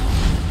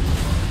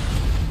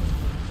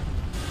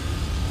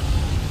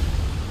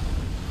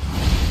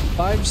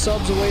 Five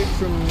subs away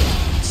from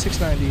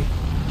 690.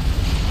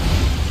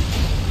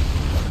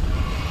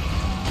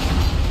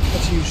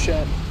 That's huge,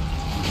 chat.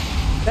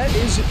 That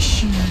is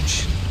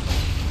huge.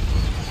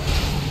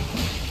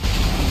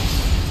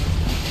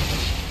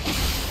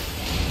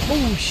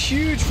 Oh,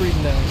 huge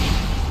freedom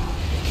damage.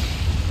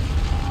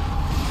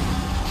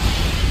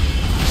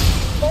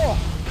 Oh!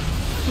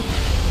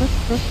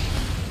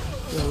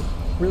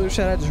 Really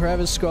shout out to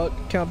Travis Scott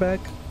count back?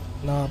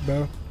 Nah,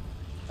 bro.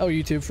 Oh,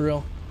 YouTube for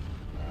real.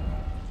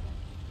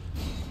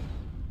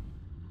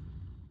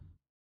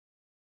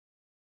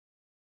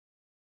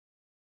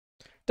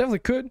 Definitely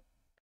could.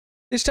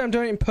 This time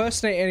don't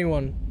impersonate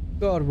anyone.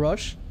 God,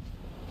 Rush.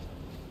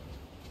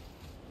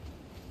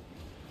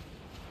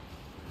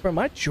 Bro,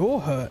 my jaw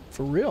hurt.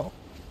 For real.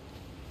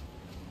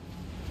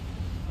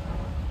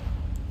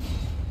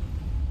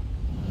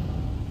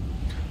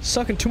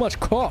 Sucking too much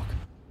cock.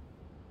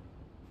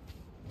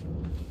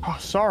 Oh,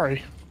 sorry.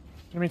 I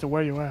didn't mean to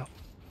wear you out.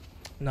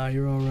 Nah,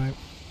 you're alright.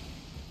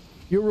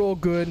 You're all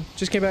good.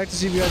 Just came back to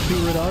see if you guys do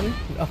Redon.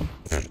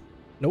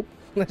 Nope.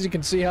 As you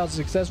can see how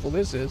successful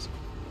this is.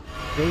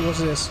 Really, what's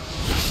this?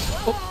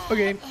 Oh,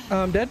 okay.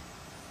 I'm dead.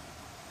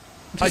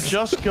 I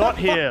just got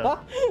here. I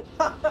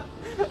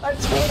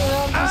turned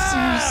around to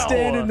see you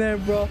standing there,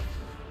 bro.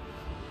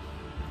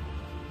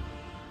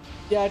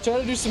 Yeah, I tried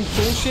to do some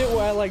cool shit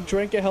where I like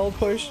drank a health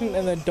potion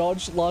and then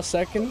dodged last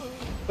second.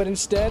 But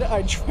instead,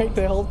 I drank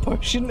the health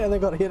potion and then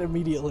got hit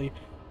immediately.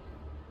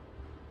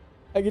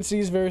 I can see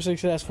he's very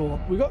successful.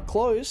 We got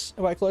close.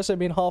 By close, I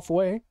mean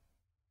halfway.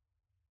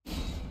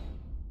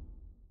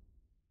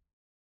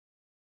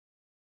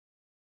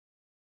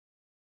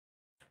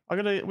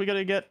 We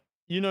gotta get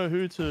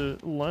you-know-who to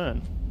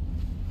learn.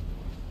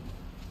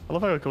 I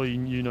love how I call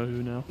you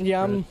you-know-who now.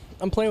 Yeah, I'm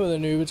playing with a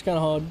noob. It's kind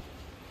of hard.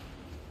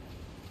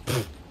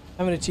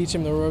 I'm gonna teach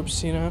him the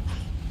ropes, you know?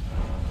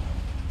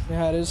 Yeah,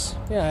 how it is.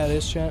 Yeah, how it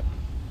is, chat.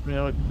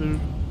 Yeah, like, dude.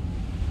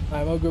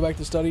 Alright, I'll go back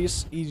to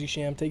studies. Easy,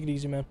 Sham. Take it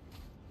easy, man.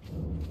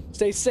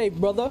 Stay safe,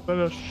 brother.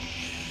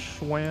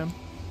 Swam.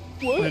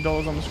 What?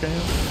 $20 on the scale.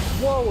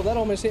 Whoa, that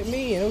almost hit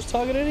me, and it was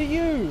targeted at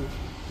you.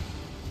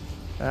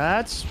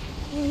 That's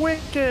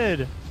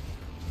wicked.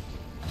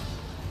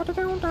 I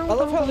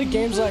love how the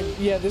game's like,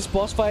 yeah, this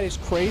boss fight is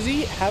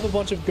crazy. Have a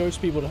bunch of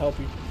ghost people to help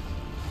you.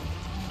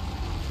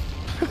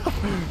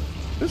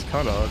 This is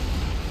kind of hard.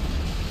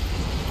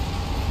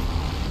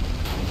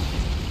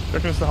 You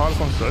reckon it's the hardest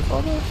one so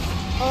far, though?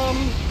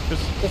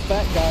 The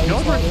fat guy. The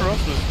Elden Ring for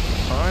us was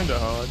kinda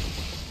hard.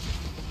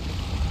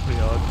 Pretty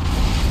hard.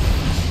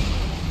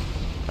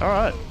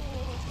 Alright.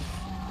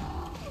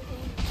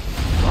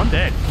 I'm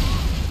dead.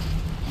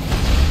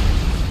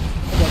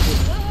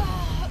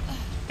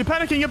 You're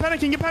panicking, you're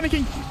panicking, you're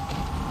panicking!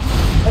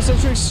 I said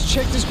to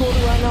check this quarter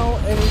right now,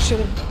 and we should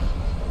have...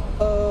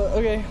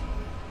 okay.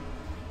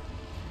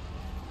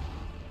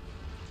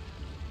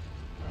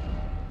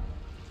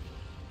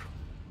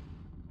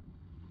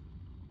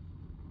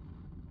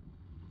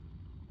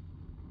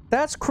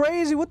 That's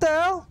crazy, what the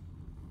hell?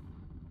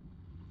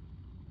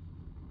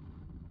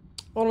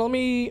 Hold on, let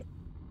me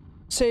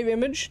save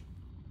image.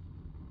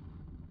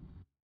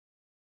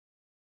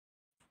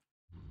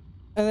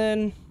 And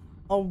then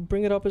I'll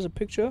bring it up as a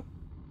picture.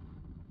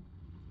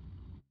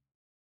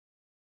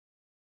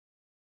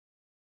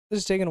 This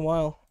is taking a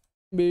while.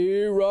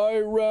 Be right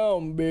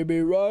round,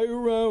 baby, right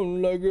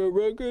round, like a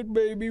record,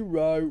 baby,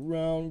 right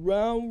round,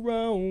 round,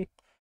 round.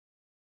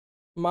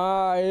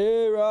 My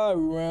head right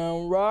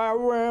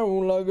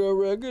round, like a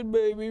record,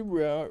 baby,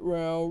 round,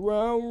 round,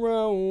 round,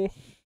 round.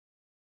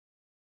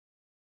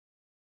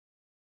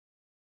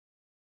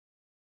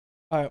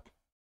 Alright.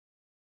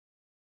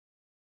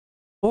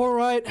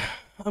 Alright.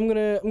 I'm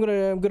gonna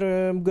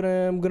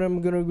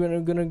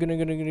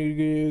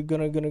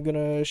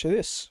share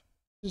this.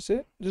 Is this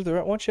it? Is this the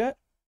right one, chat?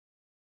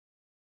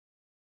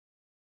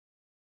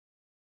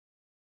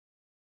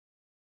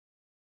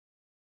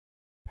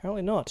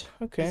 Apparently not.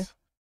 Okay.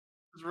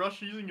 Is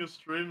Rush using your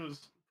stream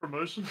as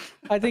promotion?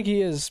 I think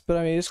he is, but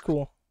I mean, it's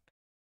cool.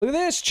 Look at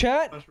this,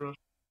 chat! That's Rush.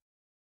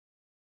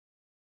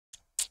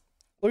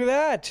 Look at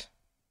that!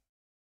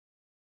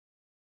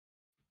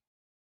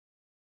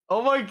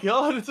 Oh my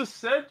god, it's a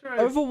set dress!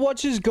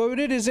 Overwatch is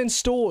goated is in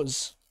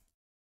stores.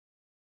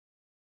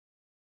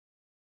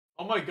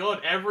 Oh my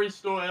god, every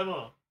store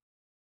ever.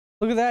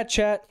 Look at that,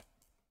 chat.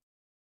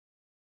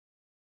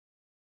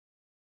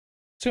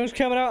 Soon's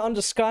coming out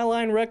under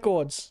Skyline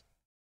Records.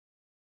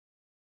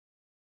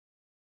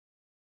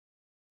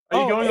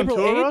 Are you going on April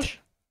tour, 8th? Rush?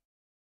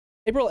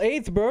 April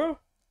 8th, bro.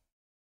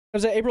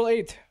 Was that April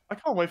 8th? I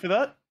can't wait for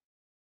that.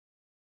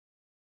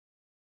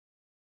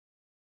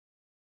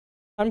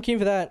 I'm keen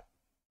for that.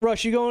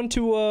 Rush, you going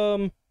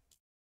to,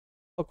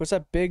 look, what's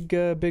that big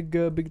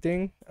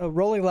thing?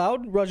 Rolling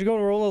Loud? Rush, you going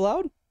to Rolling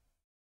Loud?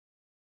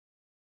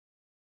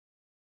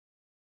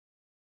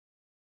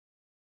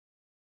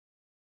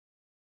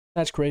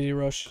 That's crazy,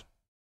 Rush.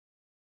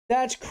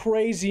 That's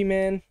crazy,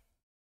 man.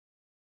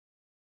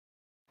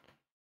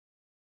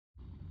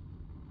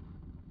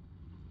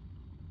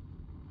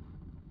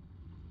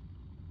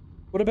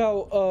 What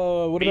about,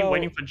 what about...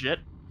 waiting for Jet?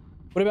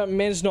 What about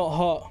Men's Not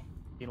Hot?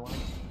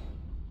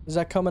 Is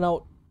that coming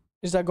out?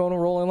 Is that going to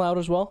Rolling Loud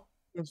as well?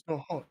 It's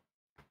not hot.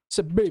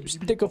 Said, babe,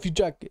 take off your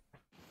jacket.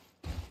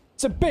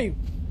 Said, babe,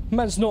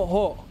 man's not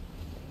hot.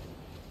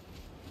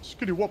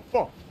 Skitty what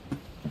fuck?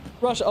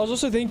 Rush, I was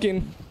also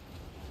thinking,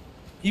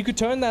 you could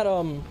turn that,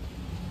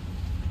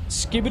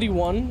 Skibbity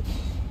one.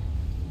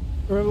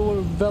 Remember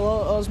when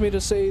Vela asked me to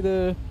say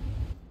the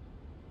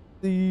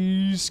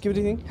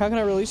Skibbity thing? How can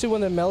I release it when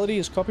the melody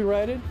is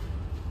copyrighted?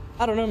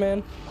 I don't know,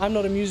 man. I'm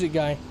not a music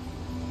guy.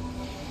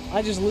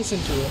 I just listen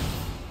to it.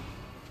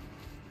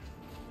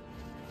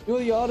 You're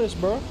the artist,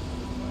 bro.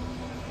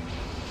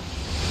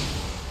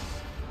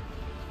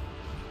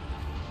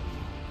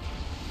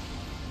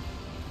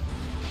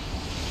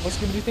 What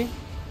Skibbity thing?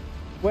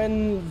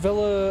 When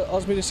Vela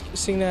asked me to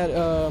sing that,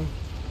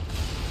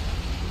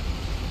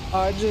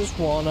 I just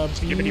wanna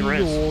be your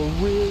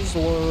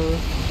Rizzler.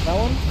 That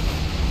one?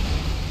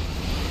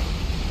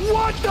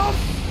 What the?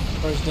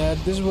 Where's Dad?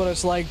 This is what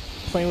it's like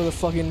playing with a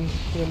fucking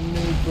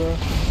noob, bro.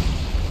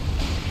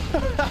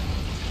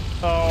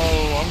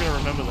 Oh, I'm gonna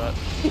remember that.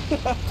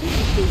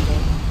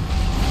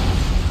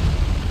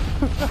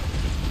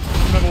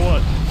 Remember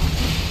what?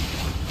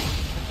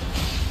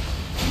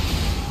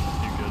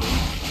 You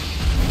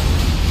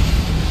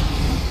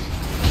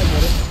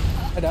get it.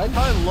 I died.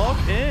 I lock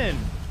in.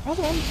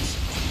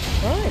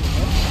 Alright,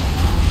 man.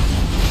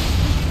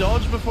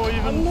 Dodge before you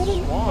even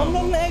swan. I'm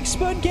not an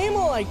expert gamer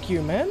like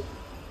you, man.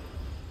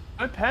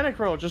 No panic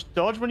roll. Just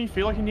dodge when you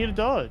feel like you need to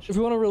dodge. If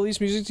we want to release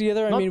music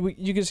together, I mean,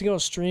 you can sing on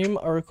stream,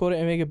 or record it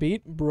and make a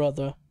beat,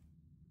 brother.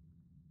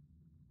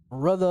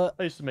 Brother.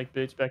 I used to make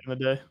beats back in the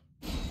day.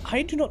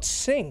 I do not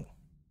sing.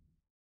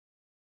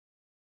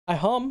 I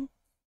hum.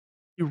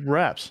 You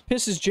raps.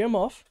 Pisses Jim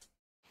off.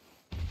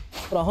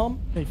 But I hum.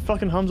 He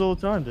fucking hums all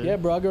the time, dude. Yeah,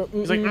 bro. I go,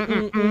 He's like, all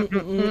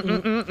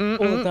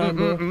the time,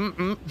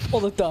 bro. All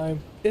the time.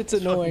 It's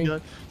annoying.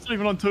 It's not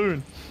even on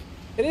tune.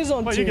 It is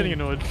on Why tune. are you getting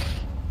annoyed?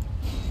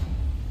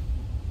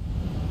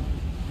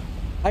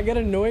 I get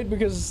annoyed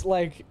because,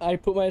 like, I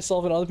put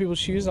myself in other people's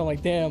shoes and I'm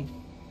like, damn,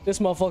 this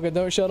motherfucker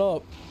don't shut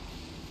up.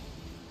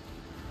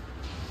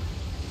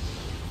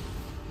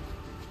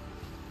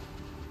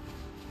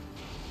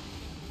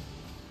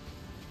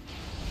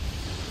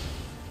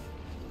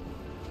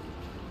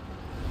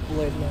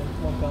 Blade, man.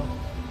 Come on, pal.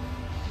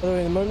 By the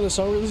way, the moment the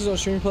song releases on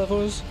streaming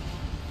platforms,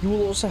 you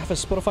will also have a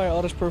Spotify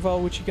artist profile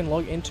which you can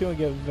log into and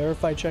get a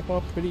verified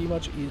checkmark pretty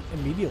much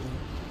immediately.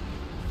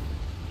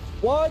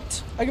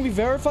 What? I can be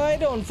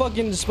verified on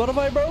fucking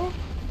Spotify, bro?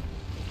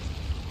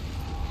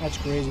 That's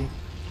crazy.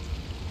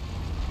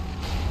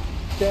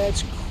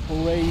 That's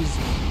crazy.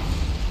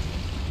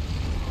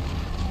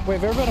 Wait,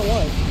 verified on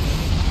what?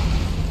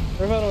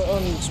 Verified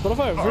on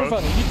Spotify or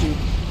verified on YouTube?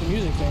 The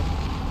music thing.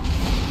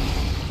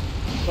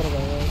 Spotify,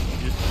 right?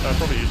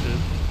 Probably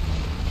YouTube.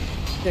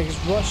 Yeah, because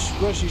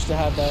Rush used to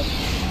have that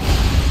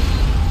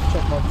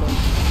checkmark thing.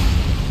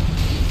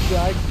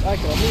 Yeah, I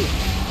can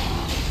move.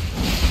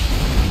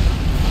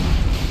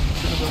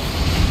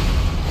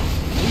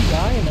 He's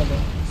dying of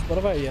it.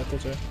 Spotify? Yeah,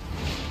 that's right.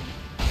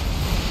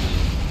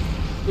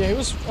 Yeah, he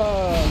was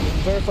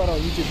verified on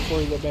YouTube before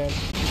he got banned.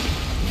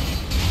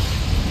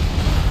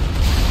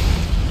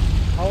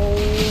 Oh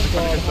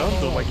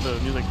god. Like the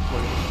music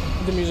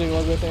logo. The music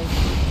logo thing.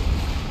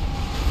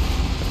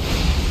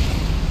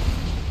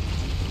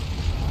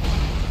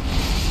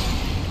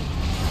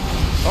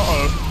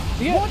 Uh-oh.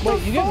 You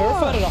get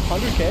verified at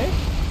 100K?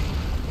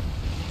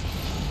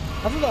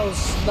 I thought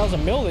that was a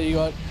mill that you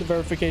got, the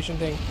verification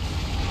thing.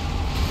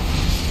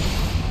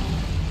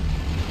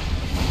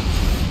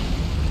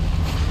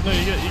 No,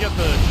 you get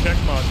the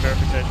checkmark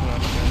verification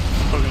on it.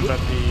 Talking about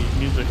the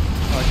music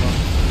icon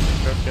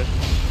verification.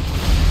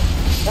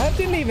 That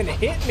didn't even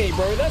hit me,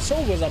 bro. That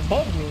soul was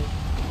above me.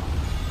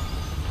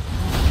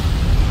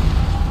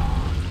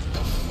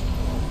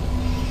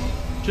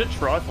 Shit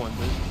trifling,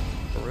 dude.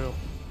 For real.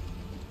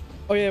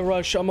 Oh yeah,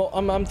 Rush.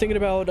 I'm thinking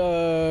about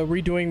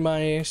redoing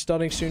my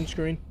starting soon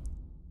screen.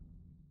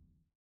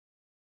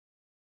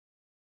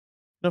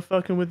 No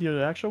fucking with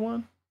your actual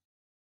one?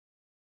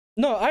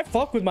 No, I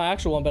fuck with my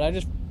actual one, but I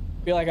just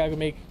feel like I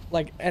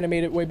could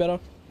animate it way better.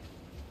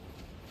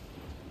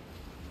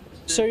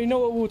 So you know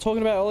what we were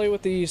talking about earlier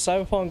with the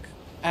Cyberpunk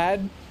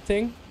ad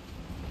thing?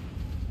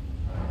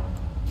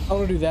 I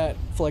want to do that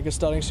for like a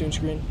starting soon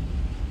screen.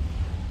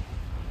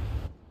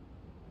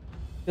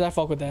 Cause I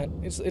fuck with that.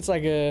 It's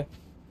like a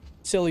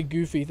silly,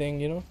 goofy thing,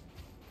 you know?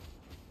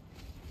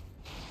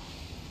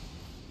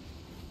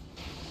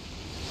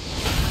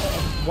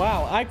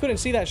 Wow, I couldn't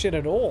see that shit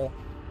at all.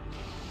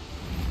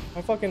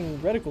 My fucking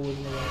reticle was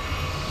in the way.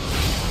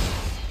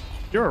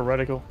 You're a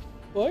reticle.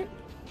 What?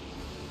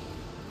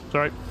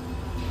 Sorry.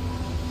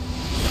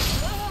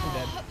 I'm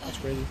dead. That's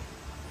crazy.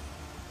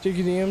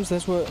 TQDMs,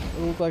 that's what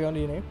it looked like under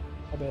your name?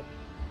 I bet.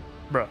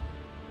 Bruh.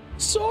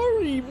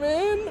 Sorry,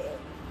 man!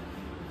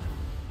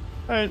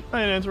 I ain't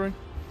answering.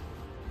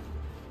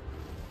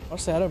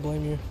 Honestly, I don't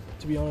blame you,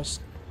 to be honest.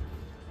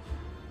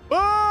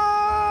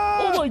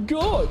 Ah! Oh my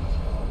god!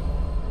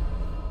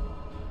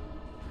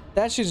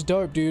 That shit's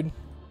dope, dude.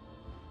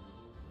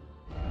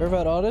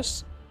 Verified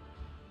artist?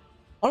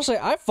 Honestly,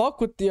 I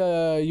fuck with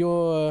the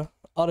your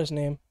artist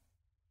name.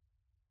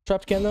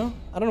 Trapped Ken though?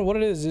 I don't know what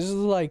it is. This is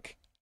like...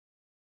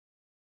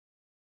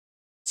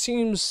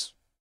 Seems...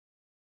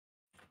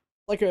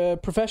 like a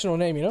professional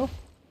name, you know?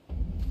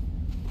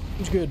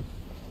 Seems good.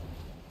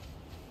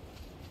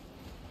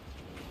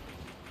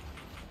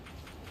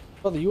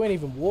 Brother, you ain't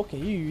even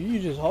walking. You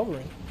just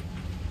hovering.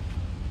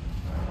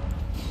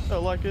 I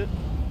like it.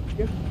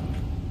 Yeah.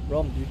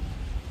 Problem, dude.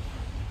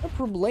 No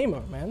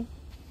problemo, man.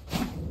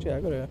 Shit,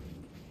 I gotta...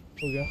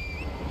 Here we go.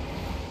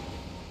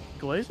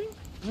 Glazing?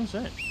 That's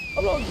insane.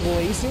 I'm not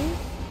glazing.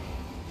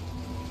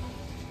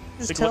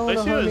 Just telling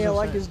the homie I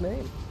like his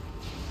name.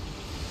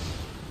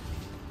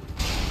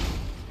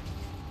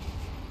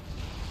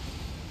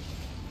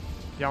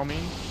 Yao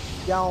Ming?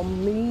 Y'all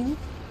mean?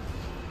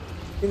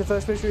 In the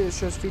first picture, it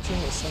shows featuring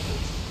a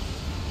sentence.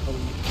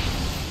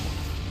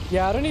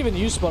 Yeah, I don't even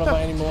use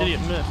Spotify anymore. Idiot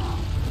myth.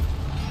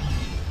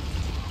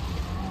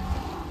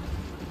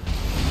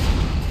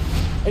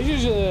 I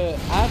use an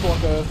ad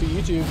blocker for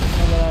YouTube,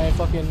 and then I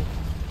fucking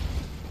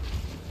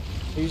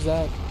use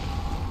that.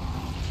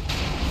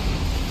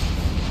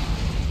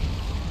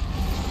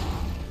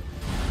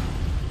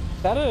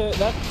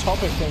 That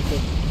topic thing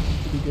could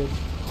be good,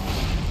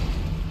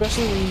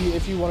 especially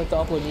if you wanted to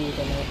upload music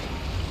on that.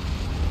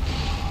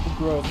 Good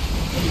growth.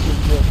 That'd be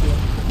good growth, yeah.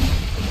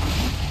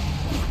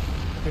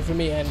 I mean, for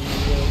me and you,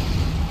 really.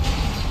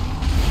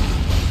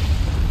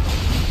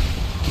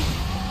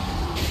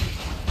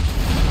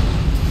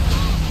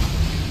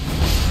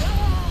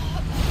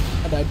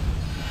 I died.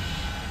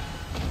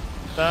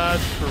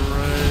 That's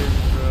crazy,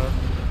 bro.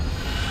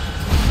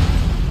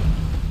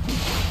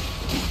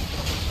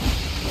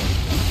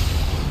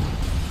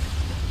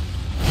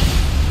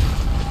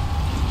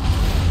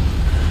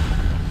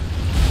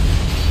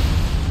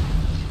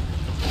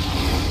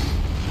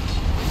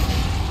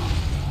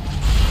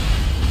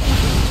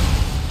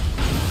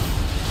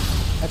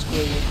 That's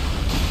crazy.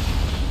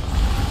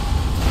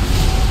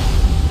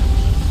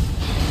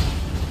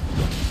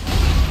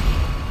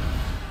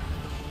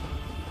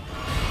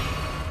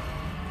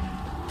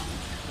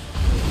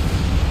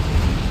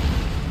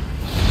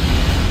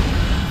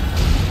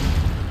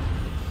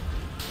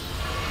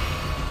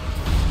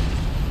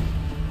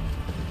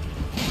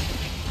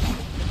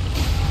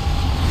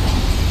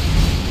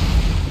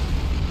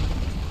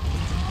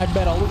 I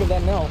bet I'll look at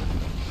that now.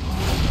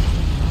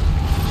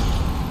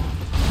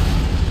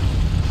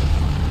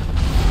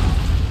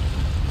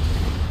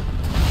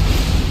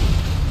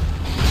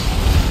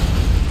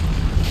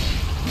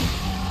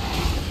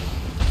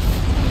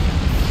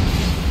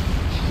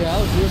 Yeah,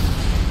 that was good.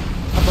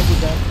 I fuck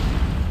with that.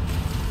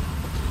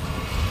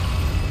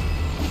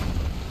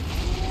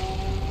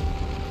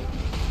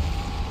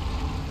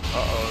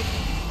 Uh-oh.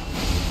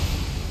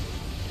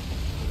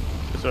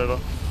 It's over.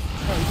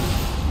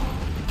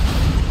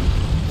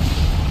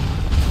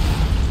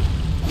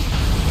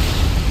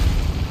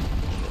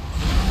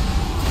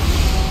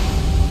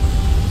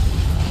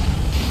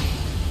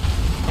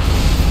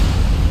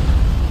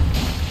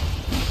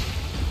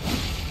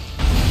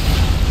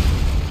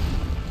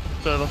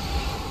 It's over.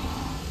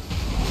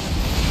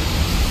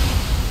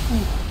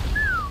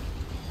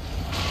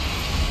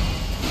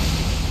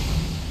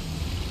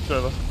 It's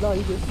over. No,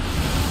 you good.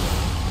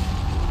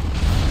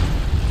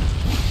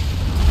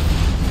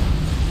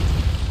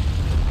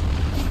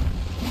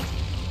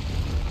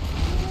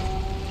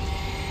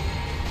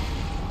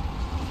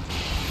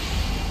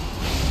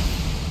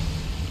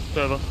 It's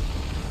over.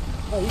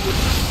 No, you good.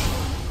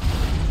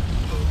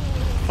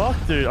 Fuck,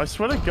 dude. I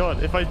swear to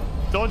God, if I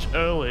dodge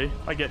early,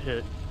 I get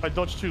hit. If I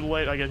dodge too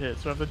late, I get hit.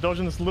 So I have to dodge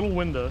in this little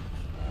window.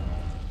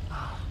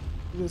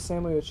 You do the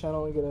same with your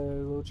channel and get a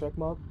little check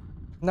mark.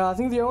 No, I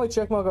think the only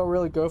check mark I'll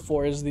really go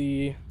for is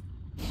the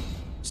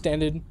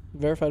standard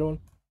verified one.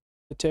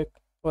 The tick,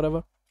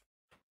 whatever.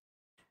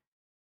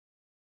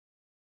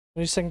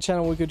 Any second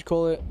channel, we could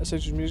call it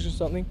Essential Music or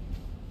something.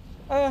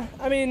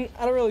 I mean,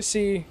 I don't really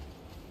see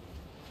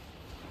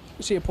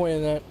a point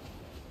in that.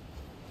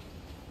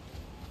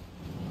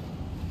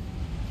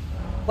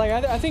 Like,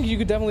 I think you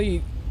could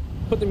definitely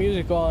put the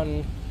music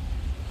on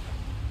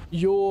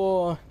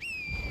your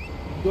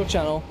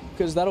channel,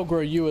 because that'll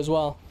grow you as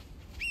well.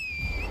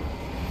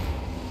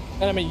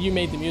 And I mean, you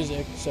made the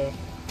music, so.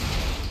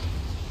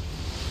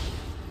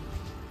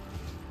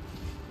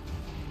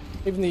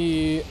 Even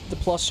the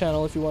plus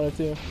channel if you wanted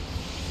to.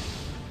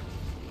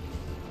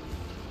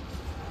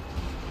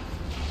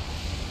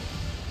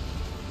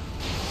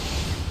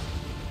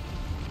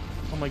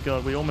 Oh my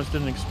God, we almost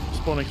didn't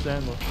spawn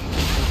Xander.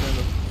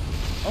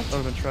 That would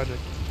have been tragic.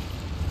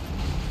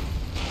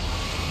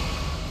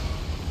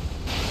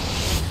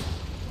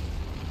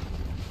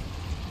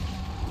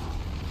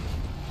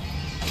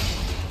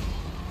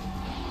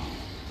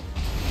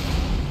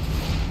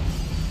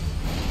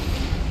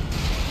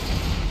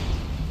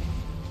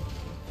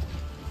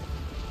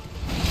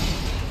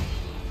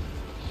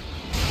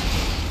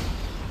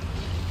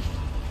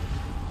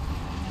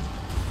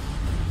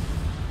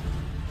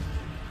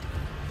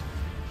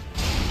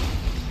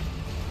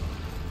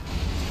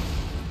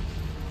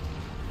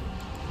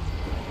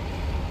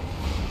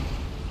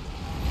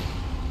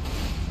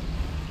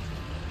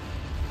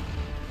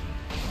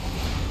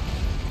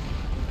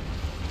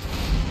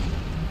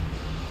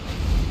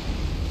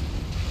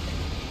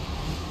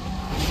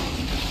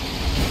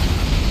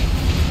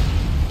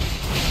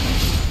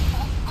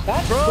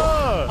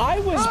 I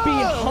was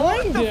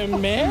behind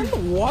him, man.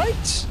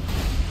 What?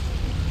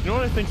 You know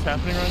what I think's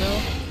happening right now?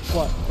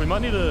 What? We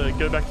might need to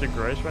go back to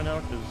Grace right now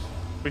because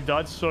we've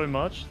died so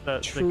much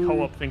that the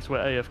co-op thinks we're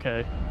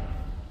AFK.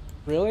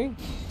 Really?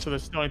 So they're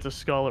starting to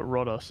Scarlet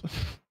Rot us.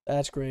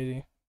 That's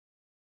crazy.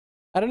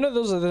 I don't know.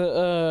 Those are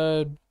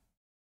the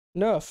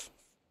nerf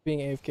being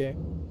AFK.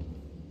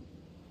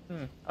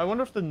 I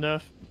wonder if the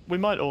nerf. We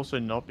might also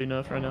not be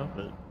nerfed right now,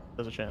 but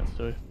there's a chance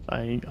too.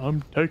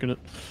 I'm taking it.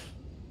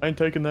 I ain't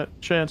taking that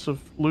chance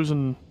of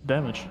losing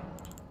damage.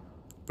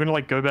 We're gonna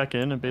like go back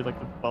in and be like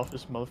the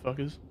buffest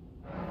motherfuckers.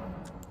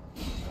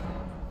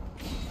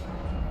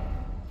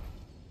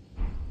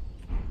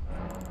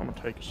 I'm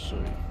gonna take a seat.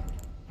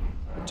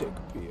 I'll take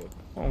a pick.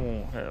 I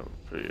won't have a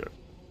pick.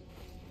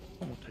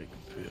 I'm gonna take a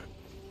pick.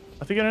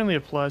 I think it only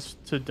applies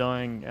to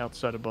dying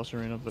outside of boss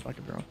arena, but I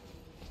could be wrong.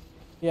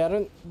 Yeah,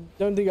 I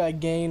don't think I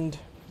gained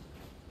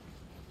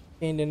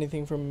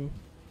anything from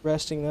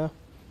resting though.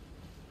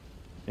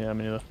 Yeah,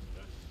 me neither.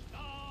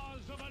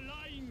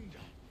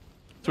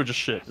 So we're just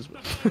shit, isn't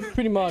it?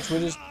 Pretty much, we're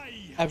just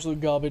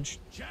absolute garbage.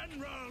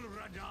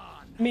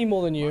 Me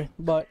more than you,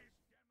 but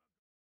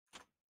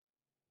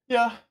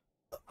yeah.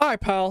 Alright,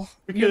 pal.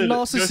 We Your could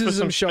go for narcissism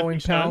some showing,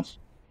 stepping pal. stones.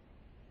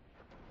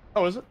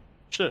 Oh, is it?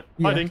 Shit.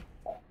 Yeah. Hiding.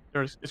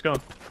 There it is. It's gone.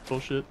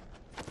 Bullshit.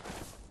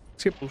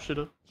 Skip.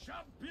 Bullshitter.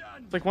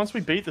 It's like once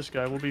we beat this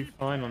guy, we'll be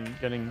fine on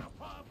getting.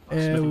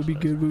 Yeah, we'll be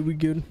good. We'll be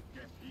good.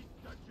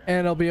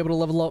 And I'll be able to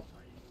level up.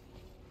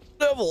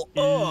 Level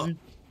up.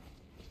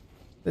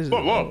 This is the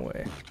wrong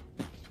way.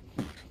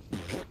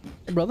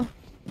 Hey, brother.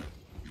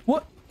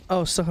 What?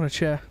 Oh, stuck on a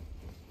chair.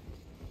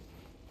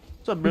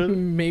 What's up, brother?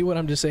 Me when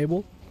I'm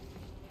disabled.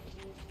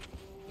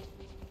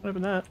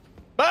 Open that.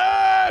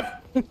 Ah!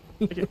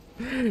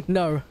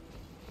 No.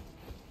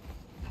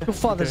 Your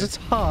father's, Okay. it's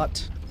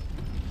hot.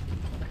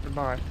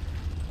 Goodbye.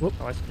 Whoop.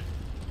 Oh, I see.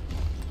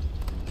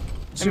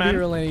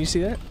 Superhero Elena, you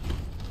see that?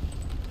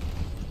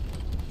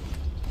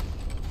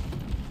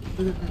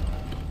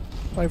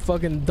 Like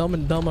fucking Dumb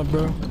and Dumber,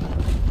 bro.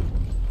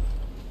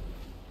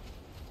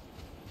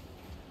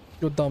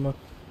 You're dumber.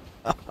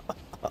 Got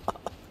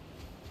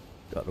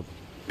him.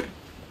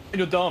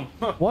 You're dumb.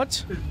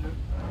 What?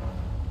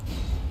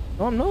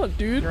 No, I'm not,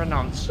 dude. You're a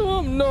nonce. No,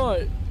 I'm not.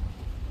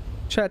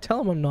 Chat,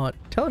 tell him I'm not.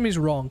 Tell him he's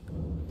wrong.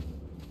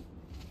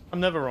 I'm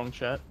never wrong,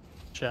 chat.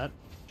 Chat.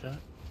 Chat.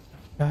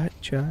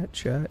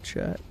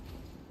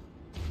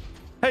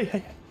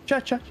 Hey.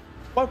 Chat.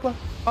 What?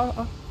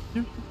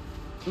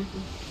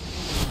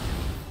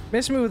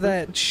 Miss me with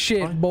that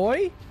shit,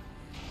 boy.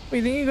 What,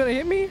 you think you're gonna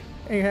hit me?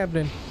 Ain't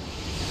happening.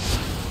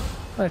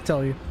 What'd I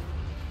tell you?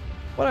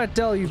 What'd I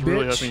tell you, I was bitch?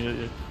 really hoping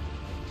you.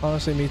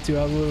 Honestly, me too.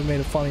 I would have made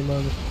a funny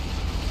moment.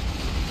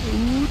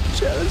 Ooh,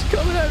 chat is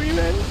coming at me,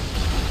 man.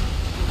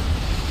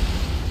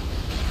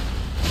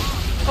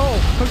 Oh,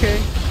 okay.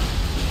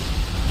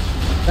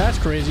 That's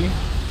crazy.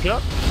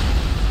 Yep.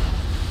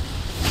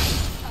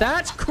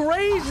 That's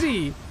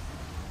crazy!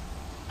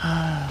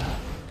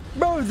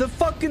 Bro, the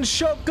fucking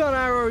shotgun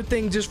arrow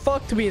thing just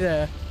fucked me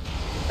there.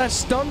 That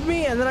stunned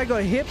me, and then I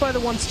got hit by the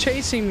ones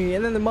chasing me,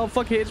 and then the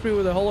motherfucker hits me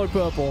with a hollow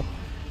purple.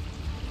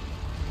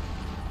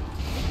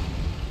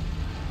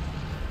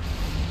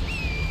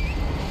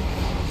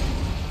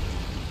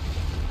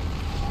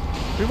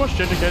 We watched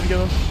Ginger K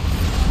together.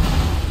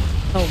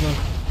 Oh no.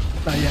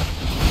 Not yet.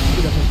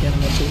 We definitely can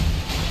eventually.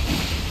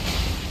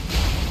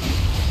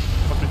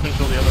 Once we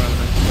finish all the other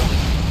anime.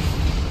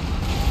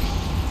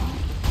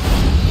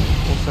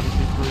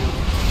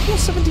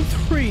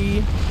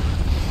 473.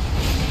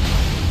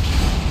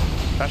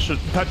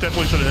 That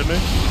definitely should have hit me.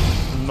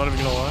 I'm not even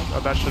gonna lie.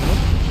 That should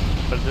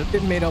have. But it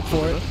did. It made up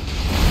for it.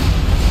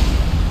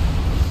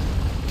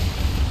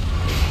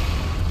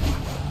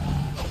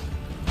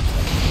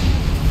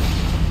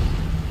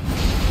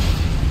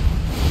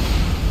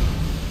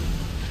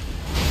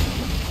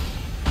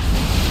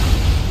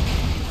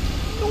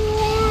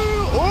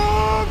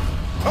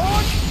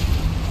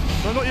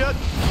 No, not yet.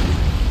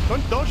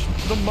 Don't dodge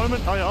the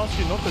moment I ask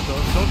you not to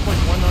dodge. Dodge like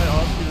when I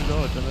ask you to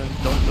dodge, and then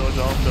don't dodge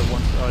after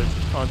once I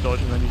can't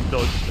dodge, and then you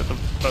dodge at the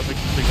perfect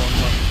thing on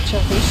time.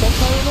 Chat, can you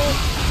subtitle that?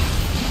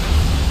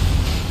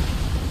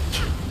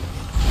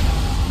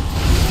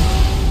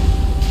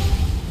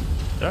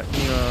 Yeah, can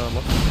you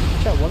look?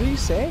 Chat, what did he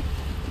say?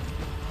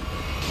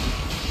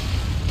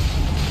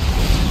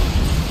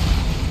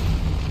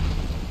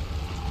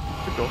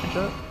 Good talking,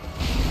 chat.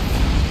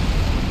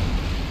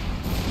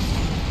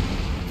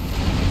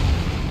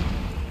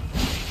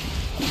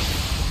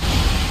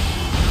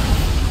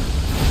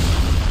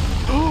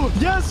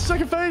 Yes,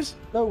 second phase.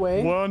 No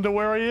way. Wonder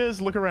where he is.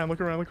 Look around if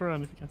you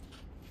can.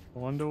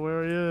 Wonder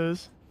where he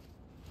is.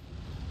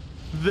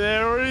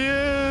 There he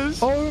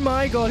is. Oh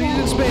my god, he's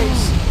in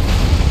space.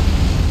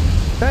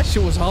 That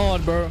shit was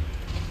hard, bro.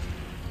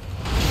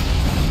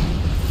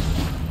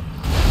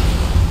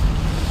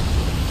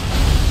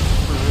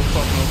 We're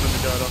fucking open to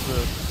go up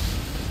this.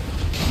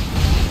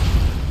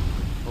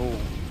 Oh.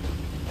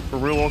 For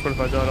real awkward if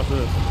I died off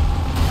this.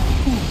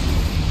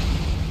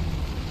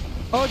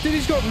 Oh, dude,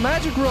 he's got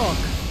magic rock.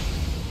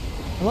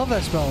 I love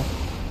that spell.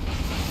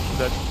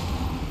 That.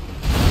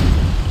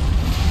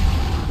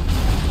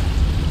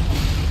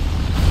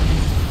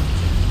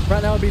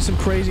 Right now would be some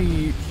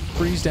crazy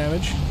freeze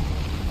damage.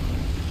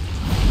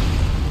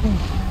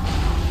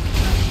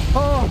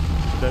 Oh!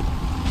 Dead.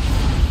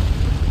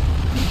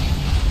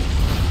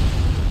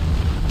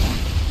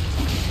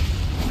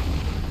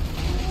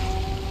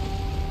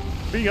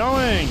 Where are you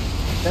going? Do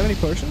you have any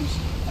potions?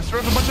 I threw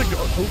up a bunch of.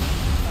 Oh.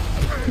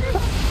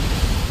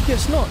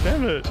 Yes, not.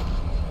 Damn it.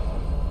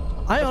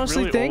 I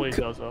honestly think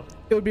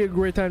it would be a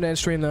great time to end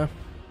stream though.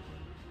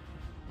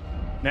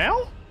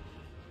 Now?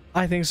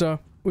 I think so.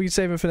 We can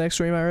save it for next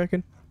stream, I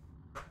reckon.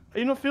 Are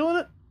you not feeling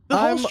it? The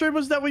whole stream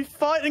was that we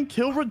fight and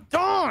kill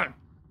Radon!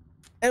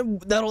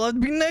 And that'll have to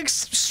be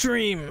next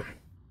stream.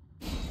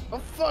 I'll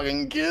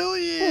fucking kill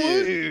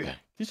you! Can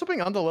you stop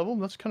being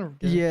underleveled? That's kind of...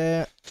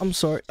 Yeah, I'm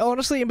sorry.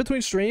 Honestly, in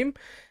between stream,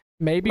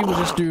 maybe we'll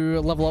just do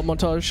a level up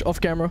montage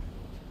off camera.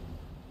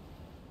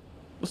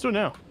 Let's do it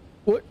now.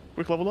 What?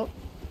 Quick level up?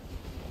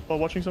 While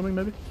watching something,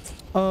 maybe?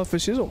 For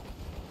shizzle.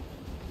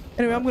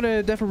 Anyway, I'm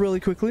gonna def really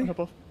quickly.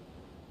 Hop off.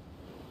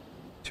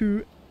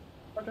 To...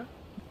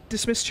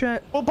 dismiss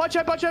chat. Oh, bye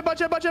chat, bye chat, bye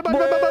chat, bye chat,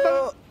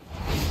 bye,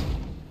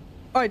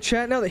 Alright,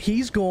 chat, now that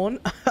he's gone,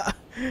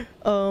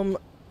 I'm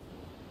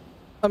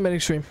ending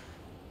stream.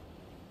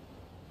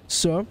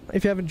 So,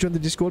 if you haven't joined the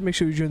Discord, make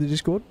sure you join the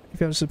Discord.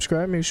 If you haven't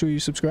subscribed, make sure you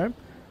subscribe.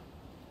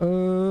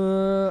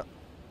 No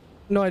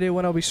idea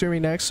when I'll be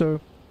streaming next, so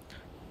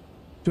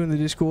join the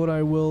Discord.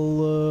 I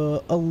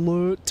will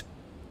alert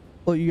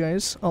you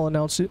guys. I'll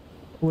announce it,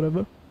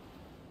 whatever.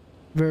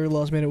 Very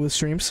last minute with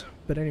streams,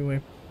 but anyway.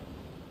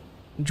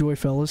 Enjoy,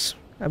 fellas.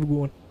 Have a good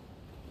one.